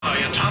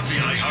of the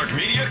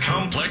iHeartMedia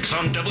complex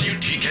on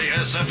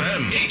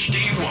WTKS-FM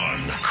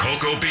HD1,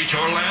 Cocoa Beach,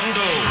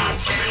 Orlando.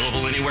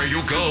 Available anywhere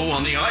you go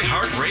on the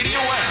iHeartRadio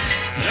app.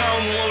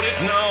 Download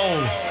it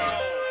now.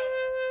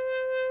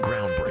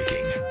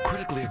 Groundbreaking,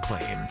 critically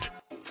acclaimed.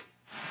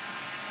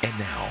 And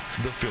now,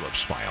 the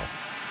Phillips File.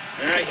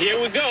 All right,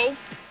 here we go.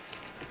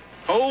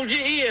 Hold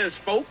your ears,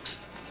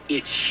 folks.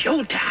 It's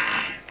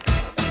showtime.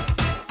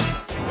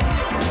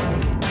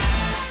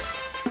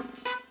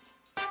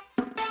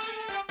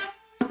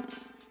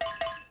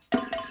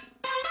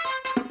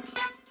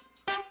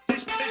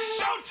 It's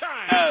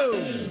showtime! Oh!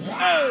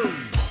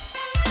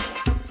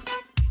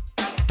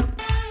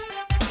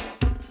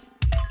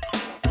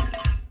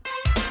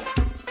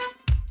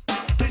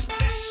 It's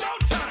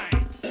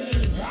showtime!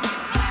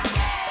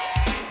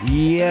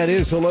 Yeah, it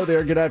is. Hello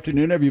there. Good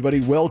afternoon,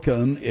 everybody.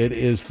 Welcome. It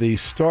is the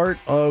start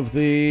of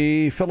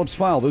the Phillips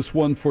File. This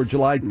one for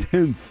July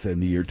 10th in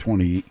the year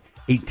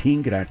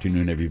 2018. Good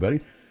afternoon, everybody.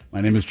 My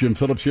name is Jim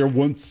Phillips here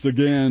once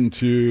again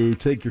to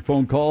take your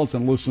phone calls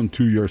and listen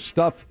to your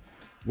stuff.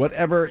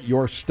 Whatever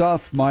your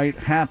stuff might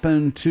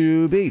happen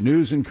to be.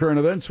 News and current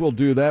events, we'll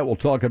do that. We'll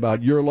talk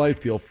about your life.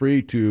 Feel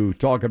free to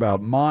talk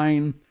about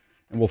mine.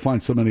 And we'll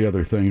find so many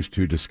other things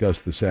to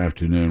discuss this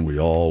afternoon. We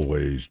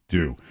always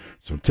do.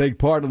 So take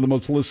part in the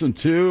most listened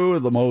to,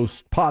 the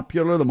most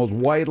popular, the most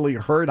widely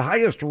heard,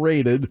 highest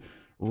rated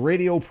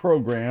radio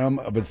program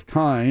of its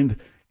kind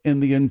in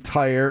the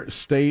entire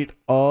state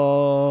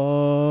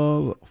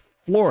of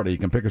Florida. You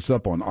can pick us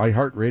up on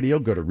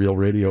iHeartRadio. Go to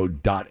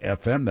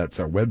realradio.fm. That's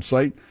our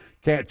website.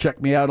 Can't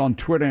check me out on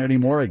Twitter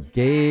anymore. I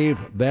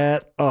gave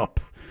that up.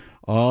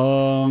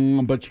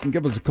 But you can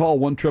give us a call,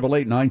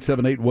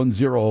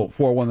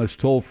 1-888-978-1041. That's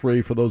toll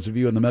free for those of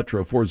you in the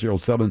metro,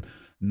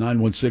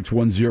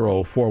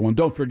 407-916-1041.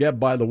 Don't forget,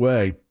 by the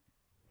way,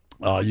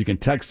 you can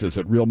text us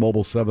at Real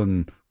Mobile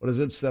 031.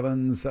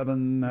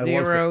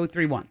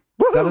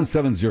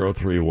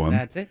 77031.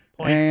 That's it.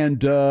 Points.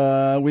 And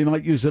we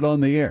might use it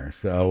on the air.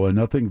 So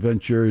nothing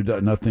ventured,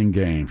 nothing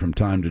gained. From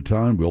time to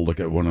time, we'll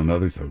look at one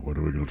another and say, what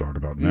are we going to talk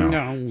about now?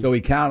 No. So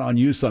we count on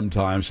you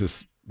sometimes,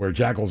 just where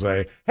Jack will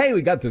say, hey,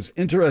 we got this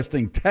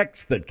interesting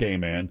text that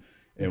came in,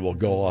 and we'll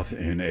go off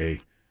in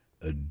a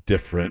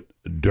different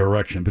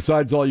direction.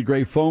 Besides all your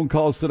great phone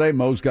calls today,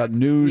 Mo's got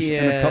news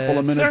in a couple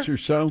of minutes or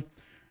so.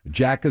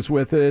 Jack is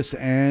with us,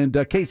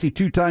 and Casey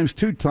two times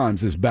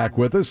is back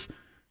with us,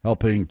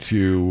 helping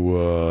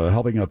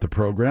out the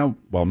program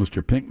while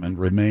Mr. Pinkman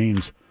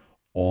remains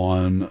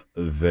on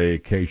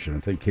vacation.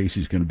 I think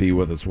Casey's going to be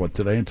with us,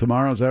 today and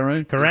tomorrow? Is that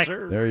right? Correct.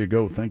 Yes, there you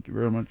go. Thank you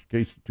very much,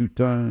 Casey. Two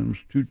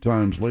times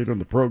later in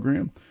the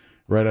program.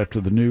 Right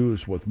after the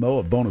news with Mo,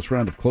 a bonus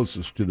round of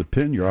Closest to the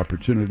Pin, your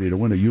opportunity to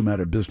win a You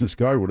Matter business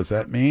card. What does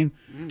that mean?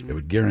 It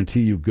would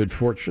guarantee you good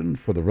fortune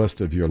for the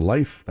rest of your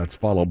life. That's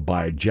followed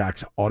by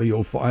Jack's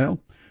audio file.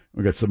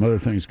 We got some other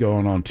things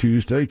going on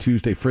Tuesday.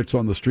 Fritz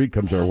on the Street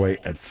comes our way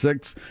at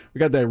 6. We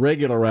got that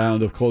regular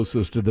round of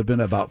Closest to the Pin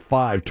about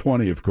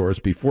 5:20, of course,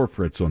 before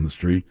Fritz on the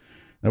Street.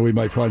 Then we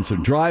might find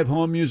some drive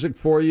home music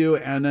for you,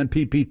 and then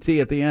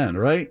PPT at the end,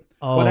 right?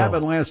 Oh. What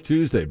happened last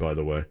Tuesday, by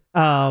the way?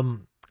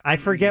 I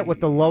forget what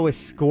the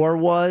lowest score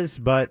was,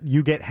 but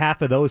you get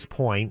half of those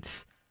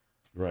points.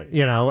 Right.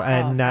 You know,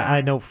 and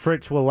I know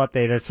Fritz will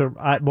update us. So,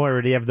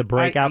 Moira, do you have the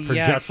breakout for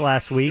just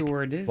last week?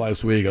 Sure did.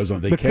 Last week, I was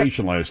on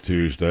vacation last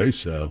Tuesday,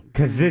 so.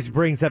 Because this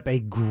brings up a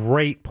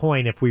great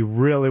point if we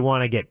really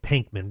want to get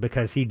Pinkman,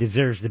 because he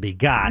deserves to be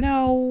got.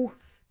 No.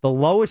 The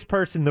lowest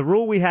person, the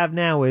rule we have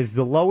now is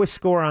the lowest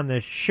score on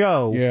the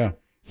show,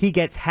 he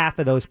gets half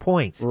of those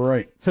points.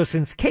 Right. So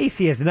since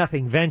Casey has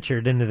nothing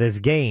ventured into this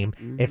game,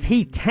 if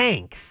he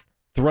tanks.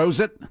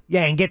 Throws it?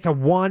 Yeah, and gets a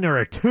 1 or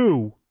a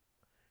 2,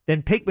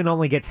 then Pinkman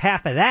only gets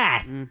half of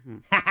that.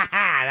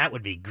 That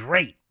would be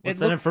great. It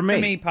looks to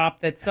me,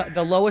 Pop, that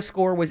the lowest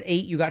score was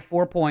 8. You got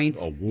 4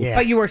 points,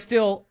 but you were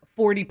still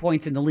 40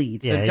 points in the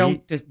lead. So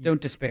don't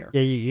despair.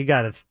 Yeah, you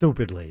got a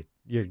stupid lead.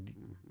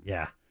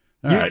 Yeah.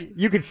 All right.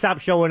 You could stop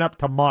showing up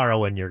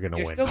tomorrow and you're going to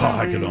win.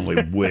 I could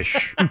only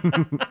wish.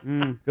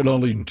 Could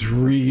only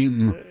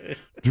dream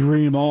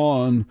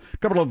on. A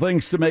couple of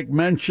things to make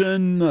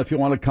mention. If you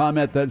want to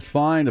comment, that's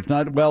fine. If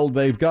not, well,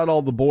 they've got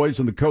all the boys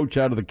and the coach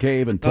out of the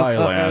cave in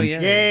Thailand.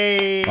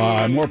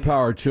 Yay! More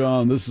power to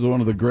them. This is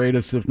one of the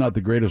greatest, if not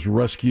the greatest,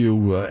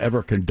 rescue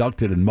ever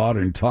conducted in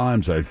modern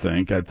times, I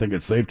think. I think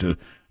it's safe to,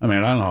 I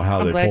don't know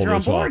how they pull this off. I'm glad you're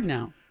on board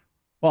now.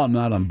 Well, I'm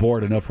not on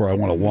board enough where I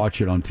want to watch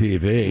it on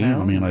TV.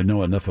 No. I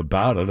know enough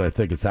about it. I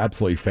think it's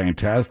absolutely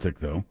fantastic,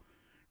 though.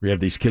 We have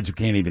these kids who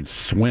can't even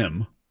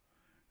swim,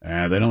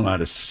 and they don't know how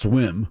to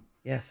swim.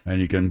 Yes. And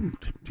you can,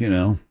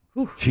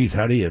 geez,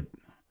 where do you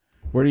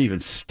even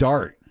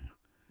start?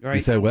 Right.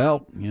 You say,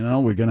 well,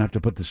 we're going to have to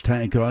put this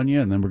tank on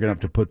you, and then we're going to have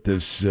to put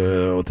this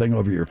thing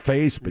over your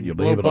face, but you'll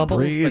be able to bubbles,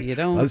 breathe. but you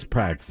don't. Let's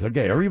practice.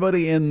 Okay,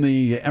 everybody in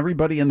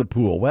the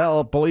pool.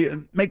 Well,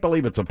 make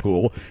believe it's a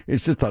pool.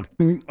 It's just a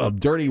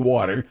dirty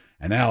water.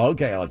 And now,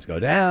 okay, let's go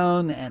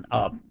down and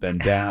up and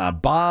down,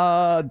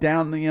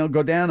 down.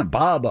 Go down and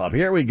bob up.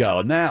 Here we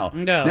go. Now,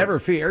 never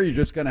fear. You're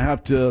just going to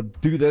have to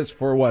do this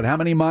for what? How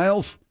many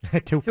miles?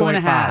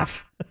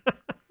 2.5.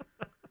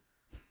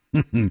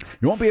 You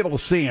won't be able to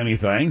see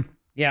anything.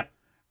 Yeah.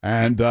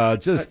 And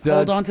just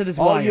hold on to this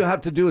all wire. you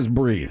have to do is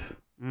breathe.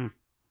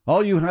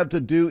 All you have to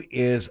do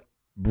is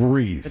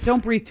breathe. But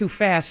don't breathe too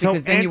fast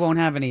because then you won't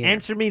have any air.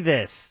 Answer me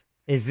this.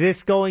 Is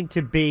this going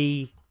to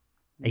be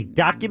a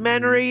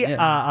documentary,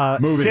 a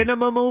Movie.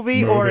 cinema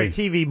movie, or a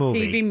TV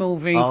movie? TV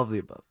movie. All of the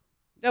above.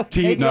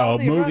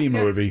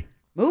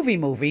 Movie.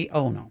 Movie.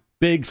 Oh, no.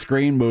 Big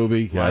screen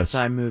movie. Yes.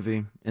 Lifetime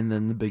movie, and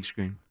then the big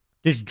screen.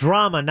 Just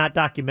drama, not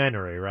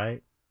documentary,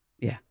 right?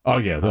 Yeah. Oh,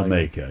 yeah, they'll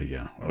make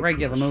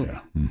regular movie. Yeah.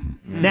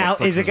 Mm-hmm. Now,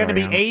 Netflix is it going to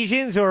be already on.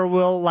 Asians, or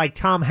will,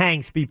 Tom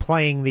Hanks be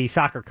playing the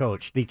soccer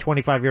coach, the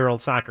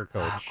 25-year-old soccer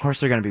coach? Of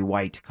course they're going to be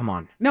white. Come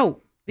on.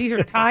 No, these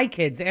are Thai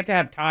kids. They have to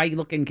have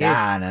Thai-looking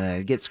kids.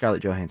 No. Get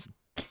Scarlett Johansson.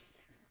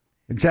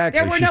 Exactly.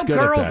 There were She's no good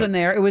at girls that. in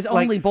there. It was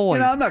only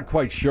boys. I'm not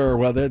quite sure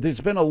whether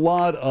there's been a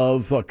lot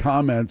of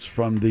comments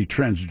from the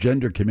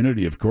transgender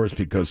community, of course,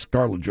 because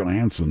Scarlett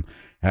Johansson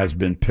has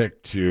been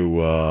picked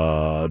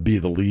to be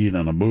the lead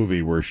in a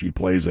movie where she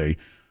plays a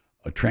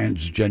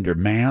transgender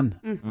man.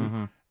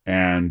 Mm-hmm.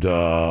 And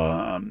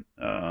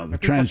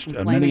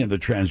many in the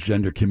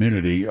transgender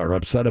community are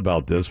upset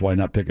about this. Why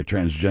not pick a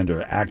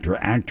transgender actor,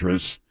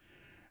 actress,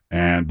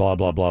 and blah,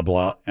 blah, blah,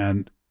 blah.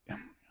 And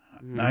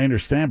I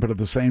understand, but at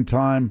the same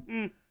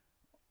time,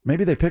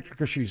 maybe they picked her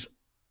because she's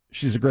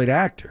a great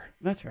actor.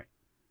 That's right.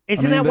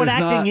 Isn't that what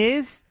acting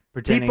is?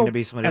 Pretending to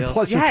be somebody And else.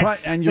 plus,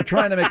 you're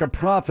trying to make a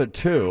profit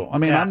too. I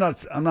mean, I'm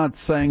not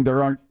saying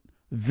there aren't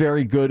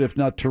very good, if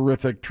not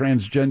terrific,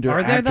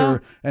 transgender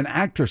actor and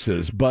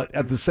actresses, but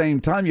at the same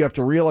time, you have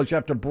to realize you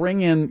have to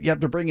bring in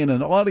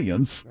an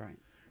audience. Right.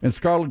 And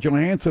Scarlett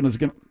Johansson is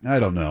going. I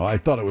don't know. I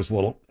thought it was a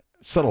little.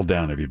 Settle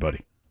down,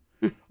 everybody.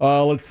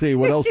 Let's see.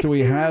 What else do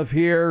we have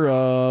here?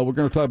 We're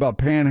going to talk about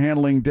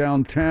panhandling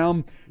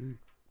downtown.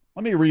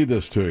 Let me read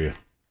this to you.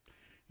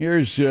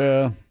 Here's it's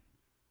a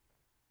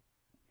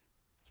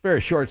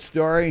very short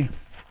story.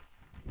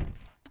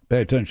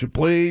 Pay attention,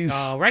 please.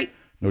 All right.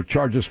 No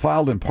charges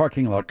filed in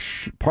parking lot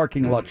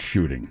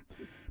shooting.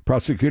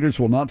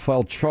 Prosecutors will not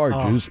file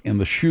charges in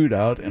the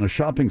shootout in a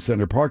shopping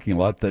center parking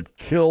lot that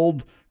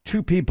killed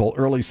 2 people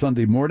early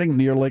Sunday morning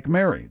near Lake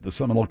Mary, the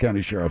Seminole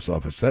County Sheriff's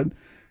Office said.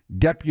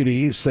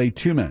 Deputies say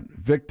 2 men,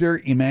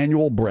 Victor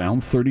Emmanuel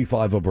Brown,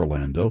 35 of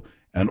Orlando,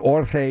 and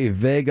Jorge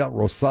Vega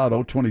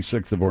Rosado,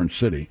 26 of Orange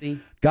City,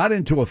 got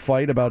into a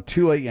fight about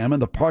 2 a.m. in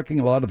the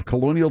parking lot of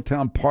Colonial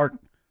Town Park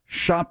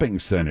Shopping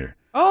Center.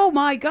 Oh,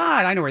 my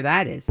God. I know where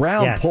that is.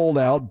 Brown pulled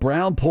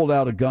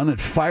out a gun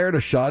and fired a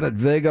shot at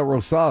Vega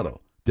Rosado,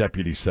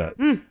 deputy said.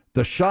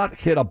 The shot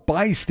hit a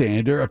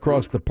bystander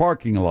across the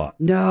parking lot.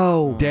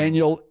 No.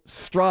 Daniel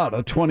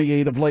Strada,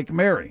 28 of Lake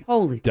Mary.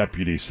 Holy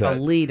deputy said.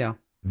 Toledo.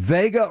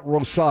 Vega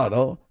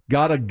Rosado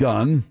got a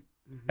gun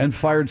and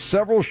fired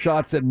several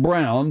shots at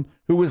Brown,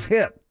 who was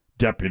hit,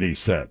 deputy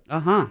said.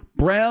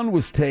 Brown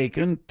was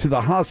taken to the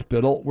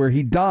hospital where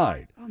he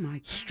died. Oh, my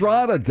God.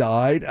 Strada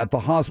died at the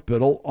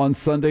hospital on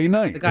Sunday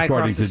night, The guy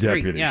according across the to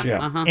street. deputies.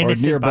 Yeah. Or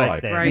Innocent nearby.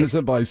 bystander. Right.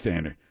 Innocent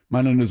bystander.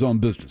 Minding his own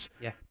business.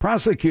 Yeah.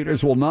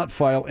 Prosecutors will not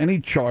file any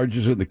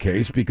charges in the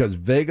case because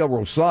Vega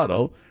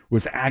Rosado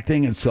was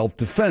acting in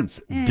self-defense,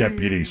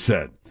 deputies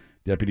said.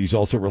 Deputies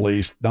also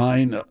released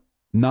 9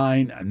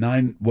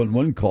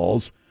 911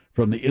 calls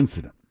from the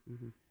incident.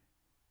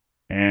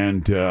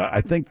 And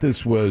I think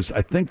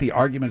the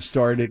argument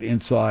started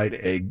inside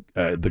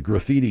the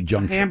Graffiti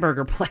Junction.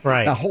 Hamburger place.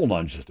 Right. Now, hold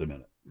on just a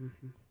minute.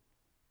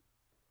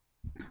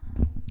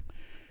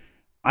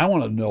 I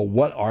want to know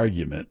what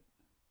argument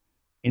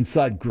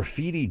inside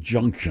Graffiti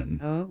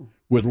Junction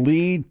would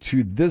lead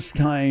to this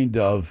kind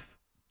of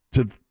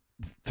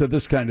to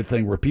this kind of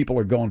thing where people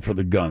are going for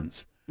the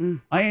guns.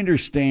 I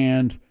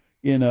understand,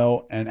 an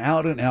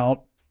out and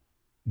out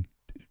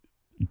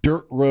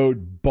dirt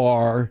road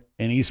bar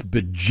in East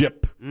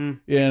Bajip,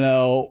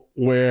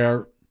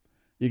 where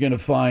you're going to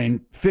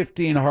find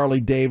 15 Harley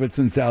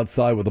Davidsons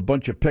outside with a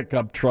bunch of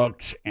pickup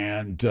trucks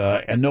and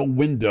no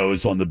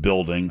windows on the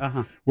building,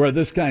 where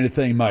this kind of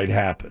thing might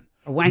happen.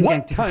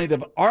 What kind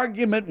of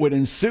argument would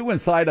ensue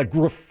inside a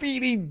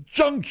Graffiti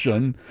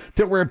Junction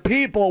to where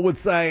people would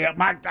say,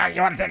 Mike,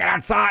 you want to take it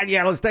outside?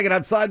 Yeah, let's take it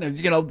outside. And,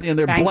 and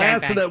they're Bang,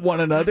 blasting bang, bang. at one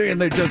another, and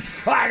they're just,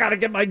 I got to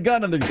get my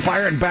gun, and they're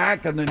firing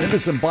back, and an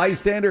innocent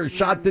bystander is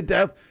shot to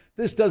death.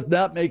 This does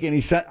not make any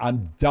sense.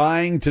 I'm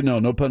dying to know,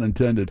 no pun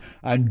intended,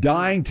 I'm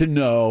dying to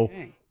know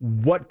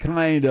what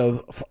kind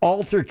of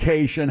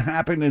altercation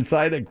happened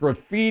inside a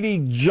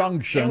Graffiti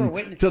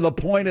Junction to the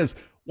point is,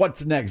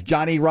 What's next?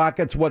 Johnny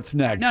Rockets? What's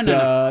next?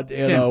 No.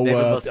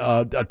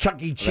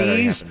 Chuck E.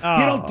 Cheese? You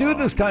don't do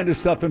this kind of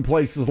stuff in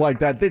places like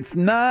that. It's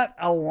not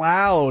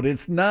allowed.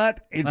 It's not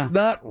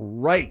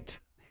right.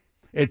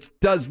 It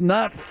does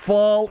not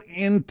fall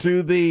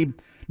into the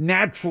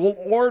natural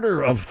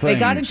order of things. They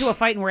got into a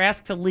fight and were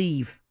asked to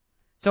leave.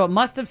 So it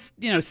must have,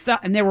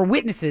 and there were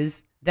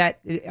witnesses that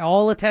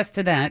all attest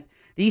to that.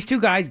 These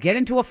two guys get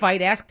into a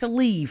fight, asked to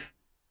leave.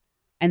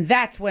 And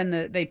that's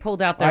when they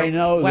pulled out their I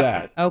know weapon.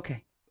 that.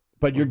 Okay.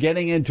 But you're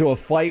getting into a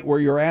fight where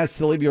you're asked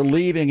to leave, you're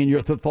leaving, and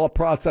the thought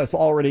process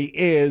already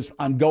is,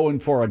 I'm going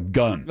for a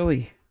gun.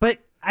 Oy. But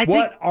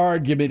What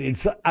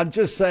argument? I'm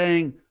just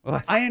saying,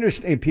 What? I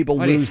understand people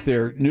lose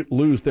their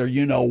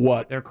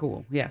you-know-what. They're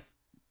cool, yes.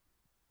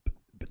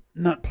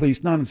 Not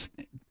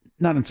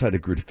inside a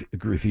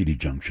graffiti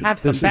junction. Have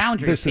some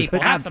boundaries, people.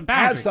 Have some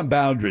boundaries. Have some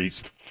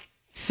boundaries.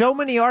 So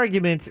many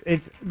arguments,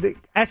 they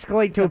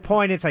escalate to a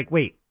point, it's like,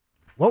 wait,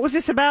 what was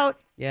this about?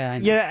 Yeah, I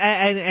know.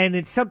 Yeah, and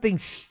it's something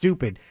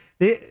stupid.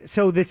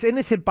 So this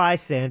innocent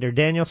bystander,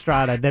 Daniel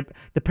Strada,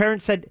 the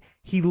parent said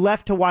he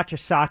left to watch a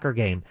soccer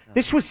game.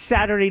 This was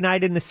Saturday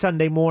night into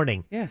Sunday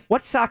morning. Yes.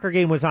 What soccer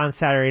game was on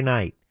Saturday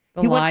night?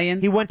 The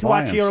Lions. He went to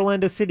watch the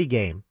Orlando City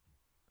game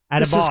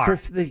at a bar.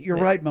 You're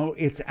right, Mo.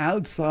 It's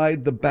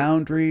outside the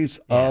boundaries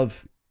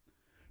of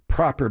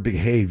proper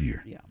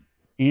behavior. Yeah.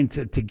 And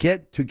to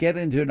get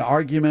into an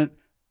argument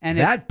And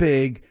that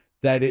big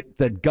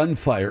that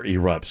gunfire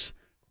erupts.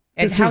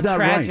 And This how is not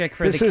tragic right.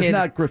 for the This kid. is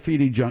not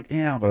graffiti junk.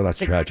 Yeah, well, that's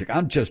tragic.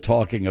 I'm just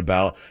talking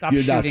about Stop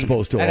you're not shooting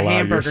supposed to at a allow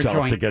hamburger yourself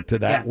joint. to get to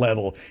that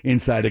level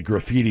inside a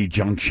graffiti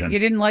junction. You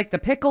didn't like the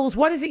pickles?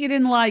 What is it you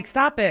didn't like?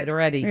 Stop it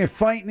already. You're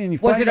fighting and you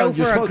Was fight it out, over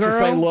you're a supposed girl? to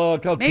say,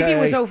 look, okay. Maybe it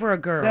was over a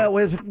girl. Yeah,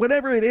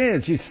 whatever it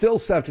is, you still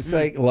have to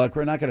say, look,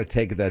 we're not going to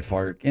take it that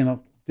far.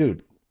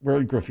 Dude,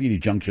 we're in graffiti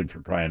junction for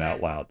crying out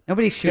loud.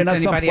 Nobody shoots You're not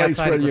anybody someplace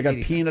outside where of you got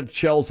graffiti. peanut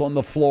shells on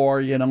the floor,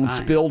 and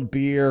spilled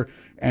beer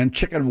and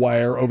chicken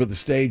wire over the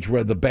stage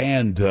where the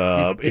band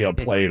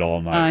played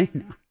all night.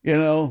 I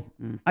know.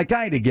 I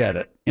kind of get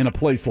it in a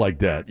place like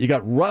that. You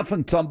got rough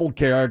and tumble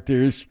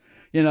characters.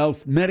 Many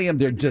of them,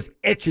 they're just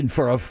itching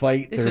for a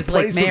fight. This There are is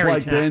like places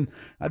marriage like now. that.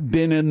 I've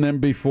been in them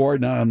before.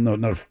 No, I'm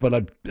not,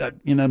 but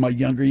my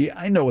younger years,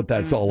 I know what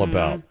that's all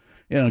about.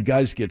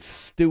 Guys get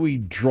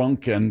stewy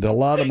drunk, and a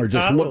lot of them are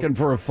just looking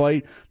for a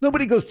fight.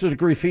 Nobody goes to the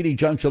graffiti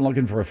junction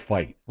looking for a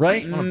fight,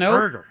 right? Nope.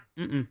 Burger.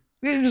 Mm-mm.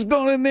 They're just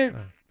going in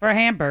there. For a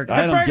hamburger.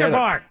 I don't burger get it.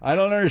 bar. I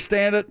don't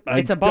understand it.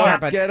 It's a bar,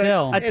 don't but get it.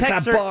 still.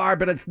 It's a bar,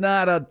 but it's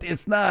not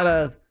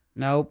a.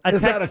 Nope.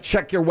 It's not a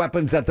check your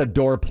weapons at the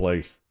door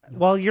place.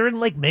 Well, you're in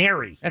Lake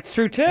Mary. That's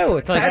true, too.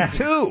 It's like That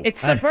too.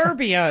 It's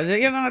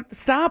suburbia.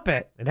 Stop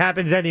it. It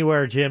happens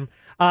anywhere, Jim.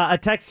 A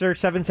texter,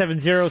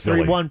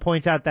 77031,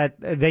 points out that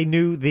they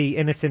knew the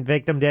innocent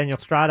victim, Daniel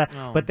Strada,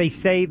 but they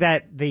say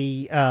that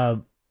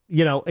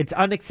it's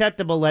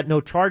unacceptable that no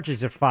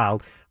charges are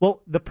filed.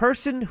 Well, the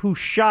person who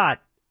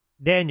shot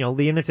Daniel,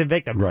 the innocent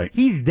victim,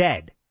 he's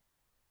dead.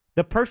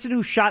 The person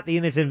who shot the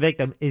innocent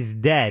victim is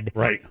dead.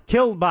 Right.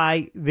 Killed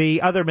by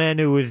the other man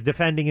who was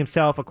defending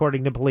himself,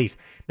 according to police.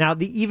 Now,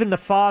 even the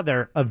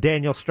father of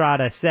Daniel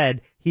Strada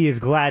said he is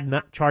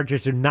glad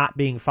charges are not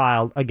being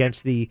filed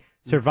against the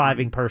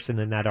surviving person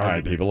in that All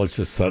argument. right, people, let's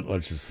just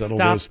settle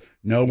Stop. this.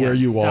 Know where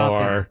you stop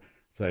are.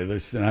 Say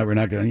this. We're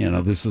not going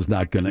to. This is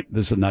not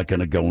going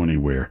to go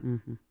anywhere.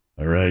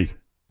 All right.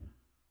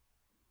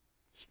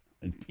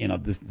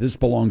 This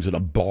belongs at a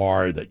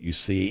bar that you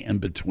see in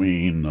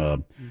between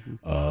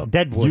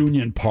Deadwood.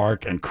 Union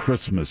Park and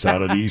Christmas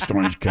out in East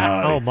Orange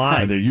County. Oh,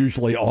 my. And they're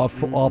usually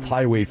off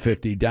Highway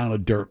 50 down a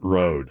dirt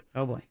road.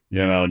 Oh, boy.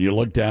 And you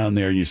look down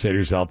there and you say to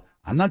yourself,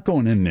 I'm not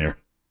going in there.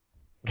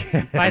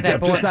 By that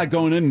I'm just not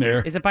going in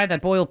there. Is it by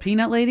that boiled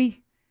peanut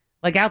lady?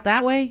 Like out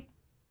that way?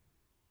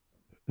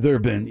 There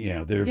have been.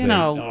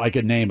 I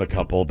could name a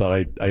couple,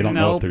 but I don't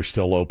know if they're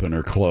still open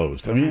or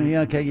closed. I mean,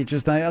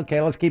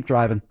 okay, let's keep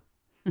driving.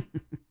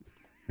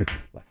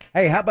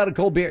 Hey, how about a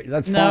cold beer?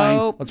 That's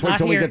fine. Let's wait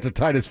till we get to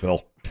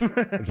Titusville.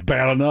 It's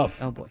bad enough.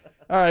 Oh, boy.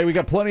 All right, we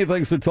got plenty of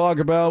things to talk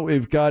about.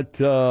 We've got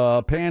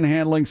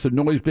panhandling, some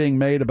noise being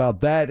made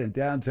about that in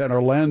downtown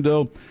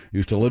Orlando.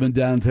 Used to live in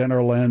downtown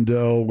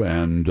Orlando,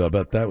 and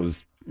but that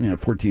was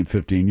 14,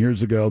 15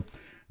 years ago.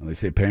 And they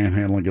say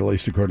panhandling, at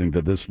least according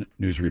to this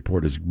news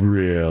report, is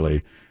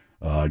really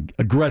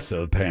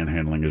aggressive.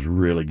 Panhandling is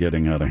really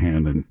getting out of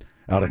hand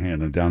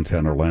in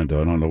downtown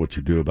Orlando. I don't know what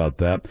you do about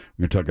that.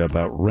 We're going to talk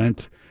about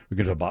rent. We're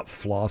going to talk about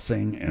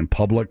flossing in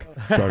public.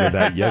 Started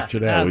that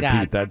yesterday. I'll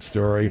repeat that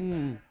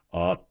story.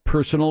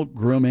 Personal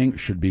grooming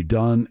should be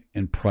done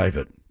in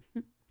private.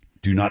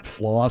 Do not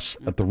floss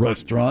at the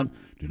restaurant.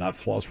 Do not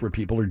floss where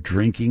people are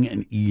drinking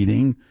and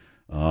eating.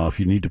 If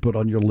you need to put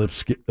on your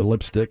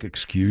lipstick,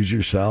 excuse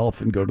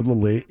yourself and go to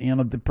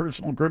the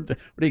personal groom. What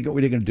are you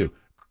going to do?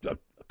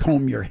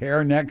 Comb your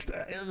hair next?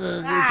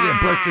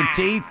 Brush your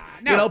teeth?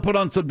 No. Put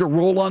on some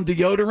roll-on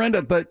deodorant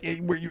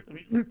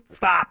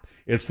stop.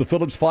 It's the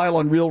Phillips File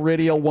on Real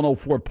Radio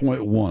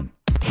 104.1.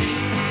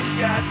 He's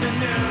got the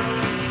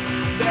news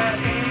that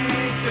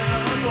ain't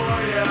gonna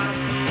bore ya.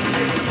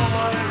 Here's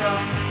Moira,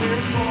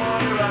 here's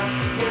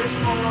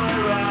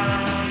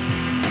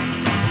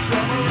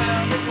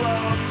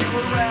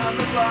around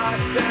the block,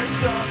 there's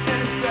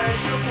something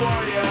special for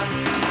ya.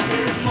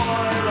 Here's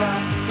Moira,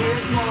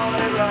 here's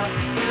Moira,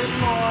 here's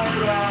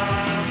Moira.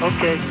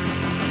 Okay.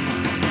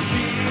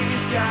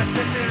 She's got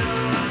the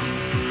news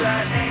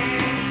that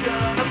ain't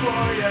gonna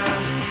bore ya.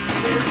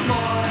 Here's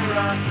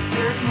Moira,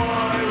 here's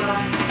Moira,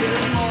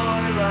 here's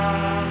Moira.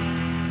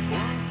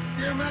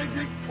 Your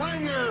magic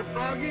clanger,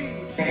 Froggy.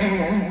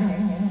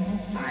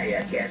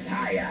 Higher, get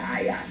higher,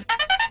 higher.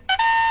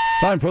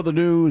 Time for the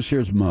news.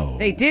 Here's Mo.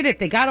 They did it.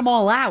 They got them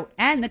all out.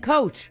 And the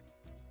coach.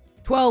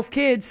 12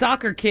 kids,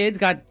 soccer kids,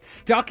 got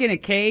stuck in a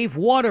cave,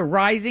 water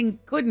rising,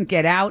 couldn't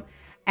get out.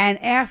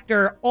 And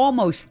after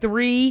almost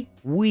 3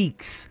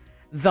 weeks,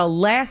 the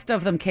last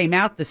of them came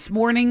out this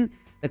morning.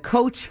 The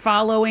coach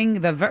following,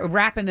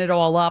 wrapping it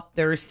all up.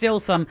 There are still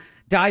some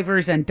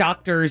divers and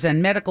doctors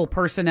and medical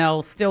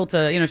personnel still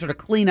to, sort of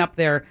clean up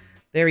their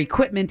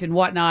equipment and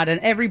whatnot, and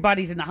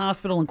everybody's in the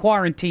hospital in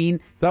quarantine.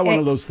 Is that one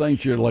of those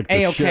things you're like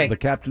the ship, the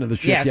captain of the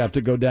ship? Yes. You have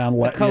to go down.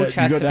 The coach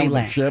has to be the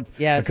last. ship.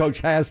 Yes. The coach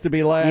has to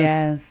be last.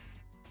 Yes.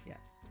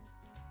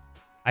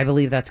 I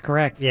believe that's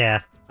correct.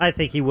 Yeah, I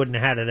think he wouldn't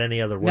have had it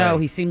any other way. No,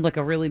 he seemed like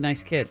a really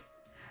nice kid.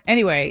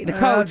 Anyway, the I'm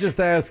coach. just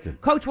asking.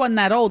 Coach wasn't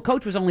that old.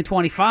 Coach was only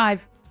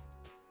 25.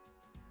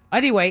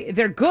 Anyway,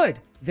 they're good.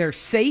 They're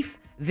safe.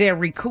 They're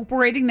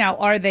recuperating. Now,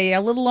 are they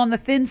a little on the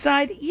thin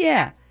side?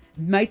 Yeah.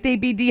 Might they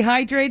be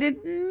dehydrated?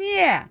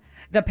 Yeah.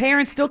 The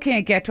parents still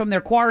can't get to them.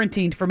 They're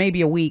quarantined for maybe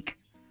a week.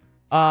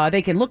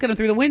 They can look at them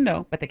through the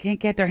window, but they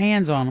can't get their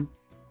hands on them.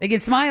 They can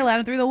smile at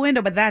them through the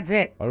window, but that's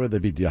it. Why would they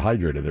be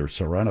dehydrated? They're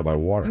surrounded by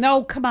water.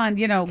 No, come on,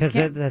 Because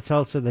that's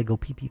also, they go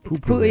pee-pee,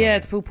 poo-poo. Yeah,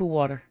 it's poo-poo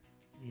water.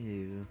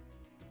 Ew.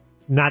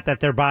 Not that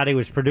their body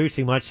was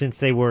producing much since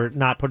they were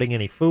not putting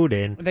any food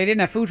in. They didn't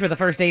have food for the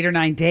first 8 or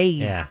 9 days.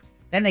 Yeah.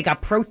 Then they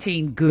got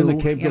protein goo. Can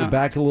the cave go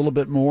back a little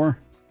bit more?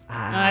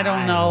 I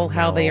don't know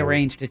how they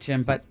arranged it,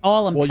 Jim, but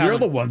all I'm Well, telling you're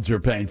the ones who are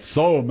paying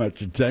so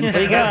much attention.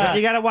 You got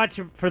to watch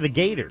for the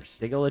gators.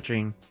 Dig a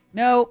latrine.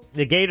 No.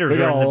 The gators We are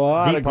got in a the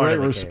lot deep of part great of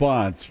the cave.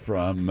 response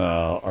from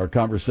our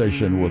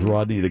conversation with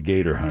Rodney the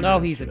Gator Hunter. Oh,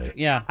 he's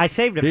today. I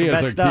saved it He for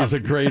is best stuff. He's a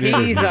great He's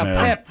interview, a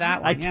man. pip,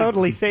 that one. I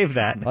totally saved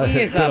that.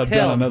 He is could a have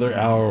pill. done another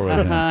hour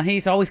with him.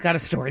 He's always got a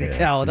story to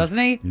tell, doesn't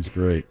he? He's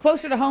great.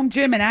 Closer to home,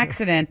 Jim, an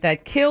accident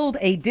that killed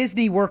a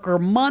Disney worker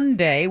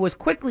Monday was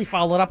quickly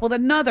followed up with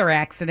another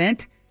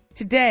accident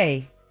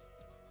today.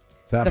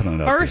 It's happening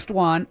The up first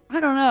one,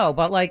 I don't know,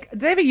 but do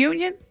they have a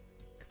union? there.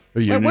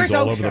 The union's Where's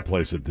all OSHA? over the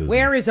place at Disney.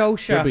 Where is OSHA?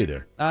 She'll be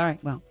there. All right,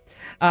 well.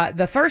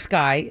 The first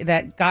guy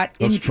that got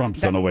Those Trump's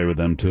done away with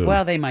them, too.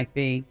 Well, they might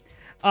be.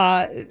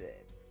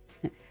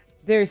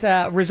 There's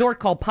a resort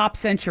called Pop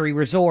Century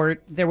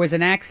Resort. There was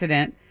an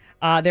accident.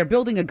 They're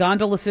building a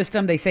gondola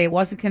system. They say it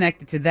wasn't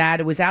connected to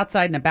that. It was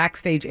outside in a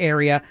backstage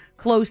area,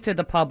 closed to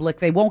the public.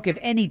 They won't give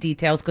any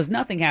details because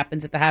nothing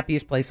happens at the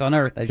happiest place on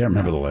earth. I can't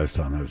remember the last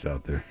time I was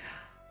out there.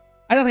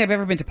 I don't think I've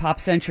ever been to Pop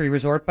Century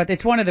Resort, but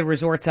it's one of the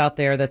resorts out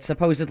there that's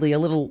supposedly a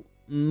little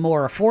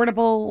more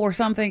affordable or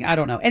something. I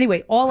don't know.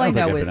 Anyway, all I don't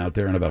think know I've is been out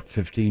there in about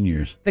 15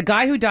 years. the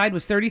guy who died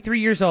was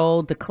 33 years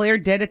old,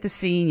 declared dead at the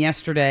scene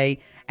yesterday.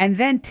 And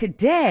then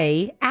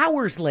today,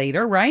 hours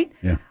later, right?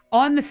 Yeah.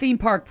 On the theme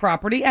park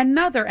property,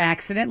 another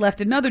accident left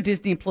another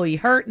Disney employee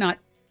hurt.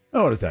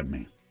 Oh, what does that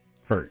mean?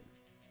 Hurt.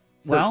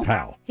 Well,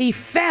 how? He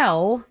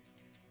fell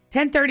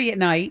 10:30 at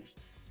night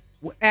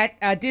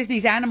at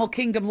Disney's Animal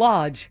Kingdom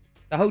Lodge,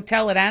 the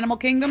hotel at Animal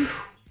Kingdom.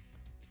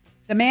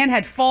 The man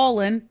had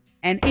fallen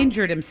and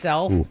injured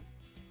himself. Ooh.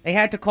 They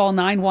had to call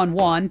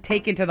 911,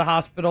 taken to the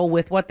hospital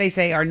with what they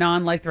say are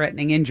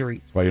non-life-threatening injuries.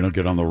 That's why you don't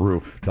get on the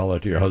roof. Tell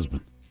that to your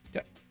husband.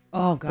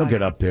 Oh, God. Don't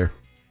get up there.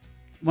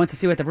 Wants to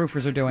see what the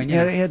roofers are doing.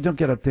 Yeah, don't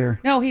get up there.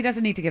 No, he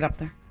doesn't need to get up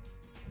there.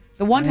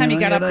 The one time he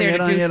got up there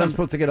to do You're not some...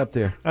 supposed to get up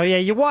there. Oh, yeah,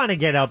 you want to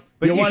get up.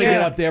 But You want to should-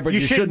 get up there, but you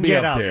shouldn't be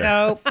get up there.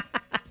 No.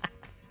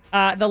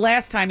 The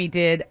last time he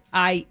did,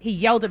 he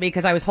yelled at me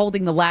because I was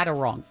holding the ladder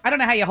wrong. I don't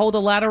know how you hold a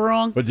ladder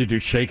wrong. But did you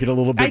shake it a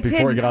little bit I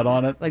before you didn't. got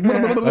on it? Like,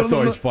 That's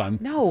always fun.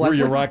 No, Where I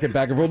you wouldn't. rock it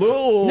back and forth.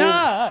 Oh,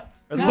 No.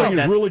 It's like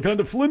it's really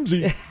kind of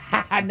flimsy.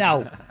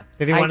 No.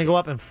 Did he want to go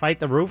up and fight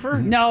the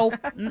roofer? No.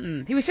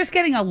 Mm-mm. He was just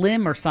getting a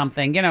limb or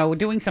something,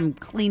 doing some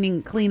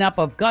cleanup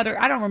of gutter.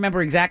 I don't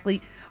remember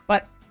exactly,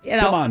 but,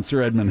 Come on,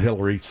 Sir Edmund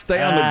Hillary.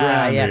 Stay on the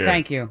ground yeah, here.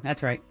 thank you.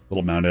 That's right.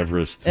 Little Mount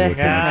Everest. I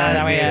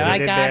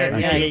got it.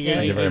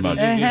 Thank you very much.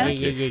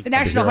 The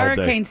National I'll be here all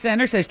day. Hurricane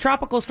Center says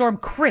Tropical Storm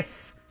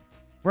Chris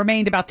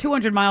remained about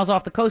 200 miles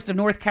off the coast of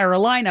North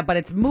Carolina, but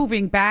it's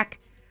moving back.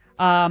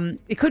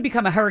 It could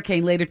become a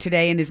hurricane later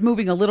today and is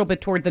moving a little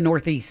bit toward the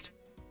northeast.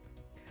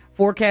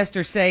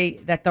 Forecasters say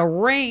that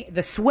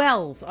the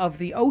swells of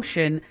the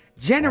ocean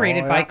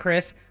generated by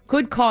Chris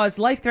could cause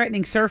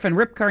life-threatening surf and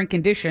rip current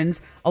conditions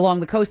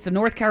along the coasts of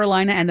North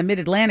Carolina and the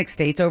mid-Atlantic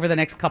states over the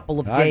next couple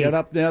of days. Get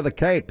up near the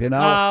Cape,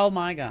 Oh,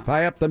 my God.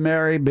 Tie up the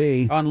Mary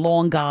B. On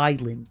Long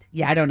Island.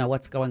 Yeah, I don't know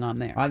what's going on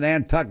there. On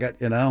Nantucket,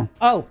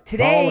 Oh,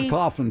 today... Call the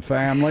Coffin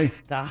family.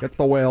 Stop. Get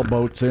the whale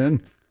boats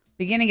in.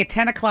 Beginning at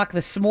 10 o'clock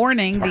this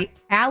morning, the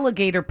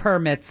alligator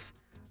permits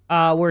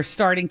were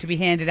starting to be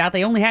handed out.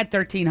 They only had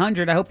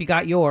 1,300. I hope you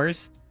got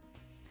yours.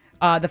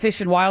 The Fish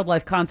and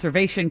Wildlife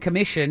Conservation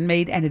Commission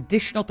made an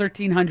additional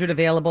 1,300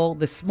 available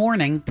this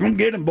morning. Come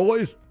get them,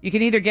 boys. You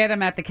can either get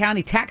them at the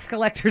county tax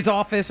collector's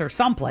office or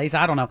someplace.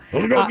 I don't know.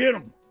 Let's go get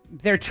them.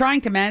 They're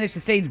trying to manage the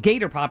state's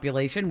gator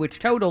population, which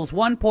totals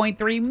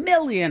 1.3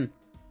 million.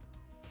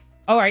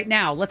 All right,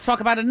 now let's talk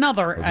about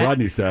another. As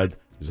Rodney said,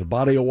 there's a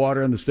body of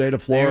water in the state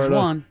of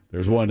Florida.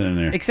 There's one in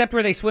there. Except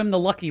where they swim the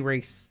Lucky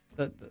Race.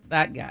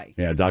 That guy.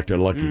 Yeah, Dr.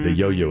 Lucky, the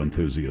yo-yo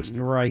enthusiast.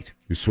 Right.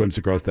 Who swims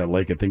across that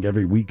lake, I think,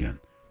 every weekend.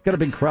 Got a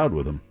big crowd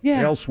with him. Yeah.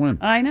 They all swim.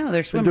 I know.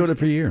 They're swimmers. Been doing it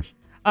for years.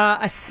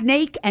 A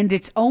snake and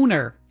its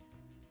owner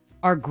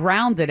are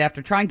grounded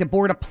after trying to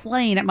board a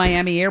plane at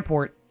Miami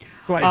Airport.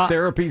 Like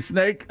therapy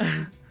snake?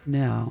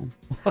 No.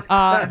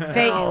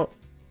 That's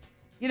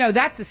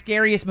the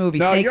scariest movie.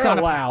 No, Snakes you're on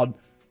allowed.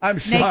 I'm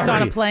Snakes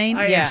sorry. on a Plane?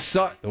 I Yeah. am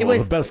sorry. It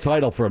was the best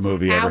title for a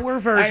movie ever. our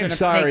version I'm of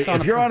sorry. Snakes on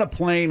If a you're Plane. on a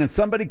plane and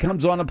somebody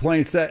comes on a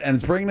plane set and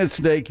is bringing a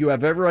snake, you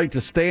have every right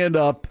to stand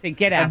up To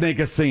get out. and make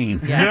a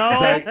scene. Yes.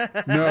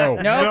 Say, no.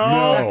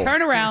 No.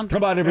 Turn around.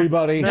 Come on,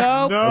 everybody.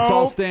 No. Let's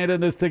all stand in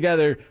this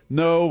together.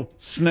 No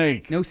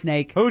snake. No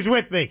snake. Who's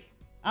with me?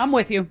 I'm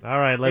with you. All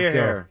right, let's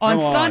go. On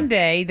Come on.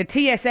 Sunday, the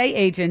TSA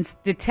agents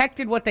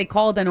detected what they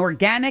called an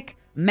organic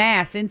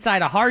mass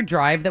inside a hard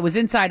drive that was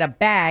inside a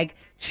bag,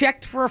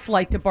 checked for a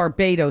flight to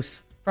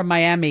Barbados from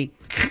Miami.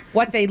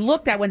 What they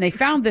looked at when they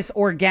found this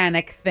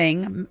organic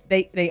thing,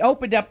 they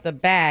opened up the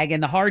bag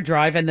and the hard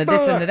drive and the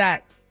this and the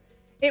that.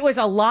 It was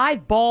a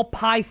live ball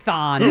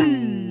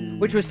python,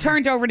 which was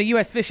turned over to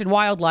U.S. Fish and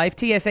Wildlife.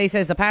 TSA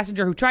says the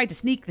passenger who tried to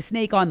sneak the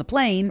snake on the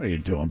plane What are you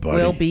doing, buddy?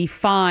 will be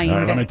fined. All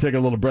right, let me take a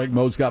little break.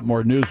 Mo's got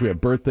more news. We have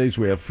birthdays.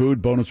 We have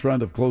food. Bonus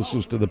round of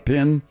closest to the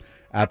pin.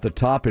 At the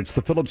top, it's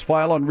the Phillips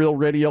File on Real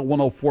Radio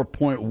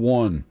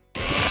 104.1.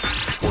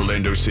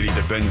 Orlando City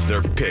defends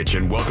their pitch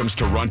and welcomes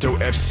Toronto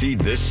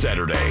FC this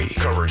Saturday.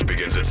 Coverage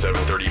begins at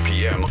 7:30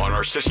 p.m. on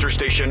our sister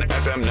station,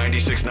 FM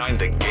 96.9,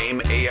 The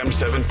Game, AM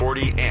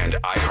 740, and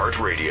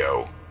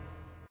iHeartRadio.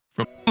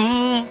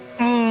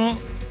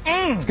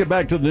 Let's get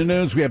back to the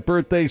news. We have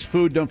birthdays,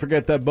 food. Don't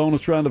forget that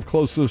bonus round of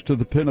closest to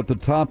the pin at the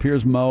top.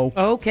 Here's Mo.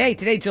 Okay,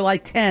 today, July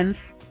 10th,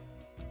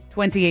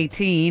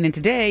 2018, and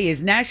today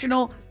is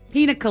National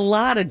Pina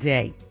Colada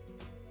Day.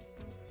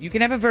 You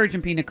can have a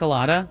virgin pina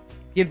colada.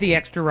 Give the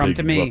extra rum Big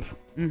to me.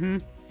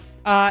 whoop.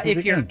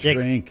 If you're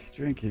drink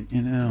it,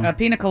 you know. a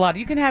pina colada,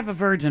 you can have a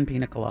virgin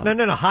pina colada.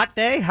 No. Hot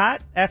day,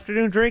 hot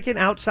afternoon drinking,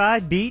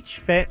 outside, beach,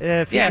 feet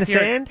in Yeah, the if you're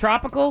sand.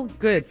 tropical,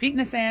 good. Feet in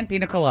the sand,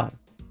 pina colada.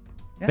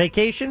 Yeah.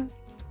 Vacation.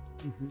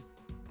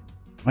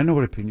 I know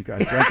what a pina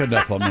colada. I drank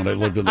enough of them when I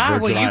lived in the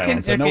Virgin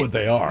Islands. I know what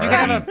they are.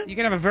 You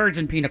can have a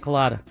virgin pina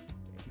colada.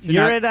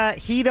 You're at a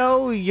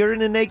Hito, you're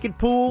in a naked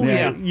pool.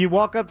 Yeah. You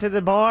walk up to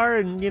the bar,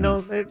 and,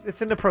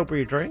 it's an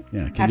appropriate drink.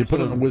 Yeah, can you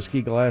put it in a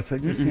whiskey glass? I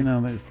just,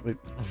 there's like...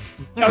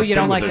 Oh, you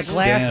don't like the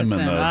glass? stem It's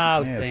and in.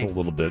 Oh, it's see. a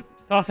little bit...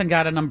 It's often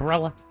got an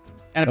umbrella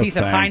and a piece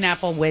of thanks.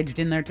 pineapple wedged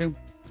in there, too.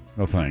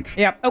 Oh, thanks.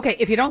 Yeah, okay.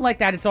 If you don't like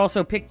that, it's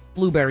also Pick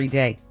Blueberry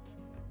Day.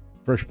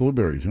 Fresh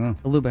blueberries, huh?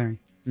 Blueberry.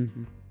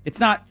 Mm-hmm.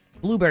 It's not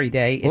Blueberry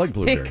Day. It's I like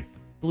blueberry. Pick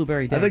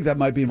Blueberry Day. I think that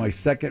might be my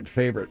second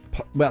favorite.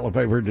 Well, if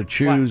I were to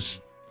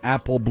choose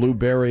apple,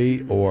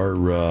 blueberry,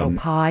 or...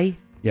 pie?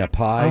 Yeah,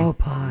 pie. Oh,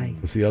 pie.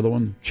 What's the other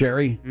one?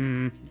 Cherry?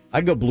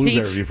 I'd go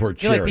blueberry Peach. before You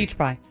cherry. like peach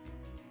pie?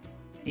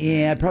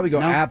 Yeah, I'd probably go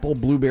No? apple,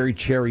 blueberry,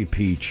 cherry,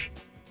 peach.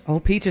 Oh,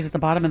 peach is at the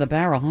bottom of the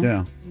barrel, huh?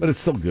 Yeah, but it's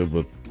still good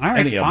with All right,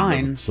 any of them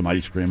fine. with some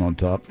ice cream on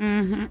top.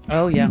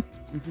 Oh, yeah.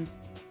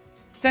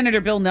 Senator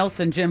Bill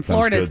Nelson, Jim,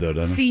 Florida's good, though,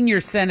 doesn't it? senior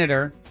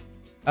senator.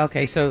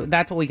 Okay, so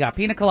that's what we got.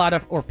 Pina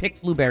colada or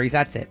picked blueberries.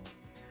 That's it.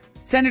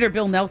 Senator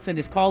Bill Nelson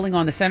is calling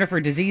on the Center for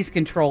Disease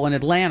Control in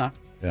Atlanta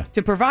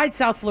to provide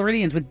South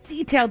Floridians with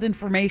detailed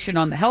information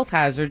on the health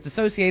hazards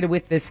associated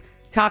with this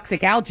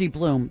toxic algae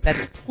bloom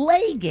that's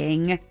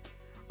plaguing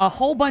a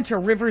whole bunch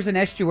of rivers and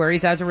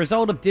estuaries as a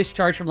result of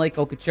discharge from Lake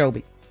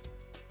Okeechobee.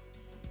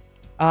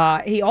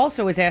 He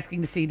also is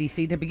asking the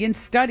CDC to begin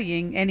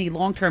studying any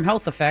long-term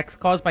health effects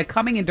caused by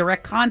coming in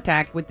direct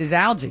contact with this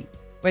algae,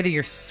 whether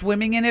you're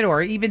swimming in it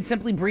or even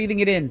simply breathing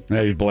it in.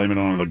 Yeah, he's blaming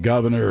it on the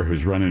governor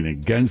who's running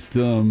against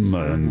him,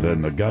 and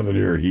then the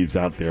governor, he's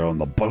out there on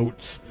the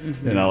boats,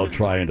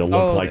 trying to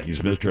look like he's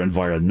Mr.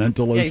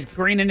 Environmentalist. Yeah, he's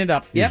greening it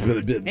up. He's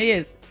Yep, he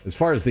is. As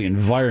far as the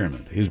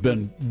environment, he's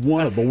been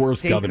one of the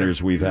worst stinker.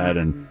 governors we've had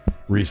in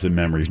recent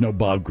memories. No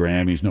Bob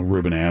Graham, he's no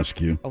Ruben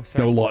Askew,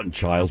 sorry. no Lawton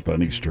Childs by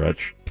any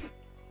stretch.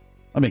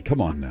 I mean,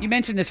 come on now. You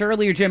mentioned this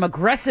earlier, Jim.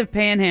 Aggressive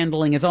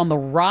panhandling is on the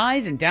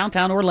rise in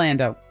downtown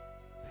Orlando.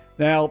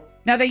 Now,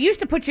 they used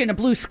to put you in a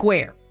blue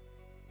square.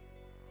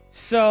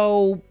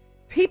 So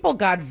people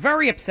got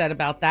very upset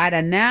about that.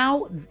 And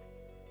now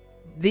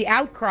the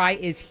outcry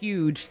is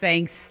huge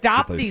saying,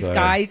 stop what they these say.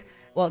 guys.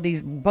 Well,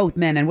 these both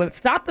men and women.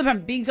 Stop them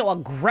from being so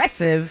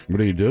aggressive what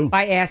do you do?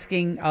 by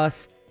asking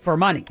us for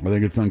money. I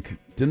think it's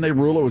didn't they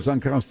rule it was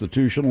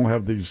unconstitutional to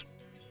have these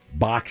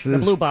boxes?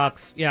 The blue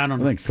box. Yeah, I don't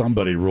I know. think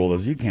somebody ruled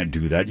us. You can't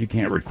do that. You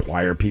can't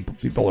require people.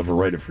 People have a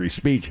right of free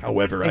speech.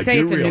 However, They I say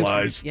do it's a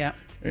realize nuisance. Yeah.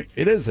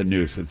 it is a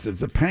nuisance.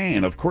 It's a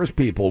pain. Of course,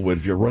 people would.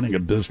 If you're running a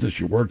business,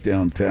 you work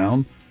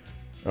downtown.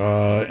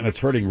 And it's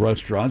hurting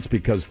restaurants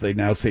because they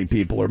now say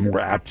people are more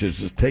apt to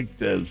just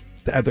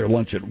have their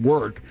lunch at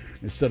work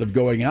instead of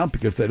going out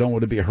because they don't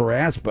want to be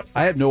harassed. But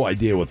I have no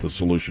idea what the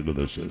solution to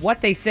this is.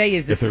 What they say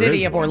is the If there city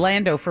is of one.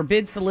 Orlando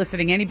forbids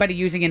soliciting anybody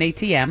using an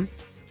ATM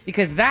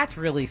because that's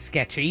really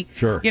sketchy.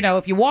 Sure. You know,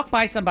 if you walk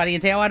by somebody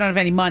and say, I don't have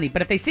any money,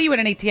 but if they see you at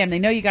an ATM, they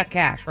know you got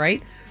cash,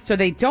 right? So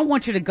they don't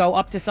want you to go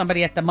up to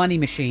somebody at the money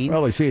machine.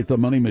 Well, they see at the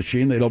money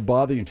machine, they don't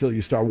bother you until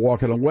you start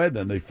walking away.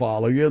 Then they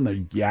follow you and they're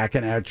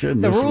yakking at you.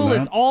 And The this and rule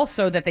is that.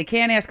 also that they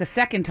can't ask a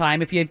second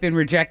time if you've been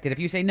rejected. If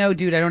you say, no,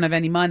 dude, I don't have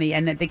any money,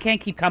 and that they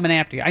can't keep coming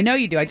after you. I know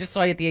you do. I just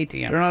saw you at the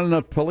ATM. There are not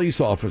enough police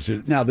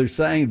officers. Now, they're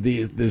saying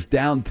this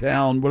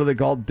downtown, what do they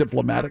call it?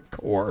 Diplomatic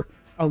Corps.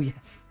 Oh,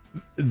 yes.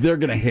 They're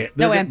going to hit.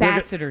 No, they're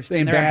ambassadors.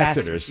 They're They're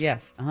ambassadors.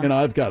 yes. Uh-huh. You know,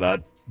 I've got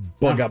a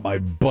bug up my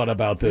butt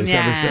about this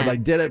ever Nah. since I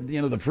did it.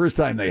 You know, the first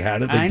time they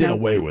had it, they I did know.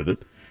 away with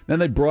it. Then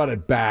they brought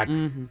it back,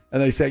 and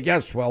they say,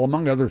 yes, well,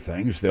 among other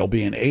things, there'll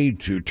be an aid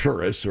to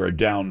tourists who are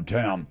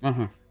downtown.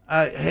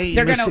 Hey,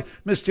 They're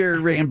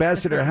Mr.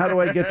 Ambassador, how do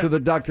I get to the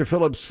Dr.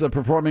 Phillips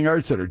Performing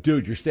Arts Center?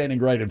 Dude, you're standing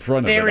right in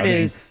front of There it. it I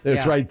mean, is.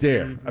 It's Yeah. right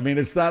there. I mean,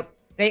 it's not...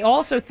 They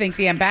also think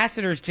the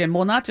ambassadors, Jim,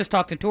 will not just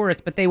talk to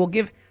tourists, but they will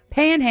give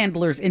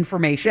panhandlers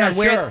information Yeah, on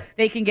where sure.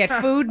 they can get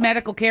food,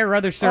 medical care, or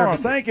other Oh,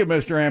 services. thank you,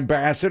 Mr.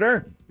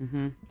 Ambassador.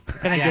 Can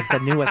I get the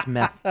newest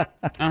meth?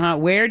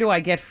 Where do I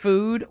get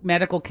food,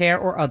 medical care,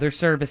 or other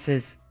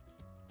services?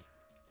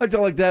 I'd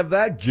like to have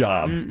that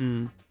job.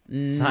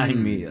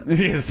 Sign me up.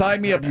 You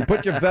sign me up. You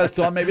put your vest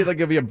on. Maybe they'll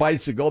give you a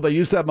bicycle. They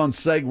used to have them on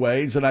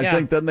Segways, and I Yeah.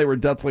 think then they were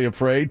deathly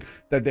afraid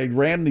that they'd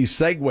ram these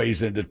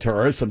Segways into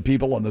tourists and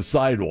people on the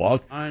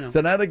sidewalk. I know.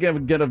 So now they get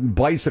them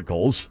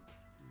bicycles.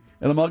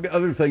 And among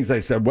other things, they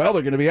said, well,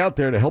 they're going to be out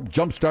there to help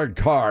jumpstart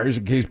cars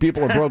in case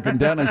people are broken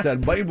down. I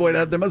said, boy,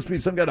 there must be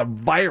some kind of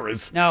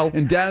virus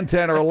in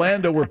downtown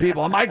Orlando where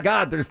people, oh, my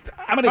God, there's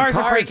how many Cars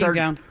cars are breaking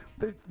down.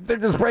 They're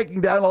just breaking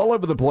down all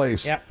over the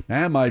place. Yep.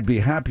 Ma'am, I'd be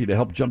happy to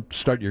help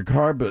jumpstart your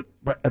car, but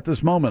at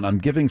this moment, I'm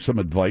giving some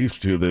advice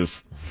to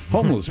this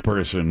homeless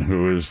person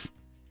who is,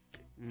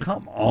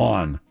 come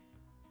on,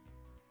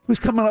 who's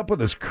coming up with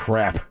this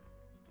crap?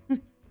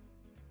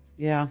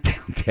 Yeah.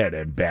 Downtown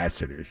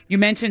ambassadors. You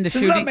mentioned the This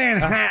shooting. is not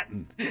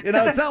Manhattan.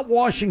 It's not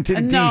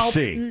Washington, No.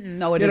 D.C.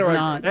 No, it is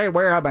not. Hey,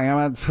 where am I?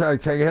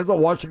 Here's the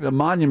Washington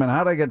Monument.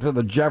 How do I get to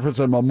the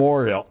Jefferson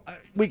Memorial?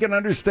 We can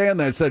understand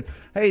that. It said,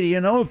 hey, do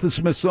you know if the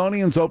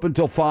Smithsonian's open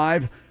till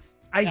 5?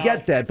 I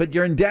get that, but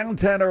you're in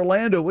downtown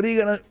Orlando. What are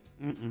you going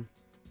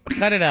to...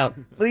 Cut it out.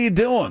 What are you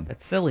doing?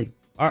 That's silly.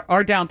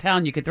 Our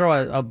downtown, you could throw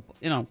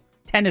a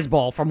tennis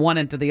ball from one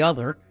end to the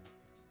other.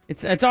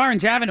 It's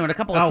Orange Avenue and a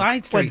couple of side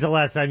When's streets. the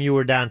last time you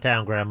were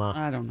downtown, Grandma?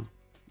 I don't know.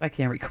 I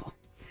can't recall.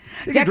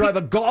 You can drive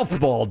a golf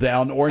ball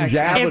down Orange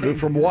Actually, Avenue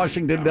from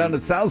Washington down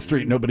to South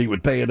Street. Nobody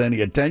would pay it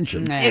any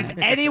attention. Nah. If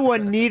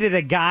anyone needed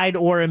a guide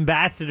or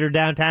ambassador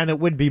downtown, it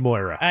would be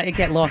Moira. It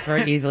get lost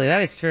very easily.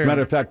 That is true. As a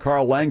matter of fact,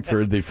 Carl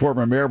Langford, the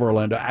former mayor of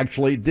Orlando,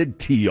 actually did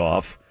tee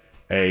off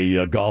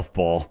a golf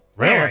ball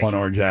Really? on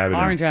Orange Avenue.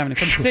 Orange Avenue.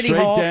 From City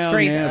Hall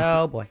straight.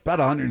 Oh, boy. About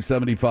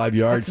 175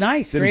 yards. That's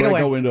nice. Didn't Straight break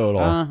away. a window at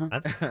all.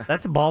 Uh-huh.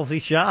 That's a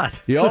ballsy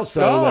shot. He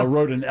also Oh.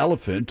 rode an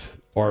elephant,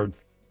 or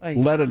Ay.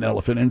 led an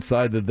elephant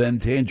inside the then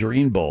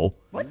Tangerine Bowl.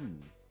 What?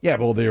 Yeah,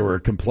 well, there were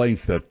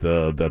complaints that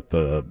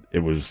it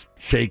was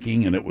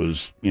shaking and it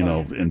was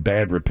in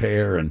bad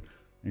repair, and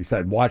he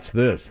said, "Watch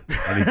this."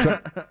 And he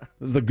took. This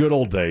was the good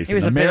old days. He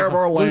was the a bit mayor of of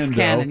a loose Orlando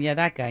cannon. Yeah,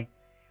 that guy.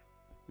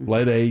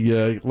 let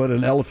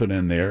an elephant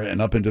in there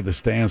and up into the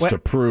stands to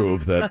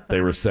prove that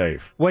they were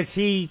safe. Was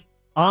he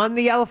on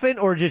the elephant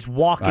or just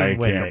walking I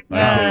with can't it?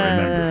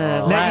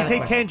 remember. Now you say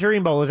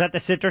Tangerine Bowl. Is that the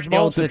Citrus Bowl?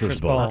 old Citrus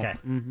Bowl. Okay.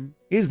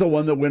 He's the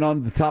one that went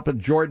on the top of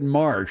Jordan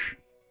Marsh.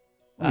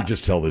 Let me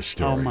just tell this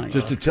story. Oh, my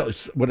just to tell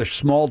what a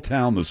small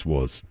town this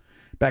was.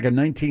 Back in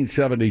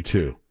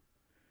 1972,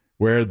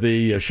 where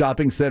the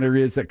shopping center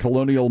is at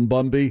Colonial and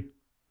Bumby.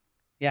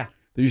 Yeah.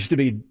 There used to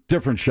be a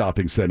different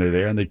shopping center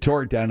there, and they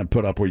tore it down and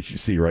put up what you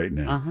see right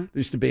now. Uh-huh. There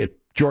used to be a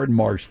Jordan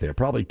Marsh there,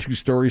 probably 2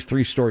 stories,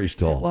 3 stories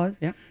tall. It was,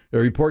 yeah. The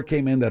report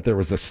came in that there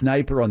was a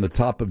sniper on the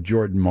top of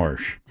Jordan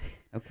Marsh.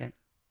 Okay.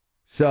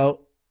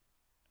 So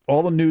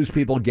all the news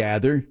people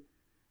gather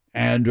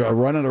and are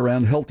running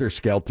around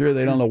helter-skelter.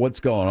 They don't know what's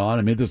going on.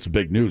 I mean, this is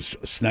big news.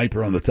 A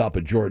sniper on the top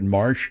of Jordan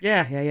Marsh.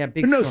 Yeah. Big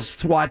There's no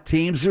storm. SWAT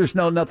teams. There's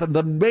no nothing.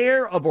 The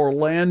mayor of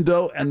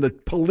Orlando and the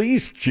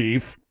police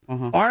chief,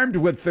 armed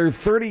with their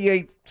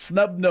 38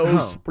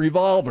 snub-nosed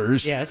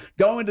revolvers, Yes.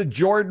 go into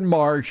Jordan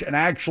Marsh and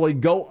actually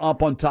go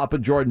up on top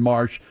of Jordan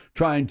Marsh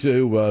trying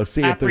to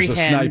see if there's a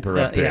Apprehend sniper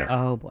up there. Yeah.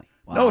 Oh, boy.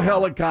 No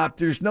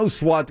helicopters, no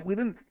SWAT. We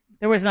didn't.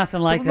 There was nothing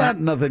like that.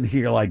 Nothing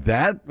here like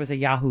that. It was a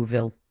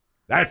Yahooville.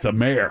 That's a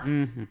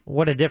mayor.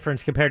 What a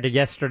difference compared to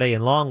yesterday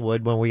in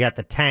Longwood when we got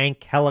the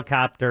tank,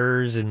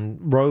 helicopters,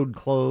 and road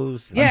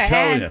closed. Yeah, I'm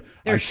telling and you.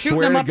 they're I shooting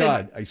swear them to up in-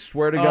 God. I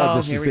swear to God, Oh,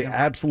 this here is we the go.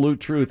 absolute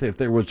truth. If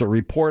there was a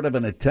report of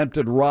an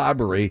attempted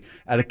robbery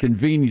at a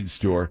convenience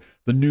store,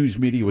 the news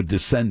media would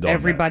descend on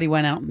Everybody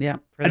went out. Yeah.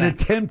 For that. An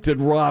that. attempted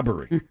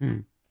robbery.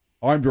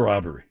 Armed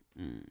robbery.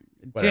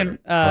 Jim,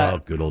 Oh,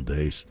 good old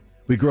days.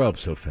 We grow up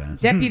so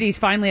fast. Deputies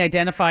finally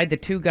identified the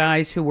two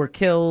guys who were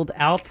killed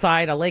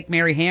outside a Lake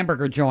Mary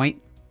hamburger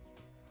joint.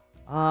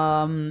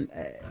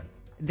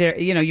 There,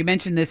 you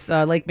mentioned this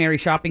Lake Mary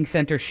shopping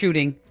center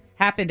shooting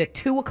happened at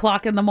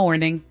 2:00 in the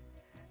morning.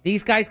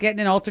 These guys get in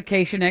an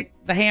altercation at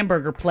the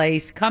hamburger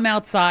place, come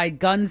outside,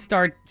 guns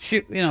start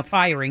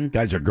firing.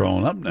 Guys are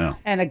growing up now.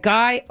 And a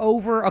guy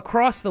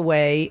across the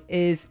way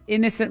is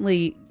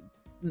innocently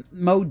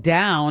mowed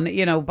down,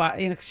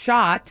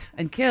 shot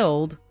and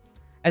killed,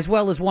 as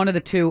well as one of the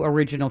two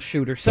original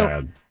shooters. So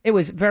Bad. It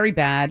was very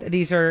bad.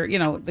 These are,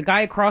 the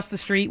guy across the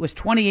street was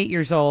 28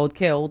 years old,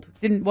 killed,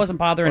 wasn't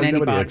bothering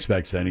anybody. Nobody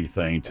expects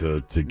anything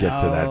to get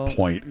to that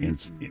point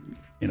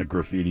in a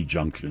graffiti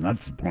junction.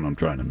 That's the point I'm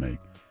trying to make.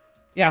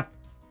 Yeah,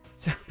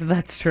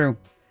 that's true.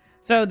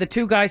 So the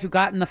two guys who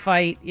got in the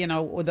fight,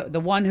 the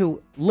one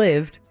who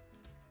lived,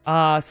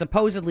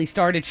 supposedly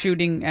started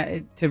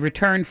shooting to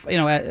return,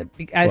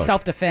 as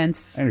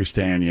self-defense. I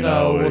understand,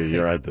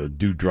 you're at the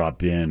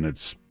Dewdrop Inn.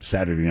 It's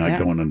Saturday night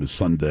going into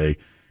Sunday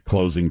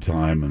closing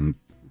time, and,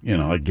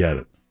 I get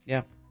it.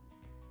 Yeah.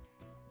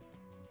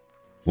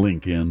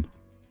 Lincoln.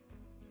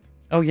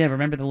 Oh, yeah,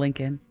 remember the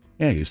Lincoln?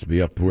 Yeah, it used to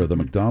be up where the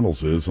McDonald's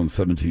is on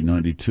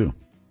 1792.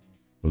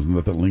 Wasn't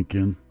that the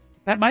Lincoln?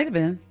 That might have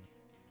been.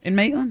 In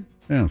Maitland?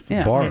 Yeah, it's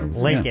the bar.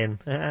 Lincoln.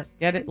 Yeah.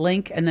 Get it?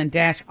 Link and then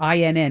dash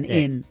INN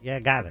in. Yeah,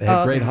 got it. They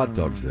had great hot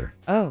dogs there.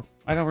 Oh,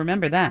 I don't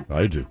remember that.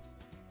 I do.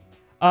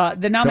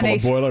 The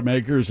nomination. A couple of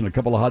Boilermakers and a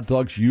couple of hot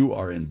dogs, you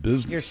are in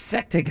business. You're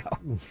set to go.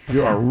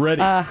 You are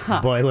ready.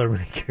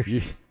 Boilermakers.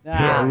 You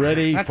are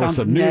ready for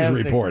some news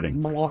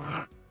reporting.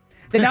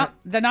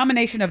 The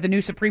nomination of the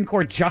new Supreme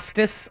Court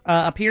justice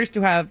appears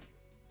to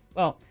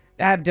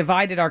have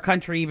divided our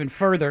country even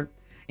further,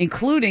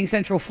 including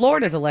Central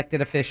Florida's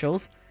elected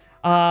officials.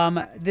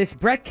 This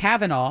Brett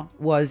Kavanaugh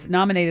was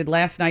nominated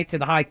last night to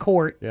the High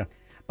Court. Yeah.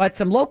 But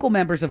some local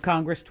members of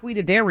Congress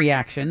tweeted their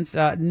reactions.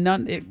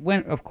 It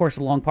went, of course,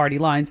 along party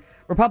lines.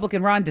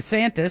 Republican Ron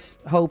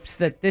DeSantis hopes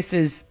that this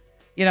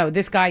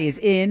guy is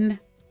in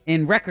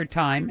record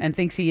time and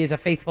thinks he is a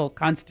faithful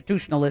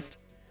constitutionalist.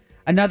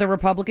 Another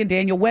Republican,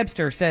 Daniel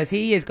Webster, says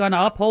he is going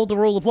to uphold the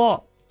rule of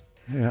law.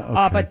 Yeah,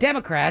 okay. But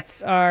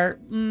Democrats are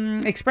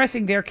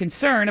expressing their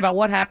concern about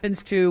what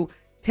happens to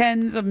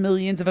tens of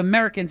millions of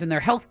Americans and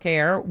their health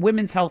care,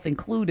 women's health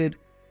included,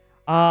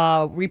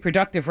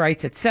 reproductive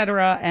rights,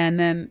 etc. And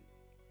then,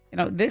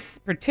 this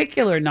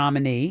particular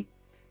nominee,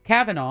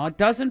 Kavanaugh,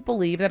 doesn't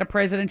believe that a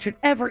president should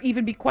ever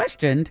even be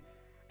questioned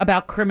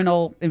about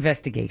criminal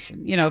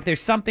investigation. If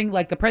there's something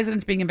like the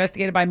president's being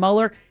investigated by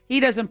Mueller, he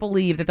doesn't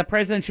believe that the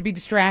president should be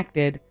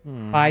distracted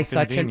by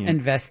such an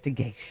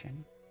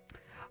investigation.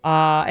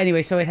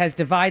 Anyway, so it has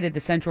divided the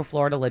Central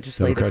Florida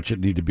legislature. Democrats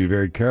should need to be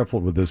very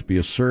careful with this. Be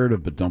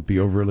assertive, but don't be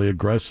overly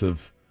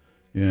aggressive.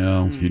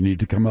 You need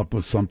to come up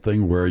with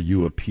something where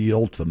you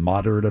appeal to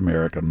moderate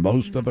America,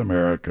 most of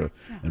America,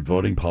 and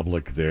voting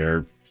public.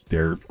 They're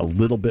a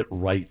little bit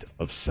right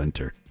of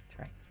center. That's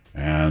right.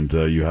 And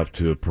you have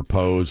to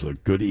propose a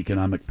good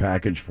economic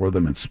package for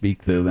them and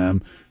speak to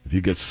them. If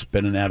you get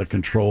spinning out of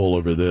control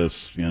over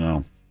this,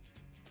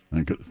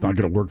 it's not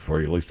going to work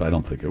for you. At least I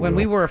don't think it will. When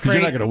we were afraid,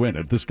 you're not going to win.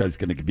 If this guy's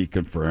going to be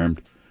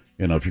confirmed,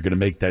 if you're going to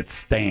make that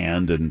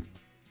stand, and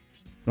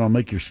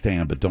make your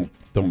stand, but don't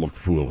look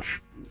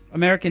foolish.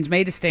 Americans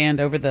made a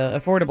stand over the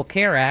Affordable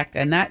Care Act,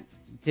 and that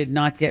did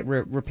not get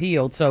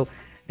repealed. So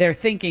they're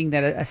thinking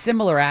that a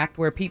similar act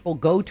where people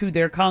go to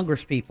their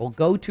congresspeople,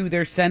 go to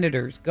their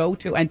senators,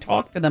 and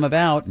talk to them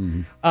about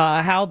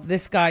how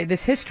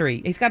this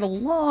history, he's got a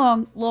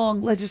long,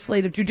 long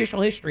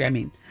judicial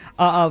history,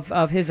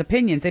 of his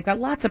opinions. They've got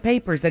lots of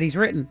papers that he's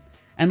written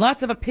and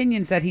lots of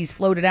opinions that he's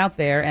floated out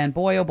there. And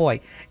boy, oh boy,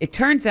 it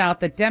turns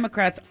out that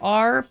Democrats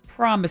are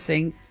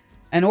promising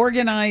an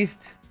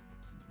organized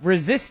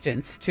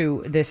resistance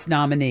to this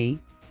nominee.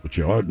 What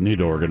you need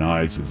to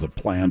organize is a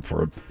plan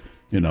for,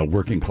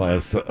 working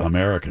class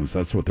Americans.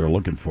 That's what they're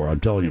looking for. I'm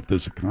telling you, if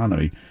this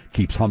economy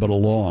keeps humming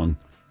along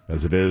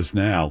as it is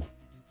now,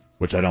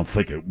 which I don't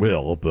think it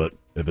will, but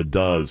if it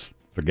does,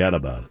 forget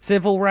about it.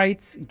 Civil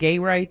rights, gay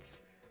rights,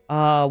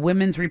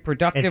 women's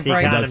reproductive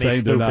rights. I'm not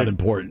saying they're not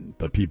important,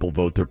 but people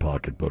vote their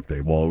pocketbook.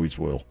 They always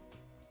will.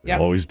 They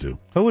always do.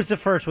 Who was the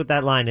first with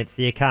that line? It's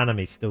the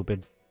economy,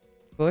 stupid.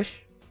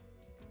 Bush?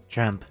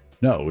 Trump.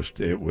 No, it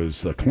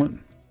was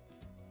Clinton.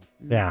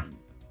 Yeah.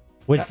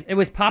 It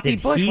was Poppy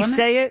Bush, Did he wasn't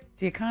say it?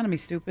 It's the economy,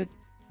 stupid.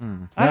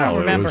 I don't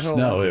remember who it was.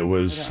 No, it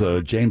was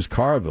James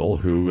Carville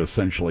who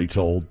essentially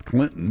told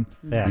Clinton,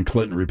 and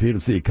Clinton repeated,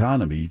 "It's the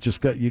economy.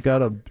 You got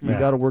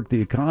to work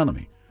the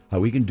economy.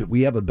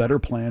 We have a better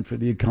plan for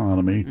the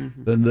economy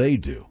than they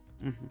do.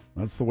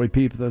 That's the way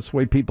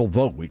people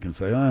vote. We can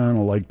say, I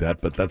don't like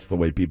that, but that's the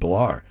way people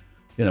are.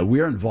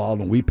 We're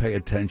involved and we pay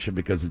attention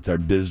because it's our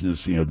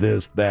business.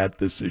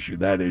 This issue,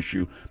 that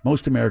issue.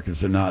 Most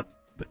Americans are not.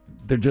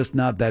 They're just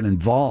not that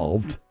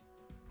involved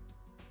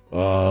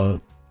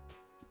to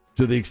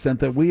the extent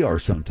that we are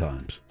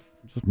sometimes.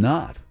 Just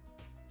not.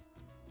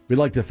 We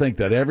like to think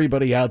that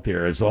everybody out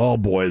there is, oh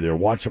boy, they're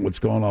watching what's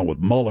going on with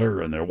Mueller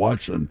and they're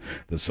watching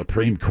the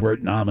Supreme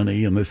Court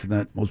nominee and this and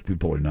that. Most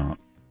people are not.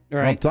 They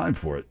don't have time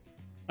for it.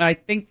 I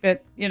think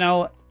that,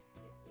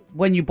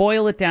 when you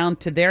boil it down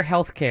to their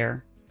health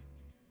care,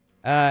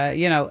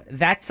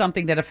 that's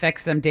something that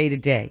affects them day to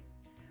day.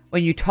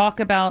 When you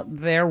talk about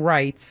their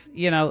rights,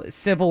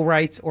 civil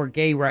rights or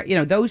gay rights,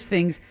 those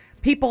things,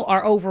 people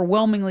are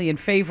overwhelmingly in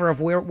favor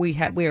of where we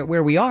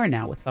are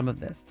now with some of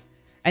this.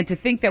 And to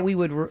think that we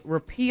would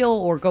repeal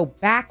or go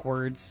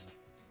backwards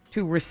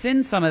to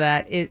rescind some of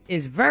that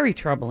is very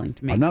troubling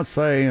to me. I'm not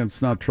saying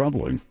it's not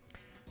troubling,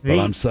 but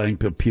I'm saying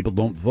people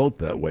don't vote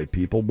that way.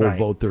 People will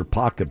vote their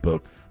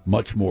pocketbook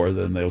much more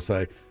than they'll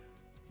say,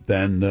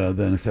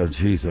 then say,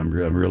 geez, I'm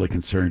really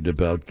concerned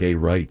about gay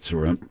rights.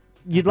 Or as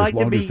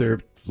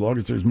long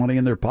as there's money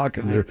in their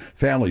pocket and their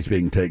family's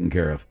being taken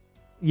care of.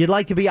 You'd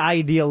like to be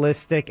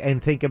idealistic and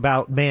think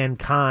about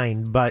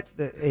mankind, but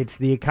it's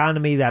the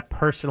economy that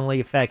personally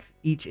affects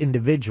each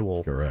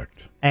individual.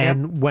 Correct.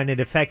 And when it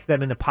affects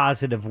them in a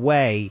positive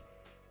way,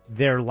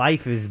 their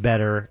life is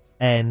better,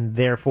 and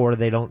therefore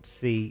they don't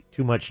see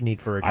too much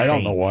need for a change. I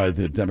don't know why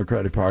the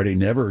Democratic Party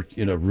never,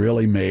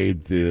 really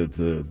made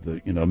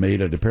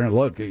made it apparent.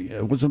 Look,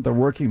 it wasn't the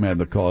working man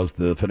that caused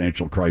the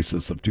financial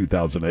crisis of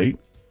 2008.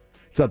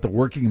 It's not the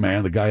working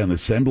man, the guy on the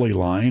assembly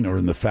line or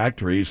in the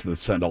factories that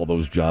sent all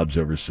those jobs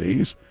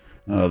overseas.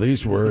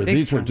 These were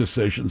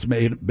decisions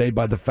made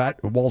by the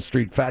Wall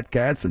Street fat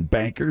cats and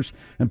bankers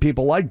and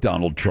people like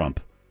Donald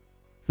Trump.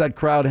 It's that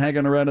crowd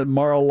hanging around at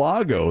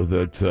Mar-a-Lago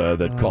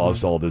that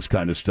caused all this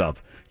kind of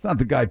stuff. It's not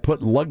the guy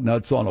putting lug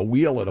nuts on a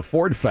wheel at a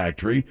Ford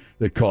factory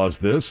that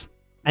caused this.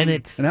 And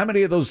how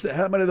many of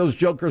those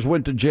jokers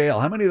went to jail?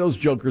 How many of those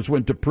jokers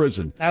went to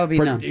prison? That would be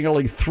for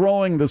none.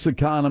 Throwing this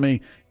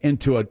economy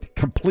into a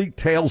complete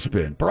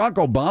tailspin. Barack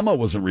Obama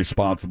wasn't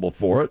responsible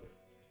for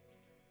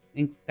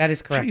it. That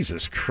is correct.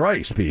 Jesus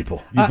Christ,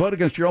 people. You vote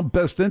against your own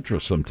best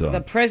interests sometimes.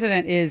 The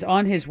president is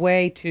on his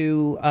way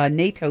to a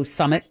NATO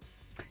summit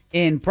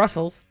in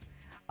Brussels,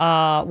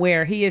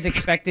 where he is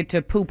expected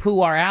to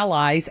poo-poo our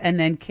allies and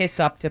then kiss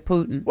up to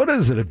Putin. What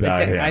is it about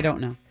him? I don't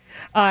know.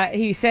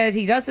 He says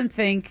he doesn't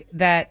think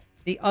that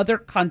the other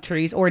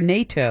countries or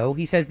NATO,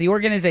 he says the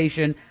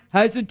organization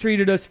hasn't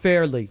treated us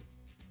fairly.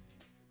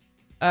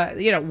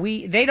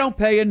 They don't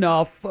pay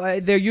enough.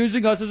 They're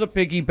using us as a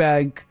piggy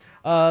bank.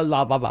 Blah,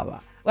 blah, blah, blah.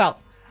 Well,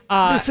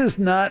 this is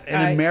not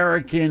an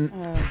American,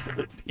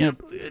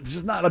 this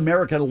is not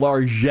American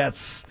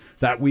largesse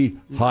that we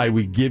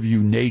give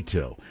you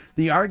NATO.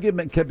 The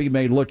argument can be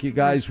made, look, you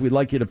guys, we'd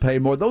like you to pay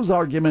more. Those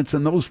arguments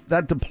and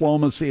that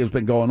diplomacy has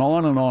been going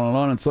on and on and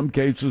on. In some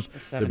cases,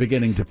 they're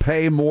beginning to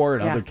pay more.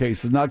 In other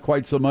cases, not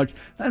quite so much.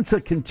 That's a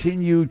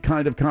continued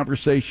kind of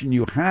conversation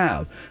you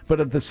have.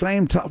 But at the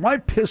same time, why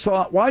piss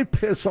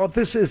off?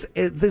 This is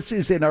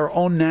in our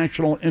own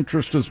national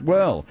interest as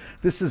well.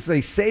 This is a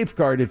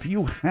safeguard. If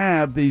you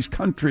have these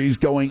countries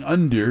going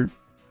under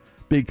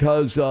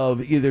because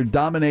of either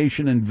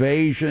domination,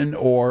 invasion,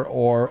 or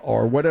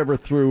whatever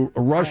through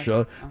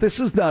Russia,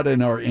 this is not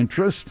in our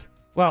interest.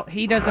 Well,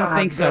 he doesn't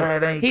think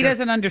so. He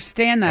doesn't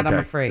understand that, I'm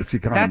afraid. It's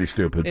economy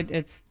stupid.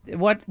 It's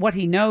what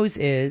he knows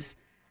is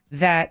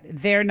that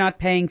they're not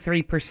paying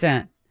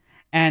 3%.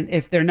 And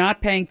if they're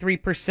not paying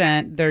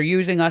 3%, they're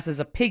using us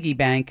as a piggy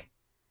bank.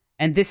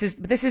 And this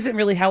isn't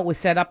really how it was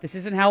set up. This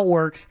isn't how it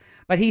works.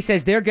 But he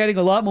says they're getting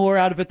a lot more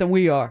out of it than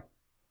we are.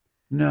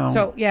 No.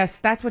 So, yes,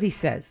 that's what he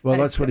says. Well,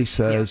 that's what he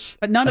says. Yeah.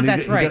 But none of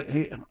that's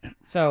right.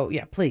 So,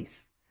 yeah,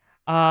 please.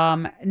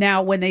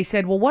 Now, when they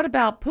said, well, what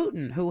about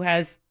Putin, who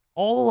has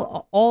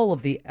all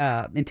of the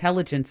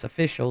intelligence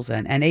officials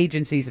and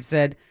agencies have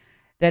said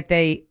that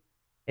they,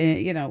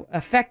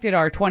 affected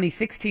our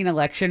 2016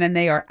 election and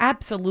they are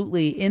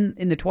absolutely in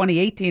the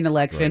 2018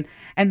 election. Right.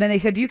 And then they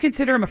said, do you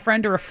consider him a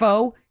friend or a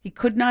foe? He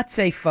could not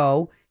say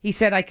foe. He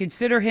said, I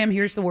consider him,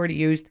 here's the word he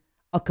used,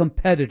 a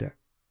competitor.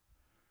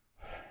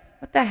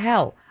 What the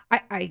hell?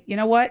 You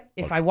know what?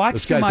 If I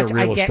watch too much, I get a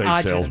real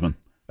estate salesman.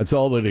 That's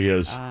all that he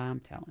is.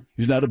 I'm telling you.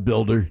 He's not a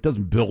builder. He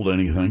doesn't build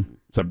anything,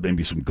 except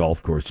maybe some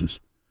golf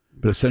courses.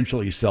 But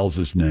essentially, he sells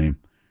his name.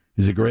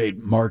 He's a great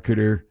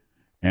marketer,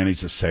 and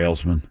he's a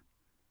salesman.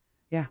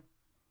 Yeah.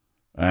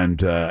 And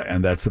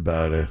that's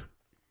about it.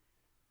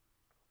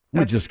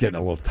 We're just getting a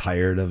little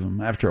tired of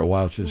him. After a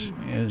while, it's just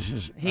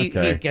he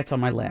gets on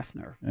my last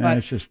nerve. Yeah,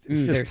 it's just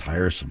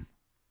tiresome.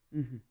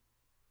 Mm-hmm.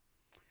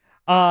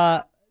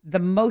 The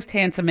most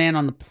handsome man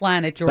on the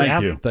planet, George.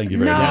 Thank you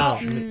very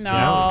much.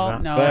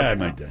 No.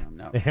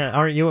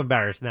 Aren't you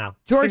embarrassed now?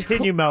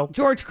 Continue, Mo.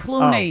 George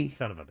Clooney,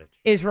 son of a bitch,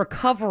 is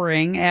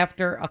recovering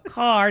after a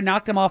car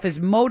knocked him off his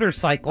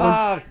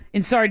motorcycle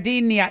in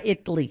Sardinia,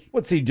 Italy.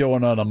 What's he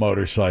doing on a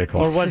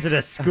motorcycle? Or was it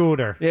a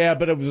scooter? Yeah,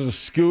 but it was a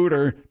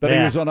scooter, but he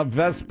was on a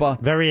Vespa.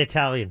 Very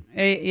Italian.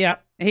 Yeah.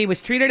 He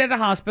was treated at a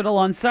hospital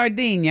on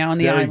Sardinia on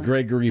the island.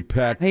 Gregory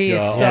Peck,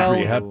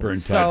 Audrey Hepburn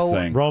type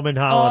thing. Roman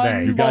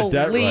holiday. You got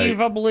that right.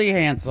 Unbelievably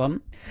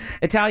handsome.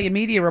 Italian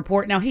media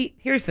report. Now,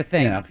 here's the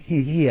thing. Yeah,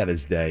 he had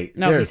his day.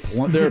 No, there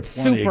are plenty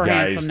super of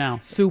guys. Handsome now.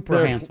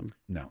 Super handsome.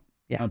 No.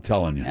 Yeah. I'm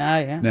telling you. Yeah.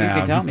 You Now,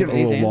 can tell he's me, getting but a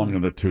little he's long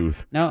in the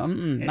tooth. No,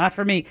 not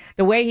for me.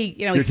 The way he,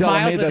 he You're telling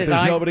smiles me with that his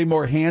there's eyes. nobody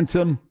more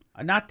handsome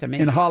Not to me.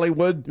 in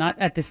Hollywood? Not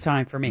at this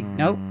time for me.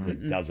 Nope. A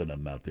dozen of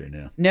them out there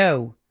now.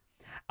 No.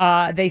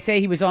 They say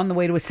he was on the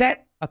way to a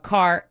set. A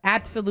car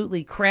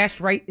absolutely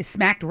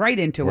smacked right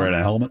into him. Wearing a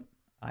helmet?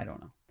 I don't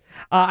know.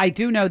 I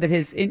do know that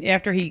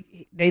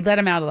they let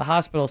him out of the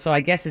hospital, so I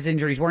guess his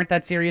injuries weren't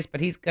that serious,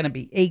 but he's going to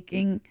be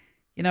aching,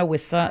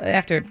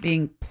 after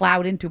being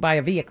plowed into by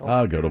a vehicle.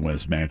 I'll go to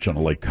his mansion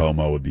on Lake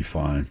Como would be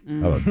fine.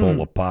 Have a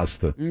bowl of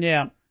pasta.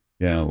 Yeah.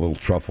 Yeah, a little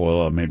truffle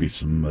oil, maybe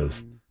some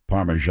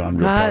Parmesan,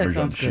 real that Parmesan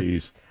sounds good.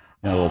 cheese.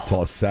 A little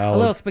tossed salad. A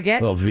little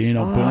spaghetti. A little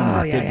vino.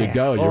 Boom. You're good to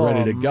go. You're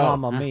ready to go.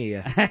 Mamma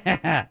mia.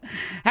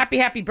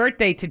 Happy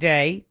birthday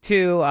today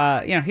to,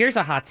 here's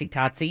a hotsy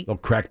totsy. Little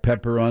cracked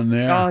pepper on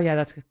there. Oh, yeah,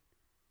 that's good.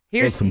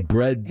 Here's some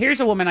bread.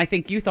 Here's a woman I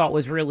think you thought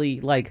was really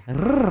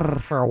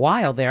for a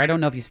while there. I don't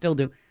know if you still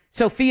do.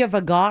 Sofia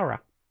Vergara.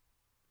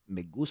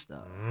 Me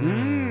gusta.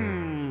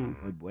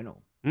 Muy bueno.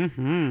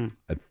 Mm-hmm.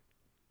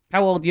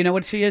 How old? You know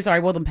what she is? All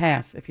right, well, then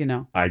pass if you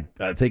know. I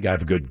think I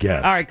have a good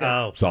guess. All right,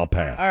 good. So I'll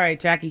pass. All right,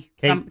 Jackie.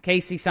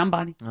 Casey,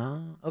 somebody.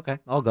 Okay,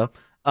 I'll go.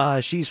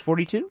 She's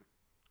 42?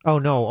 Oh,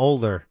 no,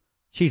 older.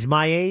 She's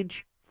my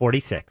age,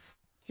 46.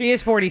 She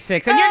is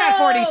 46, and you're not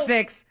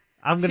 46.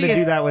 I'm going to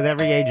do that with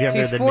every age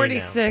younger She's than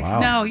 46. me now.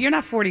 Wow. No, you're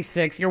not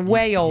 46. You're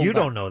way older. You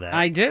don't know that.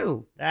 I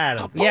do.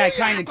 Adam. Yeah, I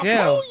kind of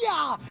do.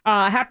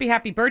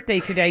 Happy birthday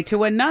today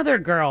to another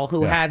girl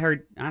who had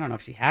her, I don't know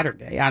if she had her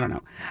day. I don't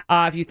know.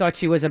 If you thought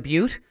she was a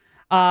beaut.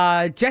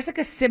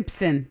 Jessica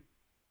Simpson.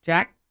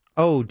 Jack?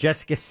 Oh,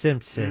 Jessica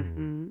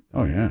Simpson.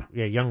 Oh, yeah.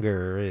 Yeah,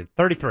 younger.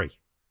 33.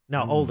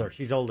 No, older.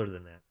 She's older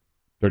than that.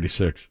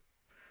 36.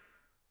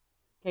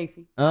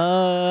 Casey?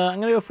 I'm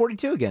going to go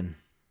 42 again.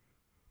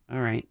 All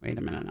right. Wait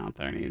a minute now.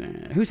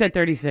 30. Who said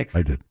 36?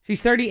 I did.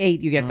 She's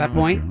 38. You get that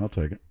point? Okay, I'll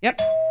take it.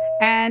 Yep.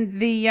 And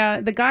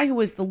the guy who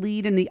was the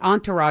lead in the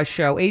Entourage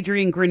show,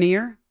 Adrian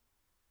Grenier.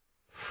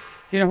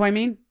 Do you know who I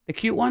mean? The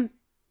cute one?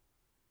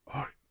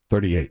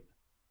 38.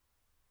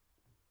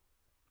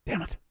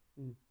 Damn it.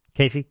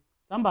 Casey?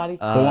 Somebody.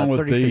 The one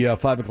with 33. the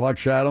 5 o'clock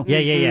shadow?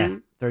 Yeah.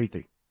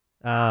 33.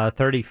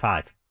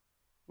 35.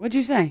 What'd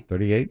you say?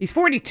 38. He's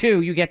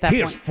 42. You get that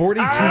He point. is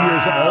 42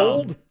 years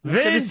old?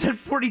 Vince said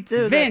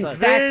 42. Vince.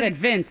 That's it.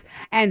 Vince.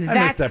 And I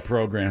that's missed that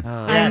program.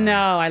 I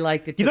know. I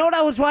liked it too. You know what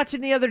I was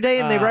watching the other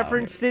day, and they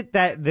referenced it,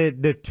 that the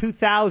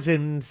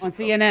 2000s On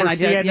CNN, for I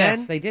did. CNN,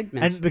 Yes, they did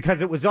mention. and because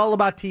it was all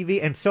about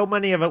TV, and so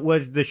many of it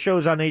was the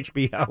shows on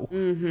HBO.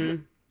 Mm-hmm.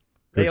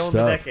 They Good own the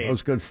stuff. decade. That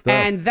was good stuff.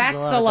 And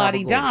that's the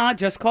la-di-da.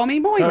 Just call me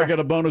Moira. All right,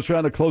 got a bonus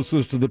round of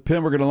closest to the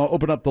pin. We're going to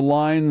open up the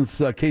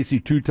lines. Casey,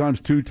 two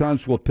times.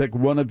 We'll pick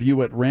one of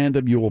you at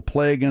random. You will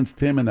play against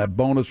him in that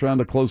bonus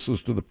round of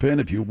closest to the pin.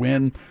 If you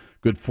win,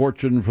 good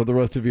fortune for the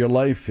rest of your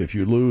life. If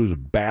you lose,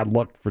 bad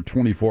luck for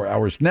 24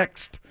 hours.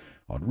 Next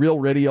on Real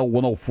Radio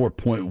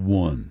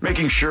 104.1.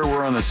 Making sure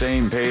we're on the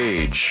same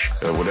page,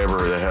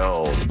 whatever the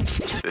hell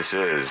this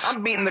is.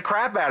 I'm beating the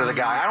crap out of the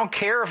guy. I don't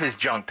care if his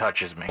junk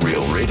touches me.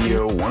 Real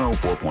Radio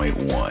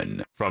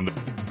 104.1. From the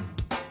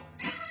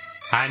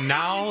And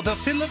now the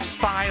Phillips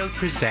File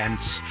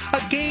presents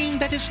a game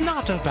that is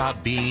not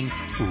about being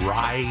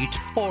right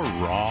or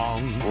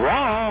wrong.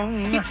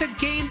 Wrong. It's a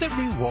game that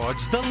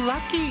rewards the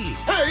lucky.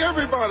 Hey,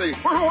 everybody,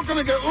 we're all going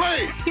to get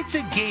laid. It's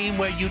a game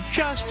where you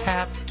just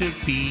have to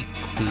be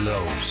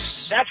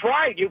close. That's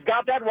right. You've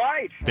got that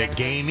right. The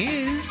game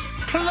is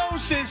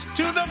closest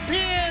to the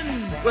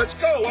pin. Let's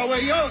go while we're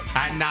young.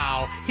 And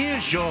now,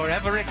 here's your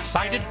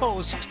ever-excited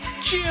host,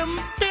 Jim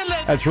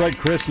Phillips. That's right.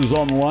 Chris is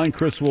on the line.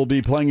 Chris will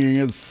be playing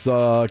against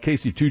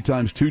Casey two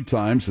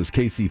times as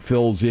Casey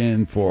fills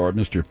in for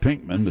Mr.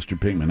 Pinkman. Mr.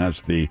 Pinkman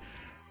has the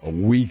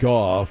week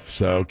off.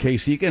 So,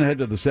 Casey, you can head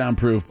to the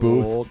soundproof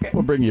booth. Okay.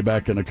 We'll bring you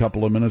back in a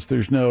couple of minutes.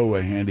 There's no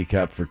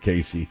handicap for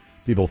Casey.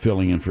 People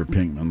filling in for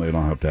Pinkman, they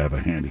don't have to have a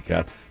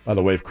handicap. By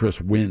the way, if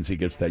Chris wins, he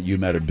gets that You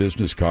Matter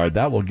business card.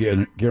 That will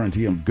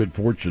guarantee him good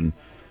fortune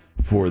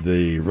for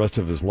the rest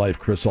of his life.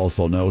 Chris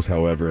also knows,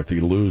 however, if he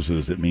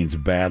loses, it means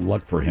bad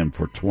luck for him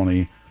for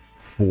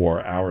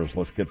 24 hours.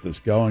 Let's get this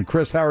going.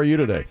 Chris, how are you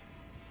today?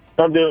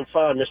 I'm doing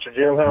fine, Mr.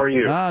 Jim. How are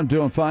you? I'm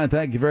doing fine.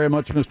 Thank you very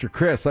much, Mr.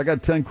 Chris. I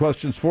got 10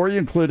 questions for you,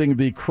 including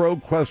the crow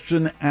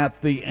question at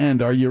the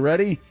end. Are you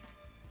ready?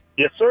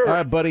 Yes, sir. All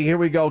right, buddy, here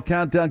we go.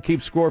 Countdown,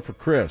 keep score for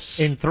Chris.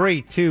 In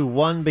 3, 2,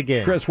 1,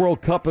 begin. Chris,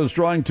 World Cup is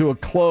drawing to a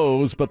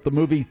close, but the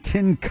movie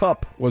Tin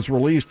Cup was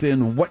released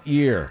in what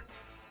year?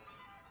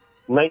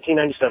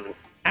 1997.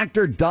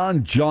 Actor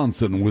Don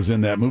Johnson was in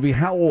that movie.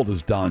 How old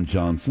is Don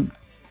Johnson?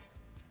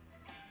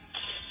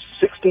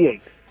 68.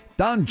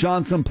 Don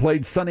Johnson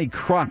played Sonny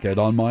Crockett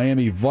on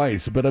Miami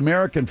Vice, but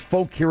American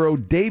folk hero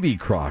Davy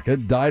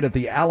Crockett died at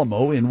the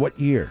Alamo in what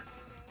year?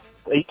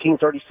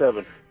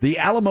 1837. The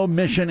Alamo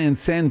Mission in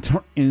San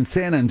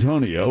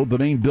Antonio, the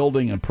main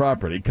building and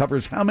property,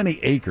 covers how many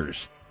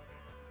acres?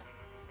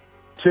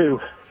 2.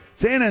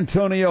 San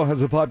Antonio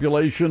has a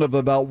population of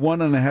about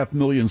 1.5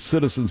 million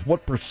citizens.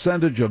 What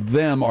percentage of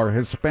them are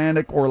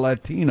Hispanic or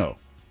Latino?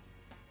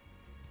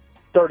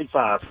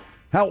 35.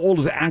 How old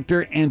is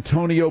actor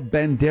Antonio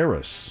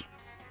Banderas?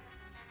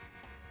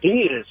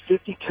 He is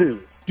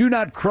 52. Do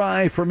Not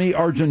Cry for Me,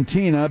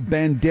 Argentina.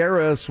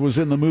 Banderas was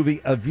in the movie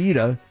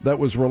Evita that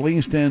was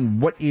released in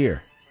what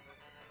year?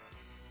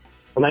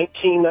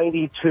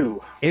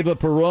 1992. Eva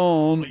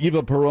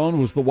Perón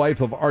was the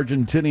wife of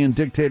Argentinian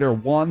dictator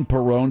Juan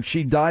Perón.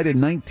 She died in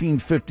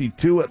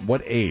 1952 at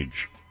what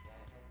age?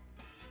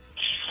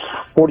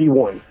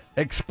 41.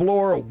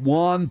 Explorer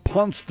Juan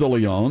Ponce de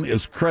Leon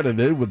is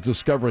credited with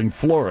discovering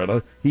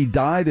Florida. He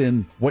died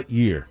in what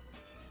year?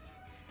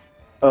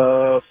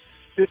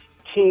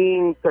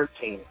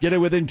 1513. Get it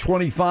within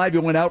 25,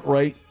 you went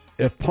outright.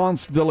 If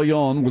Ponce de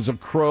Leon was a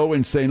crow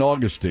in St.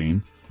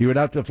 Augustine, he would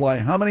have to fly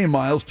how many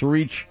miles to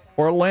reach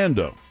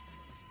Orlando?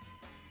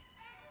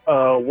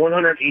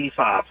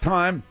 185.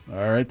 Time.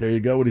 All right, there you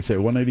go. What do you say,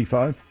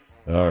 185?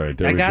 All right,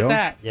 there we go. I got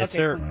that. Yes, Okay,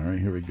 sir. cool. All right,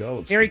 here we go.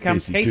 Let's Here he get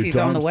comes. Casey Casey's two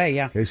on the times. way,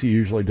 yeah. Casey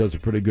usually does a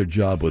pretty good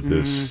job with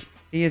this.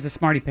 He is a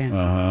smarty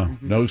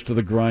pants. Nose to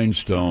the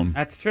grindstone.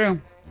 That's true.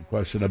 No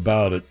question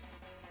about it.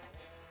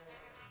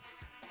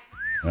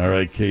 All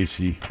right,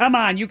 Casey. Come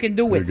on, you can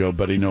do There you it. go,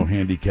 buddy. No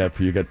handicap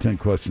for you. Got 10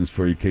 questions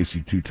for you,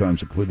 Casey, 2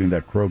 times, including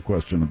that crow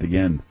question at the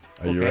end.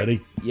 Are you ready?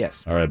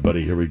 Yes. All right,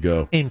 buddy. Here we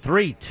go. In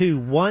 3, 2,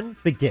 1,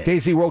 begin.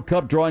 Casey, World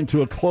Cup drawing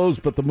to a close,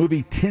 but the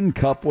movie Tin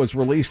Cup was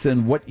released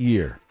in what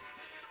year?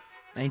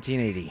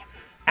 1980.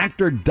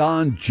 Actor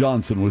Don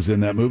Johnson was in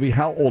that movie.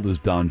 How old is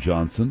Don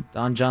Johnson?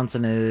 Don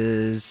Johnson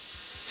is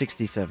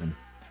 67.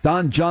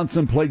 Don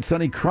Johnson played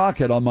Sonny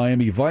Crockett on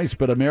Miami Vice,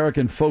 but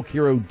American folk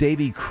hero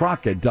Davy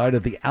Crockett died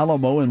at the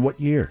Alamo in what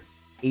year?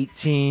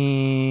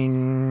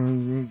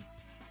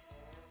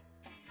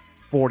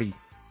 1840.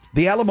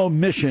 The Alamo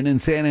Mission in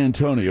San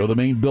Antonio, the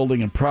main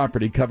building and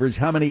property, covers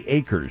how many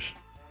acres?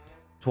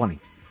 20.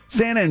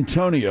 San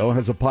Antonio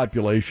has a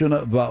population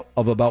of about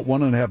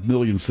 1.5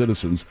 million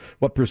citizens.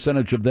 What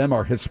percentage of them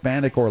are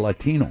Hispanic or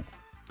Latino?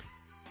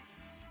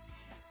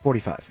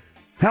 45.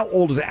 How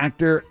old is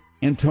actor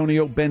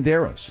Antonio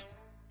Banderas?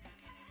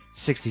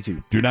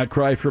 62. Do Not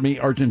Cry for Me,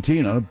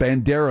 Argentina.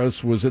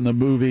 Banderas was in the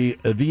movie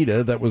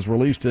Evita that was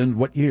released in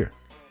what year?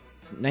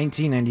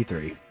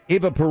 1993.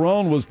 Eva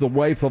Perón was the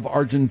wife of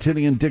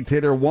Argentinian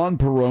dictator Juan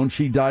Perón.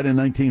 She died in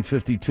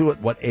 1952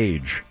 at what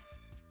age?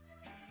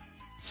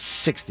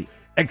 60.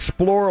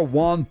 Explorer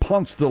Juan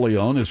Ponce de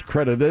Leon is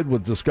credited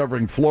with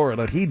discovering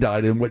Florida. He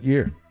died in what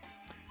year?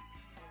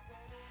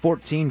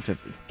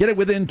 1450. Get it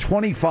within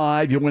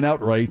 25, you went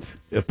outright.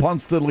 If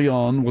Ponce de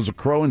Leon was a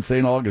crow in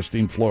St.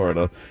 Augustine,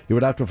 Florida, he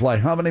would have to fly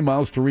how many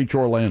miles to reach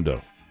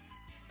Orlando?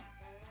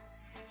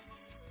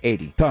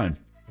 80. Time.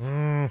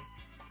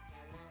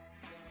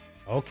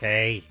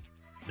 Okay.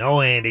 No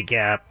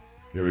handicap.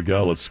 Here we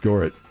go. Let's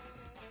score it.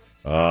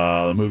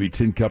 The movie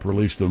Tin Cup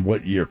released in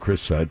what year,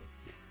 Chris said?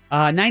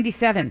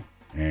 97.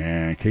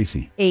 And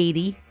Casey?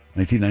 80.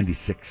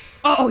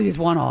 1996. Oh, he was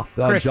one off.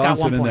 Don Chris got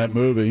Johnson 1 in point. that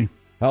movie.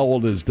 How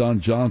old is Don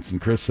Johnson,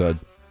 Chris said?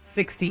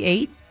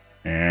 68.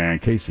 And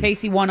Casey?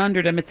 Casey won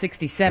under him at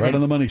 67. Right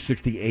on the money,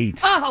 68.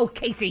 Oh,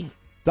 Casey.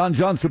 Don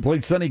Johnson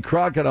played Sonny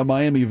Crockett on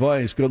Miami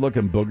Vice.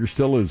 Good-looking booger,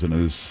 still is in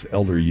his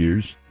elder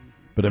years.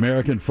 But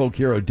American folk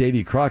hero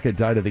Davy Crockett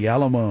died at the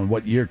Alamo in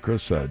what year,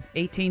 Chris said?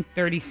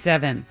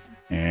 1837.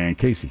 And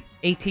Casey?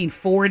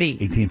 1840.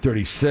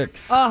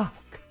 1836. Oh,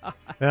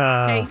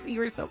 God. Casey, you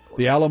were so close.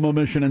 The Alamo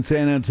Mission in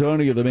San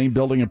Antonio, the main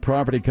building and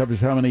property, covers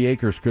how many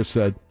acres, Chris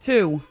said?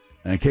 2.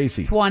 And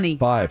Casey? 20.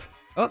 5.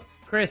 Oh,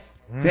 Chris.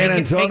 San taking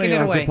Antonio it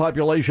has away. a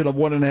population of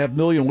 1.5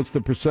 million. What's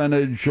the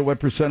percentage? What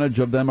percentage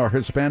of them are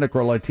Hispanic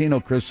or Latino,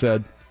 Chris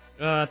said?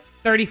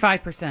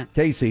 35%.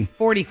 Casey?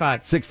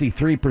 45.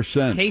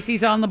 63%.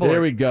 Casey's on the board.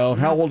 There we go.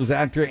 How old is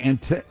actor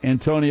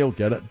Antonio,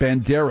 get it,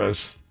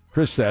 Banderas?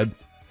 Chris said.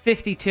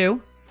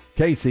 52.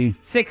 Casey?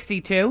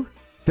 62.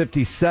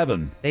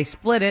 57. They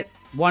split it,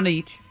 1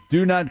 each.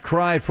 Do Not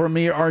Cry for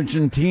Me,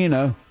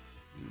 Argentina.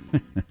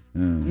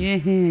 Yeah,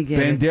 get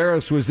it.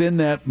 Banderas was in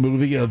that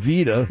movie,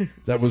 Evita,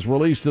 that was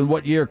released in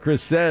what year,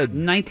 Chris said?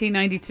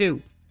 1992.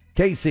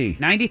 Casey?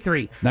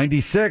 93.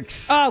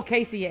 96. Oh,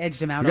 Casey, you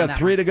edged him out We on got that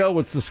 3 one. to go.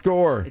 What's the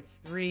score? It's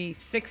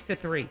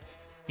 6-3.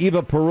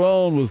 Eva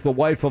Perón was the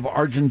wife of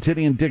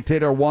Argentinian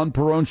dictator Juan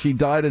Perón. She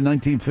died in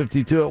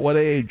 1952. At what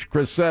age?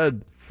 Chris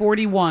said.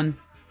 41.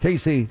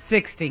 Casey.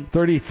 60.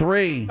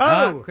 33.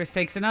 Chris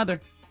takes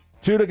another.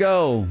 2 to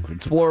go.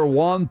 Explorer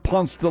Juan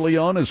Ponce de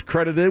Leon is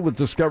credited with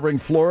discovering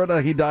Florida.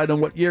 He died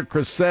in what year?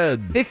 Chris said.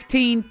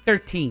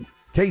 1513.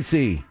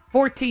 Casey.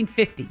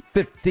 1450.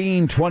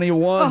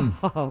 1521.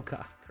 Oh,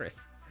 God, Chris.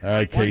 All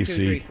right, 1, 2,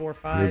 Casey. 3, 4,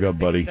 5, Here you go, 6,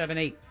 buddy. 7,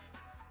 8.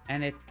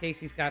 And it's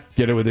Casey's got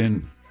Get it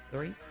within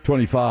 3.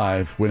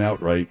 25. Went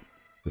outright.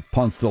 If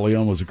Ponce de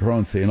Leon was a crow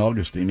in St.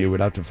 Augustine, he would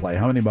have to fly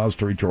how many miles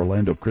to reach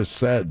Orlando? Chris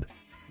said.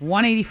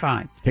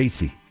 185.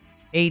 Casey.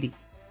 80.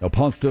 Now,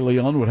 Ponce de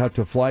Leon would have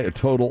to fly a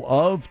total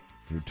of,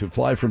 to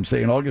fly from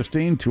St.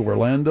 Augustine to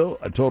Orlando,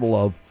 a total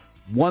of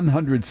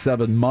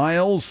 107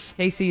 miles.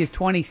 Casey is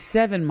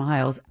 27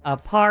 miles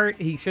apart.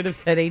 He should have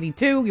said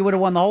 82. You would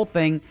have won the whole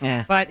thing.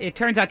 Yeah. But it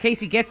turns out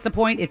Casey gets the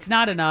point. It's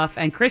not enough,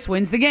 and Chris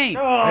wins the game.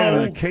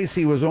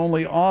 Casey was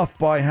only off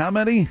by how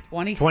many?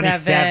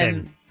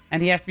 27.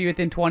 And he has to be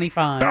within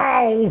 25.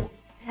 Oh!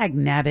 Dag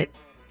nabbit.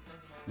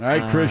 All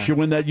right, Chris, you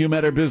win that You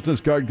Matter business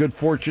card. Good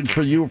fortune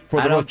for you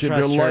for the rest of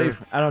your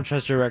life. I don't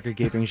trust her record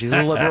keeping. She's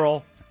a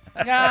liberal.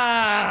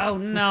 Oh,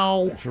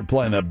 no. Thanks for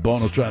playing that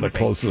bonus round of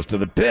closest to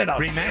the pin.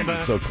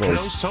 Remember, So close.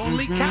 close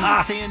only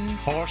counts in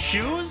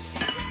horseshoes,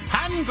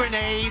 hand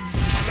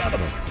grenades,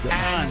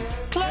 and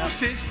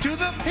closest to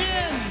the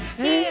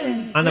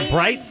pin. On a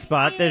bright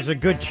spot, there's a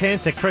good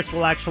chance that Chris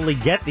will actually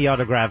get the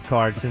autograph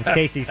card since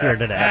Casey's here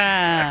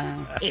today.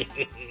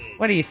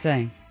 What are you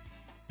saying?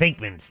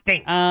 Pinkman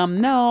stinks.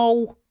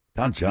 No.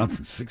 Don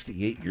Johnson's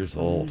 68 years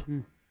old.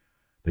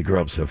 They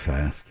grow up so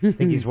fast. I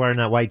think he's wearing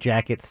that white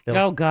jacket still.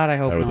 Oh, God, I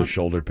hope With not. the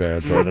shoulder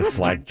pads or the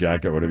slack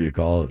jacket, whatever you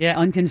call it. Yeah,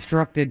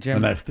 unconstructed,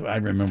 Jim. And I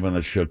remember when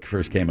the show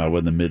first came out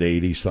in the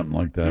mid-'80s, something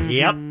like that.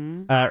 Yep.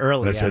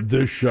 Early. I said,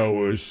 this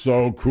show is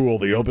so cool.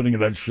 The opening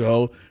of that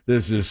show,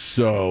 this is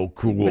so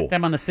cool. With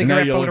them on the And cigarette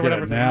now you boat look or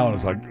whatever. at it now, and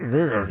it's like,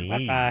 What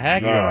the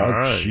heck?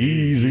 oh,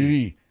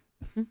 cheesy.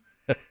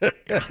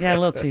 Yeah, a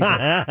little cheesy.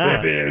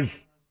 It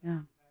is.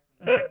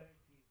 Yeah.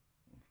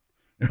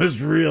 It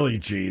was really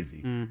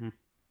cheesy. Mm-hmm.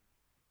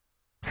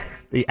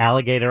 The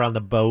alligator on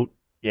the boat.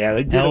 Yeah,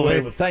 they did away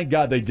Elvis. with. Thank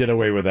God they did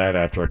away with that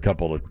after a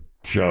couple of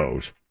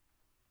shows.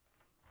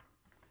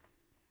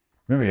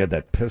 Remember, he had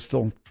that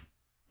pistol.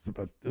 It's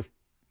about this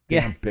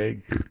damn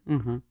big.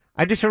 Mm-hmm.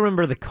 I just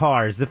remember the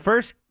cars. The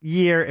first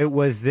year, it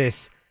was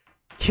this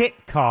kit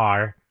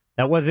car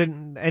that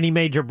wasn't any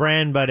major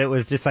brand, but it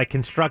was just like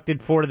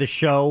constructed for the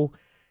show.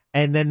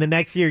 And then the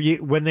next year,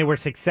 when they were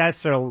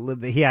successful,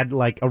 he had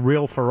like a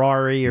real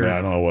Ferrari or Yeah,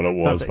 I don't know what it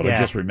was, something. but I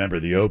just remember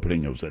the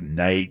opening. It was at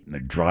night, and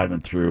they're driving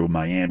through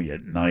Miami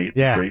at night.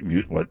 Yeah. Great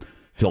music. What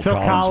Phil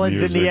Collins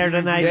music. in the air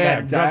tonight. Yeah,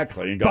 That-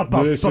 exactly. You go, Bum,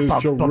 bum, this bum, is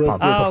bum, terrific. bum, bum,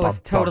 Oh, bum, it's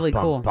totally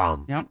bum, cool.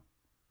 bum. Yep.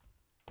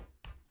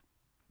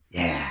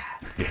 Yeah.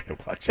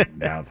 Watch it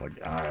now. It's like,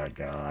 oh,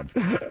 God.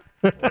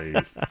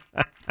 Please.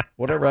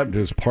 Whatever happened to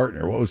his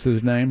partner? What was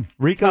his name?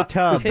 Rico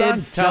Tubbs. Don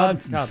Tubbs.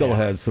 Johnson Tubbs. still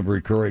has some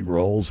recurring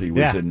roles. He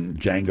was Yeah. in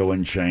Django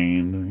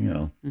Unchained,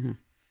 Mm-hmm.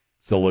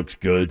 Still looks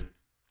good.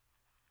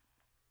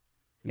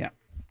 Yeah.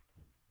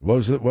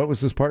 What was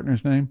his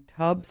partner's name?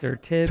 Tubbs or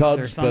Tibbs or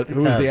Tubbs, something. but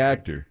who was the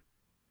actor?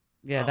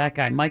 Yeah, that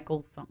guy,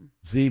 Michael something.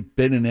 Has he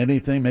been in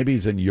anything? Maybe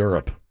he's in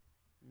Europe.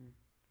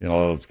 You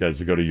know, those guys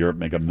that go to Europe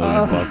make $1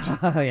 million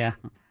bucks. Oh, yeah.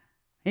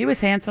 He was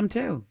handsome,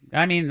 too.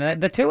 I mean,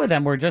 the two of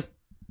them were just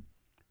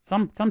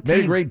some team.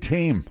 Made a great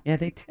team. Yeah,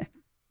 they did.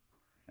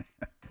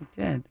 They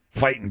did.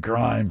 Fighting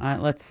crime.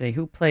 Let's see.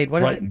 Who played?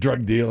 What is Fighting it?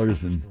 drug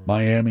dealers in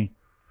Miami.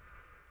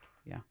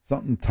 Yeah.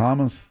 Something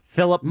Thomas.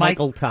 Philip Mike-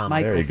 Michael Thomas.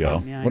 Mike- There you go.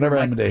 Michaelson, yeah, Whatever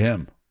Mike- happened to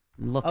him?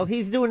 Look. Oh,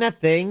 he's doing that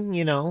thing,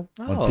 On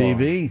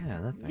TV?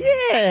 Yeah, that thing.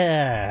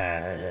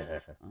 Yeah.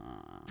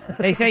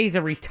 They say he's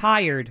a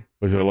retired.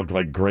 Does it look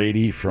like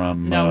Grady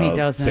from No, he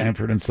doesn't.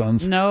 Sanford and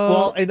Sons? No.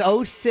 Well, in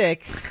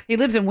 06, he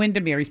lives in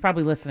Windermere. He's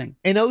probably listening.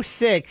 in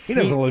 06, He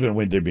doesn't live in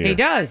Windermere. He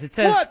does. It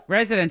says What?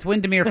 residence,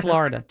 Windermere,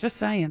 Florida. Just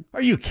saying.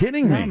 Are you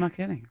kidding No, me? I'm not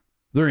kidding.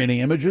 There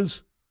any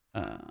images?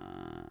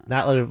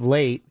 not of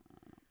late.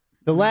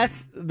 The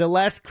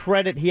last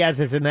credit he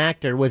has as an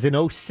actor was in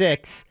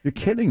 06. You're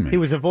kidding me. He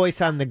was a voice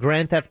on the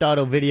Grand Theft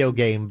Auto video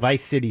game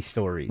Vice City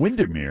Stories.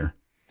 Windermere.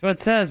 That's what it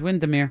says,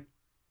 Windermere.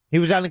 He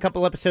was on a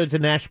couple episodes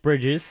of Nash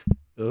Bridges.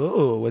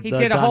 Oh, with He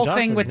did a Don whole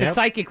Johnson. thing with the Yep.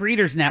 Psychic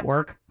Readers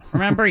Network.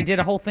 Remember, he did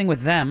a whole thing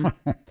with them.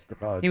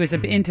 God. He was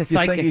into You think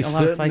psychic. he's A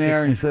lot of sitting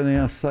there and psychics. he's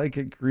saying,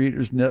 Psychic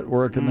Readers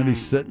Network, and then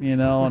he's sitting,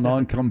 and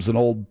on comes an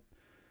old,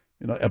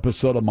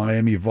 episode of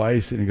Miami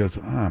Vice, and he goes,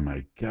 oh,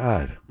 my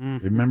God.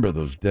 Remember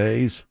those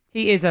days?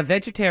 He is a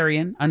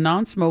vegetarian, a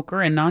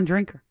non-smoker, and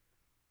non-drinker.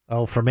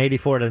 Oh, from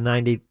 84 to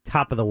 90,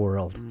 top of the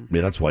world.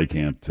 Yeah, that's why he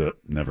can't,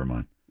 never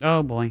mind.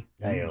 Oh, boy.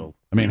 Ayo.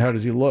 I mean, how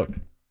does he look?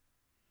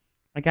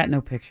 I got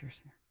no pictures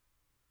here.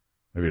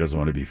 Maybe he doesn't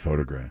want to be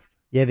photographed.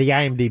 Yeah, the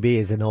IMDb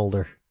is an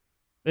older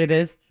It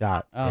is?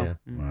 shot. Oh. Yeah.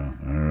 Well,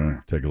 all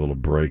right, take a little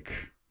break.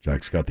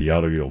 Jack's got the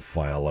audio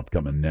file up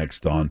coming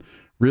next on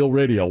Real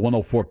Radio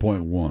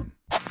 104.1.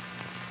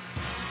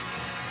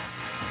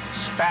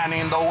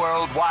 Spanning the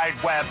World Wide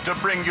Web to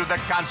bring you the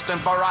constant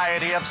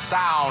variety of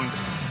sound.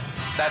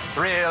 The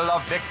thrill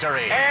of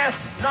victory. Ask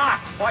not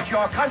what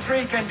your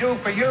country can do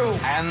for you.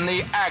 And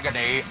the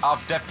agony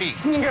of defeat.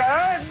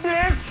 God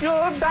bless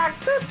you,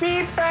 Dr.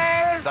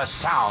 People. The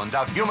sound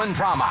of human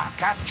drama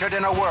captured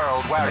in a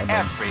world where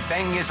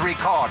everything is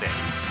recorded.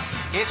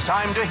 It's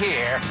time to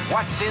hear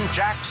what's in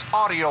Jack's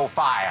audio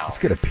file. Let's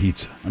get a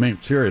pizza. I mean,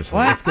 seriously,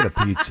 What? let's get a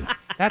pizza.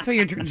 That's what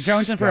you're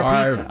jonesing for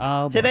a pizza?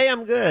 Oh, boy. Today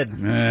I'm good.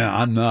 Yeah,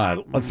 I'm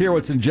not. Let's hear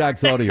what's in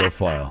Jack's audio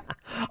file.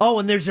 Oh,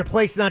 and there's a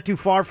place not too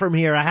far from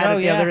here. I had Oh, it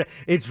the yeah. other day.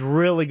 It's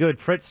really good.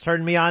 Fritz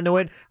turned me on to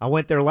it. I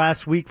went there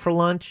last week for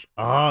lunch.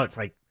 Oh, it's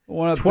like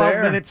One up 12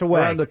 there, minutes away.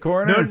 around the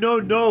corner?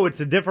 No. It's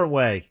a different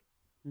way.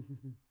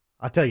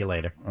 I'll tell you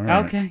later. All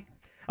right. Okay.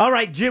 All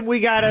right, Jim, we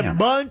got a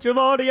bunch of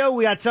audio.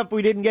 We got stuff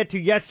we didn't get to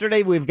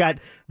yesterday. We've got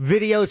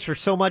videos for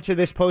so much of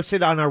this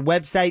posted on our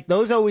website.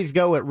 Those always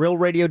go at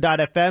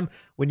realradio.fm.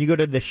 When you go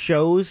to the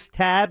shows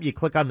tab, you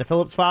click on the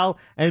Phillips file,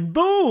 and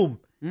boom,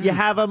 you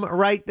have them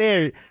right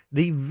there.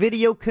 The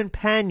video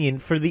companion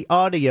for the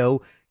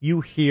audio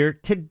you hear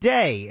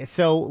today.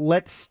 So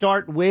let's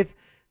start with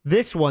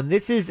this one.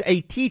 This is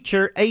a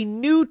teacher, a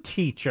new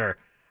teacher.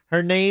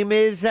 Her name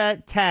is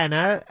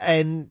Tana,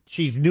 and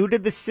she's new to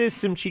the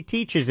system she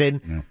teaches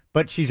in,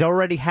 but she's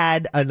already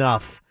had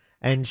enough.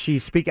 And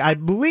she's speaking, I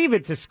believe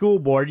it's a school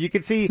board. You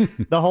can see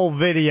the whole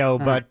video,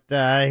 but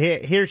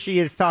here she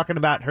is talking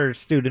about her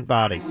student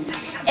body.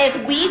 If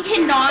we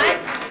cannot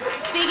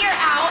figure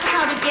out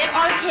how to get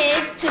our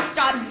kids to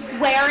stop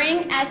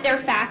swearing at their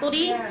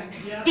faculty,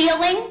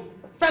 stealing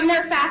from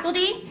their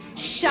faculty,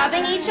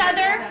 shoving each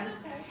other,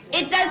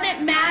 it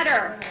doesn't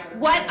matter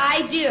what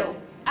I do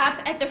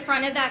up at the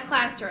front of that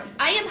classroom.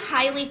 I am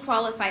highly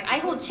qualified. I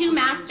hold 2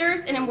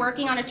 masters and I'm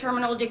working on a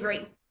terminal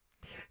degree.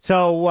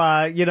 So,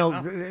 I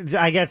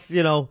guess,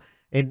 in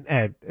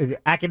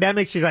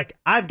academics, she's like,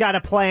 I've got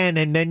a plan.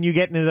 And then you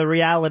get into the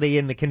reality,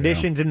 and the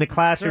conditions in the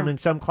classroom in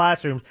some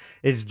classrooms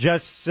is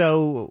just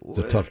so. It's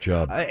a tough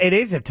job. It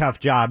is a tough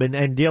job.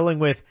 And dealing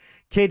with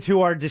kids who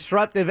are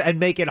disruptive and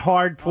make it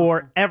hard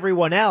for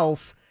everyone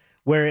else,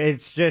 where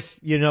it's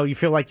just, you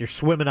feel like you're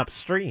swimming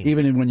upstream.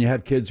 Even when you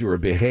have kids who are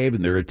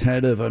behaving, they're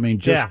attentive. I mean,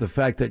 just the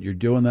fact that you're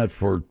doing that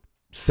for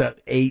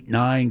 8,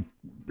 9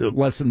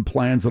 lesson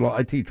plans and all.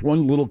 I teach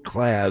one little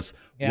class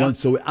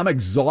once a week. I'm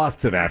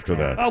exhausted after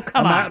that. Oh,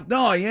 come on.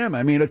 No, I am.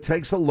 I mean, it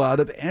takes a lot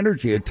of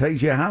energy.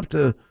 You have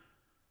to,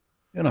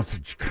 I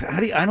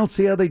don't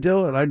see how they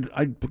do it.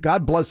 I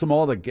God bless them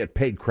all that get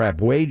paid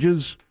crap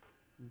wages.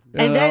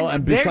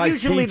 And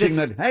besides teaching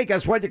that, hey,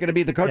 guess what? You're going to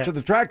be the coach of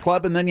the track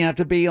club, and then you have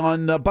to be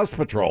on bus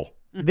patrol.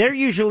 They're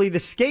usually the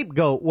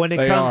scapegoat when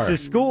it comes to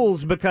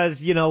schools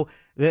because,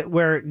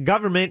 where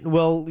government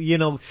will,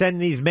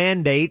 send these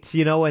mandates,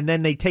 and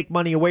then they take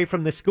money away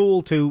from the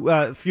school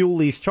to fuel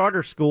these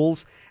charter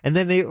schools. And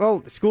then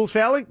the school's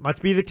failing?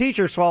 Must be the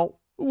teacher's fault.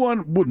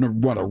 One wouldn't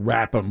want to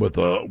wrap them with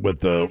a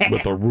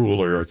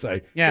ruler or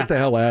say, get the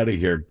hell out of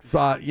here.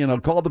 So,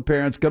 call the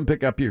parents, come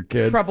pick up your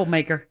kid.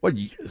 Troublemaker. What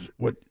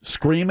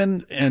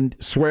screaming and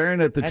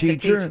swearing at the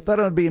teacher? That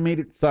would be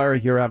immediate. Sorry,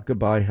 you're out.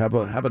 Goodbye. Have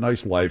a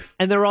nice life.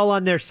 And they're all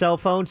on their cell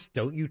phones.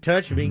 Don't you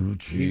touch me.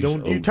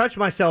 You touch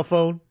my cell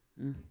phone.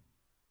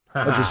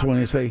 I just want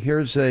to say,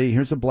 here's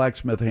a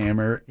blacksmith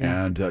hammer,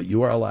 and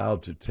you are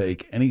allowed to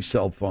take any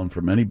cell phone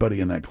from anybody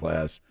in that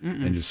class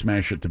and just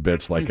smash it to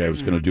bits like I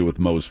was going to do with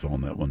Mo's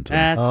phone that one time.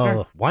 That's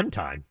true. One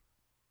time.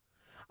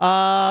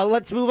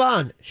 Let's move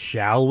on,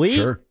 shall we?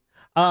 Sure.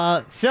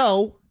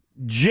 So,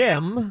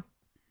 Jim,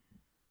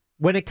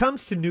 when it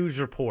comes to news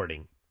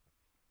reporting,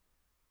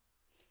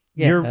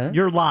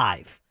 you're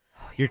live.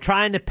 You're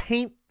trying to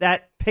paint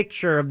that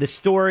picture of the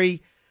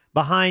story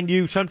behind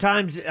you.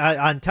 Sometimes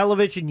on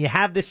television, you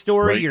have the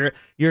story,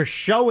 you're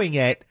showing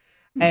it,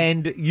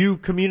 and you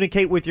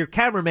communicate with your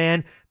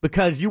cameraman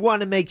because you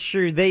want to make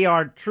sure they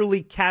are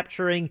truly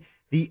capturing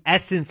the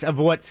essence of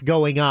what's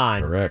going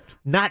on. Correct.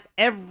 Not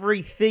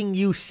everything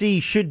you see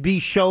should be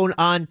shown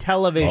on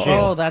television.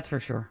 Oh, that's for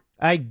sure.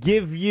 I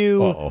give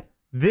you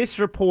this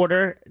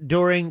reporter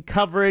during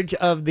coverage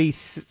of the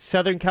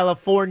Southern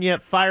California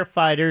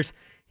firefighters.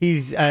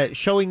 He's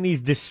showing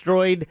these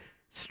destroyed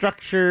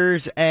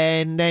structures,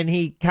 and then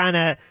he kind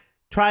of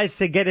tries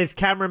to get his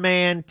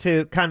cameraman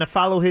to kind of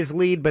follow his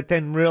lead, but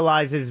then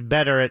realizes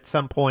better at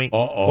some point.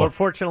 Or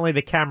fortunately,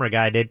 the camera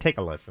guy did. Take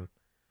a listen.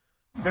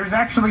 There's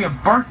actually a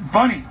burnt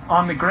bunny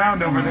on the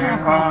ground over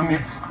there.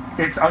 It's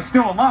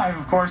still alive,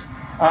 of course,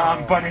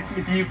 but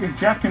if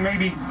Jeff can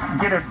maybe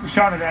get a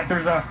shot of that,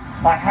 there's a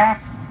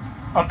half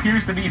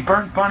appears to be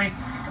burnt bunny.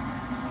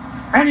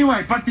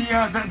 Anyway, but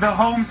the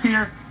homes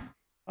here.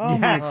 Oh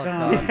my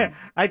God! Yeah,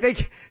 I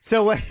think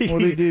so. What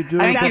did you do?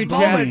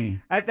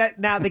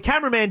 Now the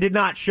cameraman did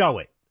not show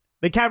it.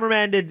 The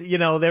cameraman did.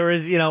 There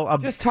was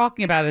just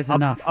talking about it is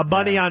enough. A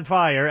bunny on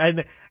fire,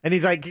 and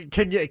he's like,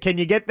 can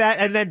you get that?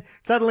 And then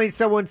suddenly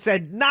someone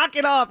said, knock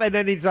it off, and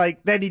then he's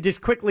like, then he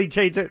just quickly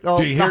changed it.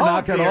 Do you hear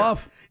knock it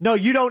off? No,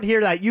 you don't hear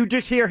that. You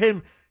just hear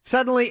him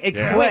suddenly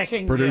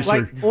click,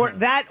 producer,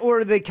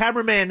 or the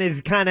cameraman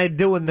is kind of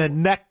doing the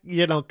neck,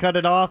 cut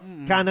it off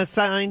kind of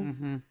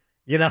sign,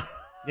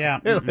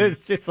 Yeah,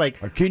 it's just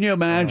like. Can you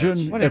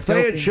imagine if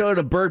they had showed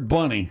a burnt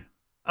bunny?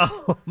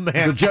 Oh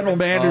man! The general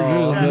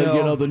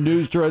managers, the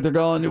news director, they're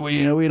going.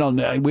 We don't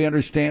know. We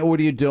understand. What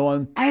are you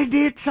doing? And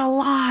it's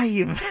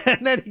alive.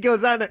 And then he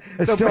goes on.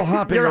 It's still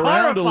hopping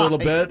around a little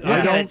bit.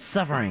 It's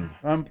suffering.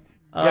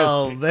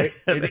 Yes,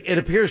 it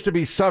appears to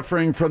be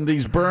suffering from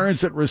these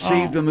burns it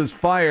received in this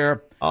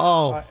fire.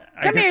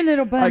 Come here,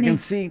 little bunny.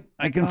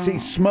 I can see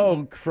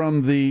smoke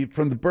from the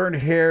burnt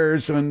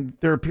hairs, and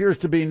there appears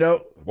to be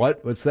no.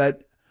 What's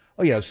that?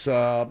 Oh yes,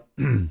 the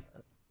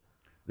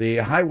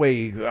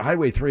highway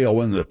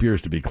 301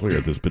 appears to be clear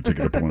at this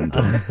particular point in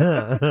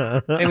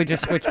time. They would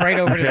just switch right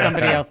over to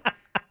somebody else.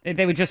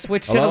 They would just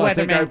switch to the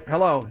weatherman.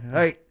 Hello,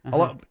 hey,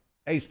 hello.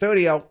 Hey,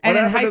 studio, And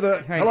what in happened to the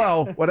high- right.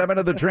 hello? What happened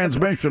to the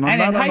transmission? I'm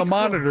And in not on high the school-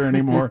 monitor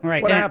anymore.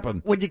 Right. What And-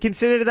 happened? Would you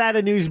consider that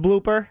a news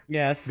blooper?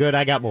 Yes. Good,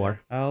 I got more.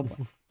 Oh, boy.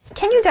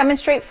 Can you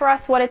demonstrate for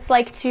us what it's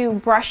like to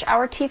brush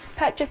our teeth,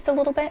 Pet, just a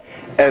little bit?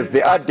 As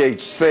the adage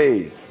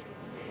says,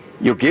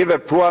 you give a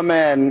poor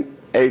man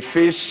a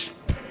fish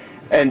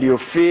and you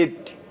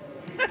feed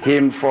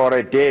him for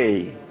a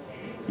day.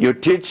 You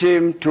teach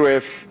him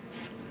to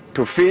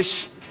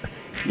fish.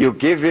 You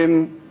give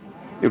him.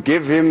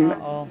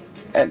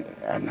 And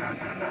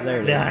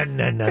There it is.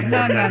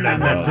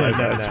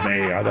 That's me.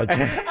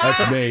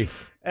 That's me.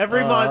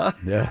 Every month,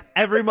 Yeah.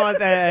 every month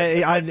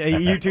on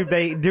YouTube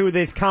they do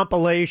this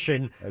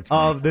compilation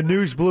of the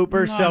news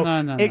bloopers.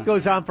 It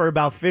goes on for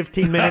about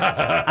 15 minutes.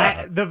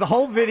 The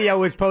whole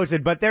video is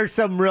posted, but there's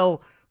some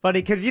real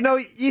funny because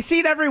you see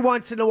it every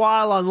once in a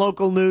while on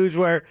local news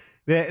where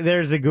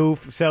there's a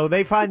goof. So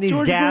they find these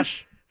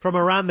gaffes from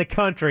around the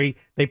country.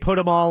 They put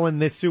them all in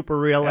this super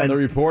reel. And the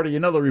reporter,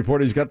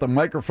 he's got the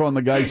microphone in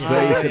the guy's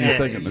face, and he's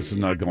thinking, this is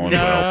not going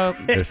well.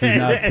 This is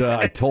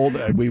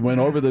not, we went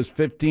over this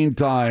 15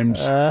 times.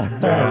 Real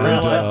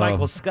life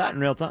Michael Scott in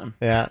real time.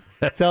 Yeah.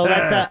 So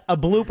that's a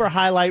blooper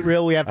highlight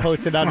reel we have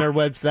posted on our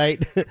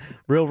website,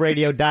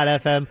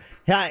 realradio.fm.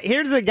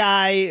 Here's a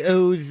guy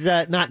who's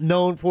not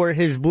known for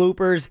his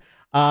bloopers.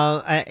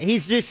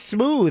 He's just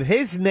smooth.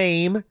 His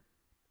name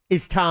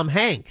is Tom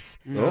Hanks.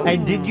 Oh.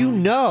 And did you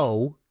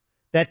know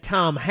that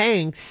Tom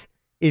Hanks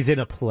is in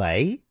a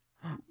play?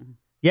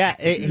 Yeah,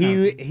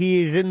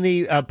 he is in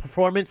the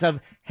performance of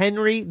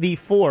Henry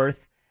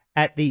IV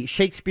at the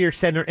Shakespeare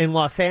Center in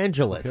Los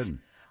Angeles.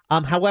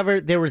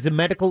 However, there was a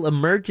medical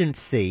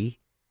emergency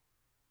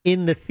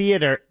in the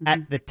theater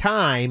at the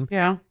time.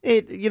 Yeah.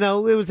 It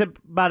was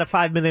about a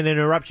 5-minute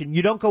interruption.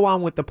 You don't go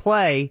on with the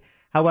play.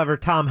 However,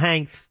 Tom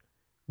Hanks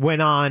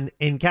went on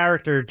in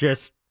character,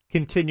 just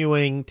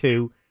continuing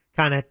to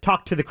kind of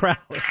talk to the crowd.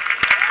 God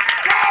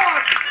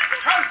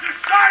has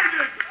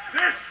decided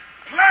this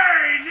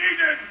play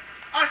needed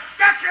a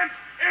second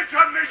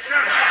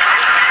intermission.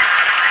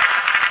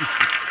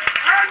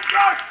 And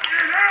thus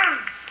it is.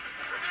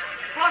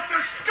 But the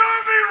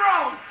scurvy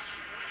rogues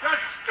that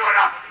stood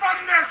up from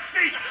their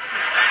seats,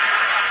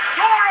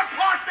 tore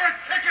apart their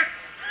tickets,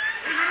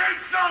 is an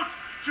insult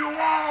to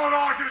all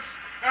artists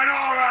and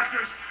all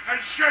actors and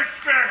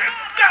Shakespeare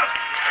himself.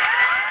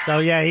 So,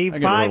 yeah, I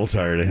get a little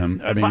tired of him.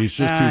 I mean, he's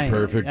just too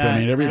perfect. I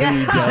mean, everything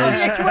he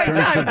does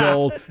turns to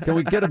gold. Can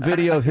we get a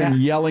video of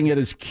him yelling at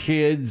his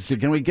kids?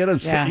 Can we get him,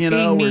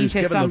 where he's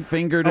giving the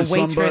finger to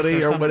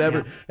somebody or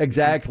whatever? Yeah.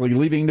 Exactly.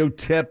 Leaving no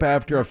tip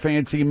after a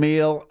fancy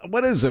meal.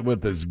 What is it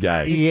with this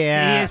guy?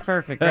 Yeah. He is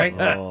perfect, right?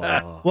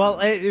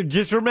 Well,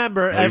 just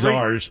remember,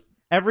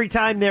 every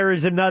time there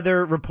is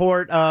another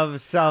report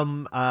of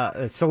some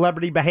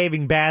celebrity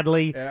behaving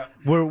badly,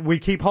 where we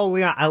keep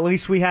holding on, at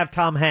least we have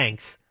Tom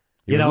Hanks.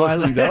 He was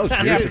listening to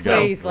us years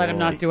ago. Please let him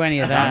not do any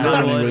of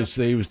that.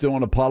 He was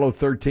doing Apollo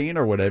 13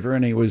 or whatever,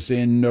 and he was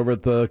over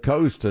at the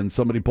coast, and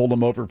somebody pulled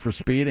him over for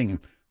speeding.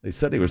 They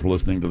said he was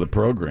listening to the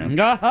program.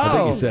 Oh. I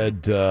think he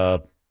said,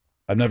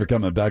 I'm never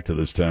coming back to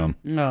this town.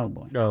 Oh,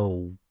 boy.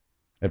 No.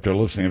 After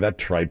listening to that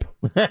tripe.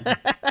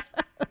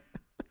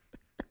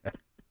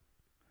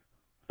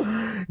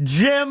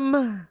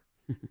 Jim.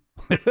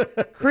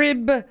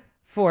 Crib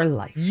for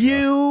life.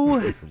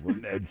 You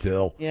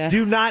Yes.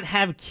 do not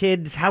have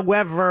kids.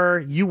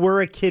 However, you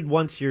were a kid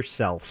once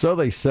yourself. So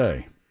they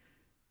say.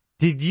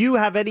 Did you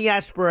have any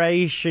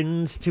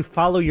aspirations to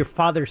follow your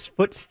father's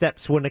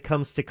footsteps when it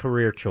comes to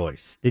career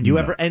choice? Did you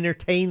ever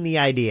entertain the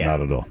idea?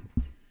 Not at all.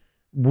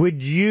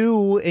 Would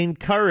you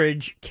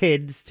encourage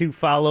kids to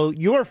follow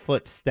your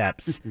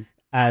footsteps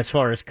as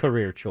far as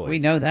career choice? We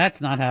know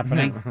that's not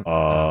happening.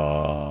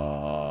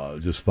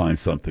 Just find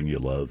something you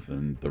love,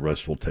 and the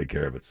rest will take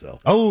care of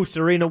itself. Oh,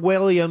 Serena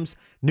Williams,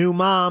 new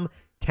mom,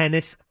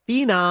 tennis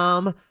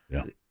phenom.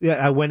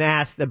 Yeah. When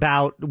asked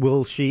about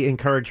will she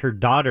encourage her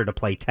daughter to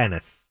play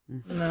tennis?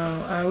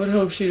 No, I would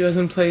hope she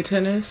doesn't play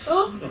tennis.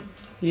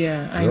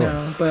 Yeah, I Really?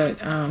 know,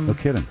 but No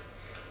kidding.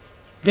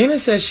 Dana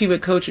said she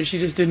would coach her. She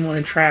just didn't want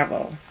to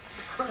travel.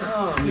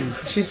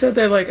 She said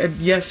that like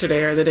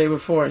yesterday or the day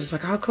before. She's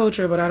like, I'll coach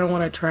her, but I don't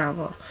want to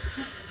travel.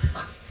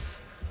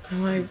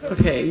 I'm like,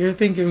 okay, you're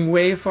thinking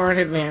way far in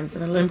advance,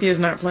 and Olympia's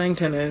not playing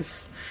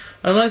tennis.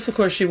 Unless, of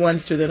course, she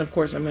wants to, then, of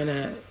course, I'm going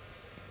to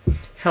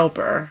help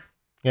her.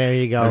 There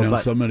you go. I know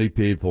so many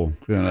people,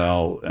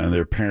 and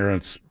their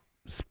parents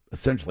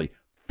essentially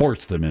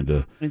forced them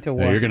into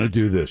what? You're going to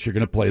do this. You're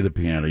going to play the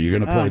piano. You're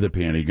going to play the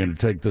piano. You're going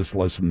to take this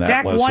lesson, that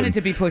Jack lesson. wanted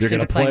to be pushed You're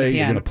into gonna playing the piano.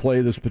 You're going to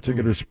play this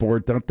particular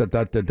sport. Da, da,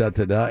 da, da, da,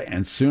 da, da.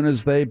 And soon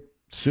as they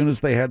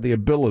had the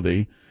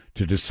ability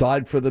to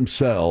decide for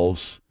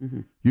themselves,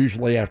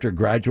 usually after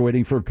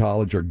graduating from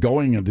college or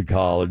going into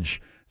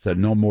college, said,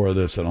 no more of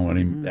this. I don't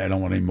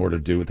want any more to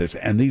do with this.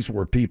 And these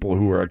were people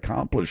who were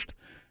accomplished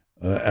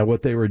at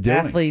what they were doing.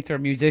 Athletes or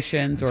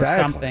musicians or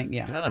something.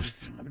 Yeah. God,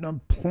 I've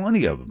done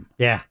plenty of them.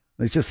 Yeah.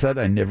 They just said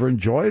I never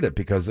enjoyed it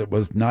because it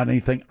was not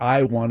anything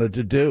I wanted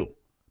to do.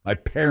 My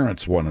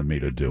parents wanted me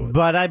to do it.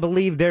 But I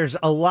believe there's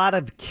a lot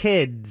of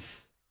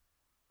kids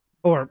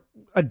or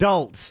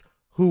adults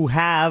who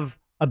have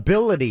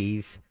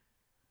abilities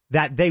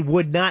that they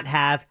would not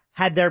have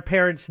had their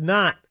parents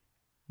not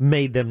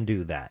made them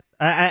do that.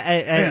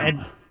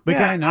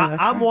 Because I know,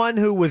 that's I'm right. one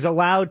who was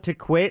allowed to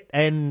quit,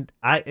 and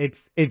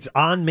it's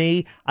on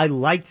me. I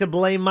like to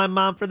blame my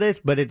mom for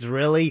this, but it's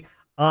really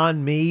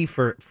on me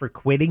for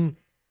quitting.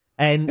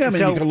 And Yeah, I mean,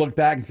 so you can look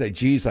back and say,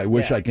 geez, I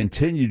wish I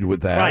continued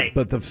with that. Right.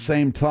 But at the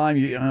same time,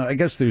 I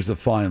guess there's a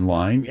fine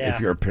line. Yeah. If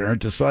you're a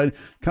parent,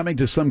 coming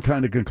to some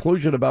kind of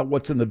conclusion about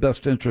what's in the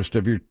best interest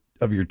of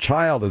your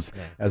child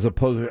as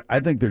opposed to, I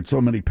think there's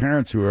so many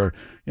parents who are,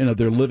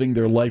 they're living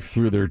their life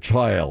through their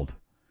child.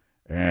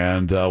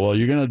 And, well,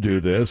 you're going to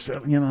do this.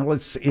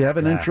 You have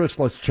an interest.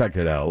 Let's check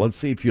it out. Let's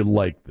see if you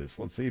like this.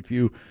 Let's see if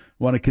you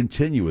want to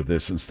continue with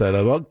this instead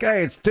of,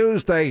 okay, it's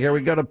Tuesday. Here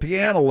we go to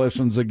piano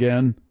lessons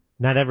again.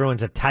 not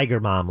everyone's a tiger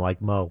mom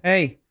like Mo.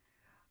 Hey,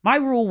 my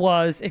rule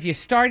was if you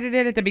started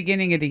it at the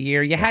beginning of the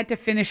year, you had to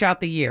finish out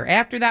the year.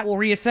 After that, we'll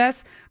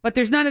reassess. But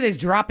there's none of this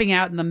dropping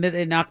out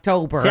in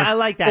October. See, I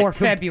like that. Or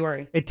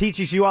February. It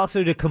teaches you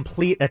also to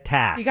complete a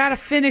task. You got to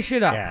finish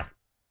it up.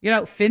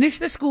 Yeah. Finish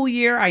the school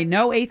year. I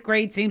know 8th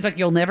grade seems like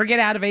you'll never get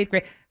out of 8th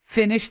grade.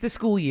 Finish the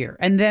school year.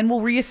 And then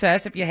we'll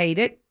reassess. If you hate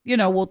it,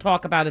 we'll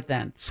talk about it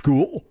then.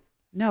 School?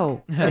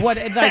 No.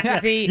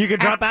 The You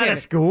could drop out of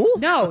school?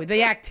 No,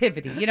 the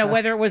activity.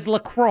 Whether it was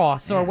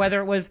lacrosse or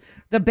whether it was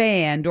the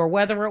band or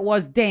whether it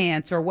was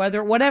dance or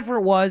whatever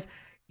it was,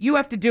 you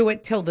have to do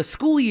it till the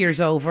school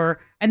year's over,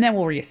 and then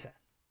we'll reassess.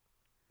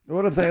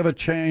 What if they have a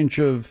change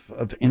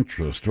of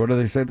interest? What do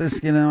they say? This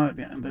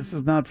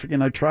is not,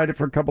 I tried it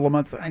for a couple of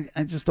months.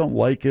 I just don't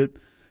like it.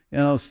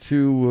 It's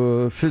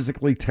too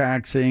physically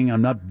taxing.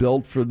 I'm not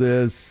built for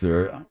this.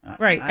 Or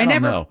Right. I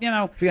don't know.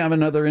 If you have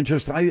another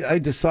interest, I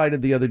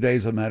decided the other day,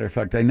 as a matter of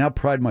fact, I now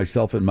pride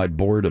myself in my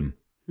boredom.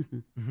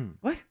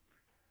 What?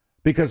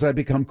 Because I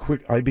become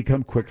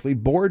quickly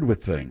bored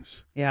with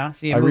things. Yeah,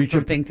 so you move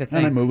from thing to thing.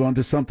 And I move on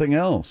to something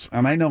else.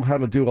 And I know how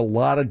to do a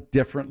lot of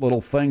different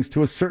little things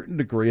to a certain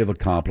degree of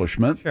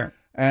accomplishment. Sure.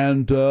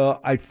 And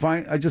I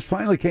just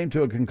finally came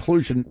to a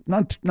conclusion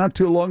not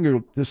too long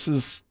ago. This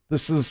is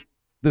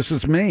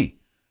me.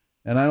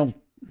 And I don't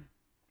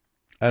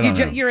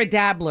know. You're a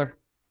dabbler.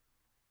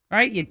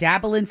 Right? You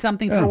dabble in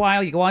something for a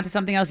while, you go on to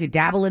something else, you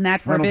dabble in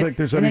that for a bit. I don't think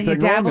there's anything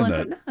wrong in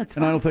that. No, it's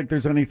and I don't think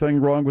there's anything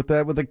wrong with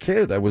that with a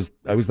kid. I was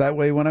that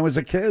way when I was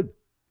a kid.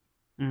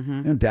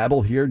 Mm-hmm.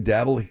 Dabble here,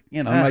 dabble.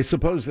 I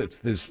suppose it's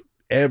this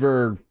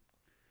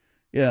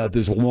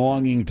this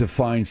longing to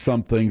find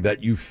something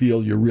that you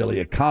feel you're really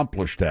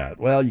accomplished at.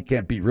 Well, you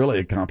can't be really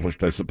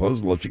accomplished, I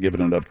suppose, unless you give it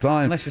enough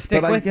time. Unless you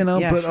stick with it.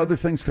 But other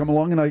things come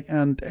along,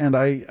 and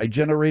I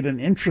generate an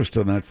interest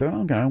in that. So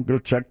okay, I'm going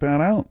to check that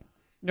out.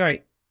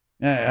 Right.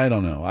 I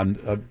don't know.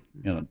 I'm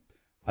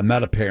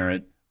not a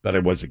parent, but I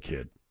was a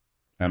kid,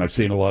 and I've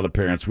seen a lot of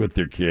parents with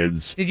their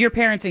kids. Did your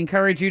parents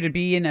encourage you to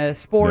be in a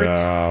sport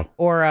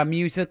or a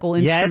musical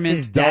instrument? Yes,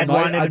 his dad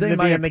wanted him to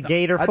be in the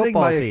Gator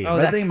football team.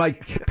 I think my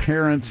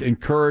parents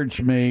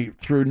encouraged me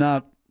through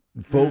not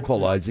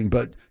vocalizing,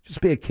 but just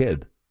be a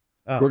kid.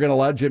 Oh. We're going to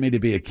allow Jimmy to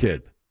be a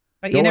kid.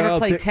 But you never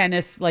played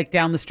tennis like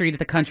down the street at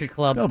the country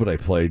club. No, but I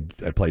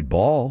played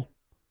ball.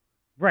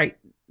 Right.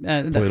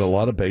 Played a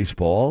lot of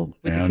baseball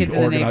and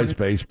organized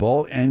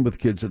baseball and with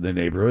kids in the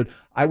neighborhood.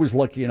 I was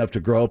lucky enough to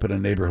grow up in a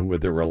neighborhood where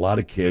there were a lot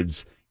of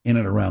kids in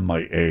and around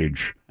my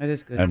age. That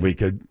is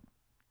good.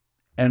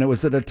 And it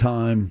was at a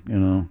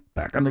time,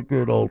 back in the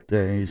good old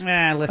days.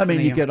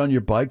 You get on your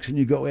bikes and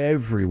you go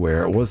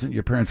everywhere. It wasn't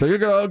your parents say, you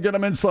go, get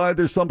them inside.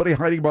 There's somebody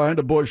hiding behind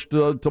a bush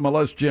to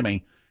molest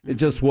Jimmy. It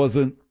just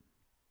wasn't.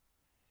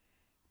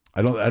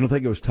 I don't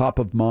think it was top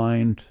of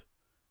mind.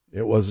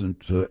 It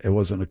wasn't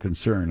a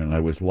concern, and I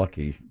was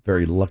lucky,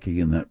 very lucky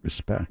in that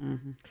respect.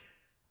 Mm-hmm.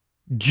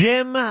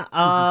 Jim, a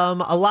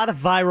lot of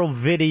viral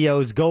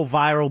videos go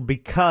viral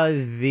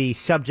because the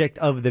subject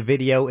of the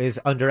video is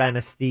under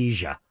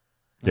anesthesia.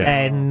 Yeah.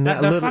 And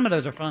some of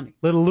those are funny.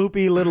 Little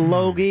loopy, little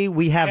logy.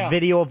 We have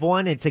video of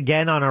one. It's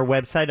again on our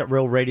website at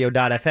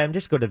realradio.fm.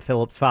 Just go to the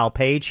Phillips File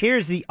page.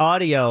 Here's the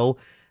audio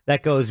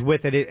that goes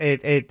with it.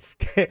 It's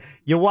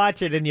you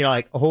watch it and you're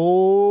like,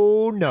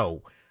 oh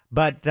no.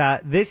 But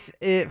this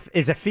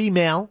is a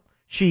female.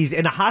 She's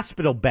in a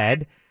hospital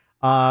bed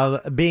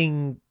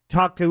being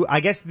talked to. I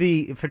guess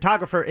the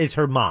photographer is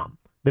her mom.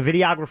 The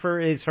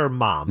videographer is her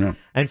mom. Yeah.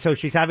 And so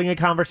she's having a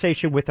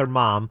conversation with her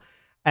mom.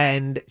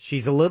 And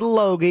she's a little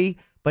logy,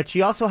 but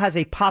she also has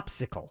a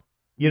popsicle.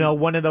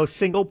 One of those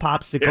single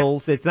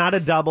popsicles. Yeah. It's not a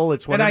double.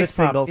 It's one of the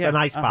singles, an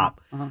ice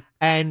pop.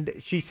 And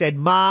she said,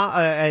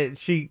 Ma,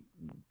 she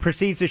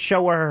proceeds to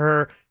show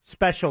her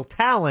special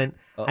talent.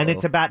 And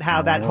it's about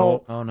how that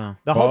whole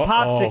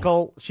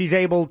popsicle she's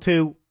able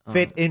to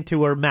fit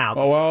into her mouth.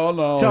 Oh, well,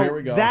 no, so here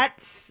we go.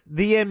 That's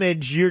the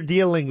image you're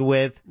dealing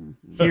with.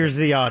 Here's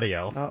the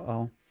audio.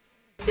 Uh-oh.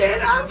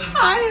 Dad, I'm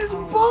high as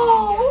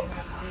balls.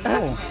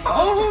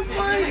 Oh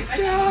my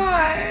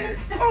God.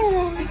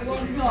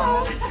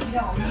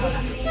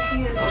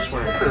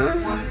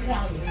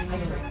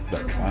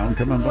 That clown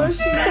coming by?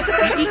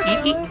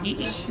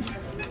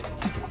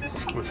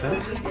 What's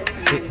that?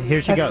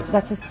 Here she goes.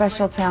 That's a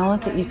special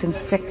talent that you can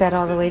stick that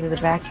all the way to the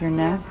back of your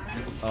neck.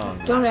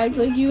 Don't act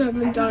like you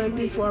haven't done it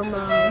before,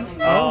 Mom.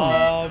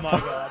 Oh my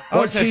God.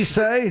 What'd she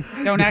say?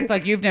 Don't act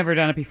like you've never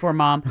done it before,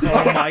 Mom.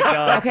 Oh my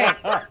God.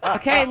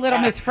 Okay, little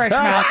Miss Fresh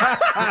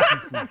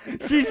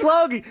Mouth. She's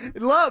Logie.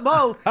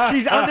 Mo,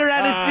 she's under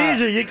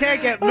anesthesia. You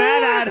can't get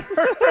mad at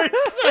her for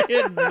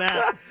saying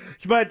that.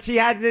 But she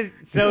had this,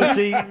 so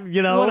she,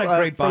 What a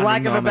great for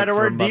lack of a bonding better moment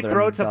word, for deep mother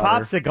throats a and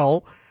daughter.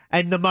 popsicle.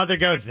 And the mother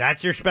goes,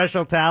 "That's your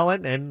special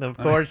talent." And of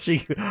course,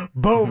 she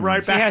boom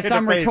right She back. has in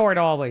some the face. retort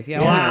always. Yeah,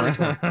 always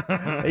a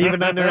retort.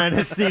 Even under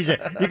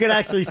anesthesia. You can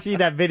actually see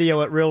that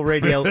video at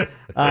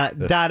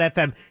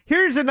realradio.fm.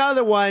 Here's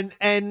another one.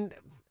 And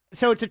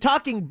so it's a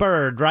talking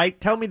bird,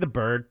 right? Tell me the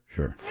bird.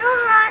 Sure.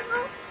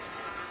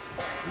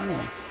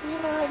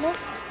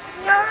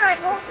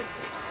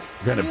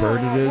 What kind of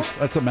bird it is?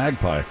 That's a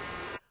magpie.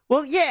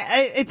 Well, yeah,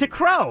 it's a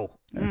crow.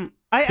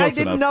 I Close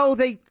didn't enough. know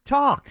they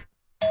talked.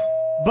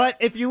 But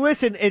if you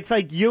listen, it's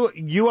like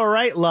you are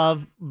right,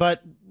 love,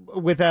 but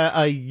with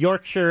a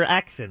Yorkshire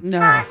accent. No.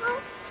 Yeah,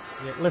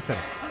 listen.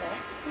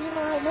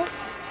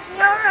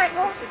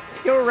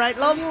 You're right,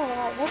 love.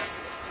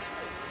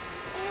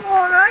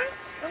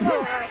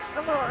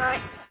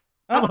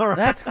 I'm all right.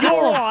 That's cool. You're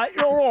all right.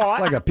 You're all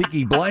right. Like a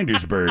Peaky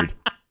Blinders bird.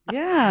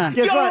 Yeah.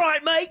 Guess You're what? all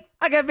right, mate.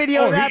 I got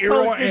video of that hit you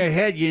right posted. in the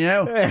head, you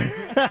know.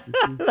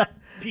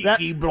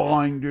 Peaky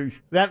Blinders.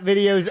 That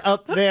video's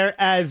up there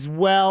as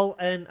well.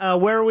 And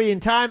where are we in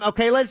time?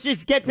 Okay, let's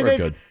just get to We're this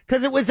good.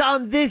 because it was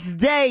on this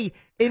day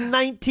in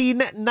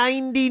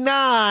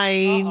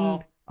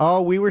 1999.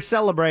 Oh, we were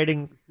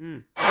celebrating.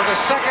 For the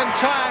second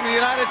time, the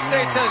United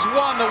States has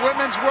won the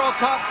Women's World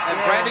Cup, and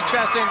Brandy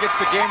Chastain gets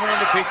the game winner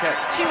to PK.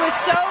 She was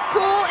so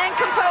cool and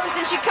composed,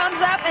 and she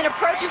comes up and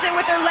approaches it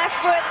with her left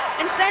foot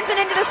and sends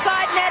it into the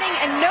side netting,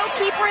 and no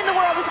keeper in the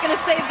world is going to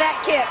save that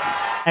kick.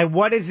 And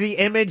what is the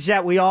image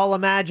that we all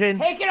imagine?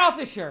 Take it off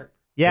the shirt.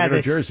 Yeah, Get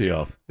her jersey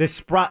off.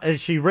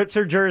 She rips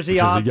her jersey Which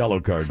is off. a yellow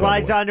card, by the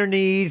Slides way. on her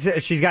knees.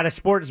 She's got a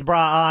sports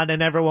bra on,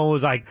 and everyone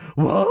was like,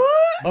 "What?"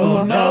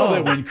 Oh, no,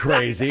 that went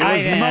crazy. It I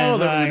was didn't Mo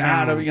that went like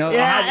out of,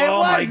 Yeah, it oh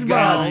was my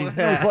God. Mo.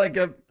 It was like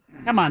a,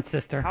 Come on,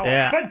 sister.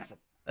 Yeah.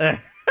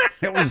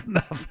 it was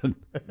nothing.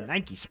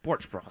 Nike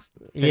sports bras.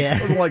 Yeah.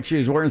 It wasn't like she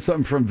was wearing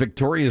something from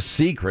Victoria's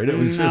Secret. It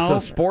was just No. a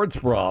sports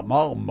bra.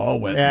 Mo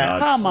went Yeah.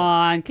 nuts. Come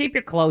on. Keep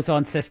your clothes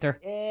on,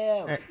 sister.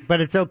 But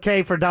it's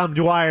okay for Dom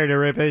Dwyer to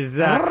rip his.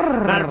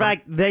 Matter of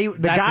fact, the That's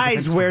a guys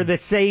different wear story. the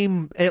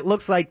same. It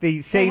looks like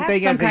the same have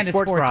thing some as a kind of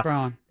sports sports bra. bra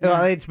on.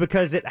 Well, it's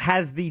because it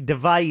has the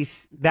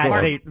device that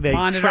Right. they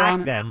Monitor on track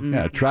it. them.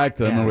 Yeah, track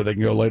them Yeah. where they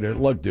can go later.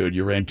 Look, dude,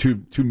 you ran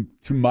two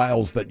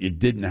miles that you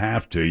didn't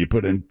have to. You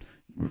put in.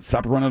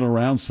 Stop running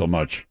around so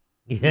much.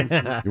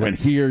 Yeah. You went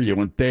here, you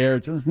went there.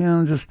 Just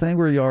just stay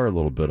where you are a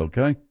little bit,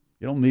 okay?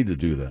 You don't need to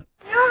do that.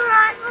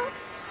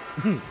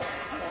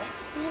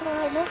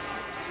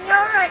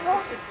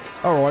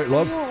 All right,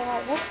 love.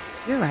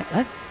 You're right,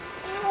 love.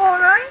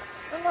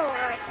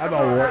 I'm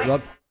all right,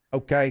 love.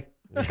 Okay.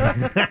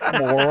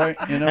 I'm all right.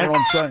 You know what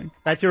I'm saying?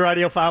 That's your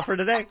audio file for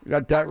today. You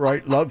got that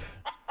right, love.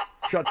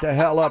 Shut the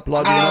hell up,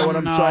 love. You know what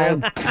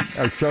I'm saying?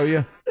 I'll show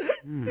you.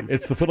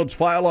 It's the Phillips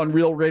File on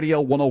Real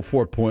Radio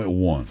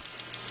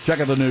 104.1. Check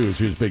out the news.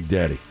 Here's Big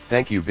Daddy.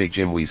 Thank you, Big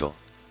Jim Weasel.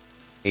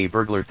 A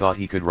burglar thought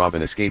he could rob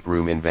an escape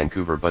room in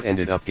Vancouver but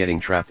ended up getting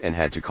trapped and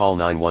had to call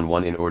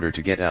 911 in order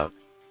to get out.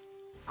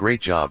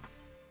 Great job.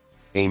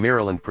 A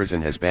Maryland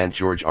prison has banned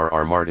George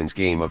R.R. Martin's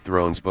Game of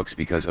Thrones books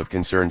because of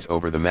concerns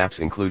over the maps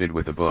included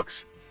with the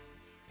books.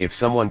 If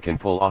someone can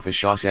pull off a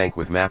Shawshank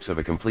with maps of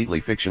a completely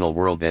fictional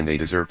world, then they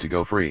deserve to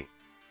go free.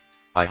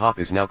 IHOP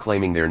is now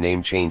claiming their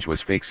name change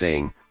was fake,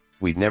 saying,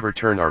 "We'd never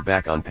turn our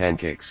back on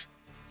pancakes."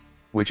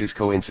 Which is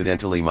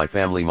coincidentally my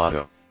family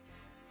motto.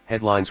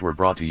 Headlines were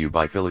brought to you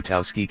by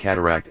Filatowski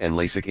Cataract and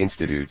LASIK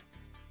Institute.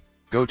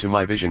 Go to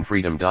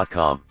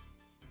myvisionfreedom.com.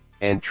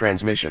 End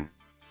transmission.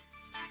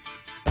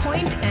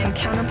 Point and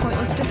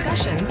counterpointless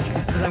discussions.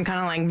 Because I'm kind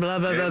of like blah,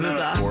 blah, blah, blah,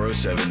 blah.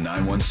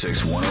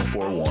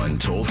 407-916-1041.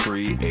 Toll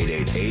free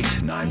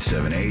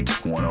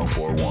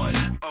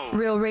 888-978-1041.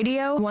 Real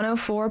Radio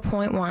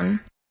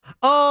 104.1.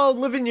 Oh,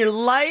 living your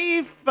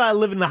life,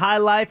 living the high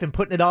life, and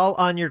putting it all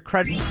on your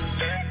credit.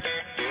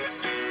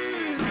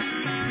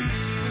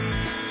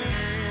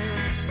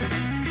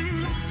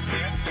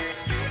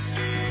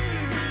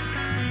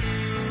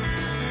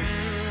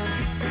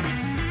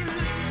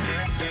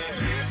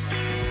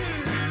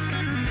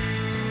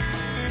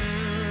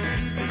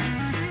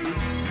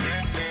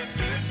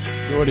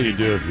 What do you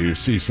do if you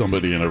see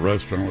somebody in a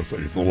restaurant? Let's say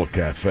it's a little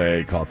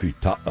cafe,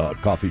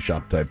 coffee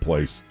shop type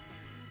place.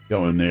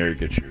 Go in there,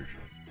 get your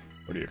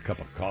cup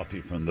of coffee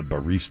from the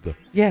barista.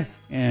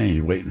 Yes. And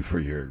you're waiting for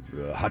your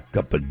hot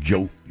cup of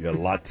Joe, your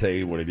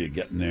latte, whatever you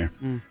get in there.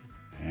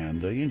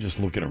 And you're just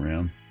looking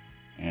around,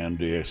 and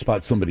you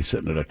spot somebody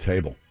sitting at a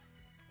table,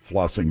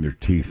 flossing their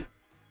teeth.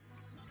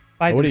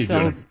 By What are you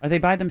themselves? doing? Are they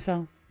by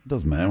themselves? It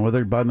doesn't matter whether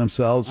they're by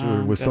themselves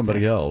or with just somebody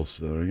asking. else.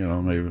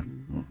 Maybe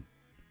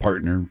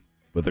partner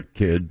with a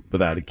kid,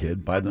 without a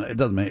kid. By them, it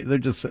doesn't matter. They're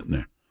just sitting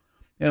there.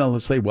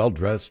 Let's say well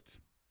dressed,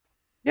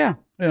 Yeah.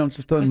 Just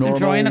a Just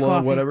enjoying a normal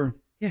coffee. whatever.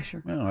 Yeah,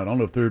 sure. Well, I don't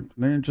know if they're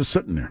just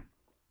sitting there,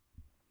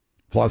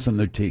 flossing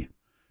their teeth.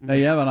 Now,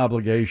 you have an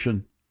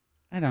obligation.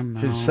 I don't know.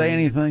 Should you say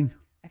anything?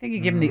 I think you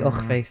give him the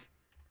ugh face.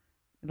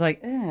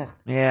 Like, ugh.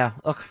 Yeah,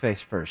 ugh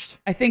face first.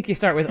 I think you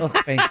start with ugh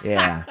face.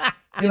 Yeah.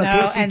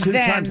 Casey and two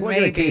then times. Look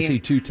maybe. at Casey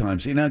two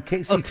times.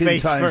 Casey Look, two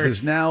face times first.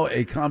 is now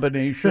a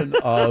combination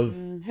of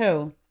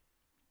Who?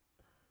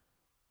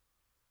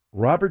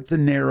 Robert De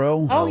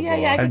Niro Oh, yeah,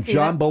 I can and see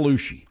John that.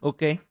 Belushi.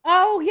 Okay.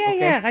 Oh, yeah, Okay.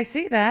 yeah. I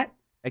see that.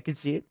 I can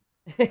see it.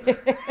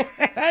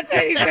 That's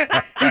what he's doing.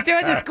 He's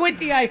doing the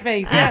squinty eye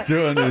face. Yeah. He's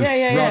doing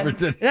his Robert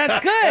De Niro.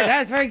 That's good.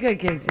 That's very good,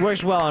 Casey.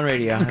 Works well on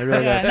radio. It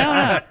really Yeah,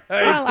 does. no.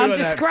 Well, I'm doing that.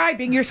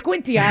 describing your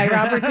squinty eye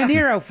Robert De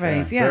Niro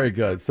face. Yeah. Very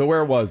good. So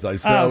where was I?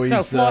 So he's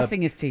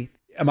flossing his teeth.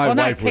 My Well,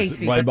 not wife was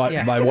Casey, my, but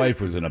yeah. my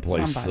wife was in a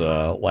place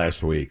Somebody.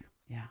 last week.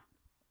 Yeah.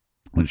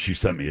 And she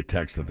sent me a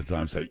text at the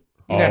time saying,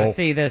 You gotta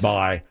see this.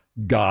 My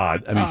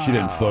God. I mean, she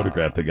didn't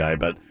photograph the guy,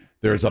 but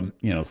there's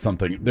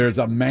there's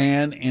a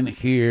man in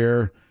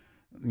here,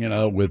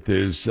 with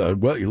his, he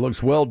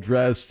looks well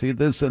dressed, see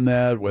this and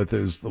that, with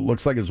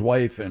looks like his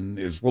wife and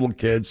his little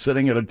kid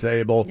sitting at a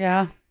table.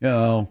 Yeah.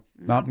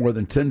 Not more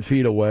than 10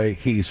 feet away.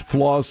 He's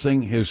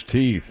flossing his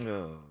teeth.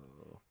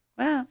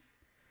 Well.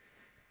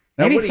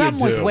 Now, Maybe what do you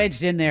something was do?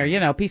 wedged in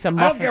there, piece of I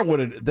don't muffin. care what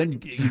it. Then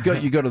you go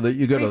to the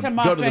Piece of go to the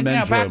muffin,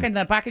 men's back room. in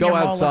back in Go your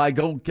molar. outside.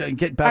 Go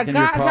get back in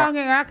your I car.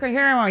 got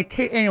here my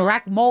in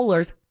rack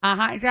molars.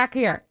 It's back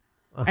here.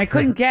 I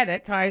couldn't get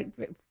it, so I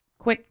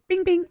quick,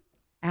 bing, bing,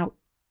 out.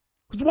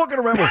 Who's walking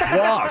around with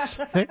floss?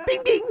 Bing,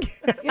 bing.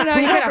 Who's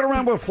walking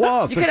around with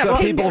floss? you could have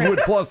Except pinged people it. who would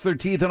floss their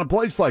teeth in a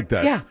place like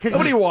that. Yeah, 'cause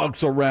Nobody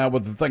walks around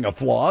with a thing of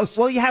floss.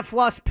 Well, you have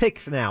floss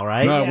picks now,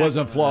 right? No, it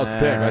wasn't floss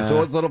pick. I said,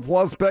 was it a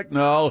floss pick?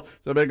 No. It's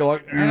a big,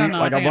 like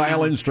a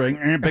violin string,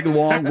 big,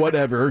 long,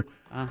 whatever.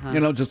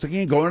 Just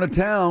going to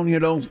town,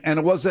 and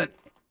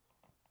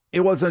it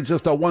wasn't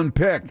just a one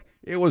pick.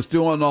 It was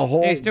doing the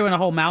whole. He's doing a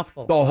whole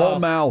mouthful. The whole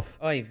mouth.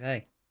 Oy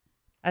vey.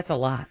 That's a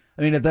lot.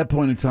 I mean, at that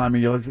point in time,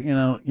 you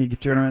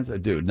get turn around and say,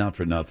 dude, not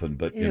for nothing,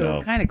 but,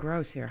 Ew, kind of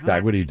gross here, huh?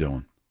 Zach, what are you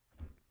doing?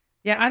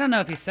 Yeah, I don't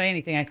know if you say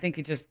anything. I think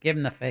you just give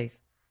him the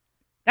face.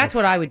 That's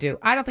what I would do.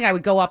 I don't think I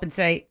would go up and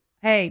say,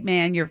 hey,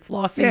 man, you're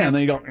flossing. Yeah, and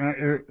then you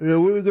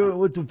go,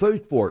 what's the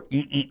face for?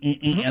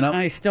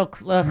 I still,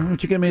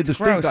 what you gonna make the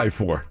stink eye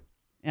for?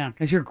 Yeah,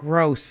 because you're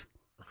gross.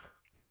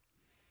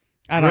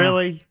 I don't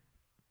Really? know.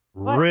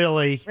 What?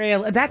 Really?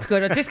 Really? That's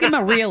good. Just give him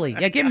a really.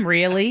 Yeah, give him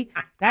really.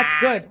 That's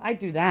good. I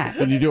do that.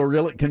 Can you do a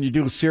really? Can you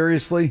do a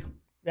seriously?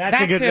 That's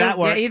that a good. too. That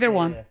works. Yeah, either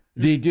one.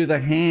 Do you do the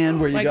hand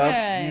where you Like, go,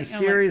 hey,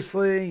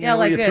 seriously? yeah,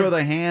 like you this. throw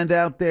the hand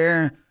out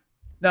there?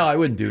 No, I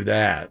wouldn't do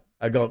that.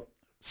 I go,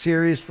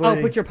 seriously? Oh,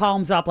 put your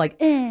palms up like,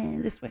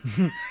 this way.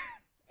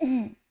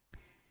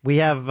 We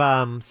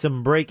have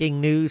some breaking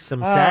news,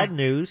 some sad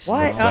news.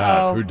 What?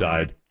 Uh-oh. Who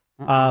died?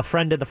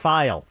 Friend of the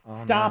file.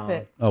 Stop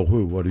it. Oh,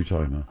 who? What are you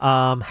talking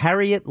about?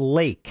 Harriet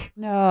Lake.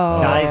 No.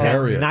 Dies at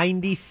Harriet.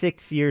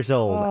 96 years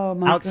old. Oh,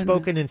 my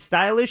Outspoken and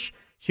stylish.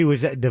 She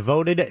was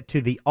devoted to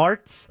the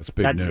arts. That's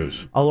big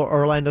news.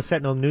 Orlando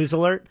Sentinel News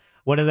Alert.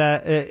 One of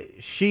the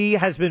she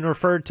has been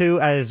referred to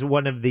as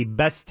one of the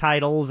best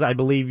titles I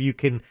believe you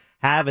can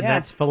have, and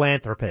that's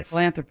philanthropist.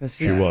 Philanthropist.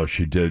 She was.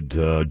 She did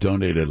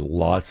donated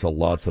lots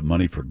of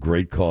money for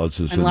great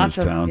causes And in lots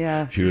this of- town.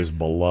 yeah, She was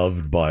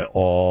beloved by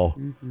all.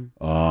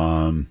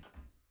 And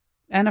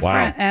a Wow.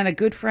 friend, and a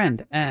good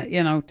friend,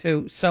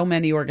 to so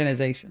many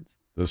organizations.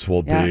 This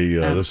will Yeah, be.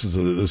 yeah. This is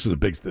a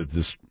big.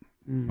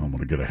 I'm going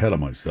to get ahead of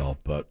myself,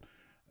 but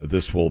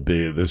this will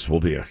be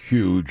a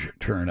huge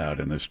turnout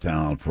in this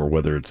town for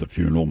whether it's a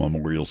funeral,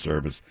 memorial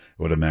service.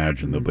 I would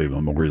imagine there'll be a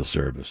memorial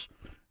service.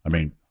 I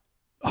mean,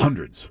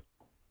 hundreds,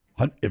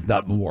 if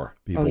not more,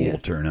 people will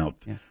turn out.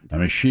 Yes. I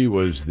mean, she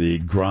was the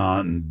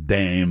grande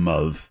dame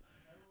of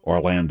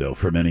Orlando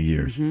for many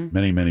years,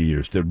 many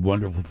years. Did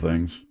wonderful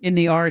things. In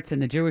the arts, in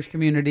the Jewish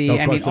community, No I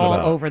mean, question all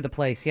about it. over the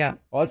place. Yeah.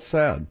 Oh, it's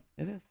sad.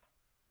 It is.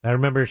 I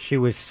remember she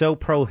was so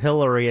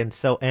pro-Hillary and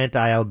so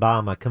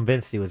anti-Obama,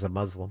 convinced he was a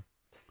Muslim.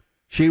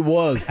 She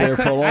was there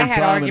for a long I had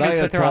time, and I arguments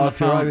had with her on the talked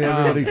to her. phone.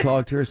 Everybody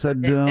talked to her.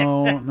 Said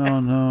no.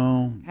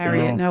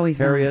 Harriet, no, he's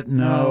not. Harriet,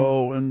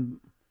 no. And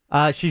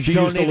she used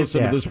to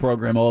listen to this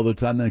program all the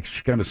time. Then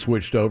she kind of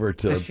switched over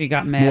to She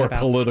got mad more about it.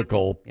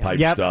 political type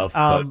stuff.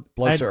 But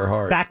bless and her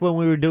heart. Back when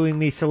we were doing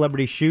these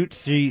celebrity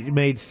shoots, she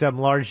made some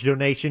large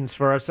donations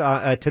for us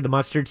to the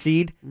mustard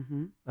seed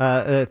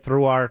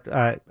through our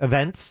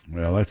events.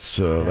 Well, that's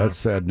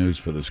sad news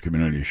for this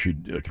community. She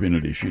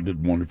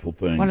did wonderful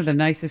things. One of the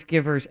nicest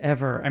givers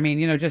ever. I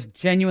mean, just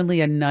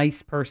genuinely a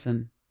nice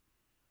person.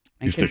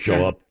 And Used to show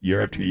concerned. up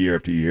year after year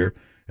after year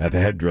at the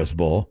headdress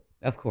ball.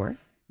 Of course.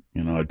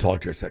 I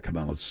talked to her. I said, "Come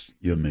on,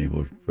 you and me.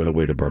 We'll run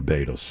away to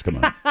Barbados. Come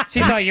on." She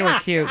thought you were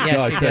cute. Yes,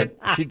 No, I she said,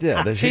 did. She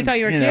did. She thought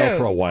you were cute.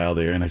 For a while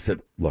there, and I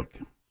said, "Look,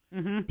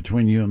 Mhm.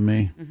 between you and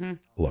me, Mhm.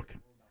 look,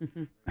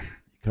 Mhm.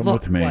 come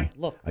Look, with me. what?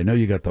 Look. I know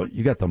you got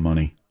the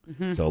money,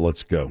 Mhm. so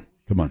let's go.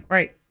 Come on."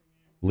 Right.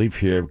 leave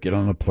here, get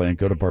on a plane,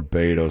 go to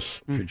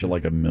Barbados, treat you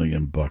like $1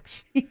 million.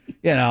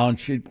 And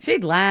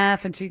she'd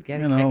laugh and she'd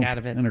get a kick out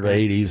of it. In her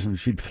 80s, and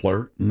she'd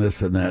flirt and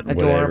this and that. And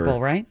adorable, whatever.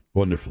 Right?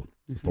 Wonderful.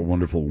 Just a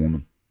wonderful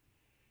woman.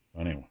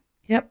 Anyway.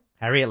 Yep.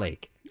 Harriet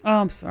Lake. Oh,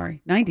 I'm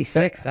sorry.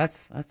 96.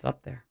 That's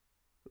up there.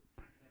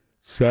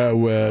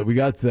 So we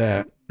got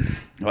that.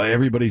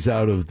 Everybody's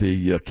out of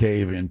the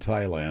cave in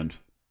Thailand.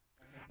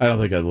 I don't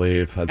think I'd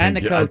leave. And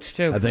the coach,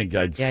 too. I think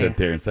I'd sit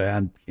there and say,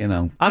 I'm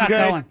I'm good.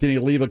 going. Can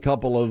you leave a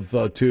couple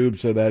of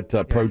tubes of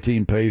that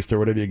protein paste or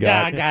whatever you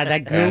got? God,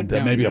 that Goop.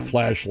 And maybe a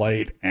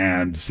flashlight,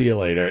 and see you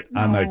later.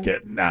 I'm not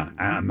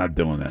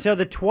doing that. So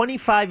the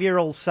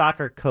 25-year-old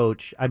soccer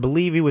coach, I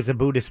believe he was a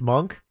Buddhist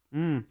monk.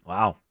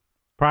 Wow.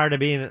 Prior to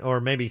being, or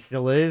maybe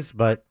still is,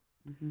 but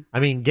I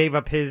mean, gave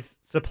up his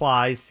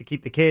supplies to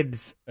keep the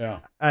kids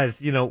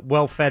as,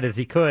 well fed as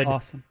he could.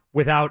 Awesome.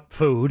 Without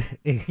food,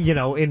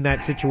 in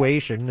that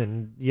situation.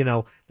 And,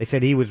 they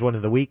said he was one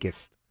of the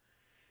weakest.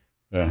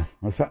 Yeah.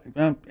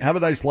 Have a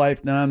nice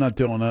life. No, I'm not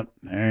doing it.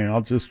 Hey,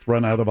 I'll just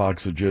run out of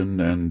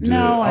oxygen, and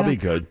I'll be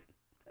good.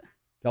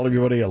 Tell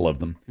everybody I love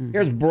them.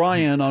 Here's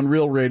Brian on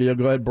Real Radio.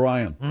 Go ahead,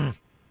 Brian.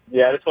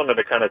 Yeah, I just wanted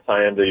to kind of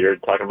tie into you're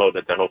talking about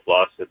the dental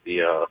floss at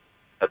the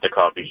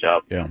coffee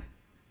shop. Yeah.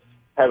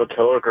 I have a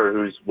coworker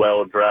who's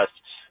well dressed,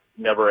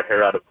 never a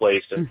hair out of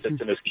place, and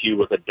sits in his queue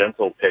with a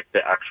dental pick, the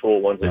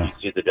actual ones that you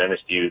see the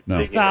dentist use. No.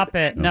 Stop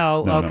it.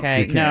 No.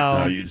 Okay. You can't.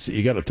 No.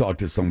 You got to talk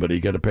to somebody.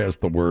 You got to pass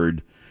the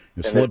word.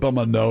 You slip him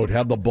a note,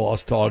 have the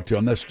boss talk to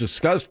him. That's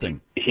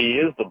disgusting. He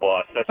is the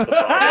boss. That's the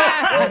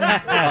problem.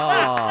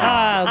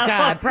 Oh,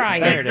 God,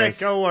 Brian. There it is.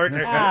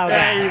 Co-worker. Oh,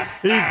 God.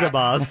 He's the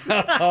boss.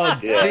 Oh,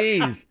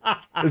 jeez.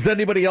 Does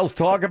anybody else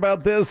talk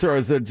about this, or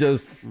is it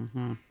just...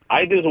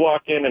 I just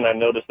walk in and I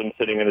noticed him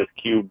sitting in his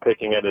cube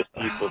picking at his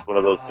teeth with one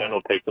of those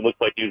dental picks. It looks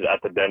like he was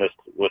at the dentist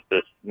with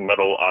this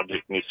metal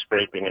object and he's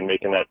scraping and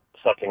making that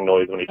sucking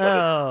noise when he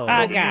God.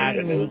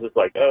 And it was just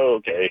like,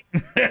 okay.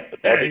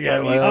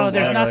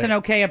 There's nothing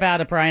okay about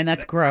it, Brian.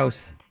 That's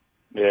gross.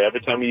 Yeah,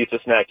 every time he eats a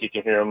snack, you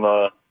can hear him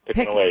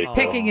picking away.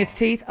 Picking his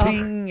teeth.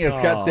 Ting, it's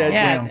got that.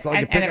 Yeah, It's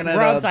like and it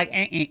rubs like...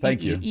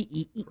 Thank you.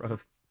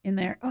 In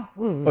there.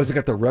 Oh, has it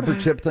got the rubber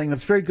chip thing?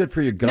 That's very good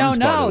for your gums,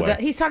 by the way.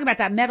 He's talking about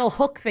that metal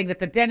hook thing that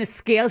the dentist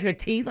scales your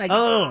teeth. Like,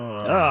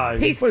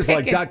 he's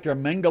like Dr.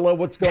 Mengele.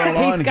 What's going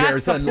on he's got here?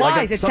 supplies.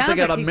 Like it something sounds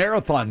out like of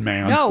Marathon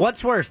Man. No.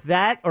 What's worse,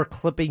 that or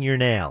clipping your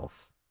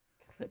nails?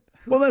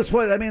 Well, that's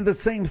what I mean. The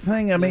same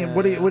thing. I mean,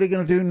 what are you going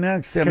to do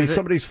next? I mean,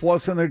 somebody's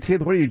flossing their teeth.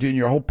 What are you doing?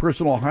 Your whole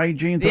personal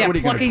hygiene? Yeah, what are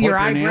you going to plucking your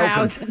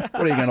eyebrows.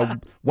 What are you going to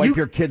wipe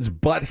your kid's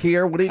butt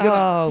here? What are you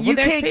going to? You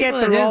can't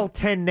get through all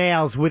 10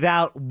 nails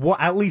without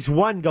at least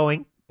one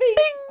going. Bing.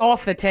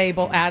 Off the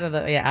table, out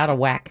of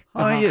whack.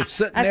 You're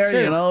sitting That's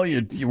there,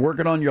 true. you're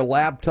working on your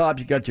laptop.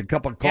 You got your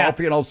cup of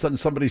coffee, and all of a sudden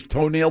somebody's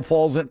toenail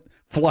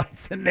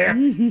flies in there.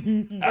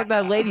 Like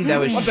that lady that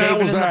was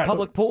shaving in the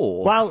public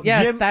pool. Well,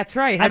 yes, Jim, that's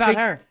right. How about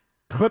her?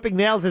 Clipping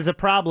nails is a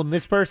problem.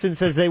 This person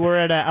says they were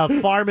at a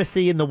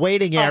pharmacy in the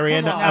waiting area,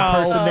 and a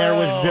person there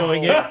was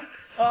doing it.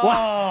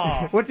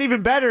 What's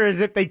even better is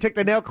if they took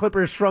the nail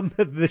clippers from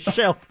the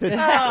shelf.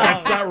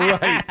 That's not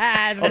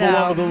right. The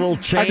one with a little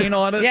chain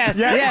on it.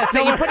 Yes.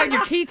 So you put on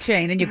your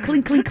keychain and you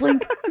clink, clink,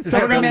 clink. They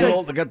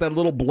got that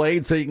little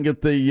blade so you can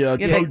get the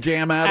toe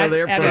jam out of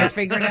there. Out of your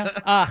fingernails.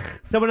 Ugh.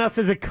 Someone else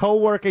says a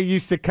coworker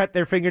used to cut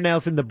their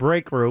fingernails in the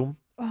break room.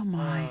 Oh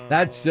my.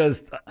 That's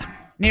just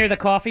near the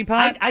coffee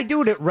pot. I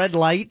do it at red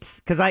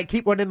lights because I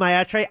keep one in my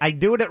ashtray. I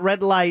do it at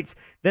red lights.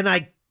 Then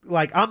I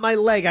on my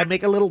leg, I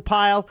make a little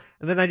pile,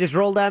 and then I just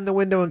roll down the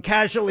window and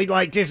casually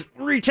just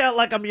reach out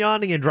like I'm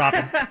yawning and drop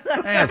it.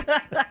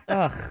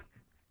 Ugh.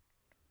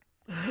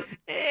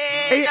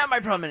 Not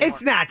my problem anymore.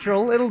 It's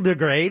natural. It'll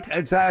degrade.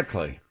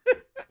 Exactly.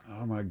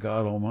 Oh my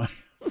God almighty.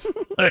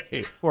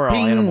 We're all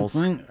animals.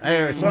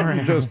 Hey,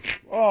 something just,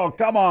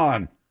 come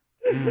on.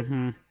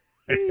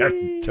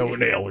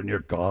 Toenail in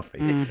your coffee.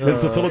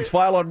 It's the Phillips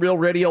File on Real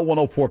Radio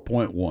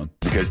 104.1.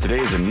 Because today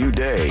is a new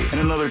day and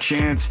another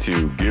chance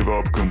to give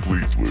up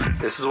completely.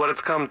 This is what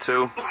it's come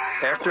to.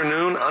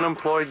 Afternoon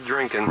unemployed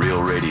drinking.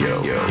 Real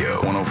Radio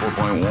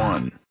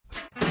 104.1.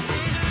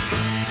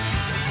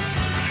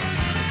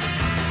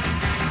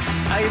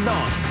 How you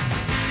doing?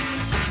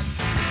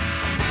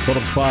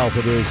 Phillips File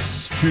for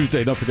this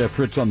Tuesday. Don't forget,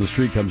 Fritz on the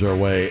Street comes our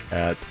way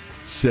at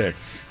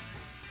 6.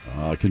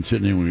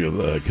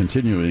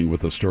 Continuing with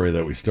the story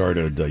that we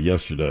started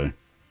yesterday.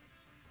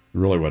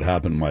 Really what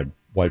happened, my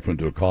wife went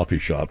to a coffee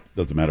shop,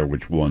 doesn't matter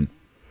which one,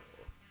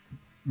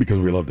 because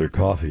we love their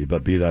coffee,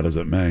 but be that as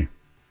it may.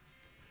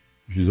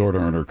 She's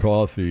ordering her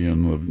coffee,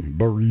 and the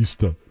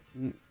barista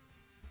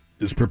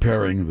is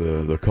preparing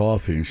the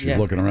coffee, and she's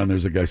looking around.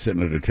 There's a guy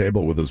sitting at a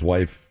table with his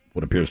wife,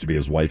 what appears to be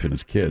his wife and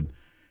his kid,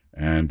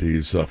 and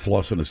he's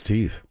flossing his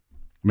teeth.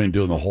 I mean,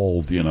 doing the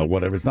whole,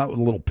 whatever. It's not with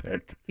a little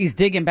pick. He's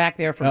digging back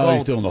there for gold.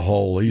 He's doing the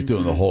whole. He's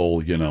doing the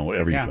whole,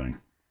 everything.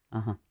 Yeah.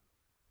 Uh-huh.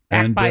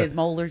 Back by his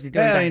molars. He's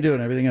doing he's doing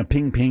everything.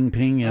 Ping, ping,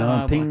 ping,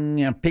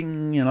 ping,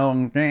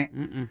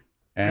 ping.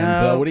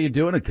 And what do you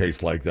do in a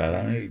case like that?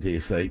 I mean, do you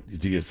say,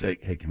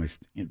 hey, can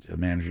the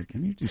manager,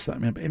 can you do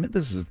something? I mean,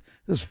 this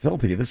is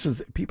filthy.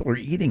 People are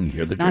eating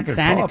here. They're not drinking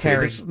sanitary.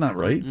 coffee. This is not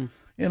right. Mm-mm.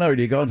 Or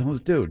do you go,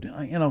 dude,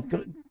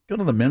 go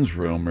to the men's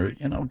room or,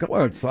 go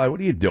outside. What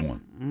are you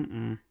doing?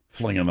 Mm-mm.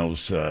 Flinging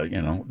those,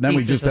 Then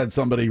we just had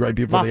somebody right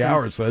before the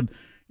hour said,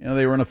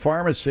 they were in a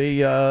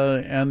pharmacy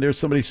and there's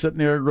somebody sitting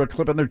there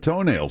clipping their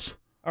toenails.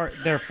 Or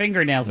their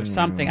fingernails or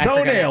something.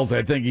 Toenails,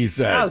 I think he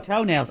said. Oh,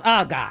 toenails.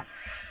 Oh, God.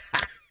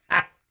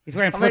 He's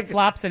wearing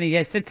flip-flops and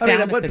he sits down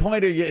at what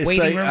point do you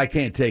say, I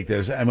can't take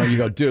this? And when you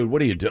go, dude,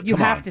 what are you doing? You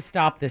have to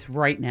stop this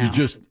right now.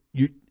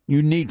 You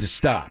need to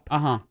stop.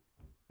 Uh-huh.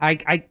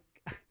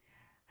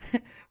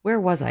 Where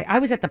was I? I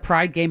was at the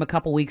Pride game a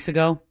couple weeks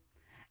ago,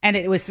 and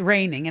it was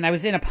raining, and I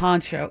was in a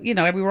poncho. We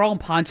were all in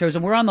ponchos,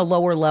 and we're on the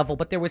lower level,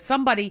 but there was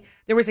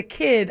a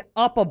kid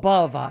up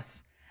above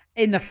us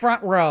in the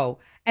front row,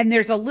 and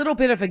there's a little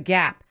bit of a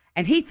gap,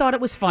 and he thought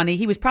it was funny.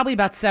 He was probably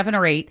about 7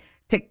 or 8,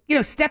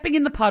 to stepping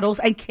in the puddles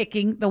and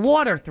kicking the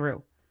water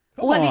through.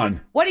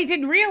 What he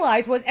didn't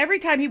realize was every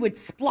time he would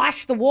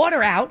splash the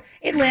water out,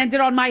 it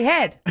landed on my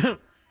head.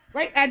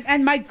 Right?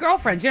 And my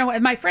girlfriends,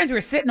 and my friends were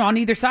sitting on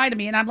either side of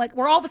me, and I'm like,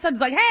 we're all of a sudden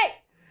like, hey!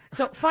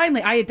 So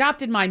finally, I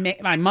adopted my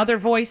mother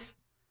voice,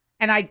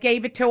 and I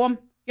gave it to him.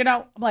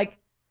 I'm like,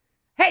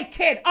 hey,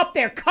 kid, up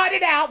there, cut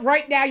it out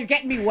right now. You're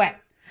getting me wet.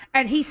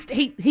 And he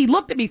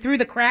looked at me through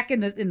the crack in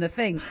the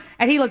thing,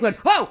 and he went,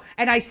 whoa!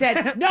 And I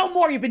said, no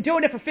more. You've been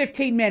doing it for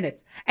 15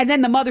 minutes. And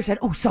then the mother said,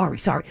 oh, sorry.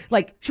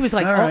 Like she was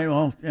like, all right,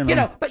 well,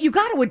 but you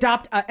got to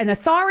adopt an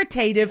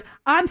authoritative.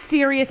 I'm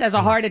serious as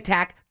a heart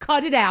attack.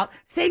 Cut it out.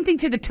 Same thing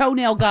to the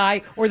toenail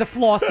guy or the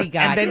flossy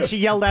guy. And then she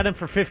yelled at him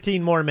for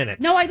 15 more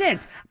minutes. No, I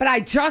didn't. But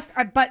I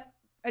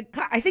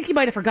think he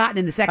might have forgotten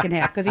in the second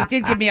half because he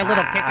did give me a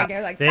little kick.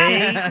 I like,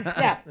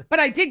 yeah, but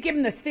I did give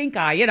him the stink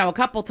eye, a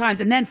couple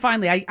times, and then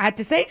finally I had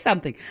to say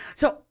something.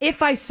 So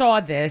if I saw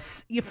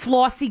this, you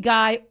flossy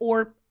guy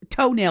or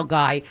toenail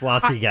guy,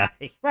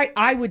 right?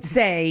 I would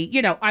say,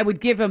 I would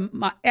give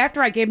him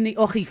after I gave him the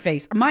uchi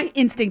face. My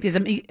instinct is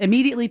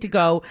immediately to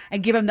go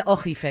and give him the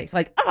uchi face,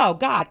 like, oh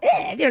God,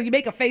 you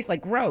make a face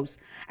like gross,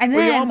 and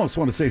then you almost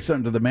want to say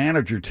something to the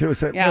manager too.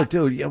 Say, oh,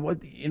 dude,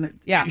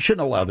 you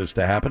shouldn't allow this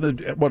to happen.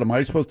 What am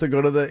I supposed to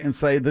go to and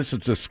say? This is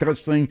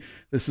disgusting.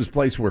 This is a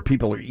place where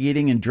people are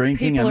eating and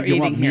drinking, and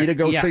you want me to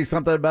go say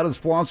something about his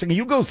flossing?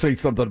 You go say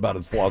something about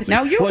his flossing.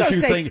 Now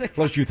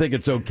unless you think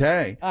it's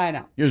okay. I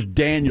know. Here's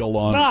Daniel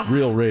on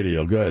Real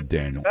Radio. Go ahead,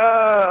 Daniel.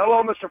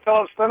 Hello, Mr.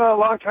 Phillips. It's been a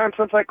long time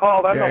since I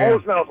called. I'm the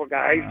hose nozzle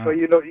guy, so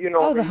you know.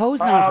 Oh, the hose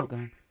nozzle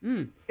guy.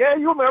 Yeah,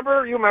 you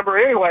remember.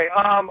 Anyway,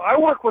 I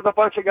work with a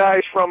bunch of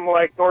guys from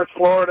like North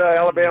Florida,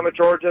 Alabama,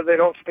 Georgia. They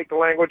don't speak the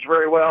language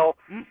very well.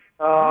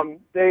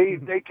 They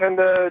tend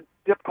to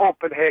dip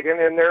Copenhagen,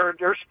 and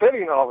they're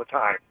spitting all the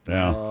time.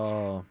 Yeah.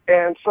 Oh.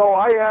 And so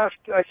I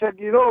said,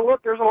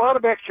 look, there's a lot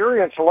of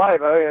bacteria in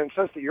saliva, and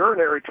since the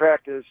urinary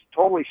tract is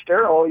totally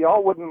sterile,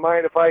 y'all wouldn't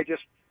mind if I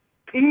just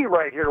pee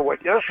right here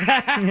with you.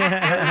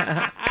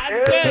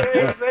 That's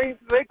good.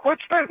 They quit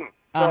spitting.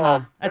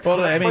 That's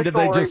cool. I mean, did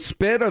they just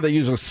spit, or they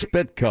use a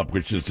spit cup,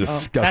 which is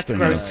disgusting?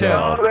 That's gross too.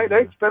 No,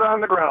 they spit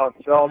on the ground.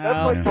 So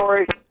that's my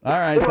story. All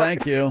right,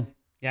 thank you.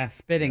 Yeah,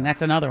 spitting.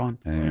 That's another one.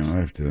 I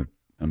have to.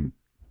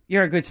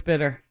 You're a good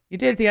spitter. You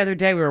did it the other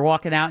day. We were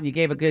walking out, and you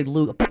gave a good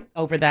loogie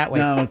over that way.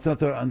 No, it's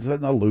not a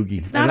loogie.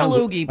 It's not a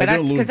loogie, but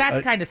that's because that's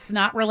kind of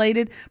snot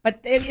related. But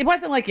it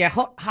wasn't like you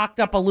hocked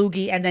up a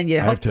loogie and then you.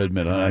 I have to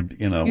admit,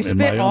 you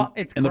spit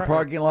in the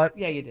parking lot.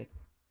 Yeah, you did.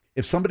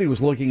 If somebody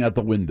was looking out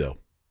the window,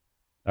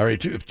 all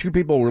right, if two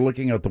people were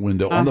looking out the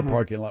window on the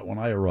parking lot when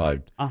I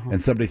arrived,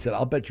 and somebody said,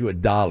 "I'll bet you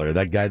 $1."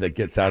 That guy that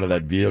gets out of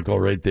that vehicle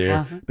right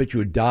there, bet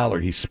you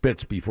 $1. He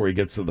spits before he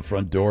gets to the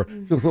front door.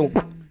 Just a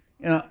little,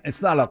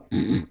 it's not a.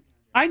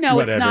 I know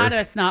whatever. It's not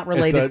a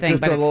snot-related thing,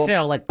 but it's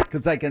still like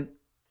because I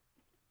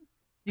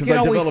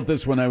developed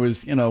this when I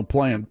was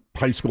playing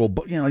high school.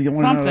 You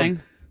want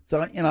something. So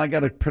I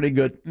got a pretty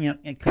good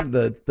kind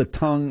of the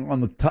tongue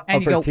on the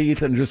upper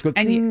teeth and just goes.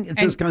 It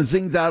just kind of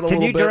zings out a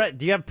little bit.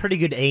 Do you have pretty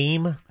good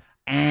aim?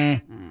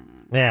 Yeah.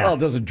 Well, it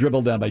doesn't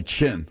dribble down my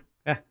chin.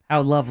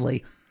 How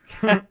lovely.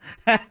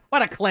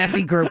 What a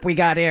classy group we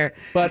got here.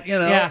 But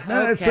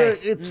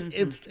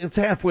it's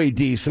halfway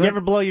decent. You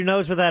ever blow your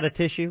nose without a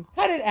tissue?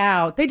 Cut it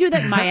out. They do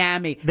that in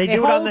Miami. They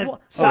do it on the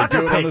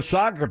soccer pitch. On the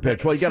soccer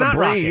pitch. Well, you got to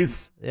breathe.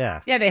 Rockets.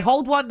 Yeah. Yeah, they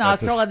hold one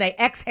nostril and they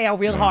exhale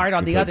real hard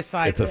on the other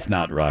side. It's a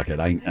snot rocket.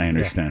 I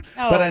understand.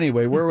 But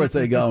anyway, where was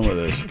I going with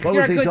this? What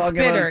You're was a he good talking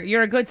spitter. about?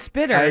 You're a good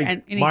spitter.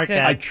 And he said,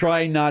 I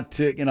try not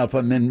to, if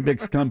I'm in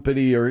mixed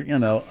company or,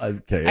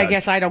 okay. I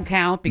guess I don't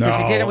count because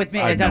you did it with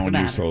me. It doesn't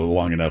matter. I've known you so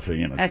long enough.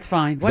 That's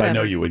fine. Whatever. I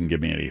know you wouldn't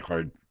give me any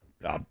hard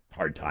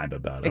time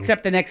about it.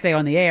 Except the next day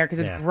on the air because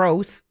it's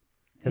gross.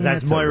 Because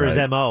that's Moira's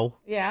MO.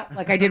 Yeah,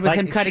 like I did with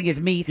him cutting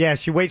his meat. Yeah,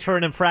 she waits for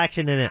an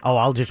infraction and then,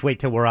 I'll just wait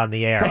till we're on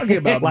the air. Talking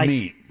about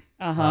meat.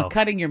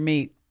 Cutting your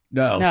meat.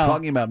 No,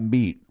 talking about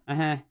meat.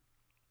 I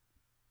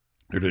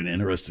heard an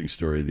interesting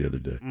story the other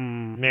day.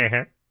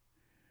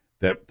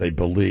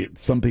 That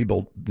some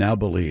people now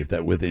believe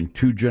that within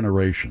 2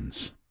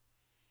 generations,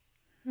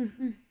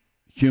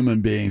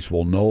 human beings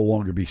will no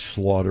longer be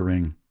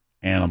slaughtering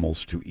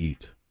animals to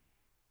eat.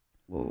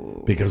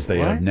 Because they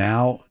have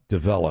now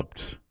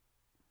developed,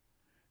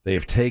 they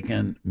have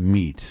taken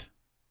meat,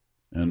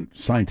 and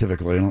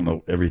scientifically, I don't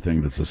know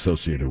everything that's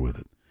associated with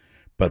it,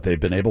 but they've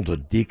been able to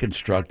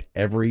deconstruct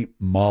every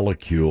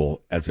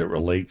molecule as it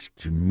relates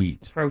to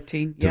meat.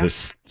 Protein,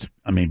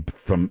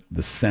 from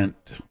the scent,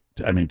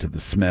 to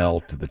the smell,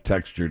 to the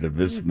texture, to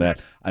this and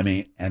that.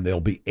 And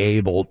they'll be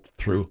able,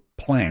 through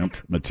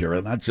plant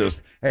material, not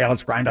just, hey,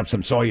 let's grind up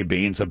some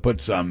soybeans and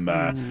put some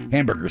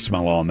hamburger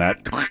smell on that.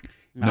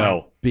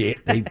 No,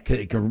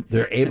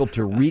 they're able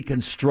to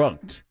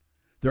reconstruct.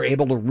 They're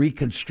able to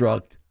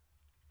reconstruct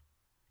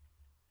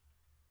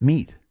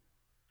meat.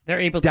 They're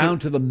able down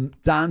to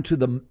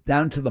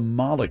the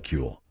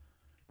molecule,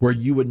 where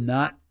you would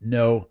not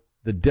know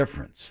the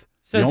difference.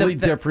 So the only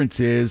difference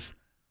is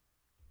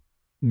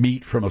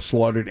meat from a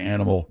slaughtered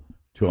animal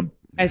to a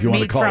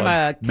meat from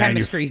a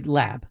chemistry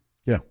lab.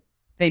 Yeah,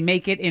 they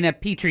make it in a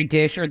petri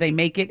dish, or they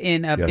make it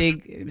in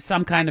a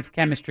some kind of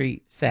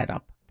chemistry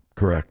setup.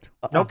 Correct.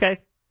 Okay.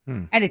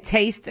 And it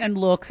tastes and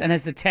looks and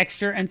has the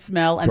texture and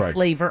smell and Correct.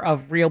 flavor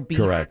of real beef.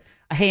 Correct.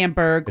 A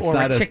hamburger or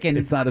a chicken.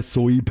 It's not a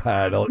soy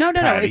pad. No,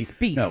 it's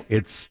beef. No,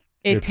 it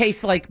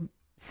tastes like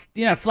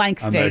flank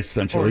steak.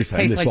 Essentially, or it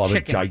tastes like will have a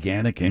chicken.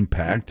 gigantic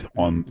impact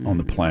on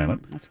the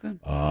planet. That's good.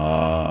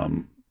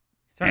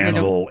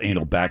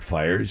 Anal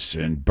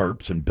backfires and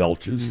burps and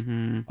belches.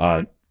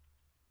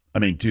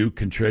 Do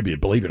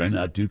contribute. Believe it or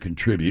not, do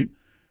contribute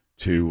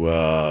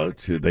to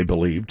they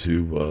believe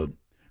to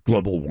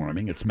global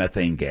warming. It's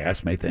methane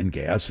gas. Methane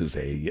gas is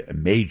a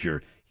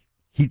major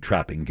heat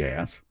trapping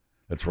gas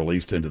that's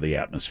released into the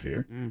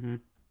atmosphere.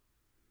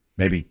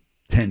 Maybe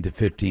 10 to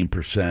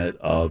 15%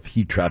 of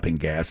heat trapping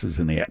gases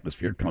in the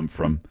atmosphere come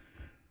from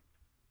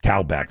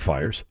cow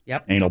backfires.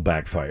 Yep. Anal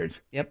backfires.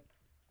 Yep.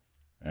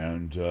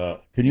 And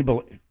can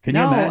you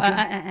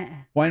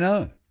imagine? Why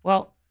not?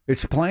 Well,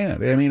 it's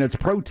plant. It's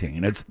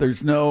protein.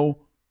 There's no.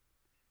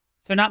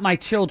 So not my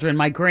children,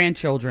 my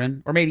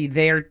grandchildren, or maybe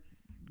their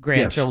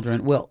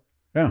grandchildren will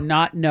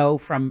not know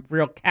from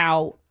real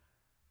cow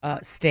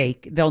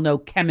steak. They'll know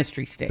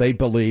chemistry steak. They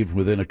believe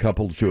within a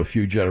couple to a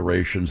few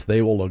generations,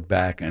 they will look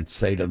back and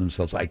say to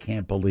themselves, I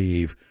can't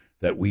believe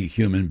that we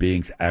human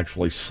beings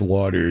actually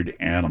slaughtered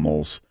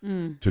animals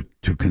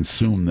to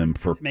consume them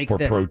for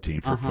protein,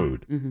 for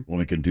food, when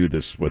we can do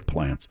this with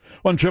plants.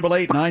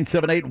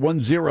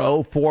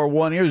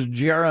 1-888-978-1041. Here's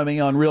Jeremy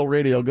on Real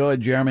Radio. Go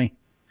ahead, Jeremy.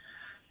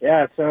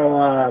 Yeah,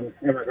 so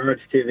in regards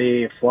to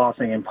the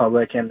flossing in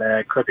public and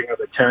the clipping of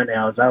the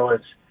toenails, I was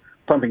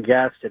pumping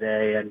gas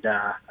today, and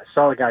I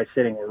saw a guy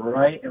sitting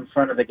right in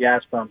front of the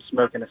gas pump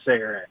smoking a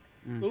cigarette.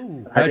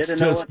 That's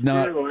just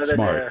not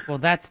smart. Well,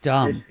 that's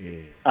dumb.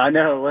 I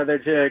know, whether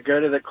to go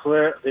to the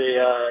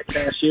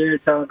cashier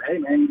and tell him, hey,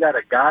 man, you got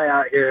a guy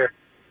out here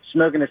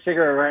smoking a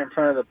cigarette right in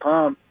front of the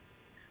pump,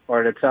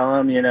 or to tell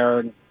him,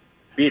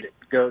 beat it.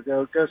 Go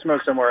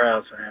smoke somewhere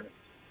else, man.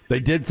 They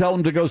did tell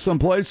him to go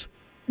someplace?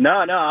 No,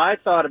 I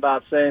thought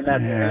about saying that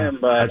to him,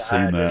 but I've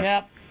seen that.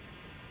 Yep.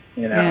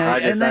 You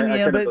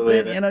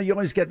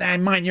always get that.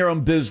 Mind your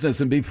own business,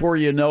 and before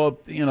you know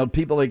it,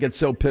 people they get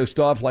so pissed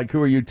off. Like,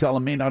 who are you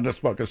telling me not to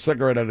smoke a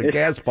cigarette at a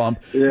gas pump?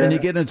 And you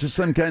get into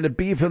some kind of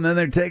beef, and then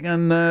they're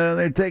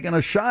taking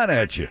a shot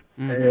at you.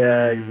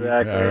 Yeah,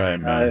 exactly. All right,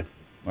 man.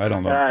 I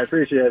don't know. I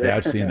appreciate it. Yeah,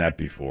 I've seen that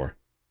before.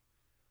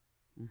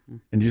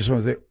 And you just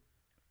want to say,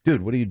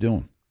 dude, what are you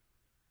doing?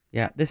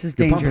 Yeah, this is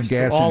you're dangerous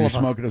pumping gas to all and of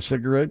you're us. smoking a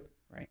cigarette?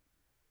 Right.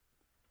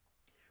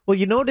 Well,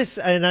 you notice,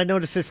 and I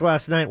noticed this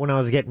last night when I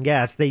was getting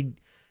gas, they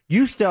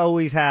used to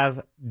always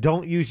have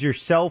don't use your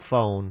cell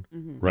phone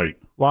right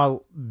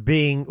while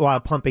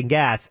pumping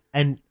gas,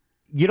 and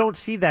you don't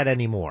see that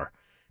anymore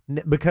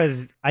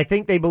because I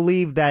think they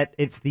believe that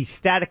it's the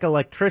static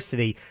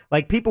electricity.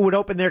 Like, people would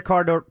open their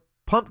car door,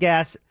 pump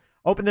gas,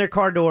 open their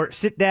car door,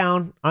 sit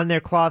down on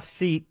their cloth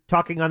seat,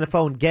 talking on the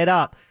phone, get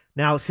up.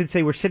 Now, since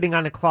they were sitting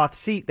on a cloth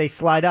seat, they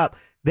slide up.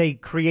 They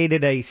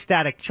created a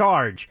static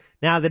charge.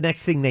 Now, the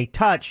next thing they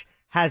touch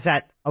has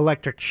that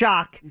electric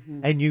shock,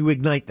 and you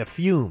ignite the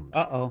fumes.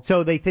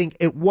 So they think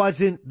it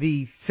wasn't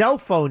the cell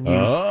phone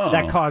use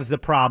that caused the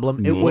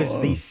problem. It was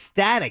the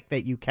static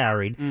that you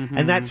carried.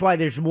 And that's why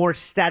there's more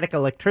static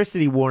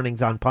electricity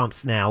warnings on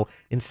pumps now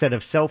instead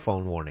of cell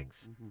phone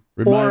warnings.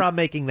 Or I'm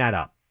making that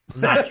up.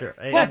 I'm not sure.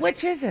 Well,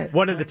 which is it?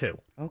 One of the two.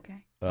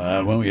 Okay.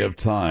 When we have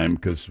time,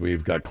 because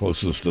we've got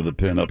closest to the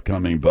pin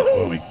upcoming, but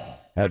when we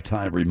have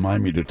time,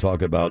 remind me to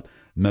talk about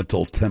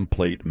mental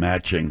template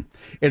matching.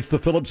 It's the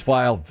Phillips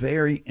File.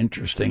 Very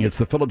interesting. It's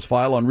the Phillips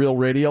File on Real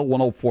Radio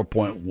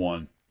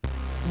 104.1.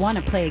 Want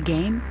to play a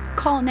game?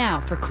 Call now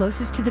for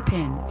closest to the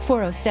pin.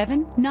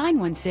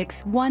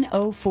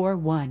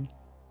 407-916-1041.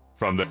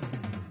 From the...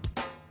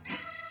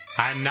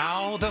 And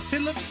now the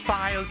Phillips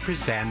File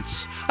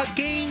presents a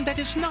game that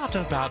is not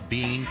about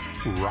being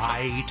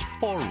right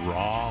or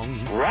wrong.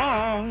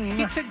 Wrong.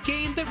 It's a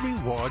game that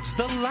rewards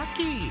the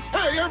lucky.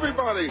 Hey,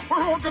 everybody,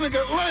 we're all going to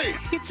get laid.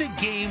 It's a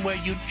game where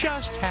you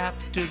just have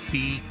to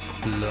be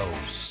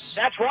close. presents.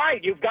 That's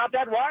right. You've got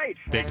that right.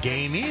 The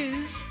game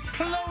is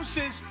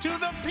closest to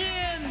the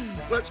pin.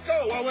 Let's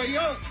go while we're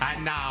young.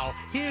 And now,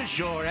 here's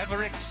your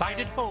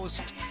ever-excited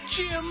host,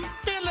 Jim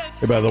Phillips.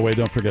 Hey, by the way,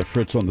 don't forget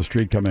Fritz on the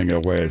Street coming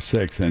away at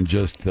 6. And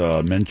just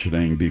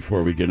mentioning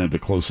before we get into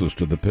closest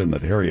to the pin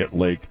that Harriet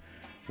Lake,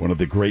 one of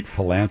the great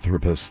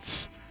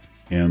philanthropists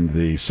in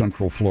the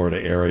Central Florida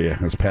area,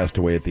 has passed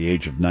away at the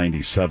age of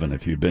 97.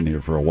 If you've been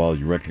here for a while,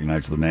 you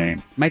recognize the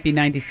name. Might be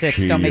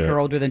 96. Don't make her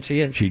older than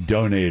she is. She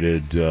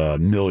donated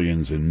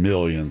millions and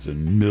millions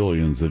and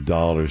millions of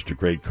dollars to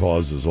great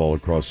causes all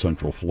across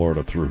Central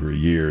Florida through her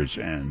years.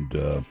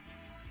 And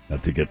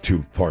not to get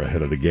too far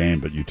ahead of the game,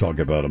 but you talk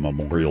about a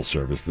memorial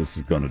service. This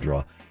is going to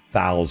draw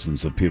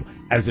thousands of people,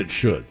 as it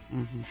should.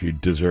 Mm-hmm. She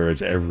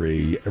deserves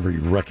every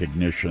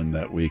recognition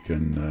that we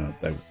can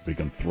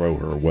throw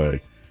her way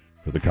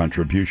for the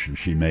contribution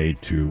she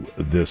made to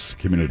this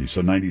community.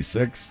 So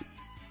 96?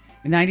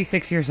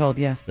 96 years old,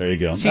 yes. There you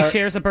go. She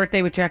shares a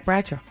birthday with Jack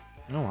Bradshaw.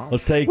 Oh, wow.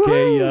 Let's take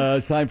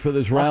time for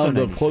this round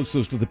of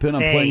closest to the pin.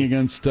 I'm playing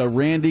against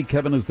Randy.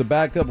 Kevin is the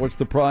backup. What's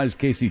the prize?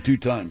 Casey, 2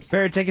 times.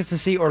 Pair of tickets to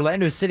see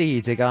Orlando City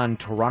take on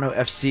Toronto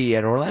FC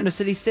at Orlando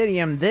City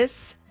Stadium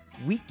this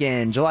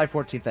weekend, July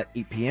 14th at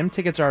 8 p.m.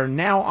 Tickets are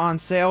now on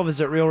sale.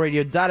 Visit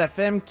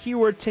realradio.fm,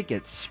 keyword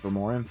tickets for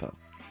more info.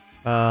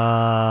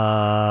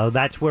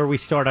 That's where we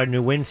start our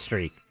new win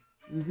streak.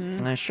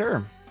 Mm-hmm.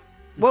 Sure.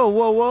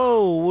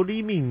 Whoa. What do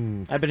you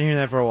mean? I've been hearing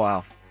that for a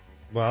while.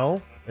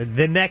 Well,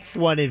 the next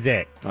one is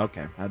it.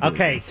 Okay.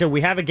 Okay, so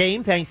we have a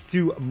game thanks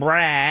to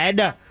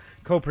Brad,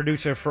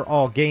 co-producer for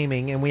All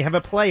Gaming, and we have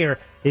a player.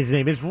 His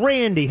name is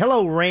Randy.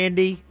 Hello,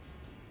 Randy.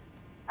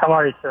 How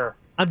are you, sir?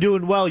 I'm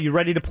doing well. You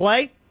ready to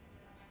play?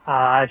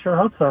 I sure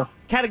hope so.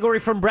 Category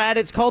from Brad,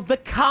 it's called the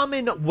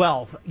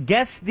Commonwealth.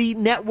 Guess the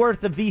net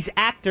worth of these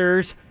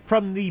actors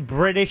from the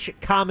British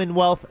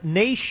Commonwealth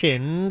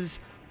nations,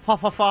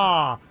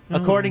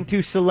 according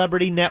to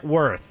Celebrity Net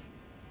Worth.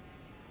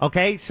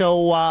 Okay,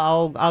 so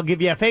I'll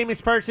give you a famous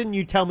person.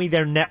 You tell me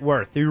their net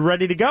worth. Are you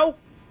ready to go?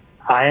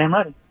 I am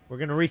ready. We're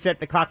going to reset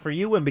the clock for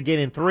you and begin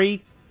in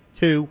 3,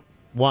 2,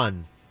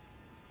 1.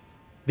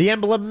 The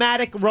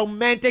emblematic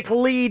romantic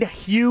lead,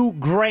 Hugh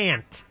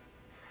Grant.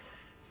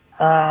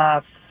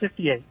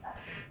 58.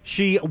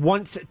 She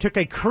once took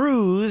a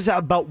cruise,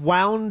 but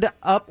wound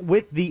up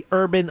with the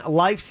urban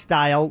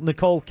lifestyle,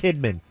 Nicole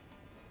Kidman.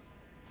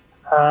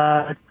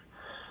 $200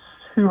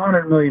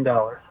 million.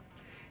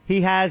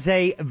 He has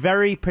a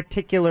very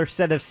particular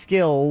set of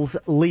skills,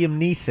 Liam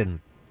Neeson.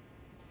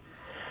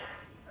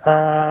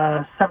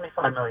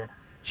 75 million.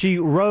 She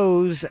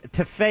rose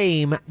to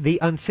fame, the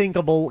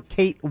unsinkable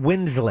Kate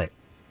Winslet.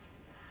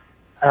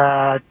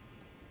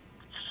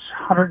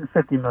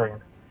 150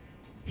 million.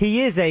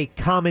 He is a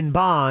common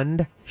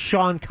bond,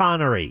 Sean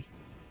Connery.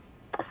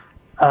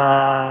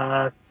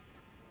 200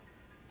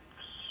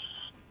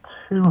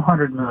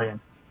 million.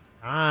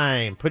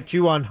 Time. Put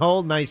you on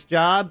hold. Nice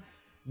job.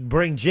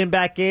 Bring Jim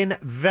back in.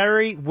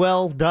 Very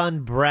well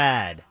done,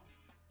 Brad.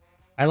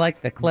 I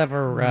like the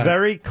clever.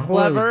 Very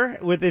clever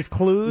clues. with his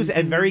clues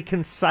and very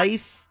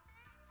concise.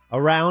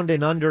 Around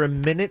and under a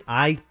minute.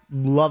 I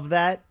love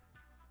that.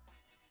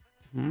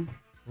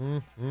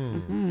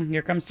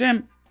 Here comes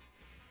Jim.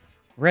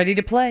 Ready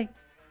to play.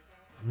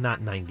 I'm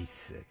not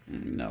 96.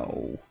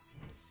 No.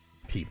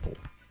 People.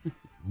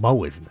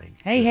 Mo is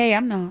 96. Hey,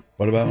 I'm not.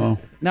 What about Mo?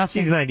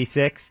 Nothing. She's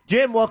 96.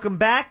 Jim, welcome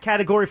back.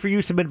 Category for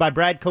you submitted by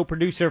Brad,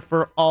 co-producer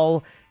for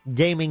All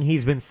Gaming.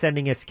 He's been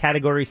sending us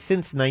categories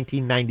since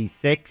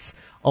 1996.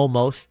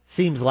 Almost.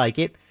 Seems like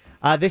it.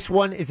 This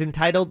one is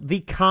entitled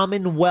The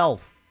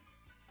Commonwealth.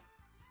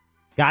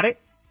 Got it?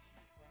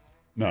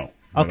 No.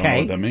 I don't know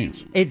what that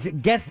means. It's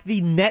guess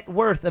the net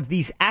worth of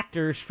these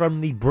actors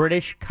from the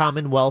British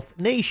Commonwealth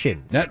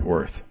nations. Net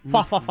worth.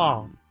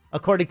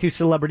 According to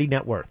Celebrity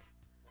Net Worth.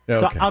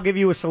 Okay. So I'll give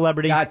you a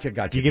celebrity. Gotcha.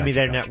 You give me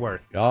their net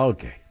worth.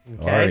 Okay.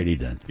 All righty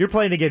then. You're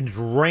playing against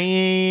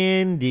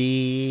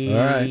Randy. All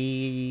right.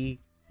 You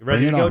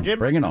ready to go, Jim?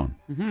 Bring it on.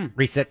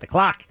 Reset the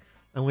clock.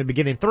 And we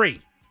begin in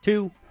 3,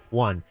 2,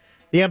 1.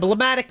 The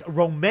emblematic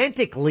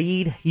romantic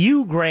lead,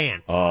 Hugh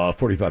Grant.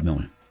 45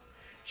 million.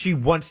 She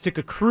once took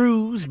a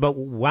cruise, but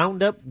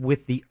wound up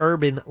with the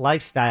urban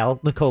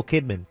lifestyle, Nicole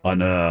Kidman. On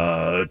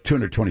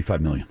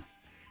 225 million.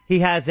 He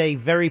has a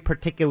very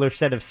particular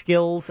set of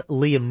skills,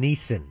 Liam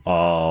Neeson.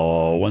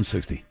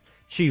 160.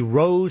 She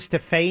rose to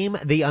fame,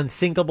 the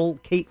unsinkable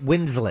Kate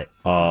Winslet.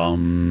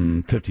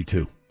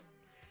 52.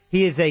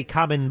 He is a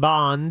common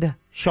bond,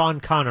 Sean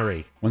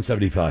Connery.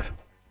 175.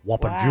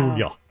 Whopper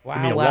Jr.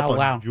 Give me a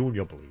Whopper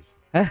Jr., please.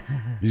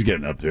 He's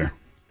getting up there.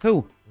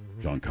 Who?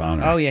 John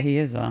Connery. Oh, yeah, he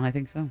is. I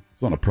think so.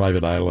 He's on a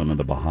private island in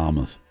the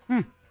Bahamas.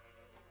 Guess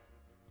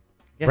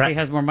he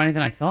has more money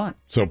than I thought.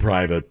 So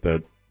private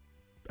that,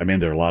 I mean,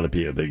 there are a lot of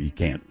people that you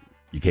can't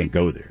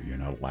go there. You're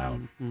not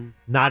allowed.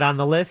 Not on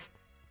the list,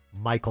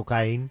 Michael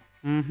Caine.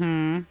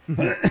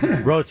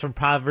 Rose from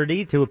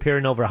poverty to appear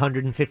in over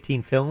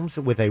 115 films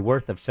with a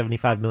worth of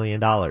 $75 million.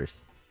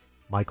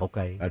 Michael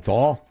Caine. That's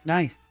all?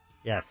 Nice.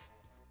 Yes.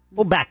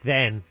 Well, back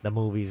then, the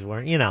movies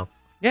were,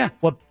 Yeah.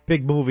 What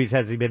big movies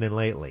has he been in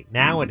lately?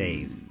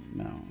 Nowadays.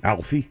 No.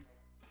 Alfie.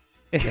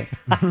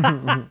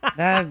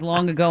 That is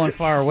long ago and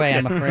far away,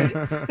 I'm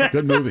afraid.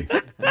 Good movie.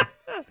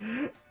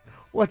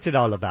 What's it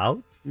all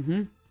about?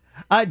 Mm-hmm.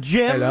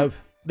 Jim, Hey,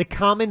 love. the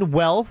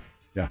Commonwealth.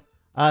 Yeah.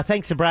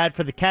 Thanks to Brad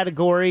for the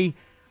category.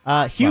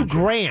 Hugh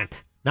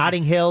Grant,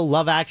 Notting Hill,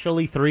 Love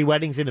Actually, 3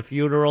 Weddings and a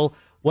Funeral.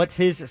 What's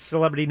his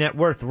celebrity net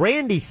worth?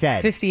 Randy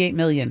said $58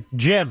 million.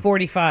 Jim,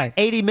 45.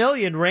 $80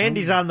 million.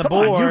 Randy's on the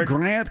Come board. on, Hugh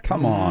Grant.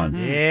 Come on.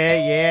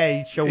 Yeah.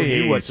 He's showing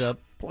you what's up.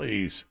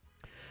 Please.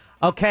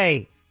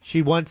 Okay.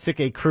 She once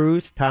took a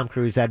cruise, Tom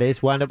Cruise that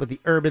is, wound up with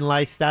the urban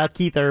lifestyle,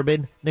 Keith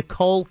Urban,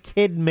 Nicole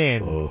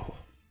Kidman. Oh.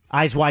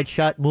 Eyes Wide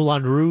Shut,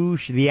 Moulin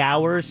Rouge, The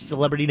Hours,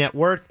 celebrity net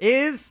worth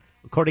is,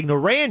 according to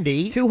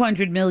Randy,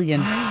 $200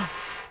 million.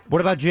 What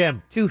about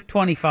Jim?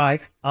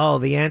 $225. Oh,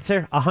 the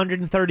answer?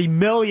 $130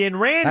 million.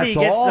 Randy That's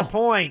gets all? the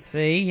point.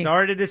 See?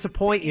 Sorry to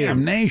disappoint you.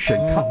 Damnation.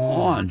 Come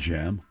on,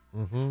 Jim.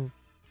 Mm-hmm.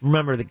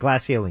 Remember the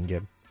glass ceiling,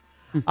 Jim.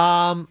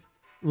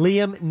 Liam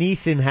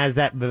Neeson has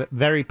that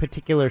very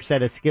particular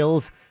set of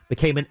skills.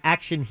 Became an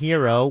action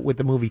hero with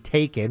the movie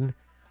Taken.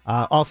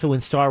 Also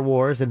in Star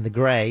Wars and The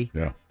Gray.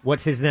 Yeah.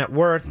 What's his net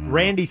worth?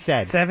 Randy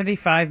said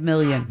 $75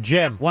 million.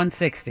 Jim.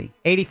 $160.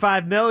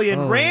 $85 million.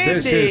 Oh. Randy.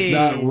 This is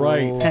not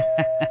right.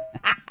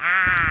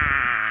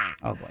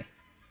 Oh, boy.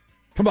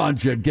 Come on,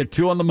 Jim. Get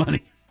 2 on the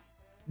money.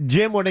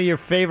 Jim, one of your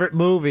favorite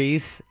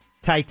movies,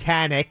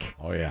 Titanic.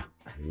 Oh, yeah.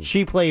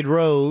 She played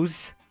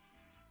Rose.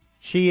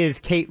 She is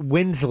Kate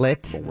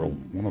Winslet.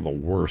 One of the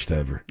worst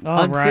ever.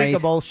 All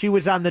Unsinkable. right. She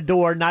was on the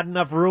door. Not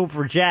enough room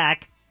for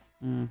Jack.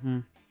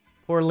 Mm-hmm.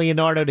 Poor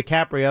Leonardo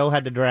DiCaprio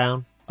had to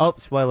drown. Oh,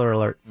 spoiler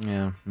alert.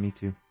 Yeah, me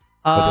too.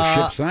 But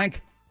the ship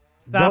sank?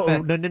 Stop no,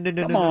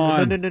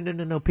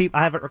 it. No. Peep,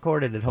 I have it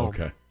recorded at home.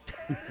 Okay.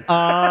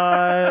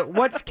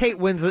 What's Kate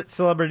Winslet's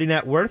celebrity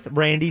net worth?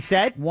 Randy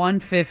said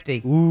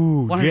 $150.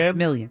 Ooh, $100 Jim.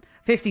 million.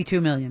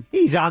 $52 million.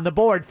 He's on the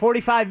board.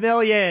 $45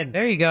 million.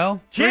 There you go.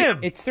 Jim.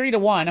 It's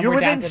 3-1. And You're we're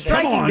down within to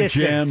striking Come on,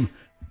 distance. Jim.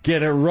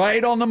 Get it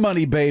right on the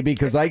money, baby,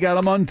 because I got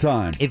him on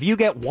time. If you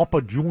get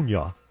Whopper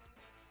Jr.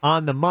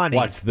 on the money,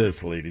 Watch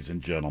this, ladies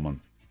and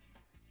gentlemen.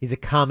 he's a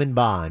common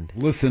Bond.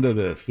 Listen to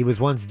this. He was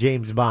once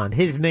James Bond.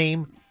 His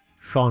name,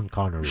 Sean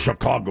Connery.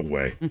 Chicago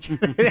way.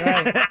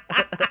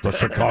 The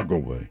Chicago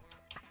way.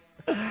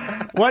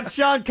 What's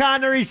Sean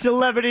Connery's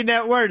celebrity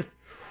net worth?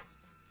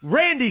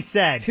 Randy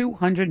said.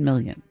 $200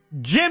 million.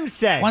 Jim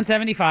said.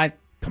 $175.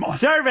 Come on.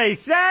 Survey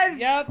says.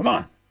 Yep. Come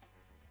on.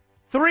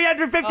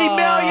 $350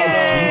 million.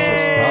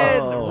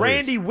 Jesus. Oh,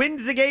 Randy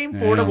wins the game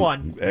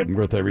 4-1. And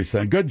worth every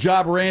cent. Good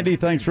job, Randy.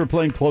 Thanks for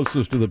playing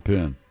closest to the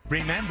pin.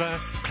 Remember,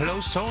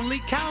 close only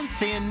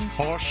counts in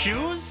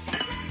horseshoes,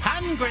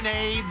 hand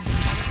grenades,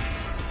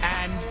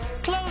 and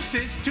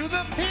closest to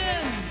the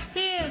pin.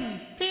 Pin.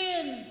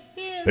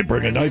 They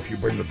bring a knife, you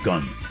bring a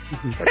gun.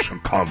 The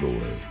Chicago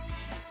way.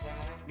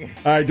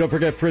 All right, don't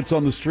forget Fritz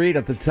on the Street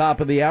at the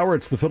top of the hour.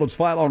 It's the Phillips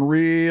File on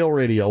Real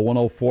Radio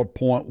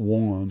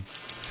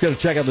 104.1. Got to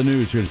check out the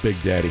news. Here's Big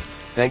Daddy.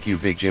 Thank you,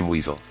 Big Jim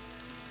Weasel.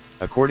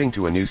 According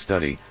to a new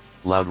study,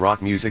 loud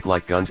rock music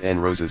like Guns N'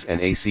 Roses and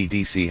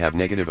AC/DC have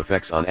negative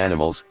effects on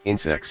animals,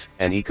 insects,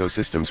 and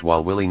ecosystems,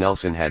 while Willie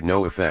Nelson had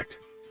no effect.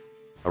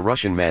 A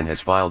Russian man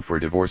has filed for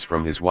divorce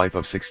from his wife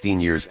of 16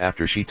 years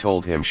after she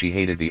told him she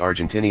hated the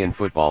Argentinian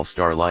football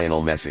star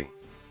Lionel Messi.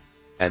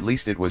 At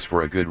least it was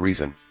for a good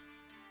reason.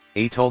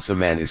 A Tulsa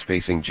man is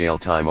facing jail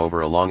time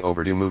over a long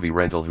overdue movie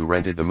rental who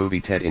rented the movie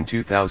Ted in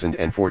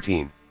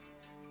 2014.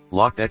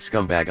 Lock that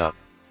scumbag up.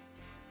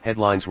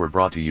 Headlines were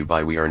brought to you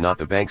by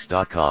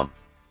wearenotthebanks.com.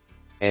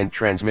 End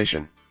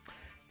transmission.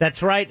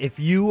 That's right. If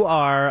you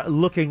are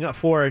looking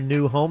for a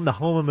new home, the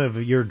home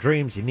of your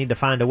dreams, you need to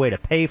find a way to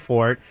pay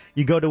for it.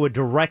 You go to a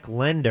direct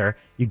lender.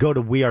 You go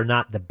to We Are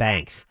Not the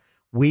Banks.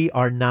 We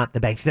are not the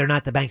banks. They're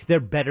not the banks.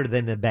 They're better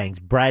than the banks.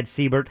 Brad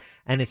Siebert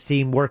and his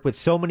team work with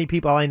so many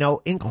people I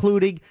know,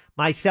 including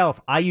myself.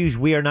 I use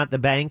We Are Not the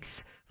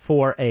Banks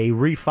for a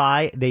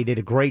refi. They did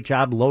a great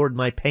job, lowered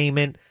my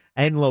payment,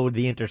 and lowered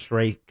the interest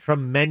rate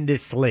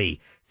tremendously.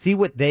 See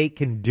what they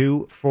can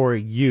do for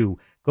you.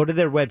 Go to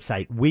their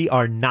website,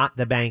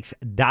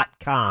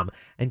 wearenotthebanks.com,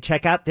 and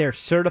check out their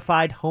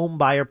certified home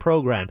buyer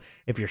program.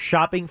 If you're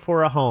shopping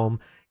for a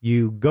home,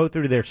 you go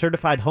through their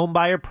certified home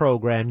buyer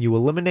program, you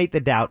eliminate the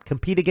doubt,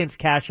 compete against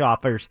cash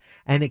offers,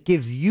 and it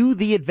gives you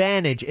the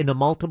advantage in a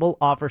multiple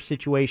offer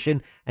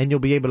situation, and you'll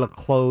be able to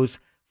close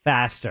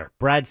faster.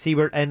 Brad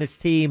Siebert and his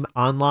team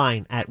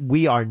online at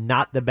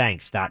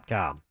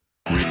wearenotthebanks.com.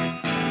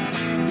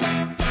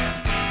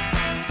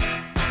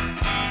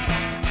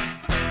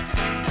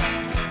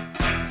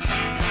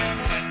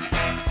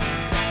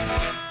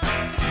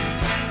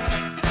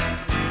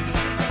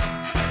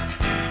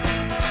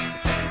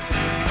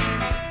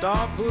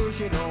 Stop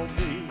pushing on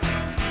me.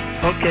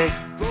 Okay.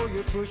 Go,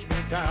 you push me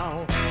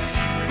down.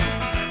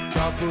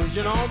 Stop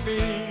pushing on me.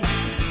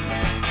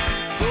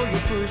 Go, you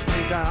push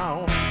me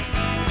down.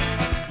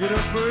 You done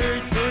push me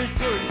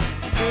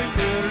a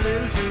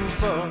little too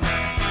far.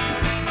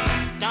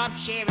 Stop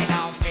shaming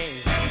on me.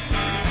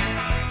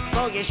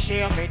 Go, you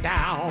share me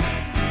down.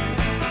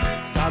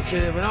 Stop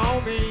shaving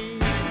on me.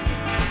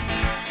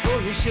 So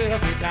you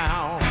shave me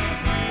down.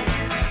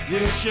 You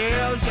just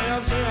shave me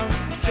a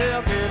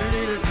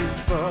little too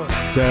far.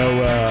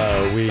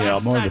 So we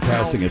mourn the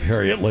passing of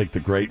Harriet Lake, the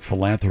great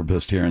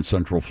philanthropist here in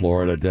Central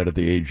Florida, dead at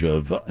the age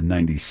of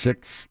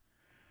 96.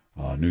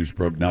 News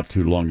broke not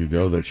too long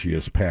ago that she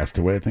has passed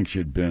away. I think she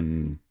had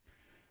been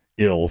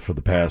ill for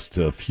the past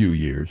few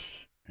years,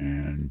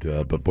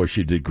 but boy,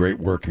 she did great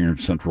work here in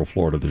Central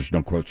Florida. There's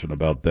no question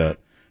about that.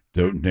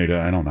 Donated,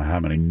 I don't know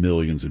how many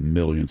millions and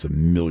millions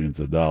and millions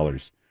of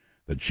dollars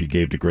that she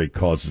gave to great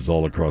causes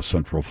all across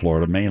Central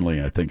Florida,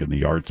 mainly, I think, in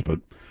the arts, but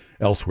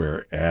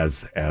elsewhere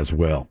as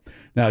well.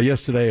 Now,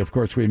 yesterday, of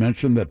course, we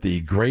mentioned that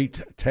the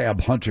great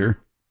Tab Hunter,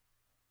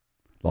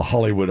 the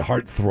Hollywood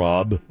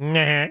heartthrob,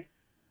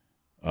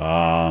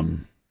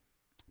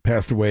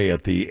 passed away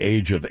at the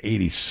age of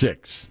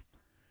 86.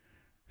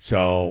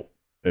 So,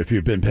 if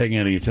you've been paying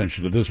any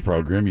attention to this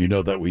program, you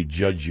know that we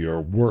judge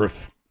your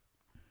worth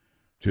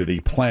to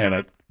the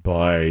planet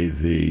by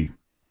the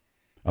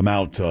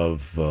amount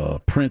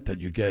of print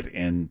that you get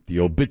in the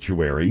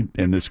obituary.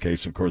 In this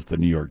case, of course, the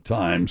New York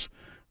Times,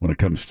 when it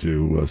comes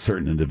to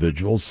certain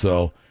individuals.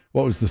 So,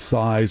 what was the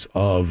size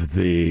of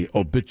the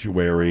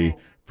obituary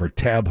for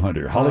Tab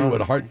Hunter?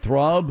 Hollywood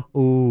heartthrob,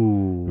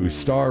 whose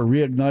star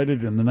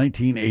reignited in the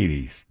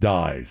 1980s,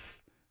 dies,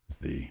 is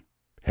the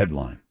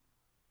headline.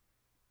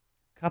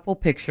 Couple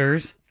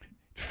pictures.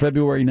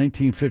 February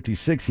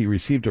 1956, he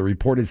received a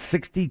reported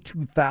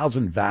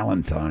 62,000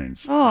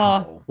 Valentines.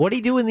 Oh, what did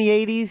he do in the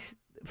 80s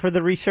for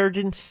the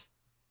resurgence?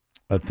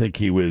 I think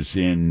he was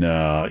in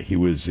a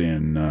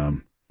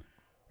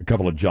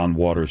couple of John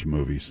Waters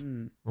movies.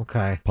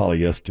 Okay.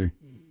 Polyester.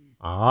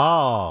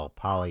 Oh,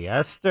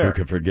 Polyester. Who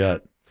could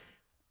forget?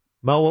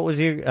 Mo, what was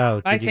your...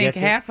 Oh, I think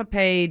half a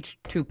page,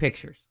 2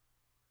 pictures.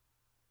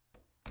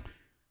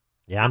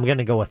 Yeah, I'm going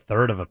to go a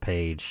third of a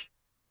page.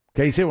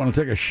 Casey, want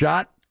to take a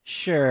shot?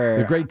 Sure.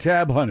 The great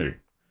Tab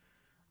Hunter.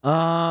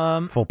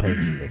 Full page,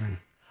 Casey.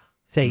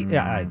 Say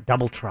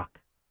double truck.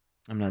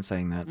 I'm not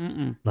saying that.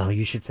 No,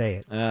 you should say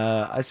it.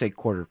 I say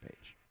quarter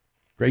page.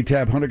 Great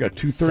Tab Hunter got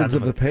 2/3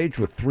 of the page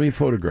with 3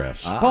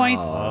 photographs.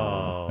 Points.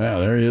 Oh. Yeah,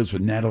 there he is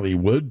with Natalie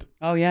Wood.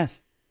 Oh,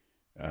 yes.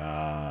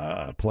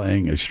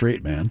 Playing a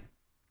straight man.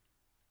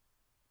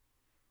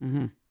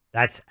 Mm-hmm.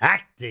 That's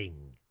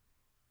acting.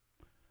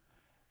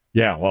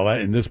 Yeah, well,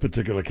 in this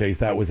particular case,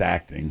 that was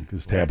acting,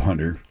 because Tab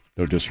Hunter,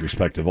 no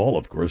disrespect of all,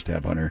 of course,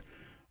 Tab Hunter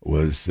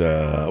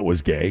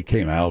was gay,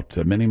 came out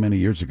many, many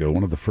years ago,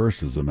 one of the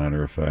first, as a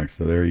matter of fact.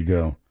 So there you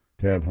go,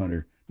 Tab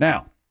Hunter.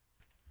 Now,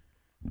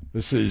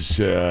 this is,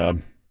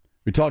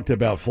 we talked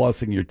about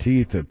flossing your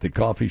teeth at the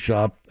coffee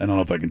shop. I don't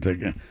know if I can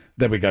take it.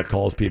 Then we got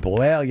calls, people,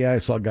 well, yeah, I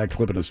saw a guy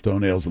clipping his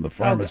toenails in the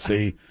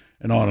pharmacy,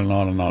 and on and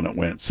on and on it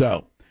went.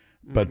 So,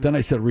 but then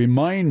I said,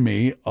 remind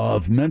me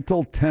of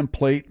mental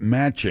template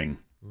matching.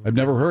 I've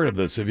never heard of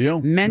this. Have you?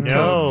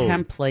 Mental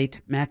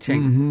template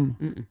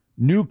matching.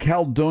 New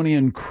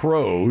Caledonian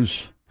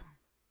crows.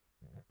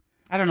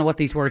 I don't know what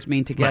these words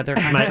mean together.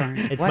 I'm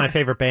sorry. It's my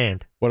favorite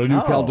band. What, a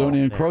New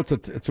Caledonian crow?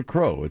 It's a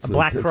crow. It's a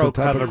black crow it's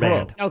a type cover of crow.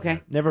 band.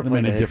 Okay. Never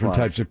played many different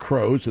types of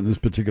crows. In this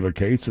particular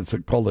case, it's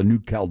called a New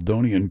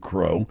Caledonian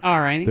crow. All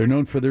right. They're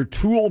known for their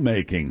tool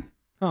making.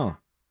 Oh.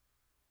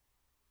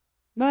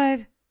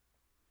 What?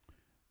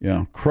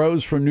 Yeah.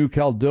 Crows from New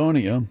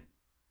Caledonia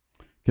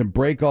can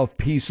break off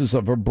pieces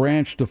of a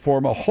branch to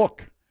form a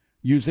hook,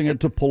 using it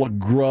to pull a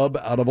grub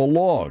out of a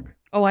log.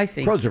 Oh, I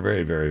see. Crows are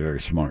very, very, very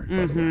smart,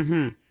 by the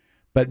way.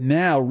 But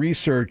now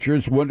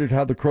researchers wondered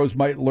how the crows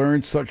might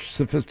learn such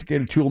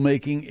sophisticated tool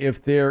making if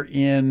they're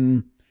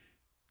in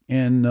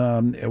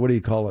what do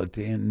you call it?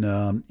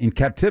 In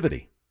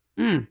captivity.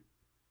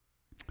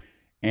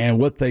 And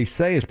what they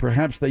say is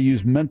perhaps they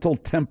use mental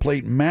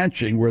template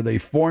matching, where they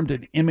formed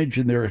an image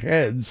in their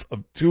heads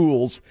of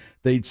tools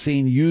they'd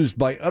seen used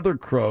by other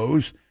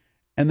crows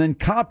and then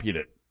copied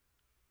it.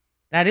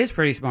 That is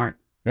pretty smart.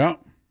 Yeah.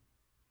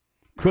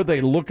 Could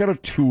they look at a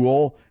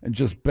tool and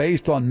just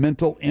based on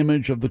mental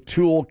image of the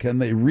tool, can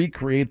they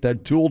recreate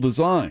that tool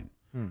design?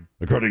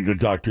 According to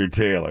Dr.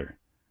 Taylor.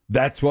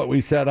 That's what we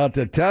set out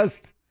to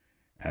test,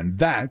 and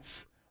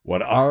that's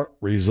what our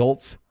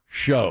results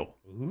show.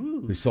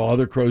 We saw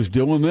other crows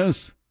doing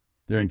this.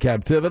 They're in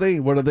captivity.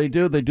 What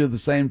do? They do the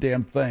same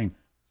damn thing.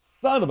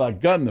 Son of a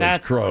gun, those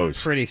crows.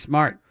 Pretty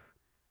smart.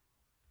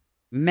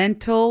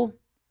 Mental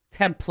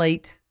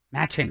template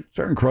matching.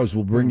 Certain crows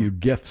will bring you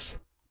gifts.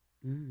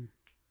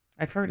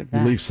 I've heard of You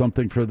that. leave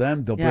something for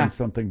them, they'll bring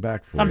something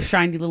back for Some you.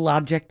 shiny little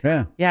object.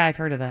 Yeah. Yeah, I've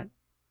heard of that.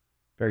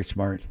 Very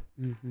smart.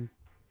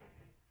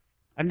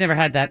 I've never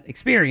had that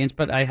experience,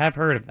 but I have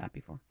heard of that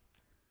before.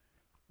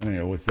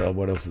 Anyway,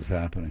 what else is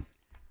happening?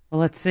 Well,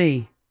 let's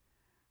see.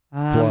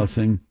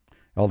 Flossing.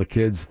 All the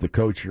kids, the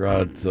coach are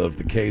out of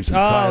the caves in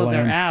Thailand. Oh,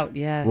 they're out,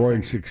 yes.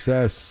 Roaring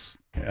success.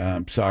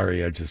 I'm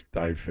sorry.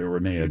 If it were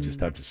me, I'd just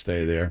have to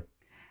stay there.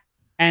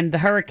 And the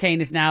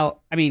hurricane is now,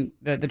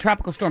 the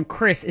tropical storm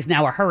Chris is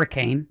now a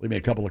hurricane. Leave me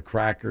a couple of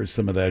crackers,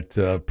 some of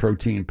that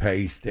protein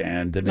paste,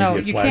 and maybe No,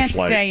 a you flashlight.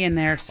 can't stay in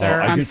there, sir.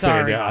 I'm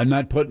sorry. I'm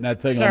not putting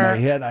that thing Sir. on my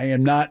head. I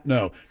am not.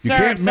 No. You Sir,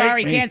 can't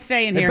sorry, make me. can't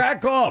stay in Hey, here.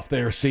 back off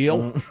there,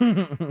 Seal.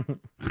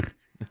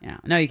 Yeah,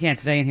 no, you can't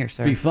stay in here,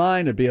 sir. Be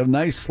fine. It'd be a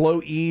nice,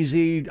 slow,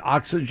 easy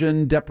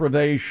oxygen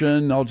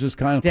deprivation. I'll just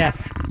kind of go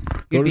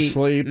to You'd be-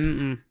 sleep.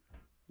 Mm-mm.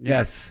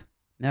 Yes.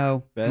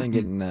 No. Better than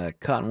getting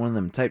caught in one of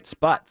them typed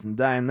spots and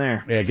dying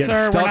there. Yeah, getting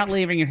Sir, stuck. we're not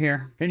leaving you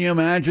here. Can you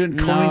imagine?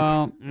 No.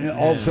 Clink.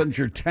 All of a sudden,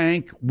 your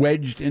tank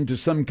wedged into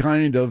some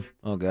kind of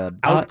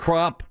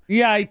outcrop.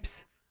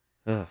 Yipes.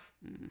 Ugh.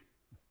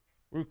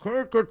 We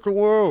can't get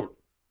you out.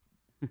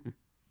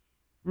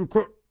 You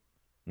can't.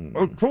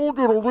 I told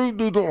you to leave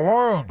me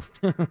behind.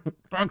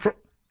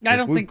 I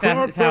don't think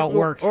that is how it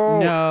works.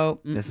 No.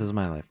 This is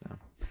my life now.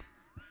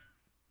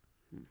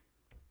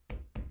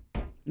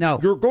 No.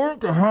 You're going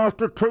to have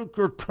to take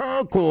your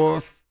tank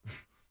off.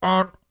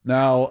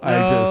 No, I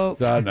No.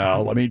 just,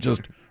 no. Let me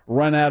just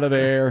run out of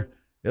air.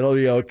 It'll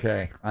be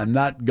okay. I'm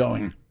not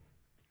going.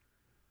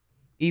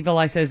 Evil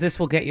Eye says this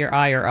will get your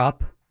ire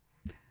up.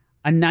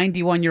 A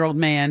 91-year-old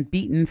man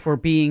beaten for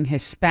being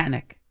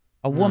Hispanic.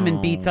 A woman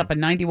Oh. beats up a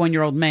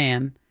 91-year-old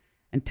man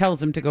and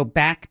tells him to go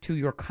back to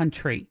your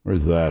country.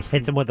 Where's that?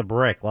 Hits him with a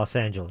brick, Los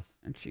Angeles.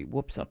 And she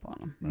whoops up on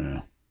him.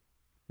 Yeah.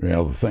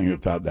 Yeah, the thing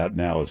about that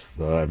now is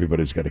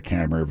everybody's got a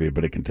camera.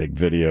 Everybody can take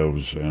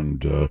videos,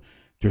 and to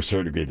a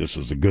certain degree, this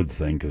is a good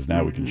thing because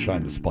now we can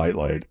shine the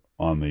spotlight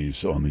on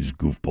these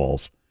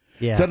goofballs.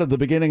 Yeah. Said at the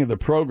beginning of the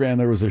program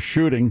there was a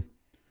shooting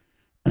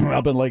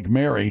up in Lake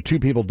Mary. 2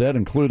 people dead,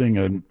 including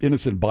an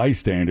innocent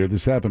bystander.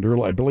 This happened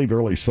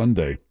early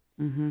Sunday,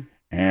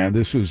 and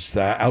this was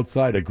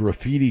outside a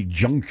Graffiti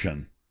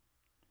Junction.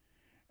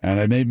 And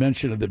I made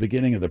mention at the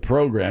beginning of the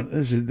program.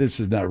 This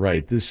is not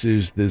right. This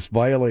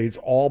violates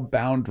all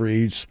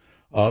boundaries.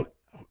 How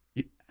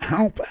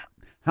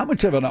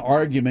much of an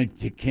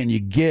argument can you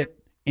get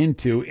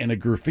into in a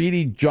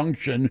Graffiti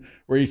Junction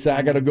where you say,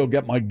 "I got to go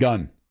get my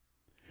gun,"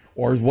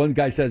 or as one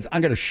guy says,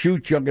 "I'm going to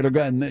shoot you. I'm going to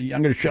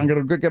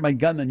go get my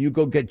gun." Then you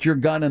go get your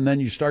gun, and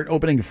then you start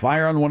opening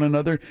fire on one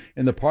another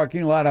in the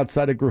parking lot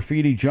outside a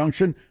Graffiti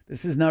Junction.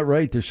 This is not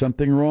right. There's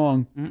something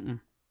wrong.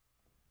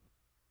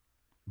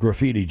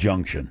 Graffiti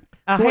Junction.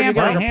 A So you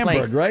got a hamburger Hamburg,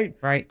 place. right?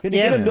 Right. Can you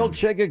get a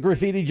milkshake at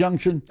Graffiti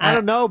Junction? I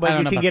don't know, but I don't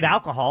you know can about get that.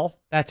 alcohol.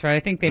 That's right. I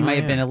think they might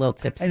have been a little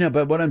tipsy. I know,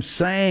 but what I'm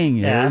saying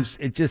Yeah. is,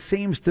 it just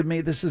seems to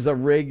me this is a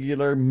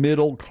regular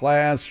middle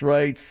class,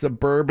 right,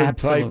 suburban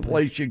Absolutely. type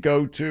place you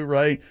go to,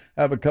 right?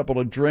 Have a couple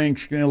of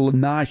drinks,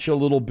 nosh a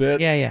little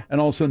bit, Yeah. and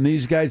all of a sudden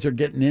these guys are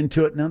getting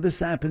into it. Now this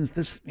happens.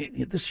 This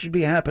should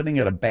be happening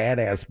at a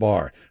badass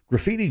bar.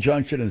 Graffiti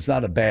Junction is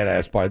not a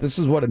badass bar. This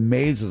is what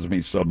amazes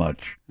me so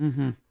much.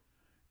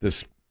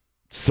 This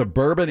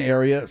suburban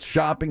area,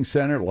 shopping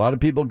center. A lot of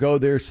people go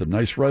there. Some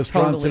nice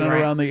restaurants in and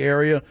around the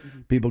area.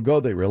 People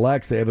go, they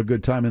relax, they have a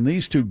good time. And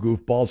these 2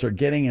 goofballs are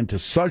getting into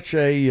such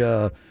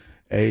a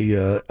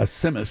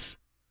simus,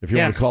 if you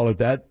want to call it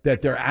that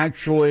they're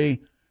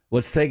actually,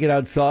 let's take it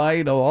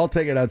outside. Oh, I'll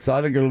take it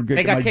outside. I'm going to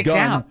They get got my kicked gun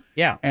out.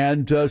 Yeah.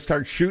 and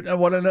start shooting at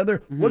one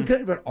another. What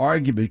kind of an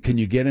argument can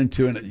you get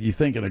into? You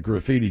think in a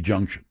Graffiti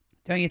Junction?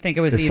 Don't you think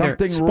it was There's either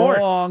something sports?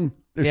 wrong?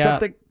 There's Yeah.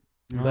 something.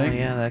 Oh,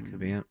 yeah, that could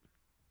be it.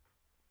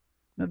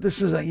 Now,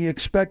 this is you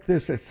expect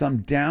this at some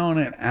down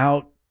and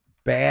out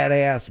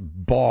badass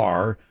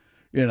bar.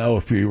 You know,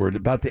 if you were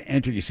about to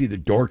enter, you see the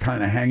door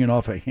kind of hanging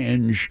off a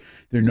hinge.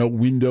 There are no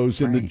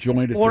windows in the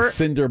joint. It's Or- a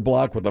cinder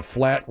block with a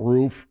flat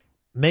roof.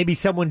 Maybe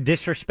someone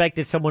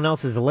disrespected someone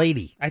else's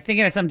lady. I think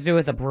it has something to do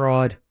with a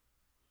broad.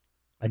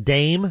 A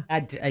dame?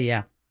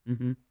 Yeah.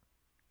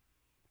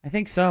 I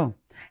think so.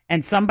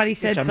 And somebody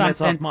said Get your mitts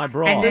something. off my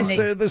bra. And then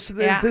they, This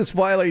Yeah.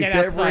 violates Get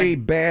outside. every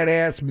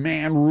badass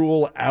man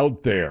rule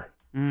out there.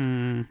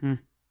 Mm-hmm.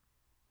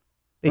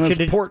 And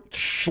this poor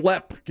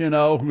schlep,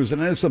 who was an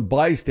innocent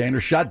bystander,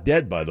 shot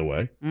dead, by the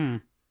way.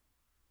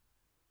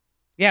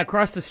 Yeah,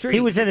 across the street. He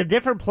was at a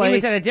different place. He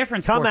was at a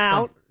different Come sports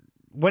out, place.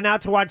 went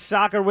out to watch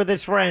soccer with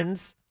his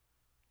friends,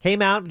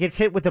 came out, gets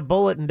hit with a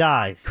bullet and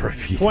dies.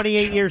 Graffiti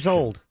 28 years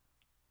old.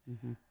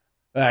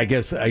 I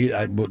guess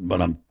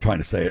what I'm trying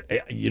to say,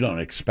 you don't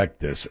expect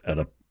this at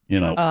a, No.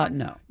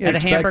 you At a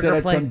expect it hamburger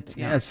at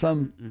place?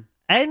 some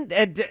And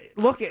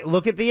look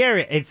at the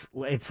area. It's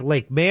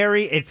Lake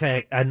Mary. It's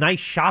a nice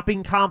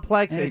shopping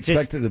complex. I It's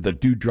expected at the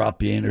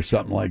Dewdrop Inn or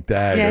something like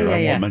that. I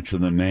won't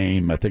mention the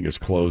name. I think it's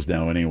closed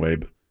now anyway.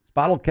 But is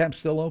Bottle Cap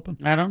still open?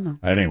 I don't know.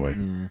 Anyway.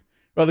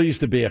 Well, there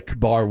used to be a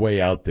bar way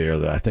out there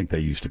that I think they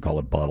used to call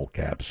it Bottle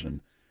Caps.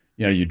 And,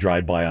 you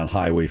drive by on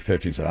Highway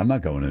 50 and said, I'm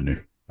not going in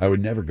there. I would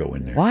never go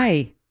in there.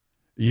 Why?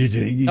 You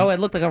it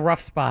looked like a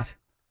rough spot.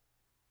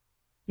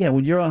 Yeah,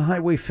 when you're on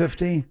Highway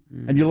 50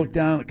 and you look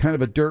down at kind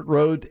of a dirt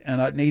road and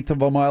an eighth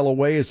of a mile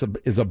away is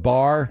a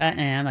bar.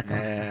 I'm not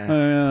going.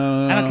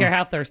 I don't care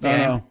how thirsty I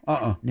am.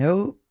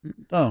 No.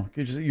 No,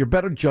 your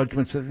better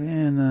judgment says,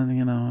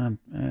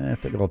 I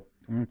think I'll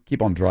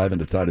keep on driving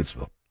to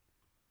Titusville.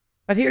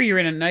 But here you're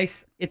in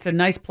it's a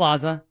nice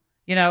plaza.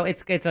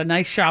 It's a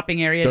nice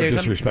shopping area. No There's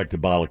disrespect to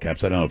bottle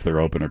caps. I don't know if they're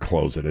open or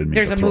closed. I didn't mean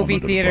There's to a throw them movie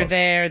under the theater bus.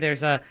 there.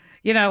 There's an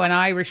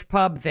Irish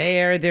pub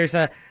there. There's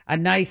a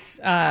nice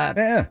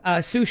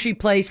sushi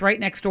place right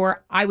next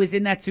door. I was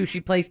in that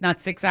sushi place not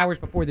 6 hours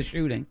before the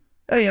shooting.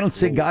 Hey, you don't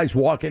see guys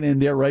walking in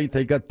there, right?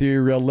 They got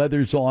their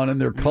leathers on and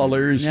their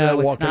colors, No,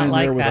 it's walking not in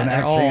like there with that an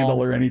at axe all.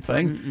 handle or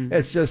anything.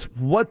 It's just,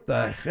 what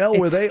the hell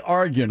were It's they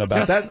arguing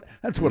about? just-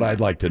 That's what I'd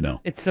like to know.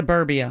 It's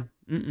suburbia.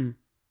 Mm-mm.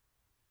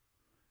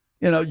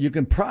 You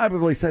can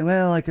probably say,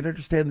 well, I could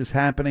understand this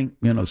happening,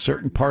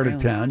 certain part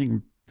of town. You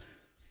can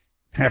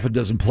half a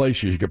dozen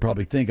places you could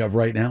probably think of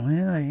right now.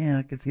 Well, yeah,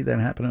 I could see that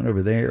happening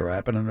over there or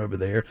happening over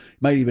there. You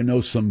might even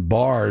know some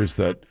bars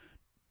that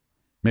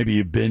maybe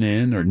you've been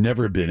in or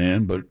never been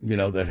in, but,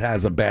 that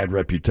has a bad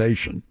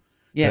reputation.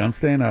 Yes. Don't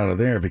stand out of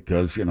there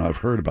because, I've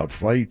heard about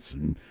fights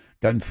and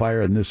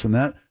gunfire and this and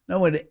that. No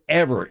one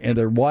ever in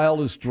their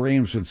wildest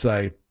dreams would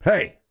say,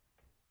 hey,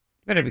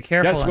 better be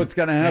careful. guess what's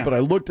going to happen? Yeah.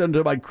 I looked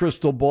into my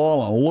crystal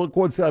ball and look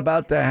what's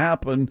about to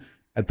happen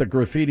at the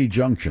Graffiti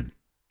Junction.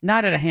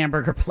 Not at a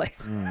hamburger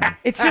place.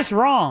 It's just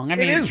wrong. I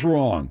mean, it is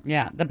wrong.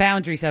 Yeah, the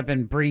boundaries have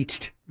been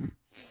breached.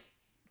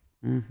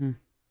 Mm-hmm.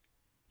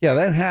 Yeah,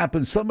 that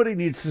happens. Somebody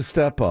needs to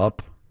step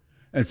up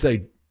and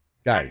say,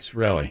 guys,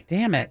 really?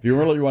 Damn it. If you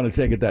really want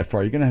to take it that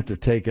far, you're going to have to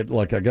take it.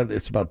 Like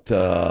it's about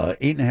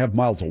 8.5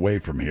 miles away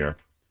from here.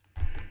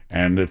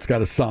 And it's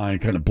got a sign,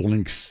 kind of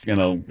blinks,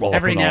 off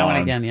Every and now on.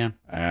 and again, yeah.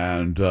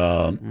 And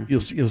you'll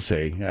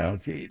see.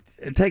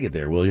 Take it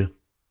there, will you?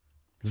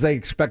 Because they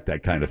expect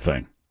that kind of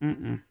thing.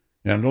 Mm-mm.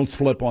 Don't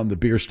slip on the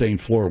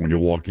beer-stained floor when you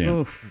walk in.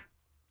 Oof.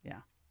 Yeah.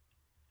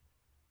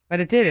 But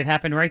it did. It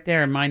happened right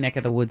there in my neck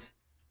of the woods.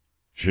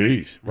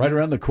 Jeez, right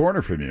around the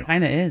corner from you.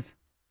 Kind of is.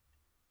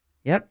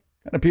 Yep.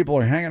 What kind of people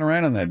are hanging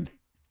around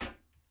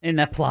in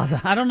that plaza?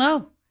 I don't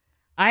know.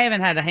 I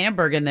haven't had a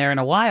hamburger in there in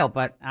a while,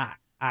 but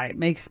it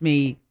makes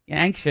me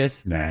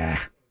anxious. Nah.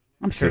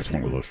 I'm sure it's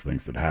one of those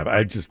things that happen.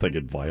 I just think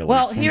it violates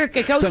Well, here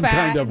it goes some back.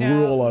 kind of No.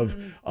 rule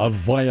of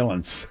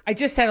violence. I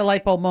just had a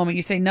light bulb moment.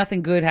 You say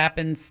nothing good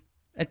happens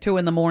at 2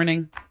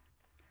 a.m.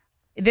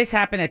 This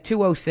happened at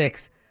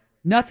 2:06.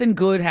 Nothing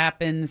good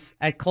happens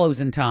at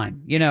closing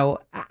time.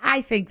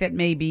 I think that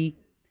maybe,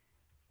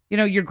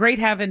 you're great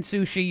having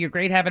sushi, you're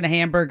great having a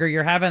hamburger,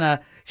 you're having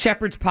a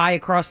shepherd's pie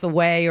across the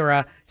way or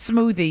a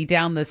smoothie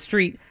down the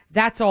street.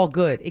 That's all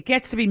good. It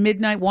gets to be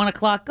midnight, 1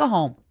 o'clock, go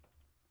home.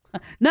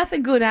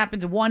 Nothing good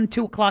happens at 1,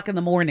 2 o'clock in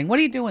the morning. What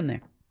are you doing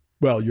there?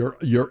 Well,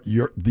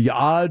 the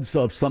odds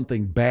of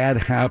something bad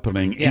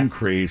happening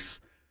increase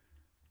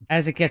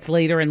as it gets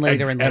later and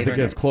later and later. As it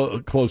gets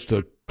close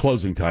to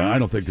closing time. I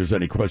don't think there's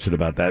any question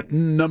about that,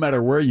 no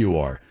matter where you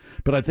are.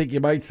 But I think you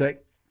might say,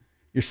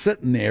 you're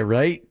sitting there,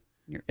 right?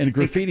 In a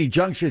Graffiti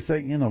Junction, you're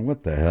saying,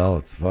 what the hell?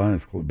 It's fine.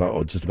 It's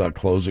just about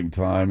closing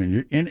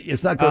time. And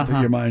it's not going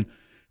through your mind.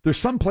 There's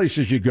some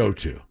places you go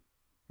to,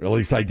 or at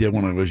least I did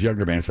when I was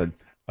younger, man. I said,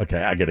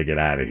 okay, I got to get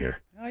out of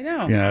here. I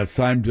know. It's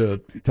time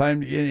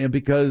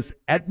because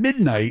at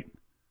midnight,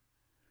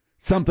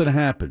 something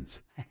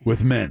happens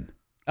with men.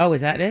 Oh,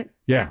 is that it?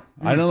 Yeah.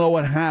 I don't know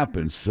what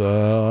happens.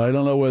 I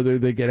don't know whether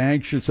they get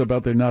anxious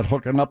about they're not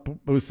hooking up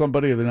with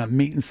somebody or they're not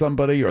meeting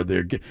somebody or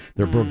their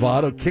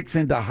bravado kicks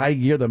into high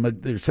gear,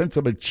 their sense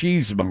of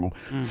machismo.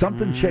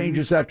 Something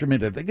changes after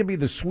midnight. They can be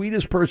the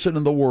sweetest person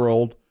in the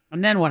world.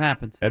 And then what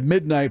happens? At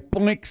midnight,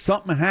 blink,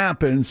 something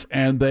happens,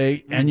 and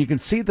you can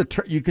see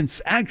you can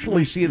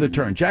actually see the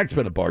turn. Jack's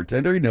been a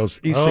bartender. He knows.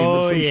 He's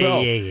seen this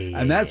himself.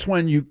 And that's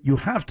when you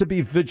have to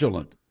be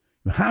vigilant.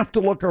 You have to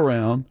look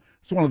around.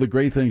 It's one of the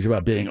great things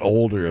about being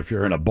older if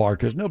you're in a bar,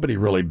 because nobody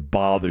really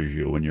bothers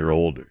you when you're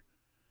older.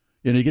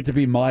 You get to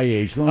be my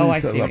age. I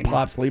see.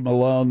 Pops, leave him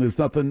alone. There's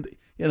nothing,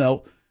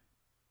 What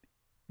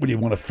do you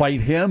want to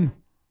fight him?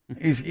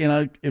 He's,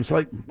 it's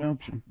like, well,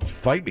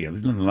 fight me.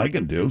 There's nothing I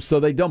can do. So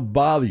they don't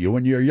bother you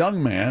when you're a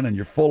young man and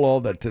you're full of all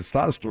that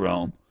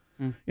testosterone,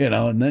 and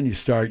then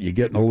you're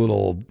getting a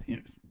little,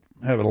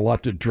 having a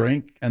lot to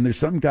drink. And there's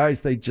some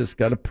guys, they just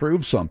got to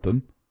prove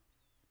something.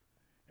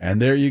 And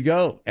there you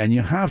go. And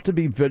you have to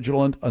be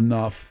vigilant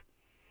enough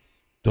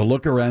to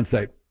look around and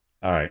say,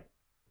 all right,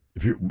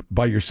 if you're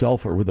by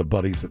yourself or with a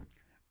buddy,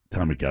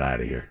 time to get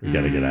out of here. We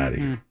got to get out of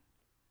here.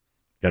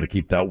 Got to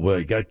keep that way.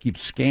 You got to keep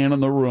scanning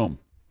the room.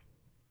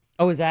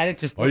 Oh, is that it?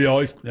 Just you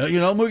always,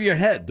 move your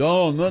head.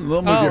 Don't move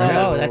your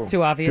head. Oh, that's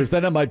too obvious. Because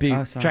then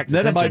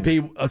it might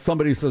be,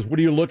 somebody says, what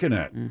are you looking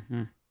at?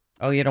 Mm-hmm.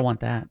 Oh, you don't want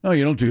that. No,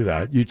 you don't do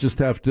that. You just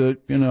have to,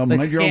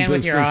 mind your own business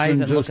with your eyes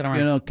and just, looking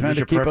around. kind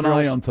of keep an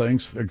eye on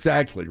things.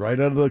 Exactly, right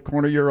out of the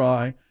corner of your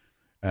eye.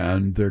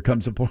 And there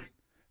comes a point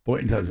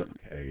in time.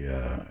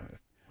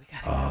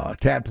 Okay,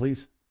 tab,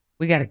 please.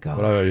 We got to go.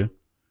 What are you?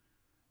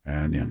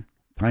 And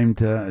time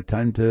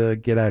to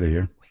get out of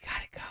here. We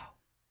got to go.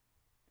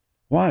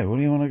 Why? What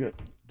do you want to go,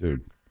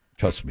 dude?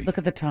 Trust me. Look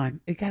at the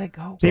time. We got to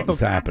go. Something's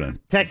happening.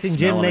 Texting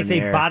Jim, they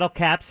say Bottle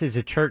Caps is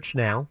a church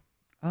now.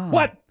 Oh.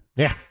 What?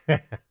 Yeah.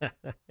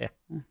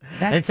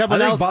 And someone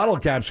I think else, Bottle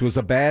Caps was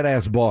a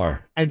badass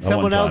bar. and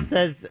someone else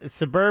says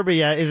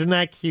suburbia. Isn't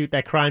that cute?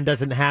 That crime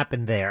doesn't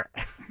happen there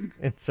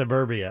in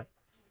suburbia.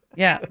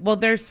 Yeah, well,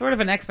 there's sort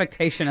of an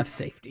expectation of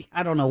safety.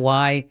 I don't know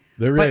why.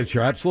 There is.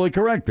 You're absolutely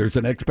correct. There's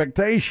an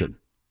expectation.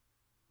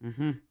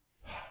 Mm-hmm.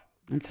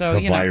 And so,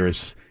 it's a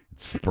virus.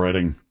 It's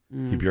spreading.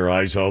 Keep your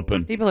eyes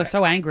open. People are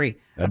so angry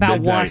At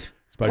about midnight, what?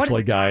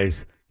 Especially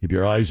guys. Keep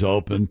your eyes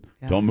open.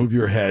 Yeah. Don't move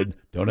your head.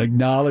 Don't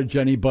acknowledge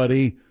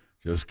anybody.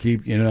 Just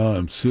keep,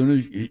 as soon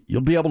as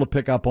you'll be able to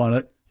pick up on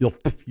it,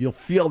 you'll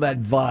feel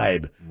that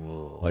vibe.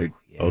 Whoa,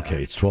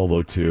 okay, it's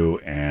 12:02,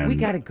 and We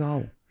got to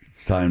go.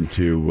 it's time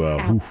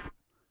to,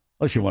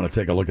 unless you want to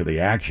take a look at the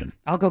action.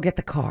 I'll go get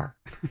the car.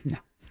 No.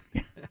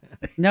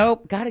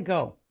 Nope, got to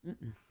go.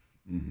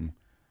 Mm-hmm.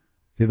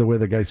 See the way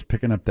the guy's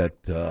picking up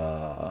that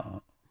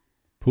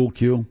pool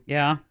cue?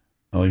 Yeah.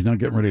 Oh, he's not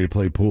getting ready to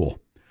play pool.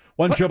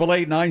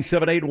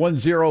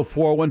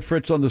 1-888-978-1041.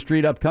 Fritz on the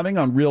Street upcoming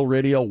on Real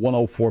Radio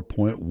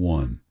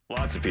 104.1.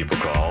 Lots of people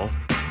call.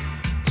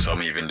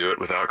 Some even do it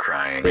without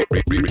crying.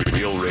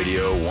 Real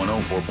Radio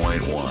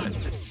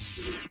 104.1.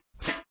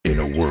 In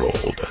a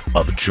world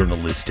of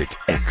journalistic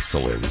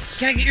excellence,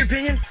 Can I get your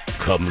opinion?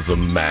 comes a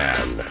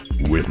man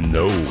with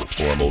no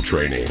formal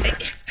training.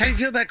 How do you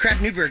feel about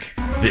Kraft Newberg?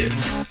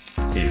 This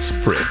is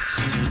Fritz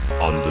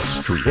on the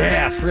Street.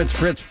 Yeah,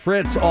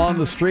 Fritz on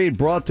the Street,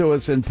 brought to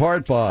us in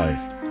part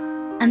by...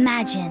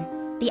 Imagine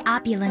the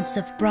opulence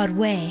of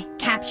Broadway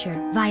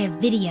captured via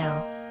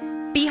video.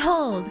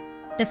 Behold,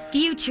 the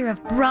future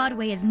of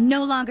Broadway is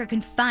no longer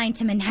confined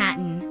to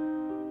Manhattan.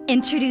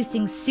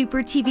 Introducing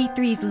Super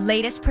TV3's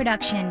latest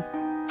production,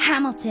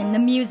 Hamilton the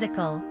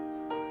Musical.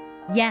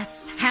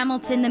 Yes,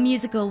 Hamilton the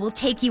Musical will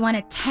take you on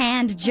a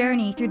tanned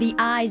journey through the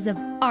eyes of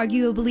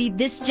arguably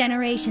this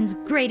generation's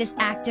greatest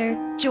actor,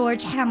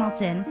 George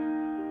Hamilton.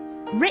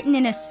 Written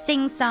in a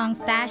sing-song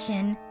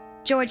fashion,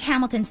 George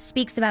Hamilton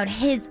speaks about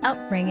his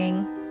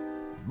upbringing.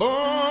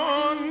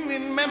 Born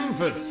in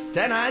Memphis,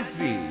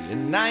 Tennessee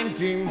in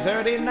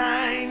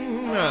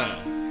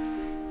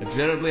 1939. A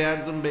terribly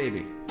handsome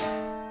baby.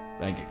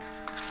 Thank you.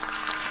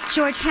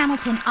 George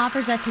Hamilton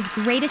offers us his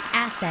greatest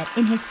asset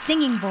in his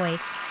singing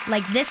voice,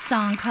 like this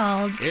song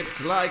called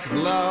It's Like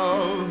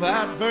Love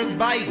at First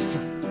Bite.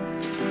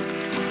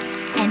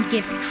 And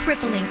gives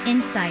crippling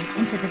insight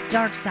into the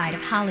dark side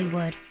of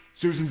Hollywood.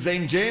 Susan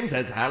St. James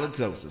has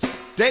halitosis.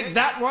 Take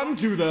that one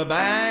to the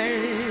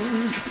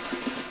bank.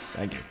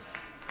 Thank you.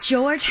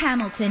 George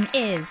Hamilton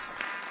is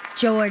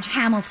George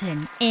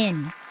Hamilton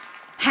in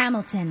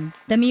Hamilton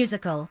the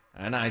Musical.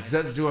 And I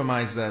says to him,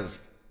 I says,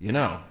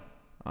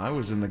 I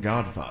was in The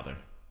Godfather.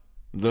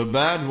 The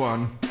bad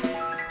one.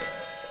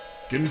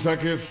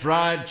 Kentucky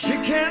Fried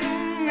Chicken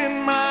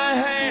in my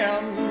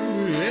hand,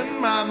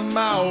 in my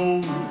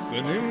mouth,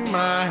 and in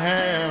my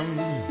hand.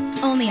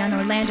 Only on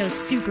Orlando's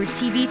Super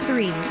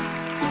TV3.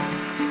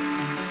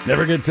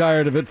 Never get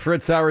tired of it.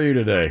 Fritz, how are you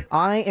today?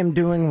 I am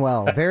doing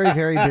well. Very,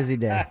 very busy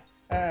day.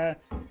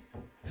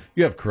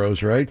 You have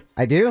crows, right?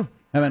 I do.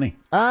 How many?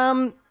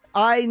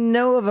 I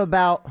know of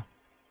about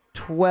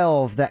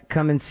 12 that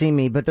come and see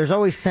me, but there's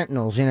always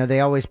sentinels.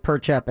 They always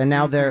perch up, and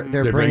now they're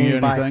They bring bringing you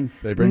anything?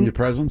 They bring you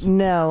presents?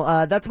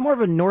 No, that's more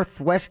of a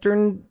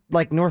northwestern,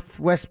 like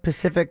Northwest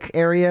Pacific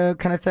area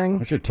kind of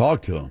thing. I should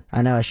talk to them.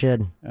 I know I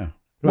should. Yeah.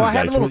 Well, on, I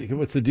have guys, a little...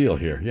 what's the deal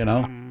here?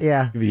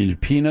 Yeah. Give you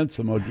peanuts,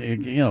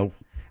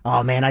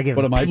 Oh man, I give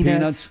what him are my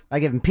peanuts. I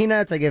give him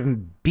peanuts. I give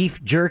him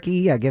beef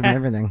jerky. I give him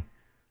everything.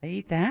 They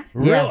eat that?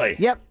 Really?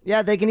 Yep.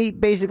 Yeah, they can eat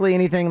basically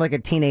anything like a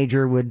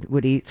teenager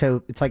would eat.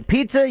 So it's like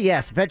pizza,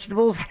 yes.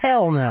 Vegetables,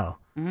 hell no.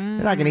 They're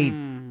not going to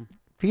eat.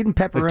 Feed them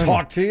pepperoni. They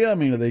talk to you? I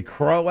mean, do they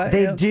crow at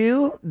you? They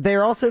do.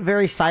 They're also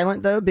very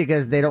silent though,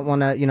 because they don't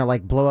want to,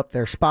 like blow up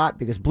their spot,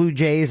 because blue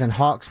jays and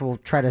hawks will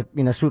try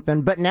to, swoop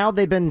in. But now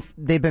they've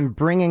been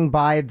bringing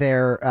by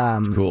their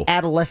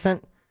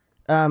adolescent,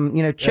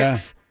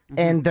 chicks,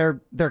 and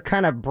they're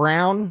kind of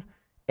brown.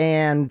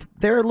 And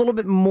they're a little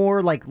bit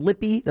more like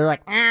lippy. They're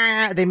like,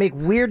 ah, they make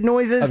weird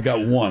noises. I've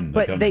got one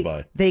that comes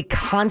by. They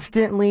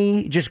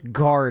constantly just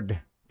guard.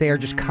 They are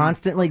just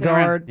constantly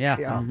guard. Yeah.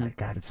 Oh my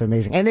God, it's so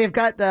amazing. And they've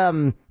got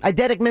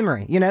eidetic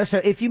memory, So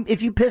if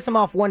you piss them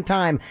off one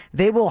time,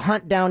 they will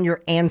hunt down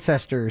your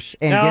ancestors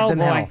and give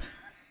them hell.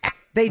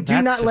 They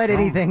do not let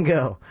anything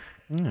go.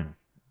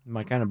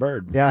 My kind of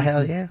bird. Yeah,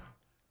 hell yeah.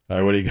 All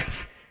right, what do you got?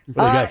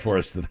 What do you got for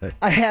us today?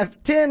 I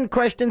have 10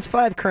 questions,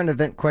 5 current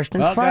event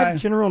questions, 5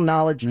 general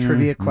knowledge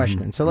trivia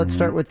questions. So let's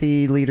start with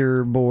the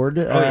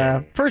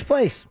leaderboard. First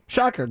place,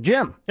 shocker,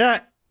 Jim. Yeah.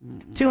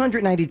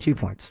 292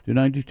 points.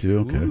 292,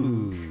 okay.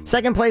 Ooh.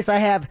 Second place, I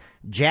have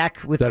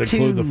Jack with Does that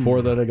include the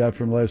 4 that I got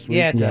from last week?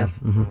 Yeah, it does.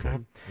 Mm-hmm. Okay.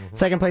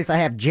 Second place, I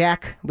have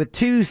Jack with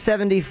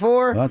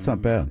 274. Well, that's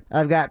not bad.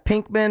 I've got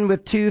Pinkman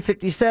with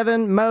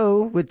 257,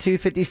 Mo with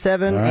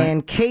 257,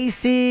 and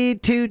Casey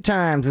 2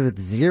 times with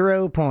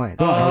 0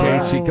 points.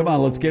 Casey, come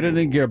on, let's get it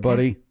in gear,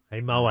 buddy. Hey,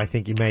 Mo, I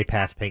think you may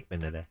pass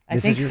Pinkman today. I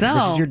think so.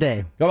 This is your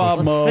day. Come on,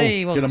 Let's Mo.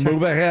 see. Gonna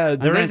move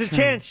ahead. There is a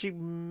chance you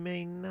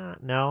may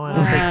not. No, I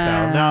don't think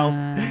so. No.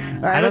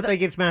 I don't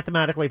think it's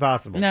mathematically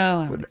possible.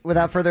 No.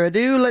 Without further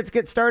ado, let's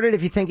get started.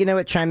 If you think you know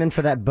it, chime in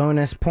for that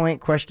bonus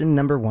point. Question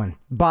number 1.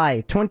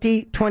 By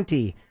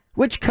 2020,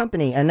 which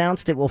company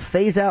announced it will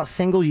phase out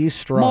single-use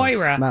straws?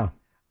 Moira. Mo.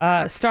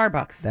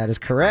 Starbucks. That is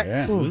correct.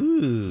 Yeah.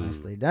 Ooh.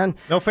 Nicely done.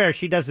 No fair.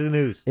 She does the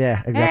news.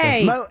 Yeah, exactly.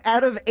 Hey. Mo,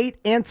 out of 8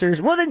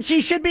 answers, well, then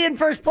she should be in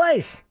first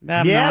place.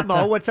 Yeah,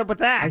 Mo, what's up with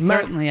that? I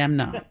certainly am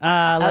not.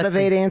 Out of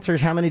 8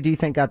 answers, how many do you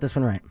think got this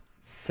one right?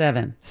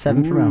 7.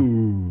 7 for Mo.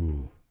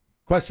 Ooh.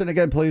 Question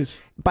again, please.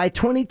 By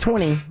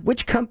 2020,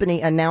 which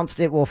company announced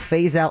it will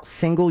phase out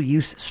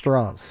single-use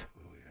straws?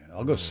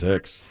 I'll go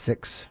 6.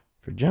 6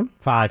 for Jim.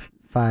 5.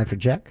 5 for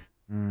Jack.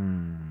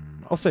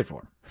 I'll say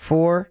 4.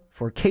 4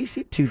 for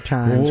Casey 2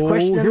 times. Oh,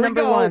 Question here we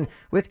number go. 1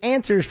 with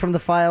answers from the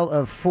file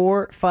of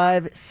 4,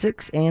 5,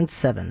 6, and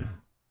 7.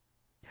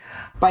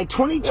 By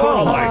 2020,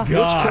 Oh, my which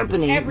God.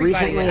 company Everybody.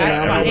 recently I-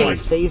 announced I- it will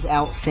phase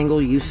out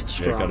single-use Yeah,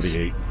 straws? gotta be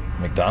 8.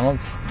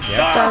 McDonald's?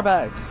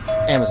 Starbucks.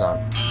 Amazon.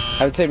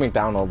 I would say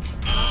McDonald's.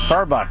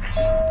 Starbucks.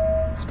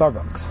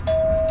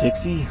 Starbucks.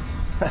 Dixie.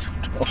 I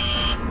don't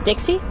know.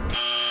 Dixie?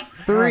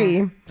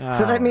 3.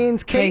 So that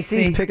means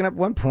Casey's Casey. picking up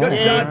 1 point.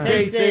 Good job,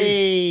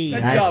 Casey.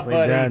 Good job, Nicely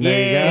buddy. done.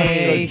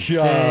 There you go. Good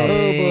job.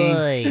 Oh,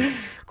 boy.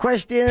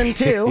 Question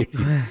 2.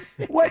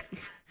 What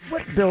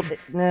building?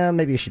 No,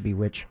 maybe it should be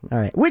which. All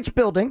right. Which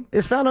building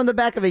is found on the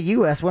back of a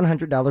U.S.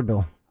 $100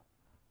 bill?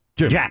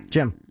 Jim.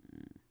 Jim.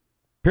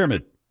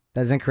 Pyramid.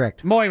 That is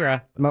incorrect.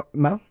 Moira.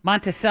 Mo?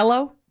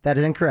 Monticello. That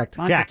is incorrect.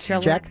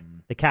 Monticello. Jack?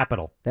 The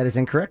Capitol. That is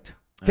incorrect.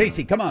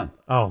 Casey, come on.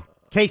 Oh,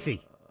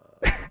 Casey.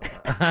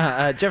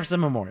 Jefferson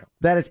Memorial.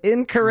 That is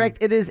incorrect.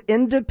 It is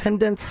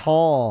Independence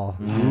Hall.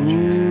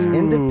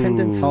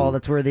 Independence Hall.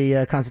 That's where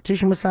the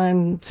Constitution was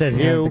signed. Says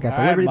Yeah, you. they got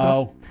the All right, Liberty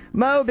Bell.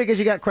 Mo. Mo, because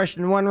you got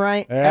question 1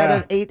 right. Yeah. Out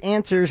of 8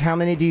 answers, how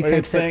many do you What do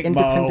you think said think,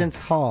 Mo? Independence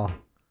Hall?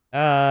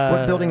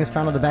 What building is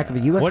found on the back of a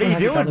U.S. What are you $100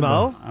 doing, bill?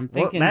 Mo? I'm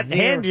thinking that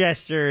zero. hand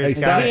gesture Hey, is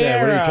stop got it. that.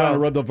 What are you Zero. trying to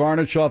rub the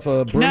varnish off a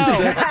No.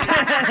 broomstick?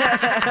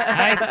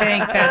 I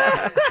think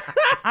that's.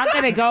 I'm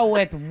going to go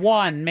with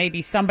 1.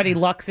 Maybe somebody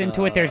lucks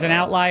into it. There's an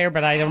outlier,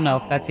 but I don't know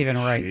if that's even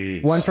right.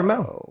 Jeez. 1 for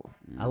Mo.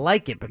 I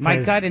like it because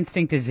My gut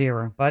instinct is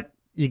 0, but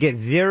you get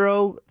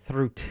 0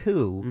 through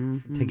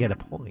 2 to get a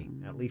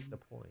point, at least a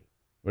point.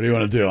 What do you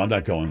want to do? I'm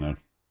not going there.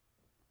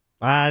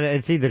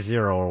 It's either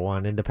 0 or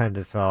 1.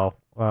 Independence Hall.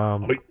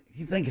 Wait,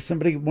 you think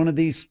somebody, one of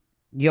these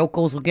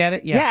yokels will get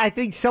it? Yes. Yeah, I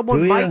think someone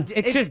Do ya? might.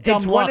 It's just dumb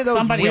It's one luck. of those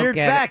Somebody will weird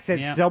get it. facts that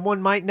Yeah. someone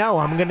might know.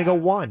 I'm going to go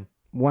 1.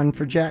 1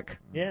 for Jack.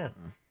 Yeah.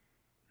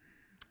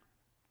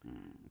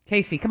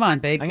 Casey, come on,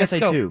 babe. I'm going to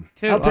Let's say go.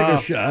 2. I'll take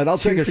a shot. I'll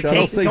take a for shot.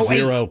 I'll Casey. say Go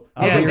 0.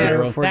 I'll Yeah, say zero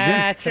 0. for Jim.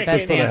 That's the Just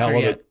best for the hell answer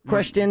of yet. it.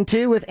 Question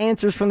 2 with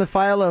answers from the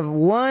file of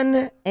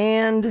 1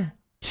 and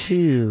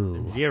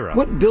 2. 0.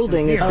 What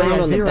building is Zero. found on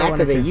the 0, back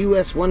 1, of a and 2.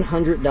 U.S.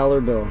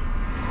 $100 bill?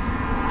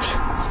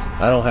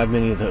 I don't have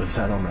many of those.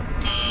 I don't know.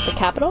 The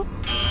Capitol?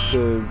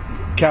 The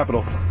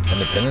Capitol.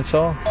 Independence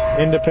Hall?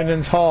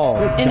 Independence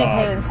Hall.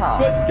 Independence Hall.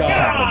 Good God.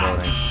 Capitol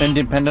building.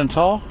 Independence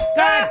Hall?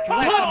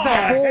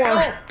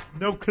 Four.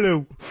 No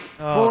clue.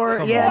 Four.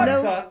 come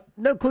Yeah,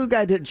 no clue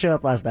guy didn't show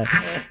up last night.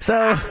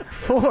 So,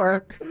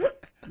 4.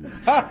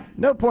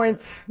 No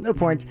points. No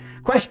points.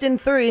 Question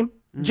 3.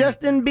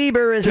 Justin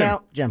Bieber is Jim.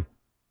 now... Jim.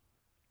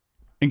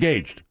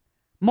 Engaged.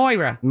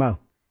 Moira. Mo.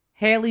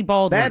 Haley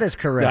Baldwin. That is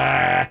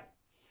correct.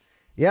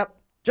 Yep.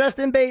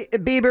 Justin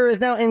Bieber is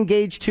now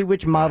engaged to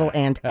which model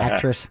and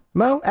actress?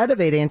 Mo, out of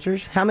 8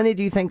 answers, how many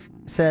do you think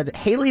said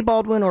Haley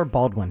Baldwin or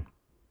Baldwin?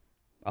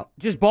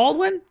 Just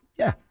Baldwin?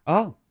 Yeah.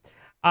 Oh.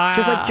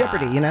 Just like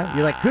Jeopardy, you know?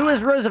 You're like, who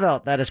is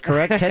Roosevelt? That is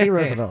correct. Teddy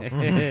Roosevelt.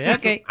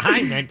 Okay.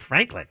 I meant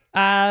Franklin.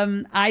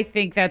 I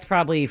think that's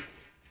probably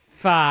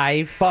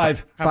 5.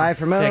 5. 5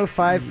 for Mo, 6.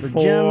 5 for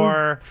 4.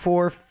 Jim,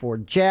 4 for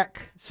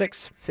Jack,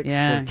 6. 6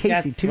 Yeah, for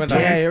Casey, that's 2 what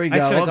times. Yeah, here we I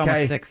go. should've gone with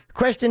Okay. 6.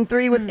 Question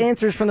 3 with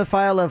answers from the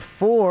file of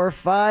 4,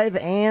 5,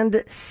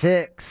 and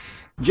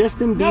 6.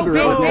 Justin Bieber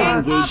is now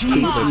engaged to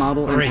which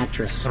model and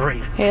actress? 3.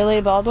 Haley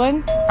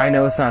Baldwin? I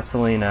know it's not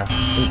Selena.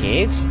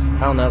 Engaged? I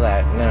don't know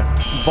that. No.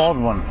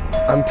 Baldwin.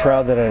 I'm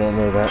proud that I don't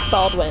know that.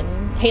 Baldwin.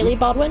 Haley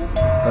Baldwin?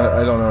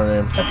 I don't know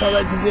her name. I saw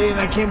that today and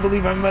I can't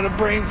believe I met a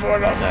brain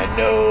fart on that.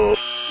 No.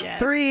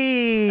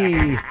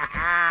 3.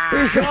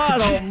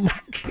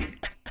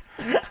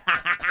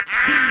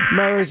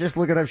 Mo is just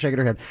looking up, shaking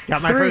her head.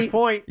 Got my first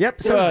point.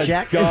 Yep. So Good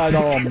Jack God is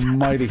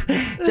almighty.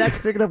 Jack's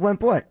picking up 1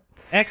 point.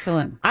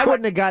 Excellent. I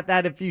wouldn't have got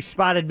that if you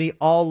spotted me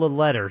all the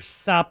letters.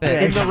 Stop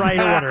it. In the right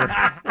order.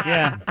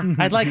 Yeah.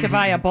 I'd like to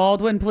buy a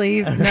Baldwin,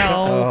 please.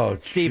 No. Oh,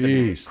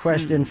 Steven.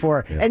 Question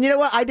 4. And you know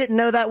what? I didn't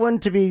know that one,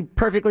 to be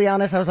perfectly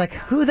honest. I was like,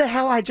 who the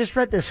hell? I just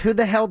read this. Who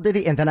the hell did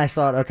he? And then I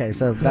saw it. Okay,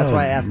 so that's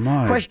why I asked.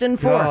 my Question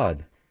 4.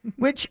 God.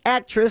 Which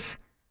actress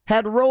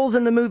had roles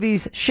in the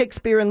movies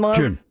Shakespeare in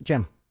Love?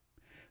 Jim.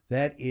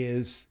 That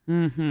is...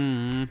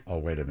 Oh,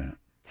 wait a minute.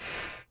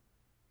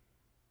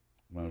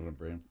 I'm not going to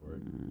brand for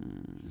it.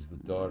 She's the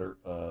daughter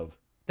of...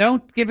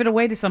 Don't give it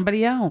away to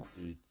somebody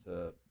else.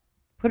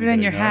 Put it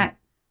in your know? hat.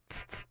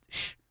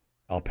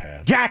 I'll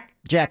pass. Jack.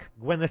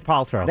 Gwyneth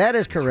Paltrow. That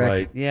is correct.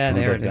 Right. Yeah, Son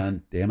of there a it is.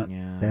 gun. Damn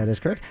it. That is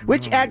correct.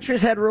 Which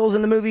actress had roles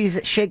in the movies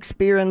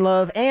Shakespeare in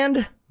Love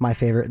and, my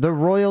favorite, The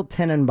Royal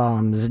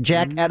Tenenbaums?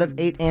 Jack, out of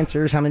 8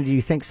 answers, how many do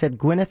you think said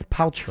Gwyneth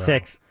Paltrow?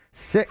 6.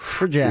 6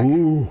 for Jack.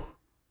 Ooh.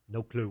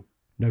 No clue.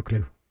 No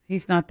clue.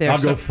 He's not there. I'll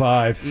go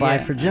 5.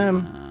 5 for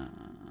Jim.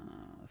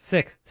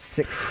 6.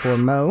 6 for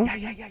Mo.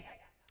 Yeah.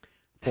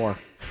 4.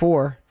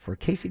 4 for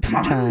Casey 2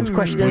 times.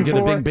 Question We get a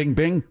 4 bing, bing,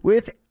 bing.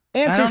 with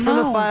answers I don't from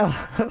the know. file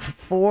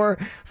 4,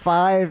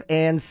 5,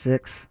 and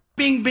 6.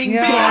 Bing, bing,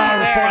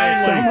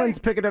 Yeah. bing. Someone's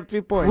picking up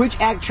 2 points. Which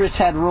actress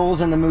had roles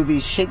in the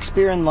movies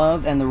Shakespeare in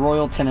Love and The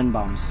Royal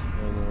Tenenbaums?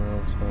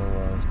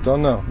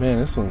 Don't know. Man,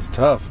 this one's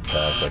tough.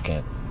 Pass. I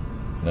can't.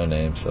 No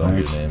names, so I'll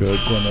Thanks. get names. Good.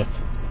 Gwyneth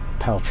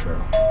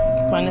Paltrow.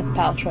 Gwyneth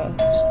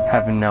Paltrow.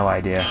 Have no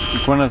idea.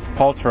 Gwyneth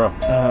Paltrow.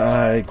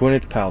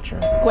 Gwyneth Paltrow.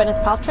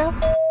 Gwyneth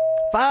Paltrow?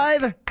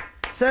 5.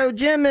 So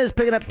Jim is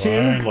picking up 2.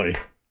 Finally.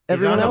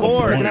 Everyone on the else is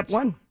board. picking up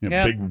 1.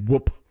 Yeah, big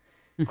whoop.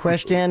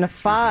 Question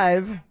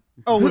 5.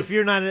 Oh, if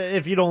you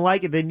don't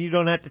like it, then you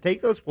don't have to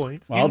take those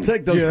points. I'll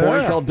take those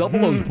points. I'll double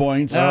those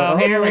points. Oh,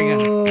 here we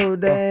go. Oh,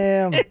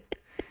 damn.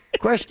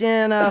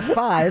 Question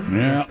 5.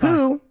 Yeah.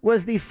 Who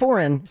was the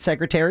foreign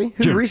secretary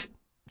who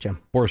Jim.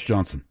 Boris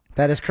Johnson.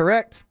 That is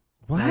correct.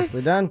 What?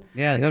 Nicely done.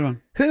 Yeah, good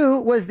one.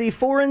 Who was the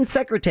foreign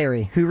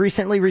secretary who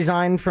recently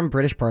resigned from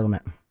British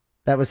Parliament?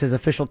 That was his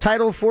official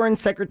title, foreign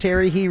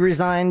secretary. He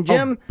resigned.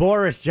 Jim? Oh,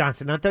 Boris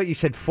Johnson. I thought you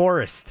said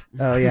Forrest.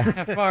 Oh, yeah.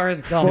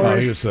 Forrest Oh,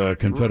 Gump. he was a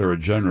Confederate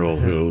general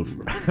who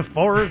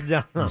Forrest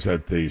Johnson. was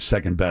at the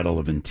Second Battle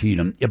of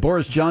Antietam. Yeah,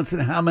 Boris Johnson,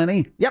 how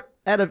many? Yep.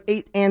 Out of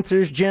 8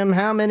 answers, Jim,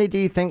 how many do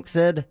you think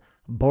said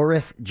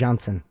Boris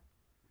Johnson?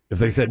 If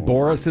they said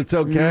Boris, it's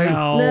okay?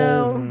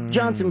 No,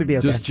 Johnson would be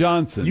okay. Just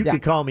Johnson. You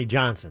could call me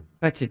Johnson.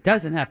 But you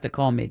doesn't have to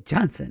call me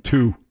Johnson.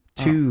 2.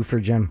 2 for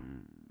Jim.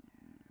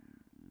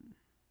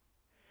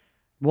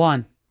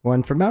 1.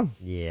 1 for Mo.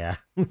 Yeah.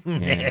 Good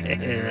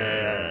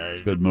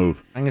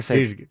move. I'm going to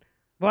say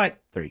What?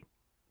 3.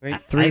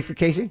 3 for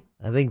Casey?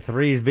 I think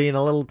 3 is being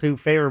a little too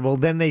favorable.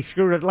 Then they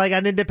screwed it like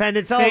on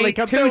Independence Hall. See, They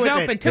come through two's with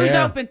open. it. Two's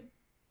open.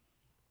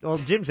 Well,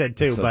 Jim said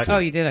 2, So but 2. Oh,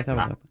 you did? I thought it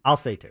was open. I'll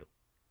say 2.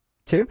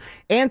 2.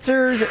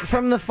 Answers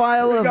from the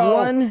file of go.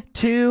 1,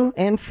 2,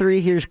 and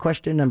 3. Here's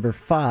question number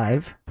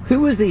 5.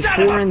 Who was the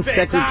foreign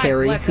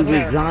secretary Let's who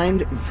hear it.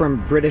 resigned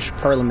from British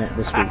Parliament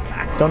this week?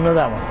 Don't know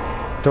that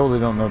one. Totally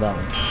don't know that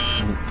one.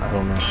 I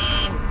don't know.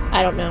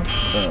 I don't know.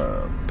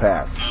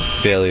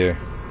 Pass. Failure.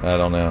 I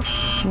don't know.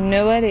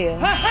 No idea.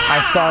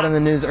 I saw it in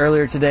the news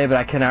earlier today, but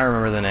I cannot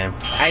remember the name.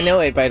 I know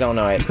it, but I don't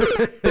know it.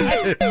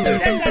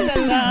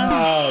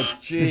 Oh,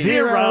 geez.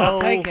 0. I'll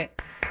take it.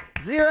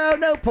 0.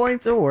 No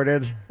points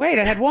awarded. Wait,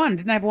 I had 1.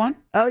 Didn't I have 1?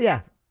 Oh,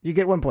 yeah. You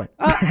get 1 point.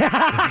 Wait,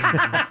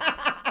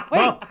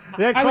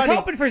 That's I was funny.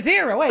 hoping for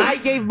 0. Wait. I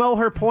gave Mo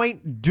her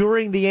point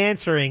during the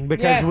answering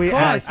because Yes, we of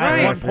course, at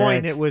right. one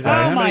point it was Oh, All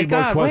right, how my many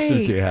more God, questions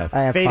wait. do you have?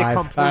 I have fait 5.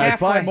 accompli. All right,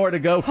 Halfway. 5 more to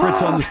go.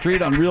 Fritz on the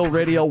Street on Real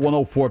Radio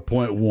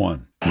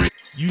 104.1.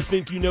 You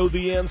think you know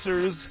the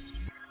answers?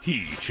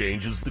 He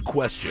changes the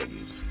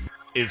questions.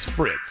 Is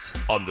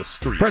Fritz on the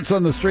Street? Fritz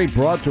on the Street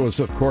brought to us,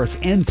 of course,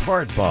 in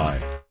part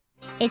by...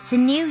 It's a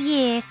new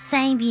year,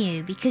 same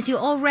you, because you're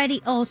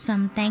already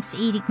awesome thanks to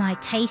eating my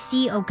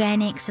tasty,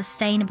 organic,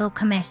 sustainable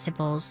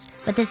comestibles.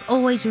 But there's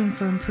always room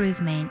for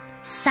improvement.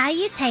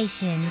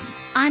 Salutations!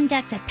 I'm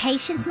Dr.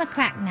 Patience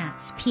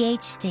McCracknuts,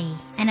 PhD,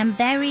 and I'm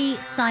very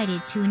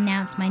excited to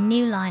announce my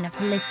new line of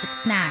holistic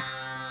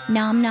snacks,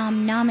 Nom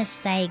Nom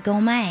Namaste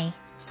Gourmet.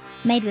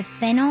 Made with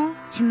fennel,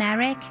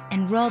 turmeric,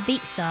 and raw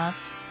beet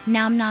sauce,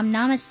 Nom Nom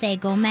Namaste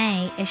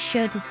Gourmet is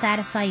sure to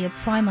satisfy your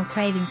primal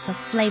cravings for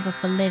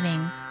flavorful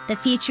living. The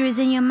future is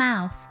in your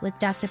mouth with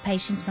Dr.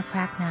 Patience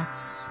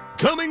McCracknuts.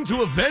 Coming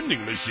to a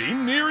vending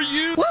machine near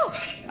you. Woo!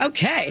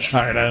 Okay.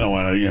 All right, I don't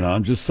want to,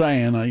 I'm just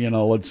saying,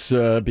 let's,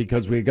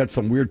 because we got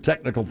some weird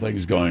technical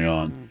things going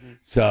on. Mm-hmm.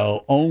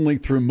 So only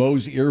through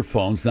Mo's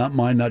earphones, not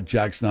mine, not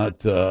Jack's, not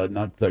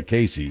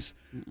Casey's,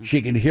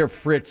 she can hear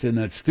Fritz in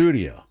that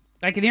studio.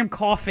 I could hear him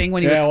coughing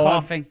when he was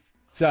coughing.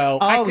 So,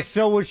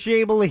 so was she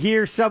able to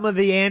hear some of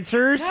the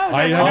answers?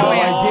 I have no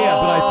idea,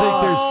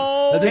 but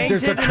I think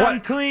there's Tainted and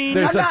unclean.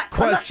 there's I'm a not-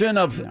 question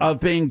of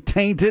being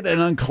tainted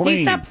and unclean.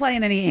 He's not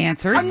playing any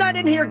answers. I'm not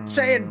in here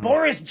saying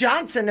Boris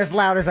Johnson as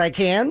loud as I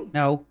can.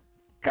 No.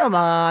 Come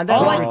on.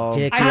 That's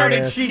ridiculous. How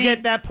did she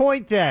get that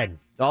point then?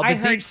 All the I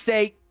heard- deep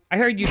state. I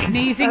heard you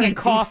sneezing and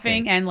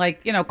coughing and,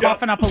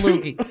 coughing up a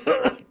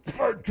loogie.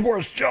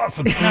 Boris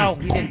Johnson. No,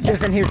 he didn't.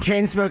 Just in here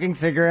chain smoking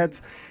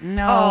cigarettes.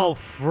 No. Oh,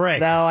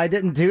 Fritz. No, I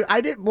didn't do.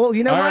 Well,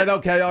 you know All what? right,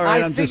 okay, all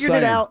right, I I'm just figured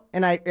it saying. out,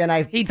 and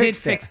I He did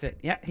fix it.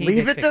 Yeah, he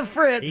Leave did it to fix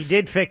Fritz. He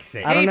did fix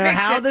it. I don't He know fixed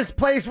how it. this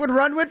place would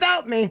run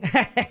without me.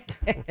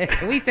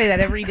 We say that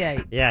every day.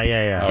 Yeah.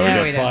 All right,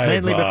 Yeah, we we got five,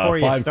 Mainly before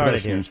you five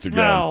started here. questions to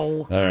go.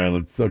 No. All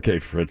right, okay,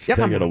 Fritz, Yep.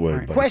 take it away. All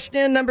right. buddy.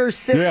 Question number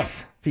 6.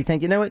 Yeah. If you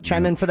think you know it,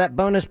 chime in for that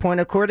bonus point.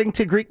 According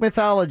to Greek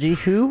mythology,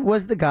 who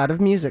was the god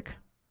of music?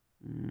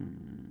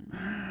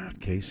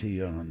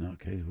 Casey, I don't know.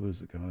 Casey, who is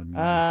the god of music?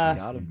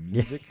 God of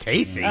music.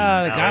 Casey. Oh,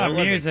 the No, god it of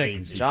wasn't music.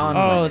 Casey. John.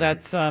 Oh,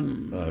 that's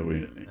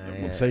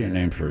We'll say your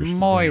name first.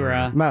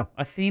 Moira. Mo.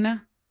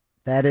 Athena.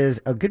 That is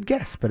a good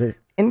guess, but it's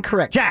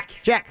incorrect. Jack.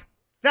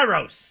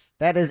 Theros.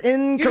 That is You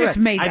incorrect. just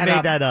made that I up.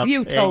 made that up.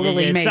 You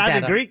totally it made sounded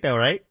that up. Greek though,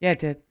 right? Yeah, it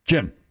did.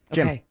 Jim.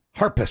 Okay.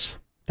 Harpus.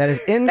 That is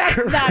incorrect.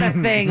 That's not a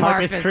thing,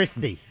 Marcus Harpus.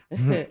 Christie.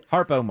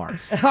 Harpo Mars.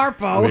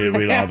 Harpo. We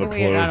don't have a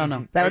clue. I don't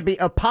know. That would be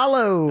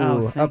Apollo.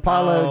 Oh,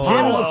 Apollo.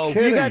 Oh,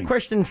 Jim, you got kidding.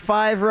 question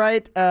 5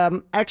 right.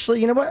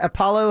 Actually, you know what?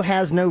 Apollo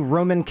has no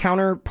Roman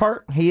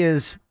counterpart. He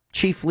is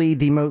chiefly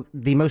the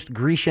most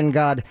Grecian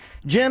god.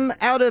 Jim,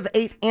 out of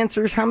 8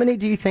 answers, how many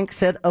do you think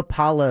said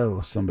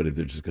Apollo? Somebody,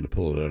 they're just going to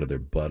pull it out of their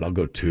butt. I'll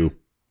go 2.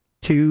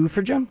 2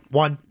 for Jim.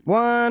 1.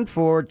 1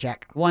 for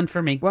Jack. 1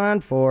 for me.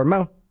 1 for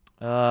Mo.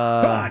 Come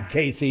on,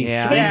 Casey.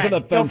 yeah. Swing Yeah, for the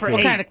go for fences.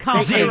 What kind of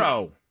confidence?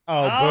 0.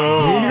 Oh,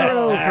 boo.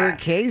 0 for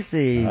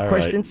Casey. All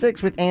Question right.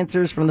 6 with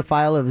answers from the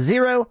file of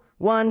 0,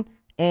 1,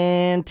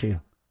 and 2.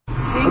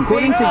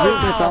 According to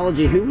Greek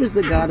mythology, who was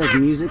the god of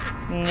music?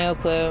 No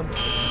clue.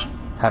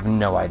 Have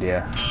no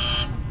idea.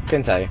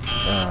 Couldn't tell you.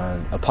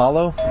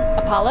 Apollo?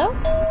 Apollo?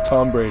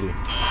 Tom Brady.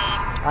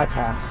 I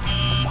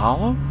pass.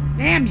 Apollo?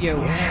 Damn you.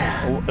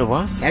 Yeah. It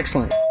was?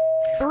 Excellent.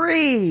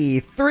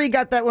 3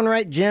 got that one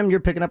right. Jim, you're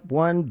picking up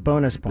 1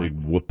 bonus point.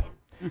 Big whoop.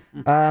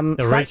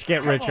 The rich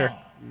get richer.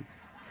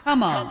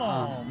 Come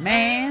on,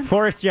 man.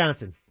 Forrest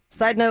Johnson.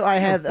 Side note, I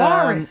have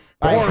Boris.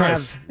 I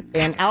have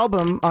an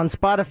album on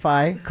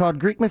Spotify called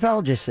Greek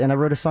Mythologists, and I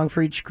wrote a song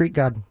for each Greek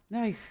god.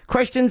 Nice.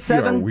 Question You are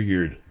 7.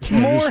 weird.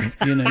 More.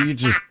 You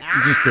just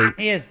are,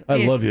 He is. I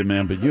he is. love you,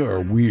 man, but you are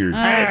weird. All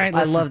right, I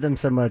listen. love them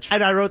so much.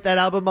 And I wrote that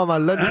album on my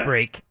lunch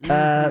break. He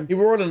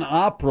wrote an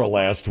opera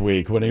last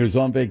week when he was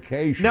on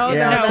vacation. No,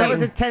 Yeah, that seven.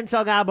 was a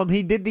 10-song album.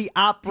 He did the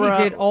opera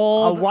He did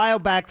all a the- while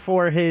back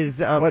for his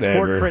Whatever.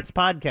 Fort Fritz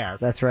podcast.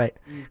 That's right.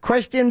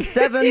 Question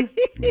 7.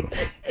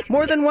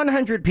 More than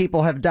 100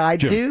 people have died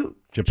due.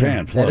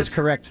 Japan. That is floods.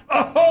 correct.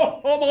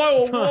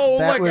 Oh,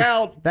 that look was,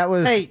 out. That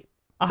was. Hey,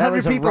 that 100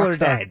 was a people rock are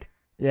star. dead.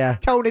 Yeah.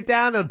 Tone it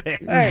down a bit.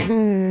 People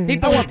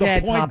I are want the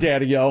dead, point, Pop.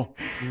 Daddy-o.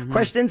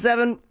 Question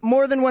 7.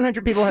 More than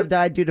 100 people have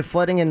died due to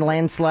flooding and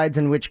landslides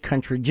in which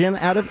country? Jim,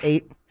 out of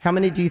 8, how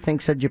many do you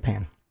think said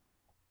Japan?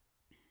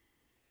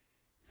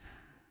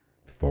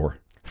 4.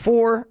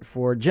 4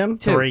 for Jim.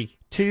 3.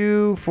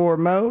 2 for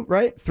Mo,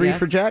 right? 3 Yes,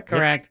 for Jack.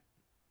 Correct.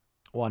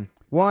 1.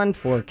 1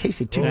 for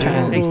Casey. 2 I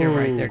times. think you're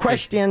right there.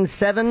 Question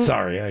 7.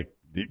 Sorry,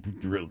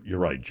 you're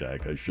right,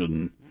 Jack. I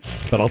shouldn't,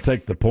 but I'll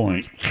take the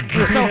point.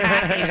 We're so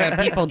happy that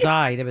people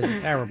died. It was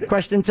terrible.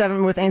 Question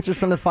 7 with answers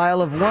from the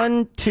file of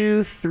 1,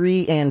 2,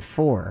 3, and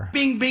 4.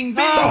 Bing, bing, bing.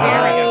 There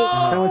we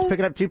go. Someone's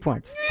picking up 2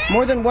 points.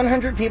 More than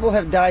 100 people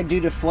have died due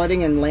to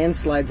flooding and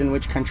landslides in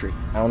which country?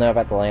 I don't know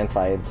about the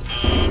landslides.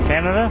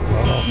 Canada?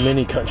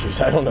 Many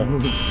countries. I don't know.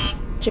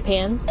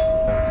 Japan?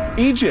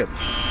 Egypt.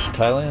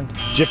 Thailand.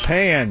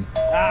 Japan.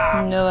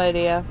 No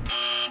idea.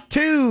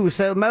 2.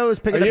 So Mo's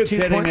picking Are you up 2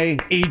 kidding points.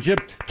 me?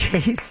 Egypt?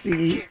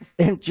 Casey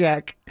and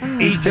Jack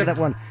each picked up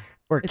 1.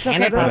 Or It's okay,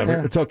 Canada? Pop.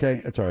 Whatever. It's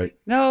okay. It's all right.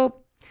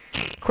 Nope.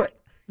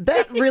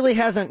 That really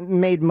hasn't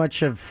made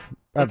much of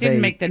It didn't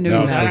a- make the news.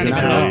 No, I don't it's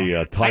even like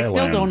know. a, Thailand I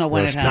still don't know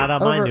when it brisket. Not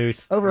happened. on my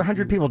news. Over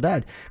 100 people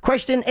died.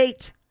 Question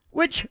 8.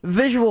 Which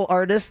visual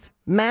artist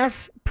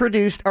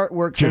mass-produced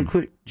artworks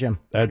include Jim?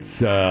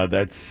 That's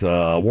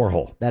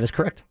Warhol. That is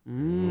correct.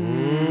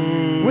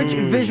 Which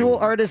visual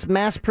artist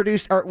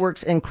mass-produced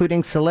artworks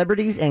including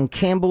celebrities and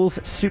Campbell's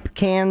soup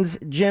cans?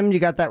 Jim, you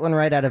got that one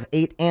right out of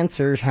 8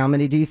 answers. How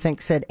many do you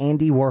think said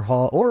Andy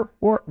Warhol or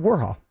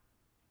Warhol?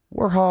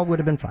 Warhol would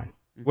have been fine.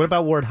 What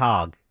about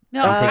Warthog?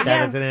 No, I'll take that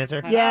yeah. as an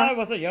answer. Yeah. I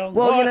was a young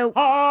Well, you know,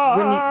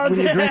 when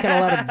you're drinking a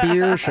lot of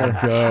beer, sure.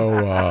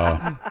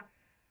 Go.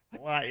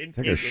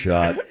 Take a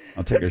shot.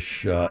 I'll take a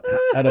shot.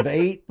 Out of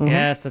 8?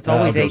 Yes, it's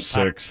always I'll go 8.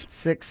 6.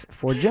 6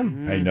 for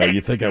Jim. I know. You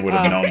think I would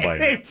have known by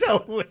now. It's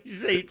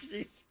always 8.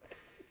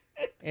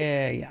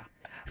 Yeah.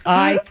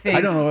 I think.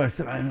 I don't know. I was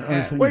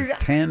thinking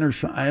it's 10 or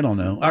something. I don't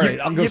know. All right,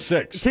 I'll go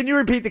 6. Can you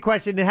repeat the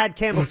question? It had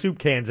Campbell soup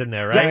cans in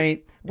there, Yeah, right?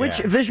 right. Which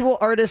visual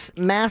artist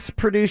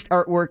mass-produced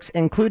artworks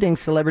including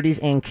celebrities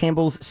and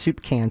Campbell's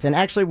soup cans? And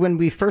actually, when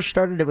we first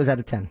started, it was out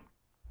of 10.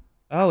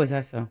 Oh, is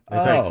that so?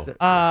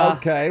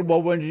 Okay.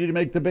 Well, when did you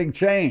make the big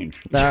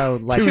change? Oh,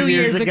 like 2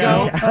 years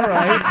ago. All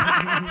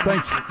right.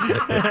 Thanks.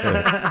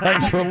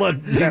 Thanks for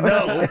letting me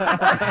know.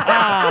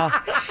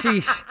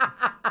 Sheesh.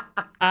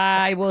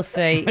 I will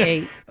say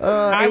 8.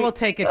 I will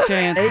take a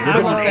chance. Eight I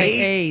for will me.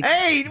 say 8.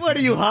 8? What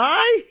are you,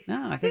 high?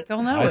 No, I think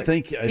they'll know I it.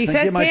 think he you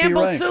says might be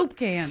Campbell's right. soup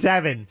can.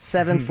 7.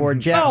 7 for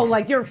Jack. Oh,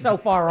 like you're so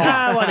far off.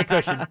 I want a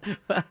cushion.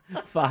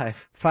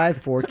 5. 5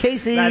 for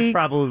Casey. That's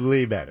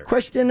probably better.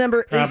 Question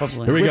number 8.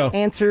 Probably. Here we with go.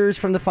 answers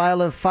from the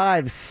file of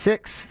 5,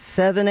 6,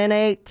 7, and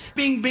 8.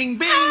 Bing, bing,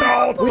 bing.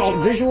 Which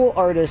visual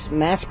artist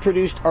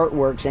mass-produced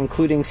artworks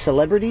including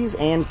celebrities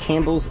and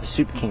Campbell's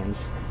soup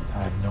cans?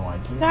 I have no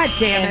idea. God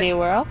damn Andy it.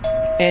 Warhol?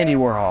 Andy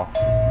Warhol.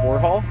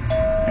 Warhol?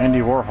 Andy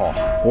Warhol.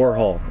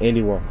 Warhol.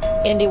 Andy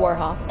Warhol. Andy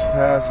Warhol.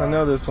 Pass. I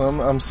know this one.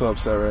 I'm so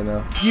upset right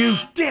now. You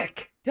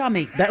dick.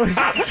 Dummy. That was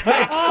Oh,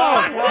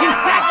 you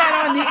said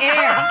that on the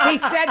air. He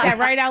said that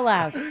right out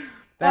loud.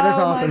 that is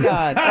awesome. Oh,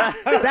 my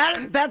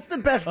God. That's the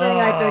best thing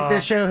I think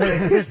this show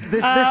has,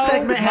 this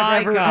segment my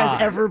has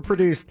God. ever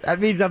produced. That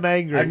means I'm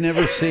angry. I've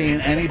never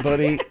seen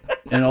anybody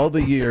in all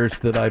the years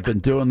that I've been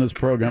doing this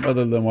program,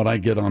 other than when I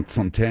get on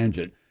some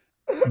tangent,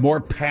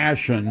 more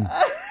passion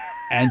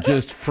and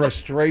just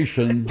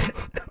frustration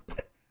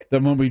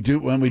Then when we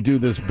do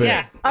this bit.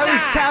 Yeah. I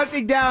was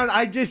counting down.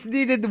 I just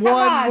needed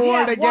one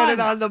more to get it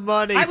on the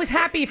money. I was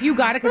happy if you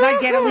got it because I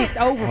get at least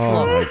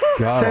overflow. Oh,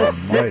 my God So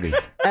almighty.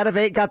 6 out of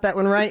 8 got that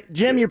one right.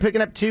 Jim, you're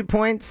picking up 2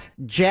 points.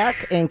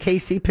 Jack and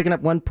Casey picking up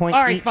 1 point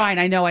All right, each. fine.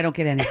 I know I don't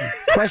get anything.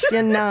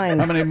 Question 9.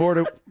 How many more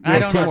do... I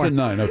don't know. Question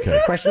 9,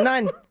 okay. Question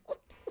 9.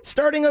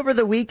 Starting over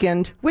the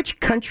weekend, which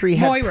country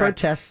had Moira.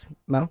 protests?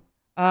 Mo?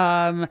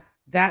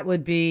 That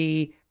would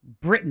be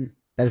Britain.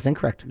 That is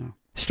incorrect. No.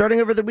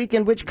 Starting over the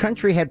weekend, which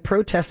country had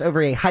protests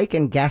over a hike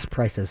in gas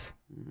prices?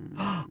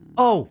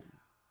 Oh.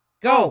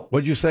 Go.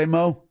 What'd you say,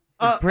 Mo?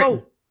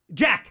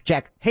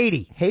 Jack.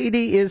 Haiti.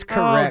 Haiti is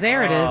correct. Oh,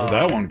 there it is. Where'd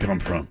that one come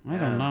from? I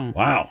don't know.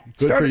 Wow.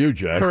 Good for you,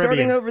 Jack.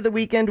 Starting over the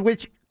weekend,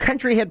 which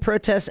country had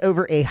protests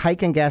over a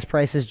hike in gas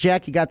prices?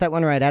 Jack, you got that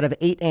one right. Out of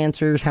 8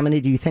 answers, how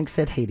many do you think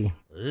said Haiti?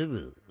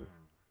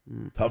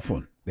 Tough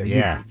one.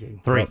 Yeah.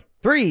 3.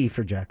 3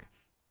 for Jack.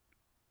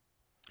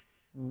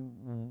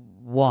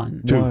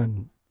 1. 2.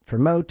 1 for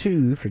Mo.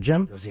 2 for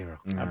Jim. Go 0.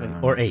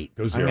 Or 8.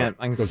 Go 0. I'm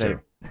gonna Go say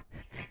 0.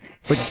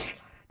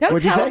 Don't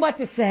What'd you tell say? him what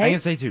to say. I'm gonna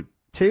say 2.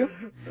 2.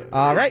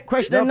 All right.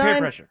 Question No peer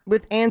 9 pressure.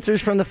 with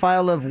answers from the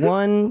file of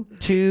 1,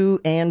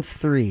 2, and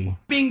 3.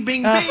 Bing,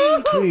 bing, bing.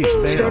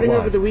 Jeez, man, Starting a lot.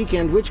 over the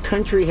weekend, which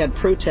country had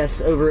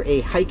protests over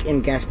a hike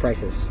in gas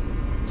prices?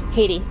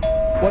 Haiti.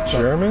 What?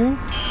 Germany?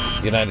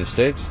 United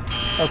States?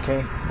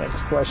 Okay, next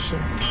question.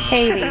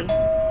 Haiti.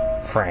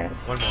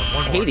 France. One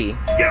more. Haiti.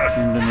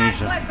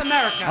 Indonesia. Bless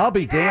America. I'll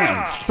be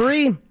damned.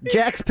 3.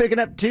 Jack's picking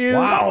up 2.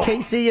 Wow.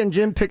 Casey and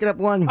Jim picking up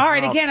 1. All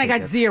right, again, I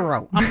got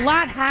 0. I'm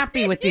not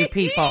happy with you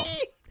people.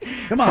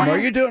 Come on, Mo.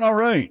 You're doing all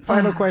right.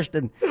 Final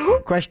question.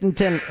 Question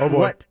 10.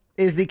 What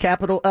is the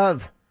capital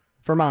of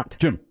Vermont?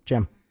 Jim.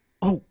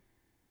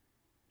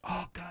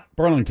 Oh, God.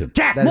 Burlington.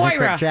 Jack, that is Moira.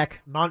 incorrect,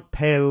 Jack.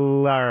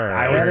 Montpellier.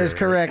 That is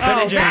correct. Oh,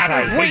 I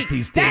that is hate weak.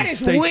 these That damn is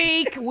state-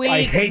 weak,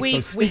 I hate weak,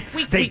 those weak,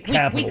 state weak, weak,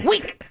 capitals.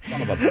 weak.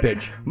 Son of a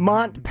bitch.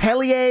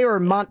 Montpellier or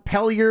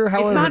Montpelier,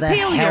 however the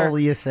Montpelier. hell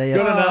you say it.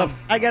 Good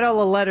enough. I got all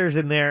the letters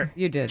in there.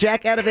 You did.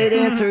 Jack, out of 8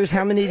 answers,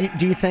 how many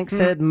do you think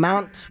said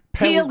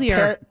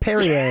Montpelier.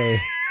 Perrier?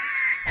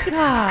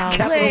 Ah,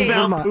 Capital of Lee.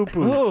 Vermont.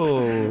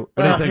 Oh.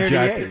 What do you think,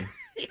 Jack?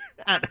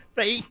 Out of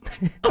 8.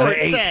 Out Or of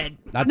 8. 10.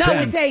 Not No,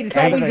 10. it's 8. It's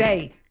always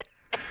 8.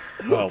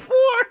 Well,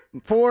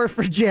 4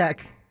 for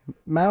Jack.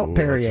 Mount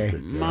Perrier.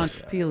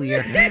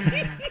 Montpelier.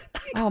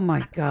 Oh,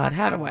 my God.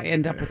 How do I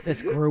end up with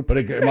this group? But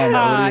again, Mom,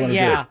 what do you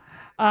want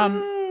to Yeah.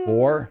 do?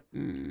 4?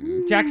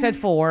 Jack said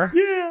 4.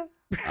 Yeah.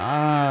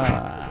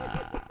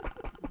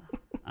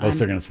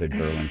 Most are going to say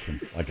Burlington,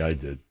 like I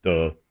did.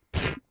 Duh.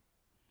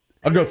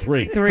 I'll go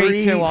 3.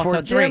 3, 2 also.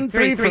 for Jim,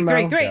 3, 3, 3,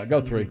 3, 3. Yeah, I'll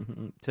go 3.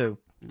 2.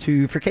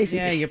 2 for Casey.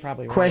 Yeah, you're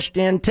probably right.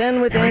 Question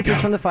 10 with answers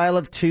from the file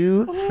of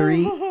 2,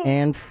 3,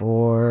 and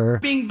 4.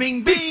 Bing,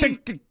 bing, bing.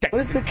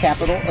 What is the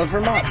capital of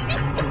Vermont?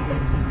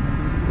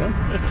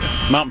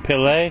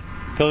 Montpelier?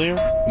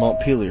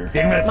 Montpelier.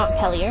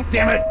 Montpelier.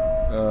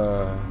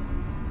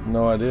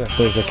 No idea.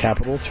 There's a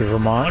capital to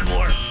Vermont.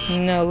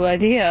 No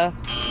idea.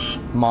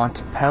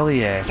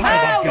 Montpelier. Oh,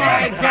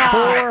 my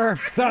God.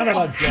 4. Son of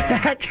a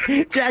Jack.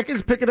 Jack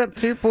is picking up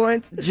 2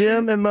 points.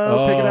 Jim and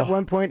Mo picking up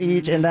 1 point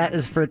each, and that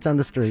is Fritz on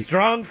the street.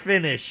 Strong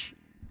finish.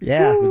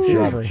 Yeah, Good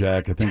seriously.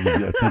 job, Jack. I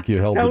think you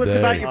held Tell the us day.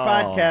 about your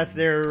podcast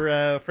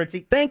there,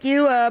 Fritzy. Thank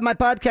you. My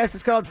podcast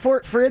is called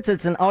Fort Fritz.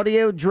 It's an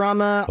audio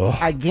drama.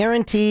 I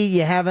guarantee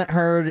you haven't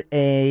heard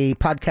a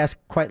podcast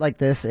quite like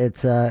this.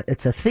 It's a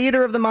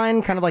theater of the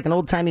mind, kind of like an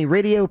old-timey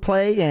radio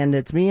play, and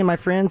it's me and my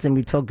friends, and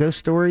we tell ghost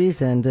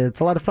stories, and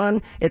it's a lot of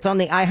fun. It's on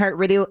the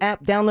iHeartRadio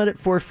app. Download it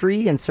for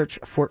free and search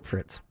Fort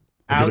Fritz.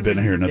 I could have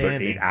been here another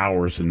 8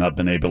 hours and not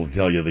been able to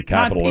tell you the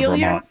capital of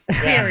Montpelier? Vermont.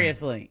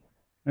 Seriously.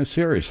 No,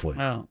 seriously.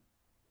 Oh.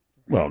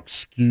 Well,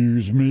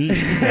 excuse me. I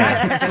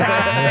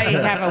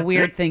have a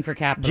weird thing for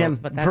capitals, Jim,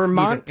 but that's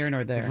Vermont, neither here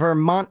nor there.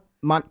 Vermont,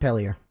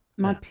 Montpelier.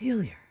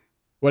 Montpelier.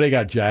 What do you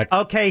got, Jack?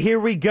 Okay,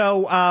 here we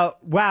go.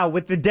 Wow,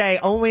 with the day,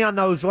 only on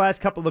those last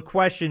couple of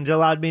questions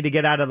allowed me to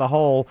get out of the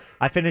hole.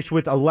 I finished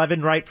with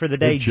 11 right for the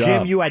day. Good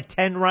job. Jim, you had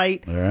 10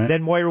 right. All right.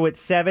 Then Moira with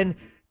 7.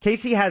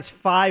 Casey has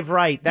 5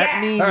 right.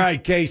 That means... All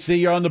right, Casey,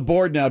 you're on the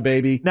board now,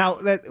 baby. Now,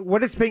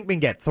 what does Pinkman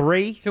get?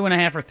 3?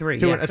 2.5 or 3.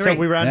 2. Yeah, So 3.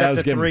 we round Yeah, I up was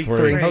to giving 3.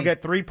 3. He'll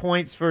get 3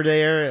 points for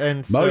there.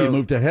 And Mo, so, you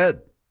moved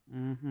ahead.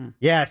 Mm-hmm.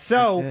 Yeah,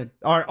 so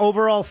our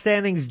overall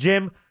standings,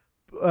 Jim,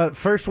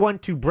 first one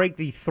to break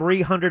the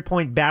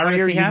 300-point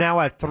barrier. he You have? now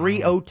have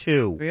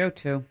 302.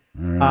 302.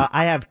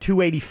 I have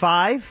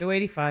 285.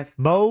 285.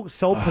 Mo,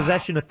 sole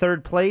possession of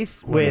third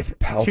place with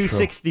Paltrow.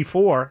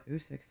 264.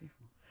 264.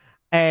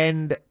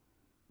 And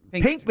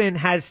Pinkman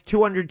has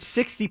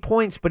 260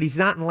 points, but he's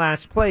not in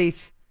last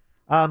place.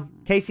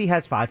 Casey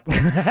has 5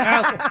 points.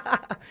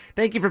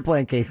 Thank you for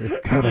playing, Casey.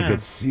 God, I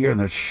could see her in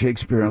that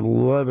Shakespeare in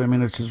Love. I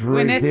mean, it's just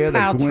right Gwyneth there.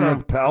 Paltrow. The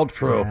Gwyneth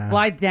Paltrow. Yeah.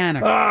 Blythe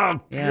Danner.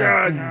 Oh,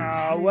 Yeah.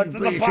 God. What's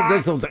in the box? She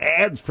does those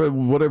ads for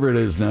whatever it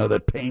is now,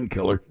 that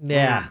painkiller.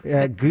 Yeah.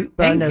 Goop,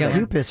 Painkiller.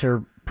 Goop is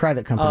her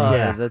private company.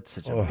 That's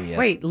such a BS.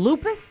 Wait,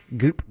 lupus?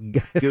 Goop.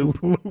 Goop.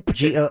 Goop.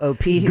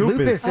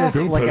 Lupus is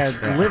like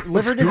a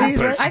liver disease,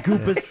 right?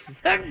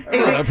 Goopus.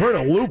 I've heard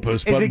of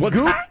lupus, but Is it what's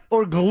goop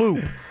or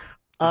gloop?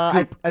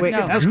 Wait,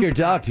 ask your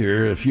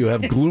doctor if you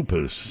have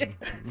glupus.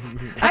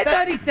 I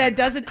thought he said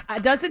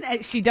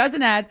she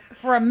doesn't add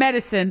for a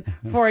medicine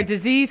for a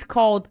disease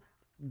called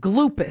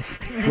glupus.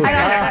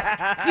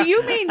 Do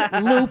you mean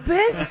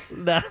lupus?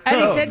 No. And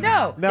he said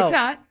no, it's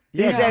not.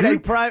 She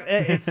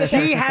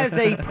has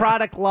a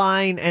product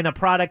line and a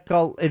product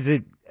called, is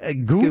it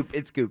Goop?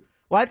 It's Goop.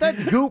 Well, I thought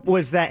Goop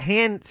was that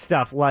hand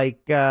stuff,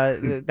 like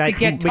that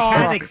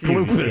mechanics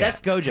use. That's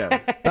Gojo.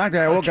 Doctor,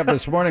 I woke up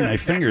this morning, my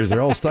fingers,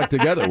 they're all stuck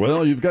together.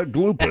 Well, you've got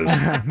glupus.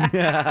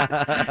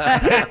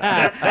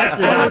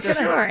 Well,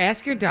 sure,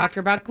 ask your doctor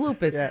about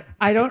glupus.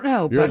 I don't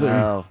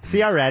know.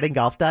 See our ad in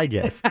Golf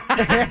Digest. All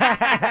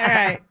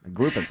right.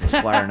 Glupus is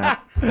flaring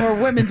up. Or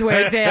women's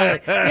wear daily.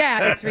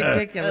 Yeah, it's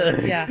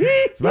ridiculous. Yeah.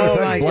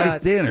 Oh, my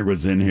God. Danner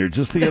was in here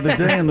just the other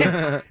day.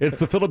 And it's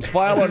the Phillips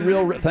File on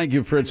Real... Thank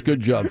you, Fritz. Good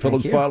job.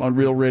 Phillips File on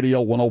Real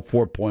Radio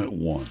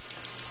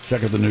 104.1.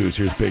 Check out the news.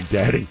 Here's Big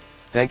Daddy.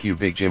 Thank you,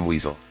 Big Jim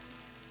Weasel.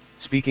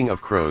 Speaking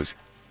of crows,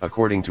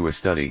 according to a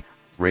study,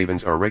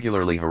 ravens are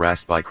regularly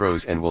harassed by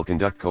crows and will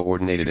conduct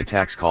coordinated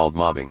attacks called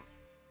mobbing.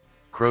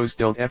 Crows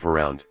don't F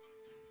around.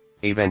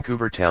 A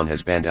Vancouver town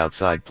has banned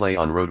outside play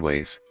on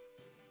roadways.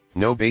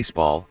 No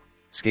baseball,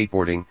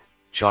 skateboarding,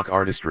 chalk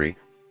artistry,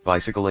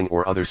 bicycling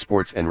or other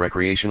sports and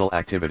recreational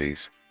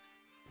activities.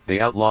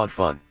 They outlawed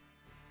fun.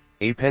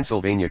 A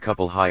Pennsylvania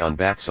couple high on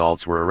bath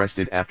salts were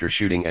arrested after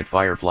shooting at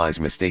fireflies,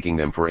 mistaking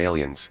them for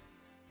aliens.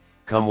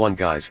 Come on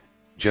guys,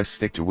 just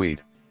stick to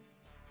weed.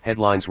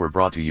 Headlines were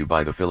brought to you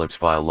by the Phillips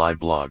File live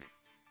blog.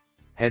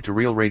 Head to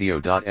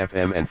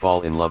realradio.fm and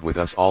fall in love with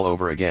us all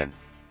over again.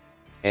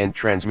 End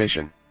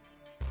transmission.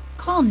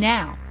 Call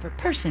now for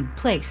person,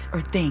 place, or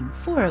thing.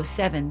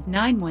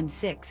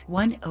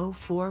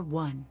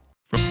 407-916-1041.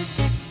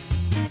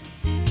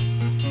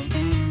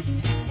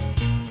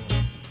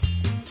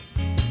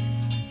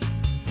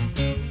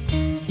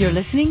 You're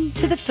listening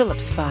to The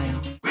Phillips File.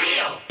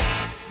 Real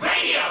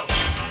Radio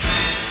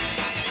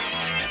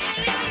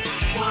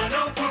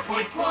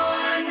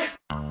 104.1.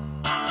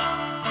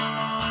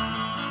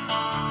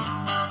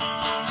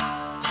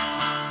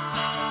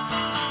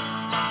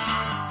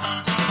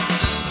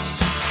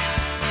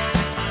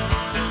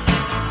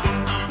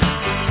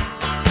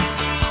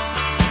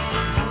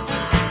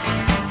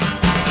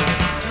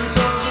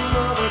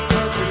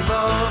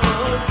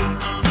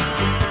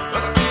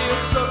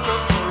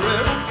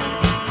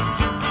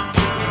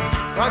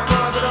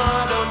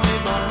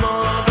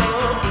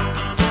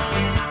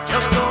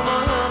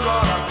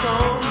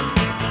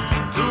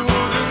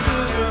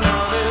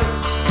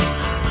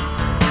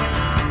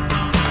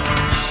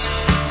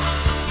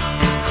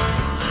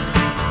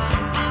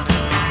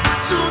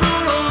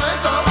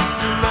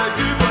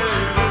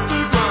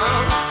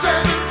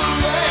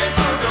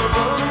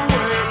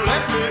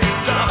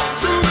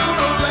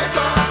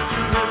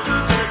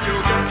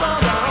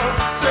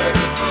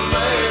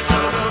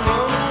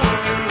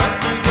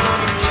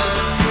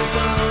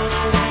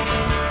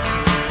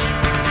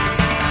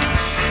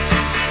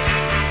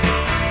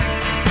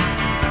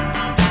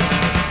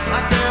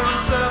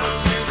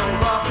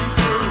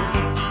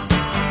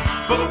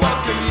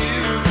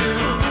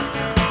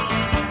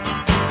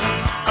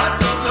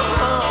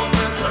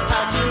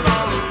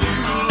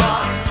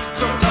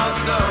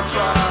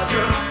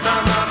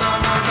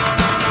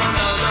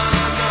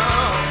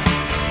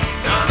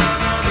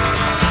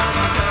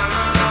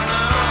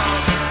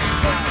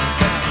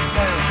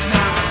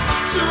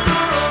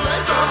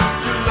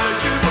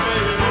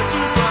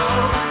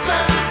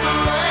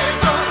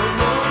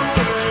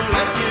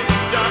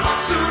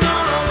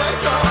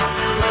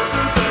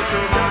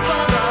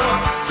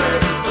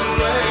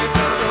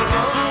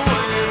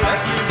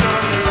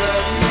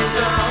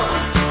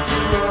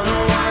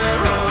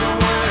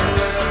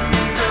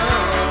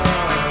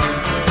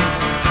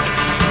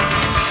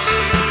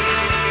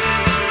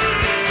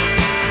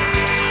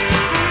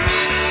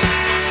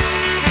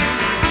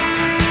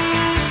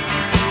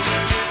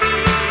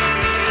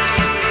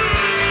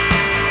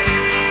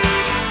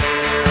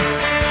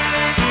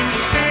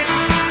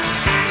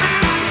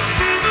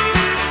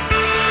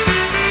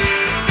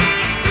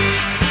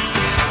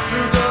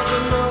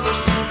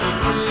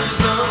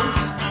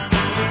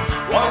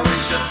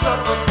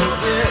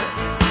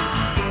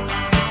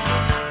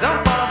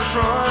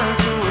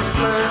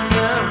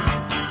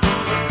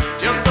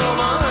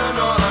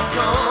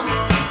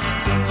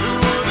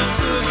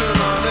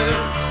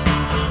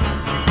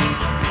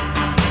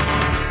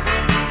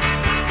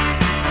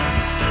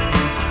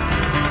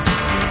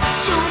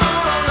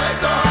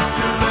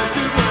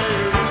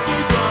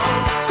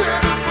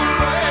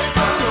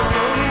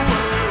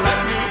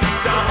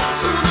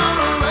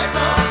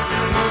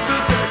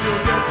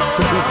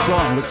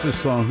 What's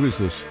this song? Who's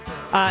this?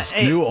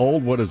 New,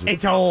 old? What is it?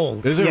 It's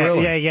old. Is it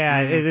really?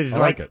 Yeah. It is I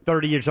like it.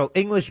 30 years old.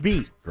 English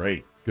Beat.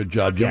 Great. Good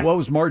job, Jim. Yeah. What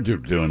was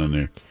Marduk doing in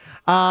there?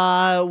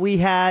 We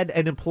had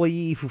an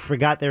employee who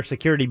forgot their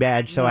security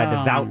badge, so I had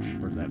to vouch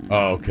for them.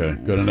 Oh, okay.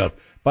 Good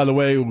enough. By the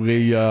way,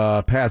 we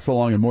pass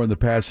along and more in the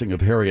passing of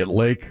Harriet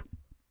Lake,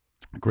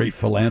 a great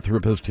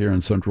philanthropist here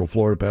in Central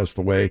Florida, passed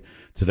away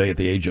today at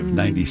the age of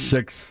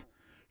 96.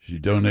 She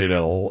donated,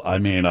 a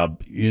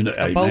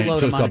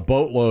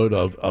boatload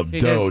of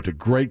dough to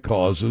great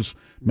causes,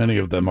 many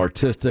of them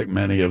artistic,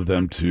 many of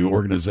them to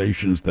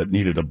organizations that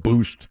needed a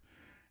boost.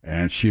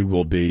 And she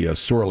will be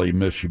sorely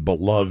missed. She's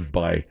beloved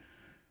by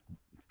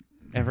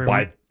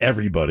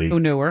everybody. Who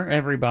knew her,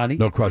 everybody.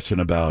 No question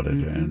about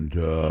it. And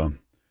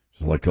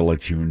I'd like to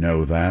let you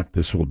know that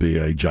this will be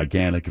a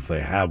gigantic, if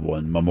they have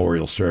one,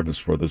 memorial service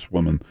for this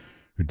woman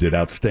who did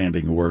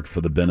outstanding work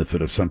for the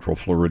benefit of Central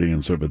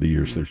Floridians over the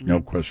years. There's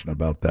no question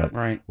about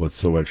that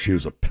whatsoever. She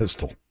was a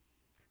pistol.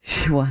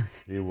 She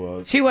was.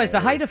 She was the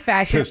height of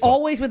fashion, pistol.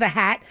 always with a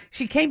hat.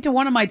 She came to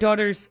one of my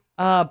daughter's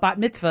bat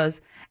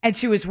mitzvahs, and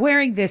she was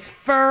wearing this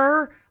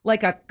fur,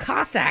 like a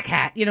Cossack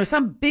hat,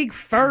 some big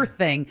fur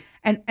thing.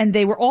 And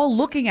they were all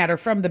looking at her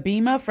from the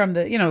bima, from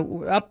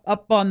the,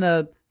 up on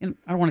the, I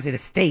don't want to say the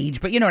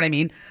stage, but you know what I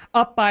mean,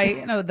 up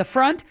by, the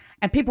front.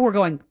 And people were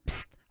going,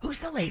 psst, who's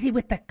the lady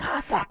with the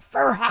Cossack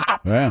fur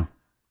hat? Yeah,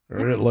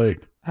 Harriet Lake.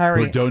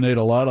 Harriet. Would donate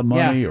a lot of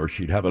money, or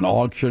she'd have an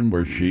auction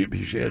where she had,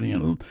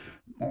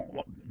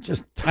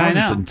 just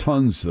tons and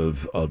tons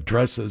of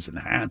dresses and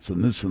hats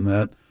and this and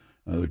that.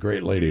 The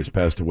great lady has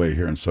passed away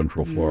here in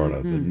Central Florida.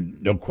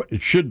 And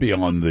it should be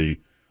on the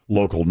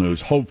local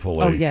news,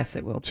 hopefully. Oh, yes,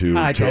 it will. To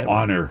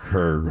honor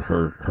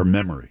her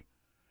memory.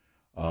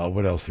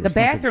 What else? The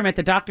bathroom at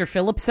the Dr.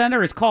 Phillips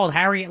Center is called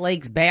Harriet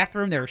Lake's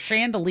bathroom. There are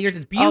chandeliers.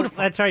 It's beautiful.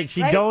 Oh, that's right.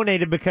 She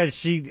donated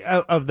because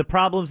of the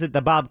problems at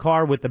the Bob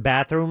Carr with the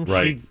bathroom.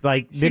 Right.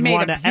 She didn't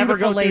want to ever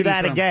go through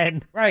that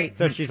again. Right.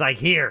 So she's like,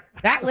 here.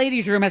 That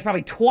ladies' room has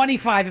probably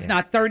 25, if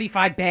not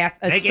 35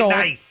 Make stalls. it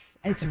nice.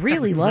 It's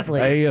really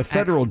lovely. A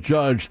federal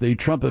judge, the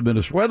Trump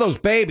administration, where are those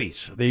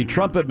babies? The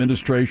Trump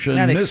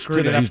administration missed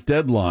today's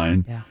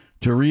deadline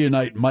to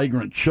reunite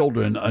migrant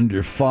children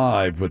under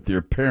 5 with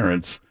their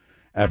parents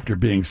after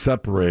being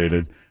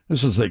separated.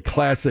 This is a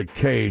classic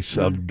case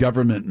of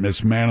government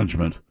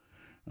mismanagement.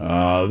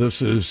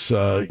 This is,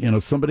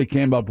 somebody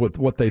came up with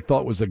what they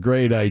thought was a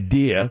great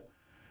idea.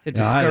 To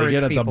discourage they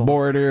get at people. the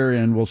border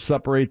and we'll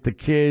separate the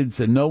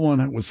kids, and no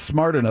one was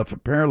smart enough,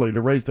 apparently,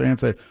 to raise their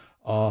hand and say,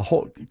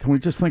 can we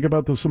just think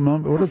about this a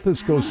moment? What if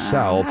this goes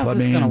south? How's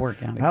this going to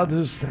work out?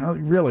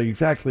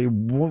 Exactly?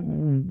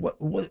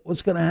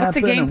 What's going to happen? What's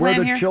the game and where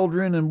plan the here?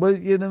 children and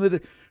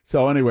what?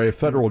 So anyway, a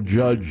federal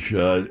judge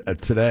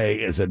today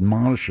is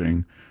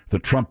admonishing the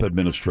Trump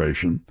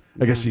administration.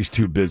 I guess he's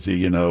too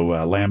busy,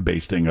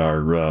 lambasting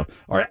our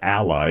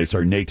allies,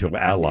 our NATO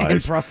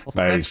allies. In Brussels.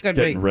 He's That's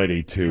getting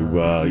ready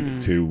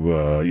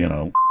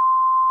to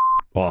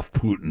off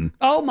Putin.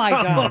 Oh, my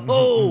God.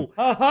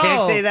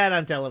 Can't say that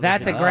on television.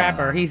 That's a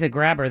grabber. He's a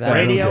grabber, though.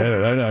 I don't get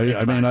it. I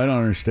don't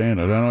understand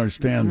it. I don't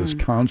understand this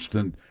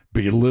constant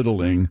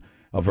belittling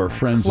of our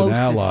friends and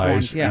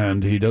allies,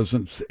 and he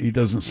doesn't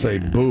say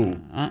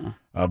boo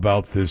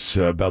about this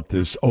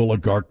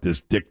oligarch,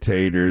 this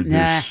dictator.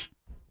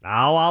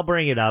 I'll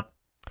bring it up.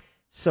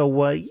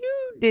 So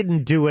you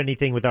didn't do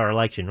anything with our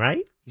election,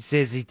 right? He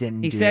says he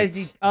didn't.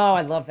 Oh,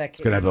 I love that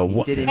kid. He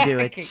didn't do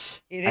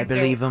it. I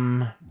believe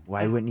him.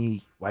 Why wouldn't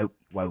he? Why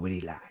would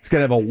he lie? He's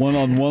gonna have a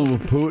one-on-one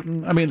with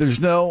Putin. I mean, there's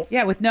no.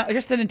 Yeah, with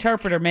just an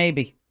interpreter,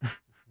 maybe.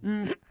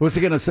 What's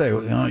he gonna say?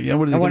 What I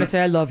want to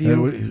say I love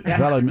you.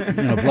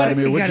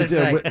 Vladimir, what'd you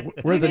do?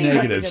 Where are the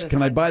negatives?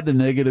 Can I buy the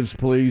negatives,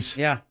 please?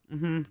 Yeah.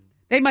 Mm-hmm.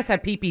 They must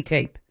have PP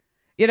tape.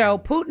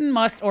 Putin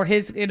must, or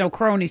his,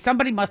 crony,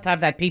 somebody must have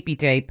that PP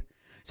tape.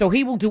 So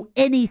he will do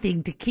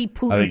anything to keep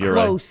Putin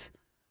close.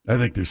 Right. I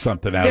think there's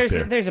something out there.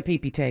 There's a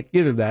PP tape.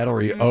 Either that,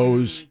 or he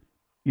owes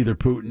either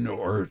Putin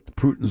or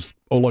Putin's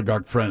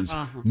oligarch friends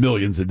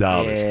millions of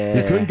dollars. Yeah.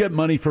 He couldn't get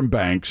money from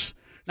banks,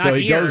 so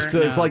he goes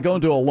to. It's like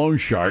going to a loan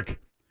shark.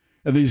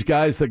 And these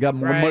guys that got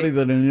more money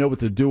than they know what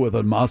to do with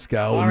in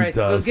Moscow and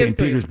St.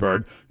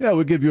 Petersburg. Yeah,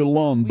 we'll give you a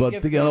loan,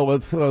 but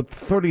with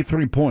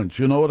 33 points,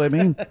 you know what I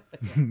mean?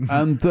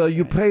 And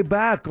you pay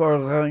back, or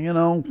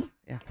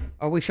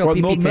or we show or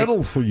PP no tape.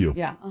 medal for you.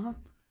 Yeah,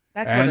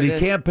 that's and what it he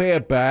is. can't pay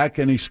it back,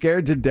 and he's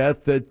scared to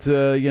death that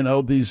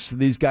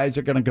these guys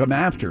are going to come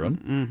after him.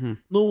 Mm-hmm.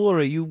 No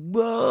worry, you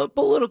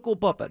political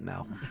puppet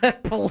now.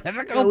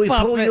 Political we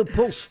puppet.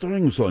 pull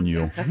strings on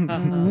you.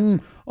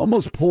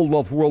 Almost pulled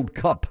off World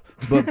Cup,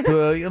 but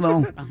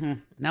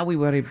Now we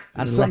worry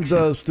about some election.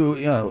 does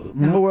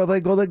where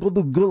they go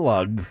to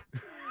Gulag.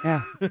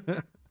 Yeah.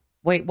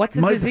 Wait, what's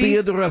the Might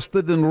disease? be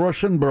interested in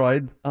Russian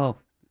bride. Oh,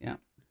 yeah.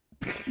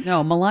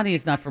 No,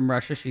 Melania's not from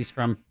Russia. She's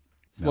from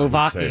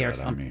Slovakia or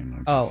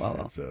something.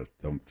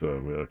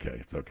 Okay,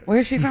 it's okay. Where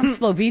is she from?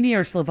 Slovenia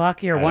or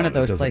Slovakia or one of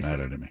those it doesn't places?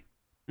 matter to me.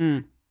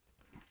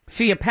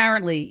 She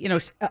apparently,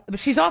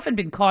 she's often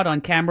been caught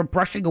on camera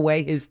brushing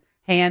away his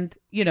hand.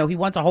 He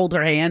wants to hold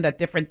her hand at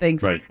different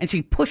things. Right. And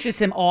she pushes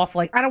him off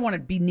like, I don't want to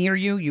be near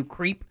you, you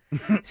creep.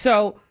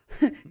 So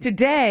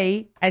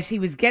today, as he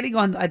was getting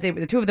on,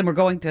 the two of them were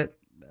going to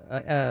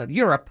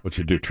Europe. What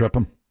you do, trip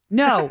them?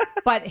 No,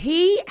 but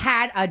he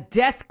had a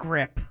death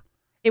grip.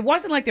 It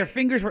wasn't like their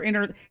fingers were in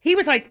her. He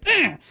was like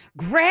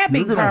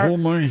grabbing You're gonna her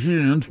hold my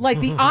hand. like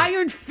the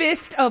iron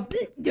fist of.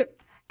 You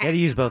got to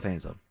use both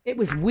hands, though. It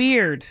was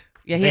weird.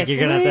 Yeah, I he think has you're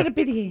going to little have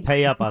bitty. to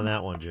pay up on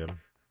that one, Jim.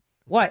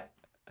 What?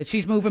 That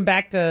she's moving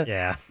back to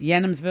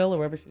Yenhamsville or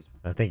wherever she's.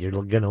 I think you're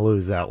going to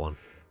lose that one.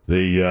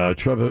 The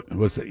Trump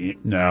was they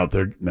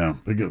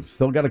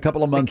still got a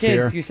couple of months the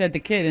kids, here. You said the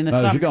kid in the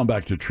You're summer. going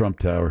back to Trump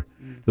Tower.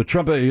 The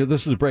Trump.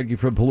 This is breaking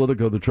from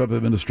Politico. The Trump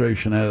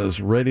administration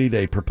has readied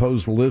a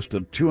proposed list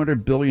of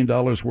 $200 billion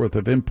worth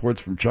of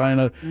imports from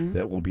China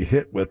that will be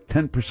hit with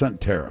 10%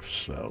 tariffs.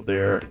 So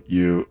there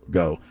you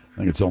go. I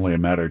think it's only a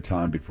matter of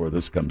time before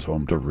this comes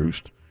home to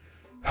roost.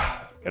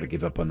 Got to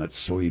give up on that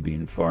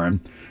soybean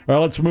farm. All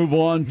right, let's move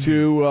on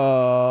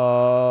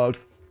to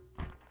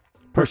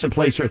person,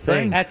 place, or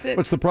thing. That's it.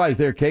 What's the prize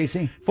there,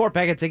 Casey?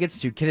 4-packet tickets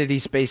to Kennedy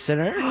Space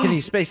Center. Kennedy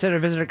Space Center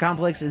Visitor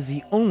Complex is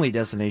the only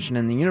destination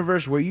in the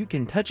universe where you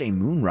can touch a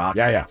moon rock,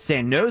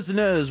 stand nose to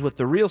nose with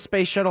the real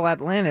space shuttle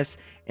Atlantis,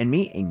 and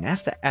meet a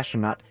NASA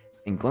astronaut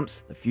and glimpse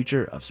the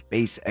future of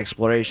space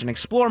exploration.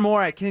 Explore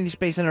more at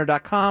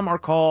KennedySpaceCenter.com or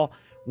call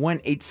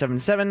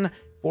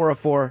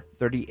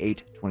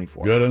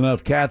 1-877-404-3824. Good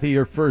enough. Kathy,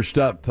 you're first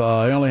up.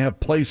 I only have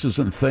places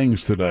and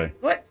things today.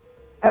 What?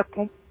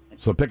 Okay.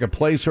 So pick a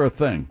place or a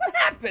thing. What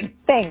happened?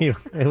 Thanks. You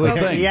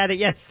had it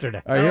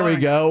yesterday. All right, here we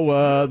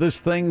go.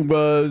 This thing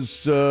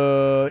was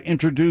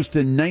introduced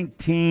in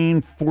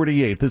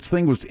 1948. This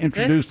thing was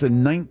introduced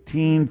in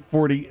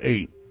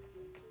 1948.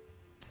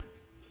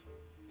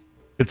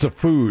 It's a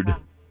food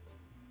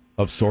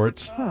of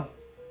sorts.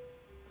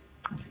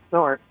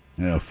 Sort.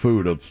 Yeah,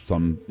 food of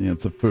some. Yeah,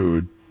 it's a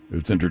food. It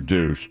was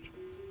introduced.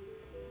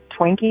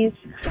 Twinkies.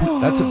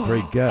 That's a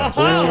great guess.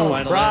 That's your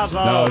final answer.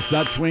 No, it's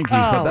not Twinkies,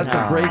 but that's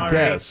a great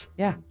guess.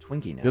 Yeah.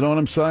 Twinkie now. You know what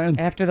I'm saying?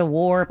 After the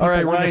war, people All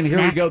right, wanted Ryan, a here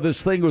we snack. go.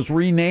 This thing was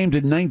renamed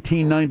in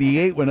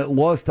 1998 when it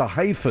lost a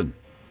hyphen.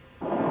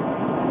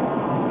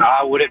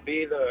 Would it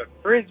be the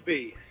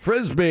Frisbee?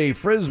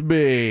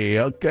 Frisbee.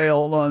 Okay,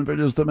 hold on for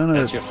just a minute.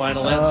 That's your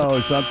final answer? Oh,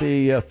 it's not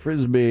the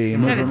Frisbee.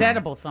 You said it's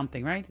edible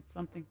something, right? It's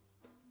something.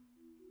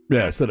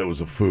 Yeah, I said it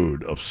was a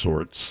food of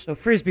sorts. So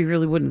Frisbee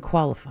really wouldn't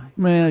qualify.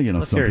 Man, you know,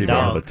 Let's some hear people it,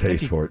 have a dog.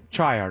 taste for it.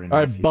 Try hard enough. All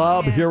right,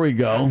 Bob, here we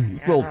go.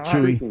 It's a little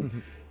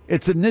chewy.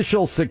 Its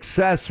initial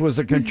success was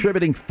a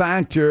contributing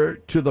factor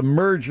to the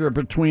merger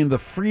between the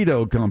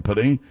Frito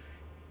Company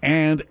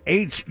and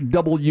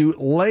H.W.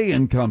 Lay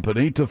and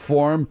Company to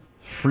form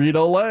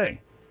Frito-Lay.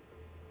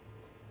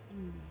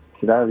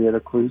 Could I have the other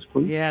clues,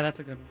 please? Yeah, that's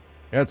a good one.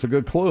 That's a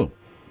good clue.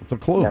 It's a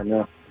clue. Yeah,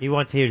 no. He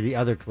wants to hear the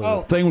other clue.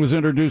 Oh. Thing was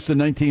introduced in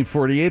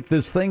 1948.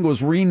 This thing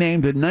was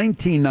renamed in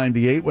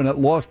 1998 when it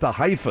lost a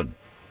hyphen.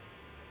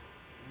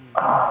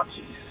 Oh,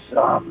 jeez.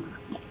 Come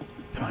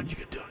on, you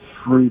can do it.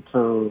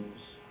 Fritos.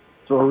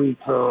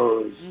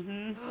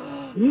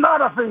 Doritos.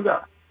 Not a finger.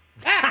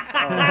 No,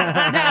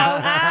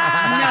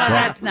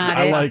 that's not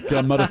I it. like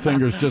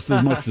Mutterfingers just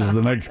as much as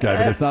the next guy,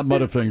 but it's not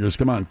Mutterfingers.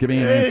 Come on, give me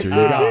an answer. You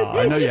got it.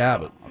 I know you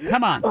have it.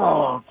 Come on.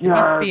 Oh, It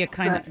must God. be a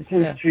kind of.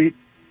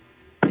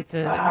 It's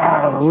a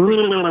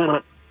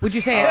would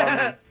you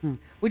say?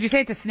 Would you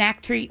say it's a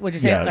snack treat? Would you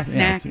say a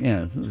snack?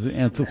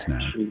 It's a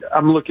snack.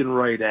 I'm looking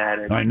right at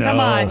it. I know. Come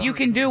on, you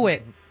can do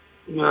it.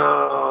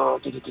 No.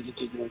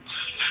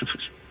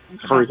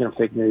 Freaking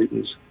fake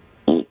Newtons.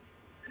 I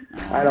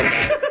don't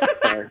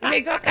know. He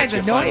makes all kinds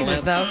of That's your noises,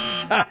 final though.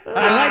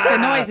 I like the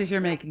noises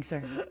you're making,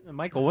 sir.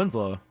 Michael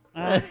Winslow.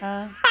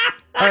 Uh-huh.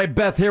 All right,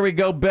 Beth, here we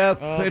go, Beth.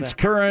 Oh, It's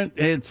Beth.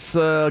 It's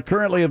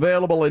currently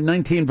available in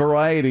 19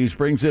 varieties,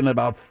 brings in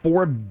about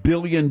 $4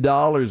 billion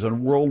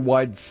in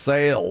worldwide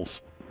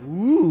sales.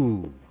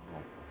 Ooh.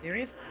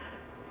 Serious?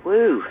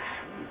 Woo.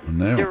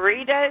 No.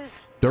 Doritos?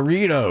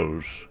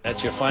 Doritos.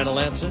 That's your final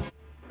answer?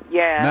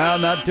 Yeah. No,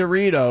 not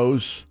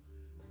Doritos.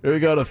 Here we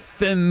go to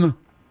Finn.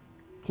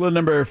 Clue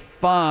number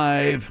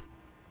 5.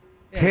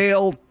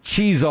 Kale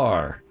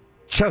Cheezar.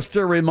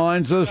 Chester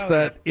reminds us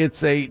that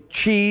it's a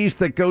cheese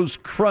that goes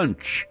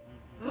crunch.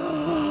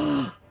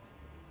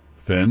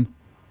 Finn?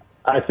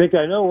 I think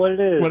I know what it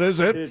is. What is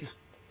it?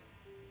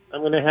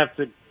 I'm going to have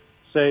to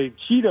say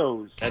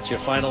Cheetos. That's your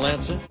final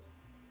answer?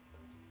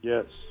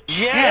 Yes.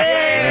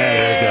 Yeah,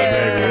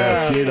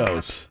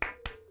 Cheetos.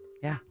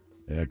 Yeah.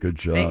 Yeah, good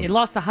job. It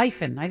lost a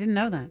hyphen. I didn't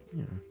know that. I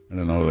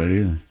didn't know that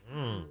either.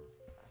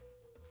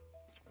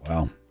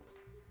 Wow.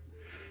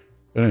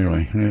 But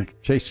anyway,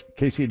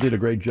 Casey, you did a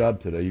great job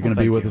today. You going to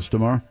be with us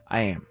tomorrow?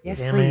 I am. Yes,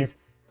 Damn please.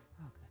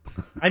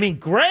 I mean,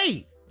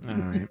 great. All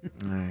right.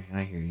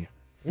 I hear you.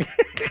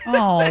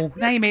 Oh,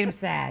 now you made him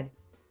sad.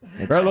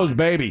 Where are those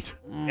babies?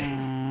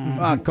 Come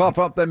on, cough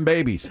up them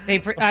babies.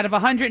 Out of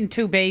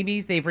 102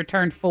 babies, they've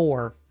returned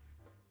 4.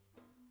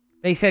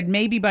 They said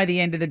maybe by the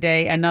end of the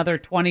day, another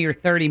 20 or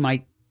 30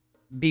 might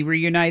be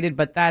reunited,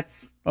 but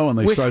that's and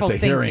they wishful start the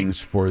thinking.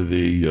 hearings for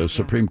the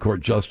Supreme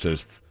Court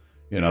justice.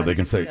 You know, they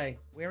can say,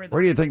 where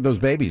do you think those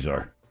babies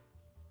are?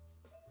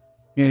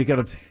 You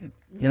got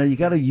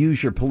to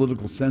use your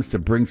political sense to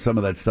bring some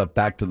of that stuff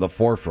back to the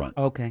forefront.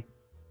 Okay.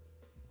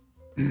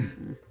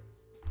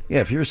 Yeah,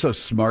 if you're so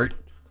smart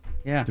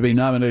Yeah. to be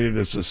nominated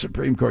as a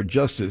Supreme Court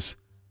justice,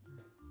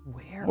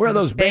 where are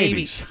those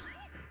babies?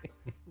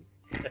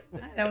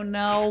 I don't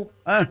know.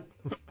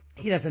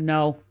 He doesn't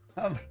know.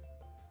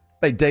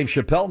 Hey, Dave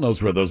Chappelle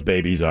knows where those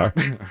babies are.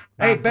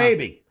 Hey,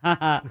 baby.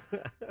 Oh,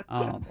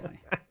 boy.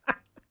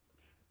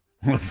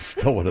 That's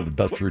still one of the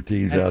best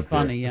routines That's out there.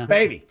 funny, yeah.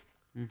 Baby.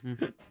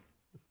 Mm-hmm.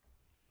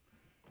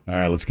 All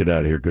right, let's get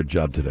out of here. Good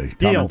job today.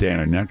 Deal. Tom and Dan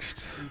are next.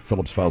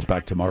 Phillips Files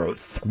back tomorrow at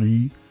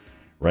 3.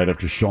 Right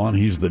after Sean,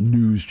 he's the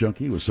news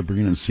junkie with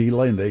Sabrina and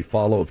Celia, and they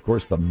follow, of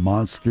course, the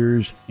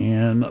Monsters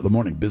and the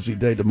Morning. Busy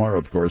day tomorrow,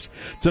 of course.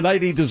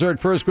 Tonight, eat dessert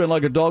first, grin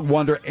like a dog,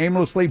 wander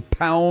aimlessly,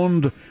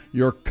 pound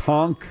your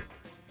conch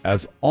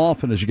as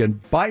often as you can.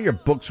 Buy your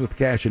books with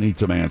cash and eat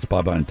some ants.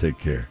 Bye-bye and take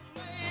care.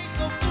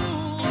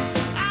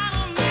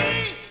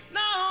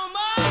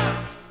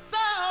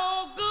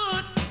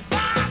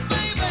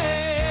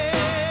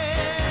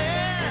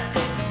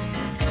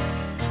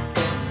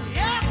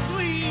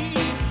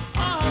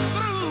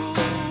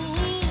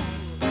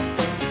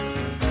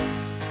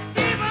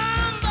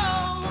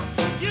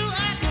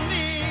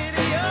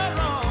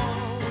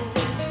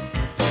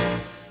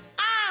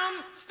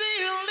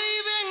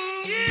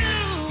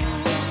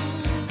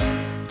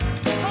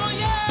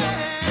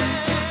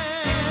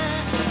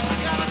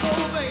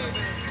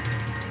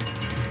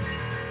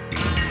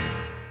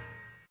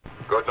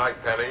 Good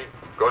night, Penny.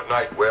 Good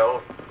night,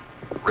 Will.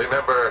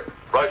 Remember,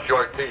 brush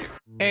your teeth.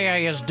 Hey, how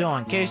you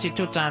doing? Casey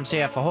 2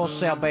 here for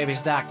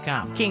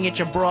WholesaleBabies.com. Can't get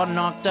your broad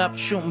knocked up,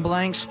 shooting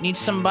blanks? Need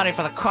somebody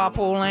for the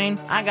carpool lane?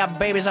 I got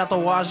babies out the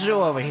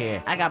wazoo over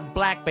here. I got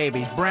black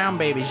babies, brown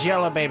babies,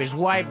 yellow babies,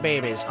 white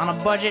babies. On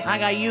a budget, I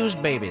got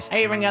used babies.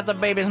 I even got the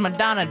babies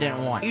Madonna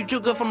didn't want. You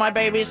too good for my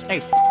babies?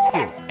 Hey,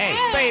 you. Hey,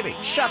 baby,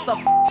 shut the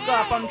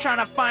up. I'm trying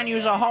to find you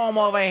a home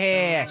over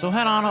here. So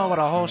head on over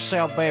to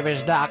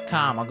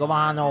WholesaleBabies.com or go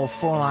behind the old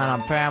Fool Line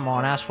on Paramount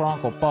and ask for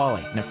Uncle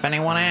Paulie. And if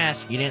anyone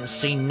asks, you didn't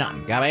see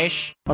nothing. Gabish?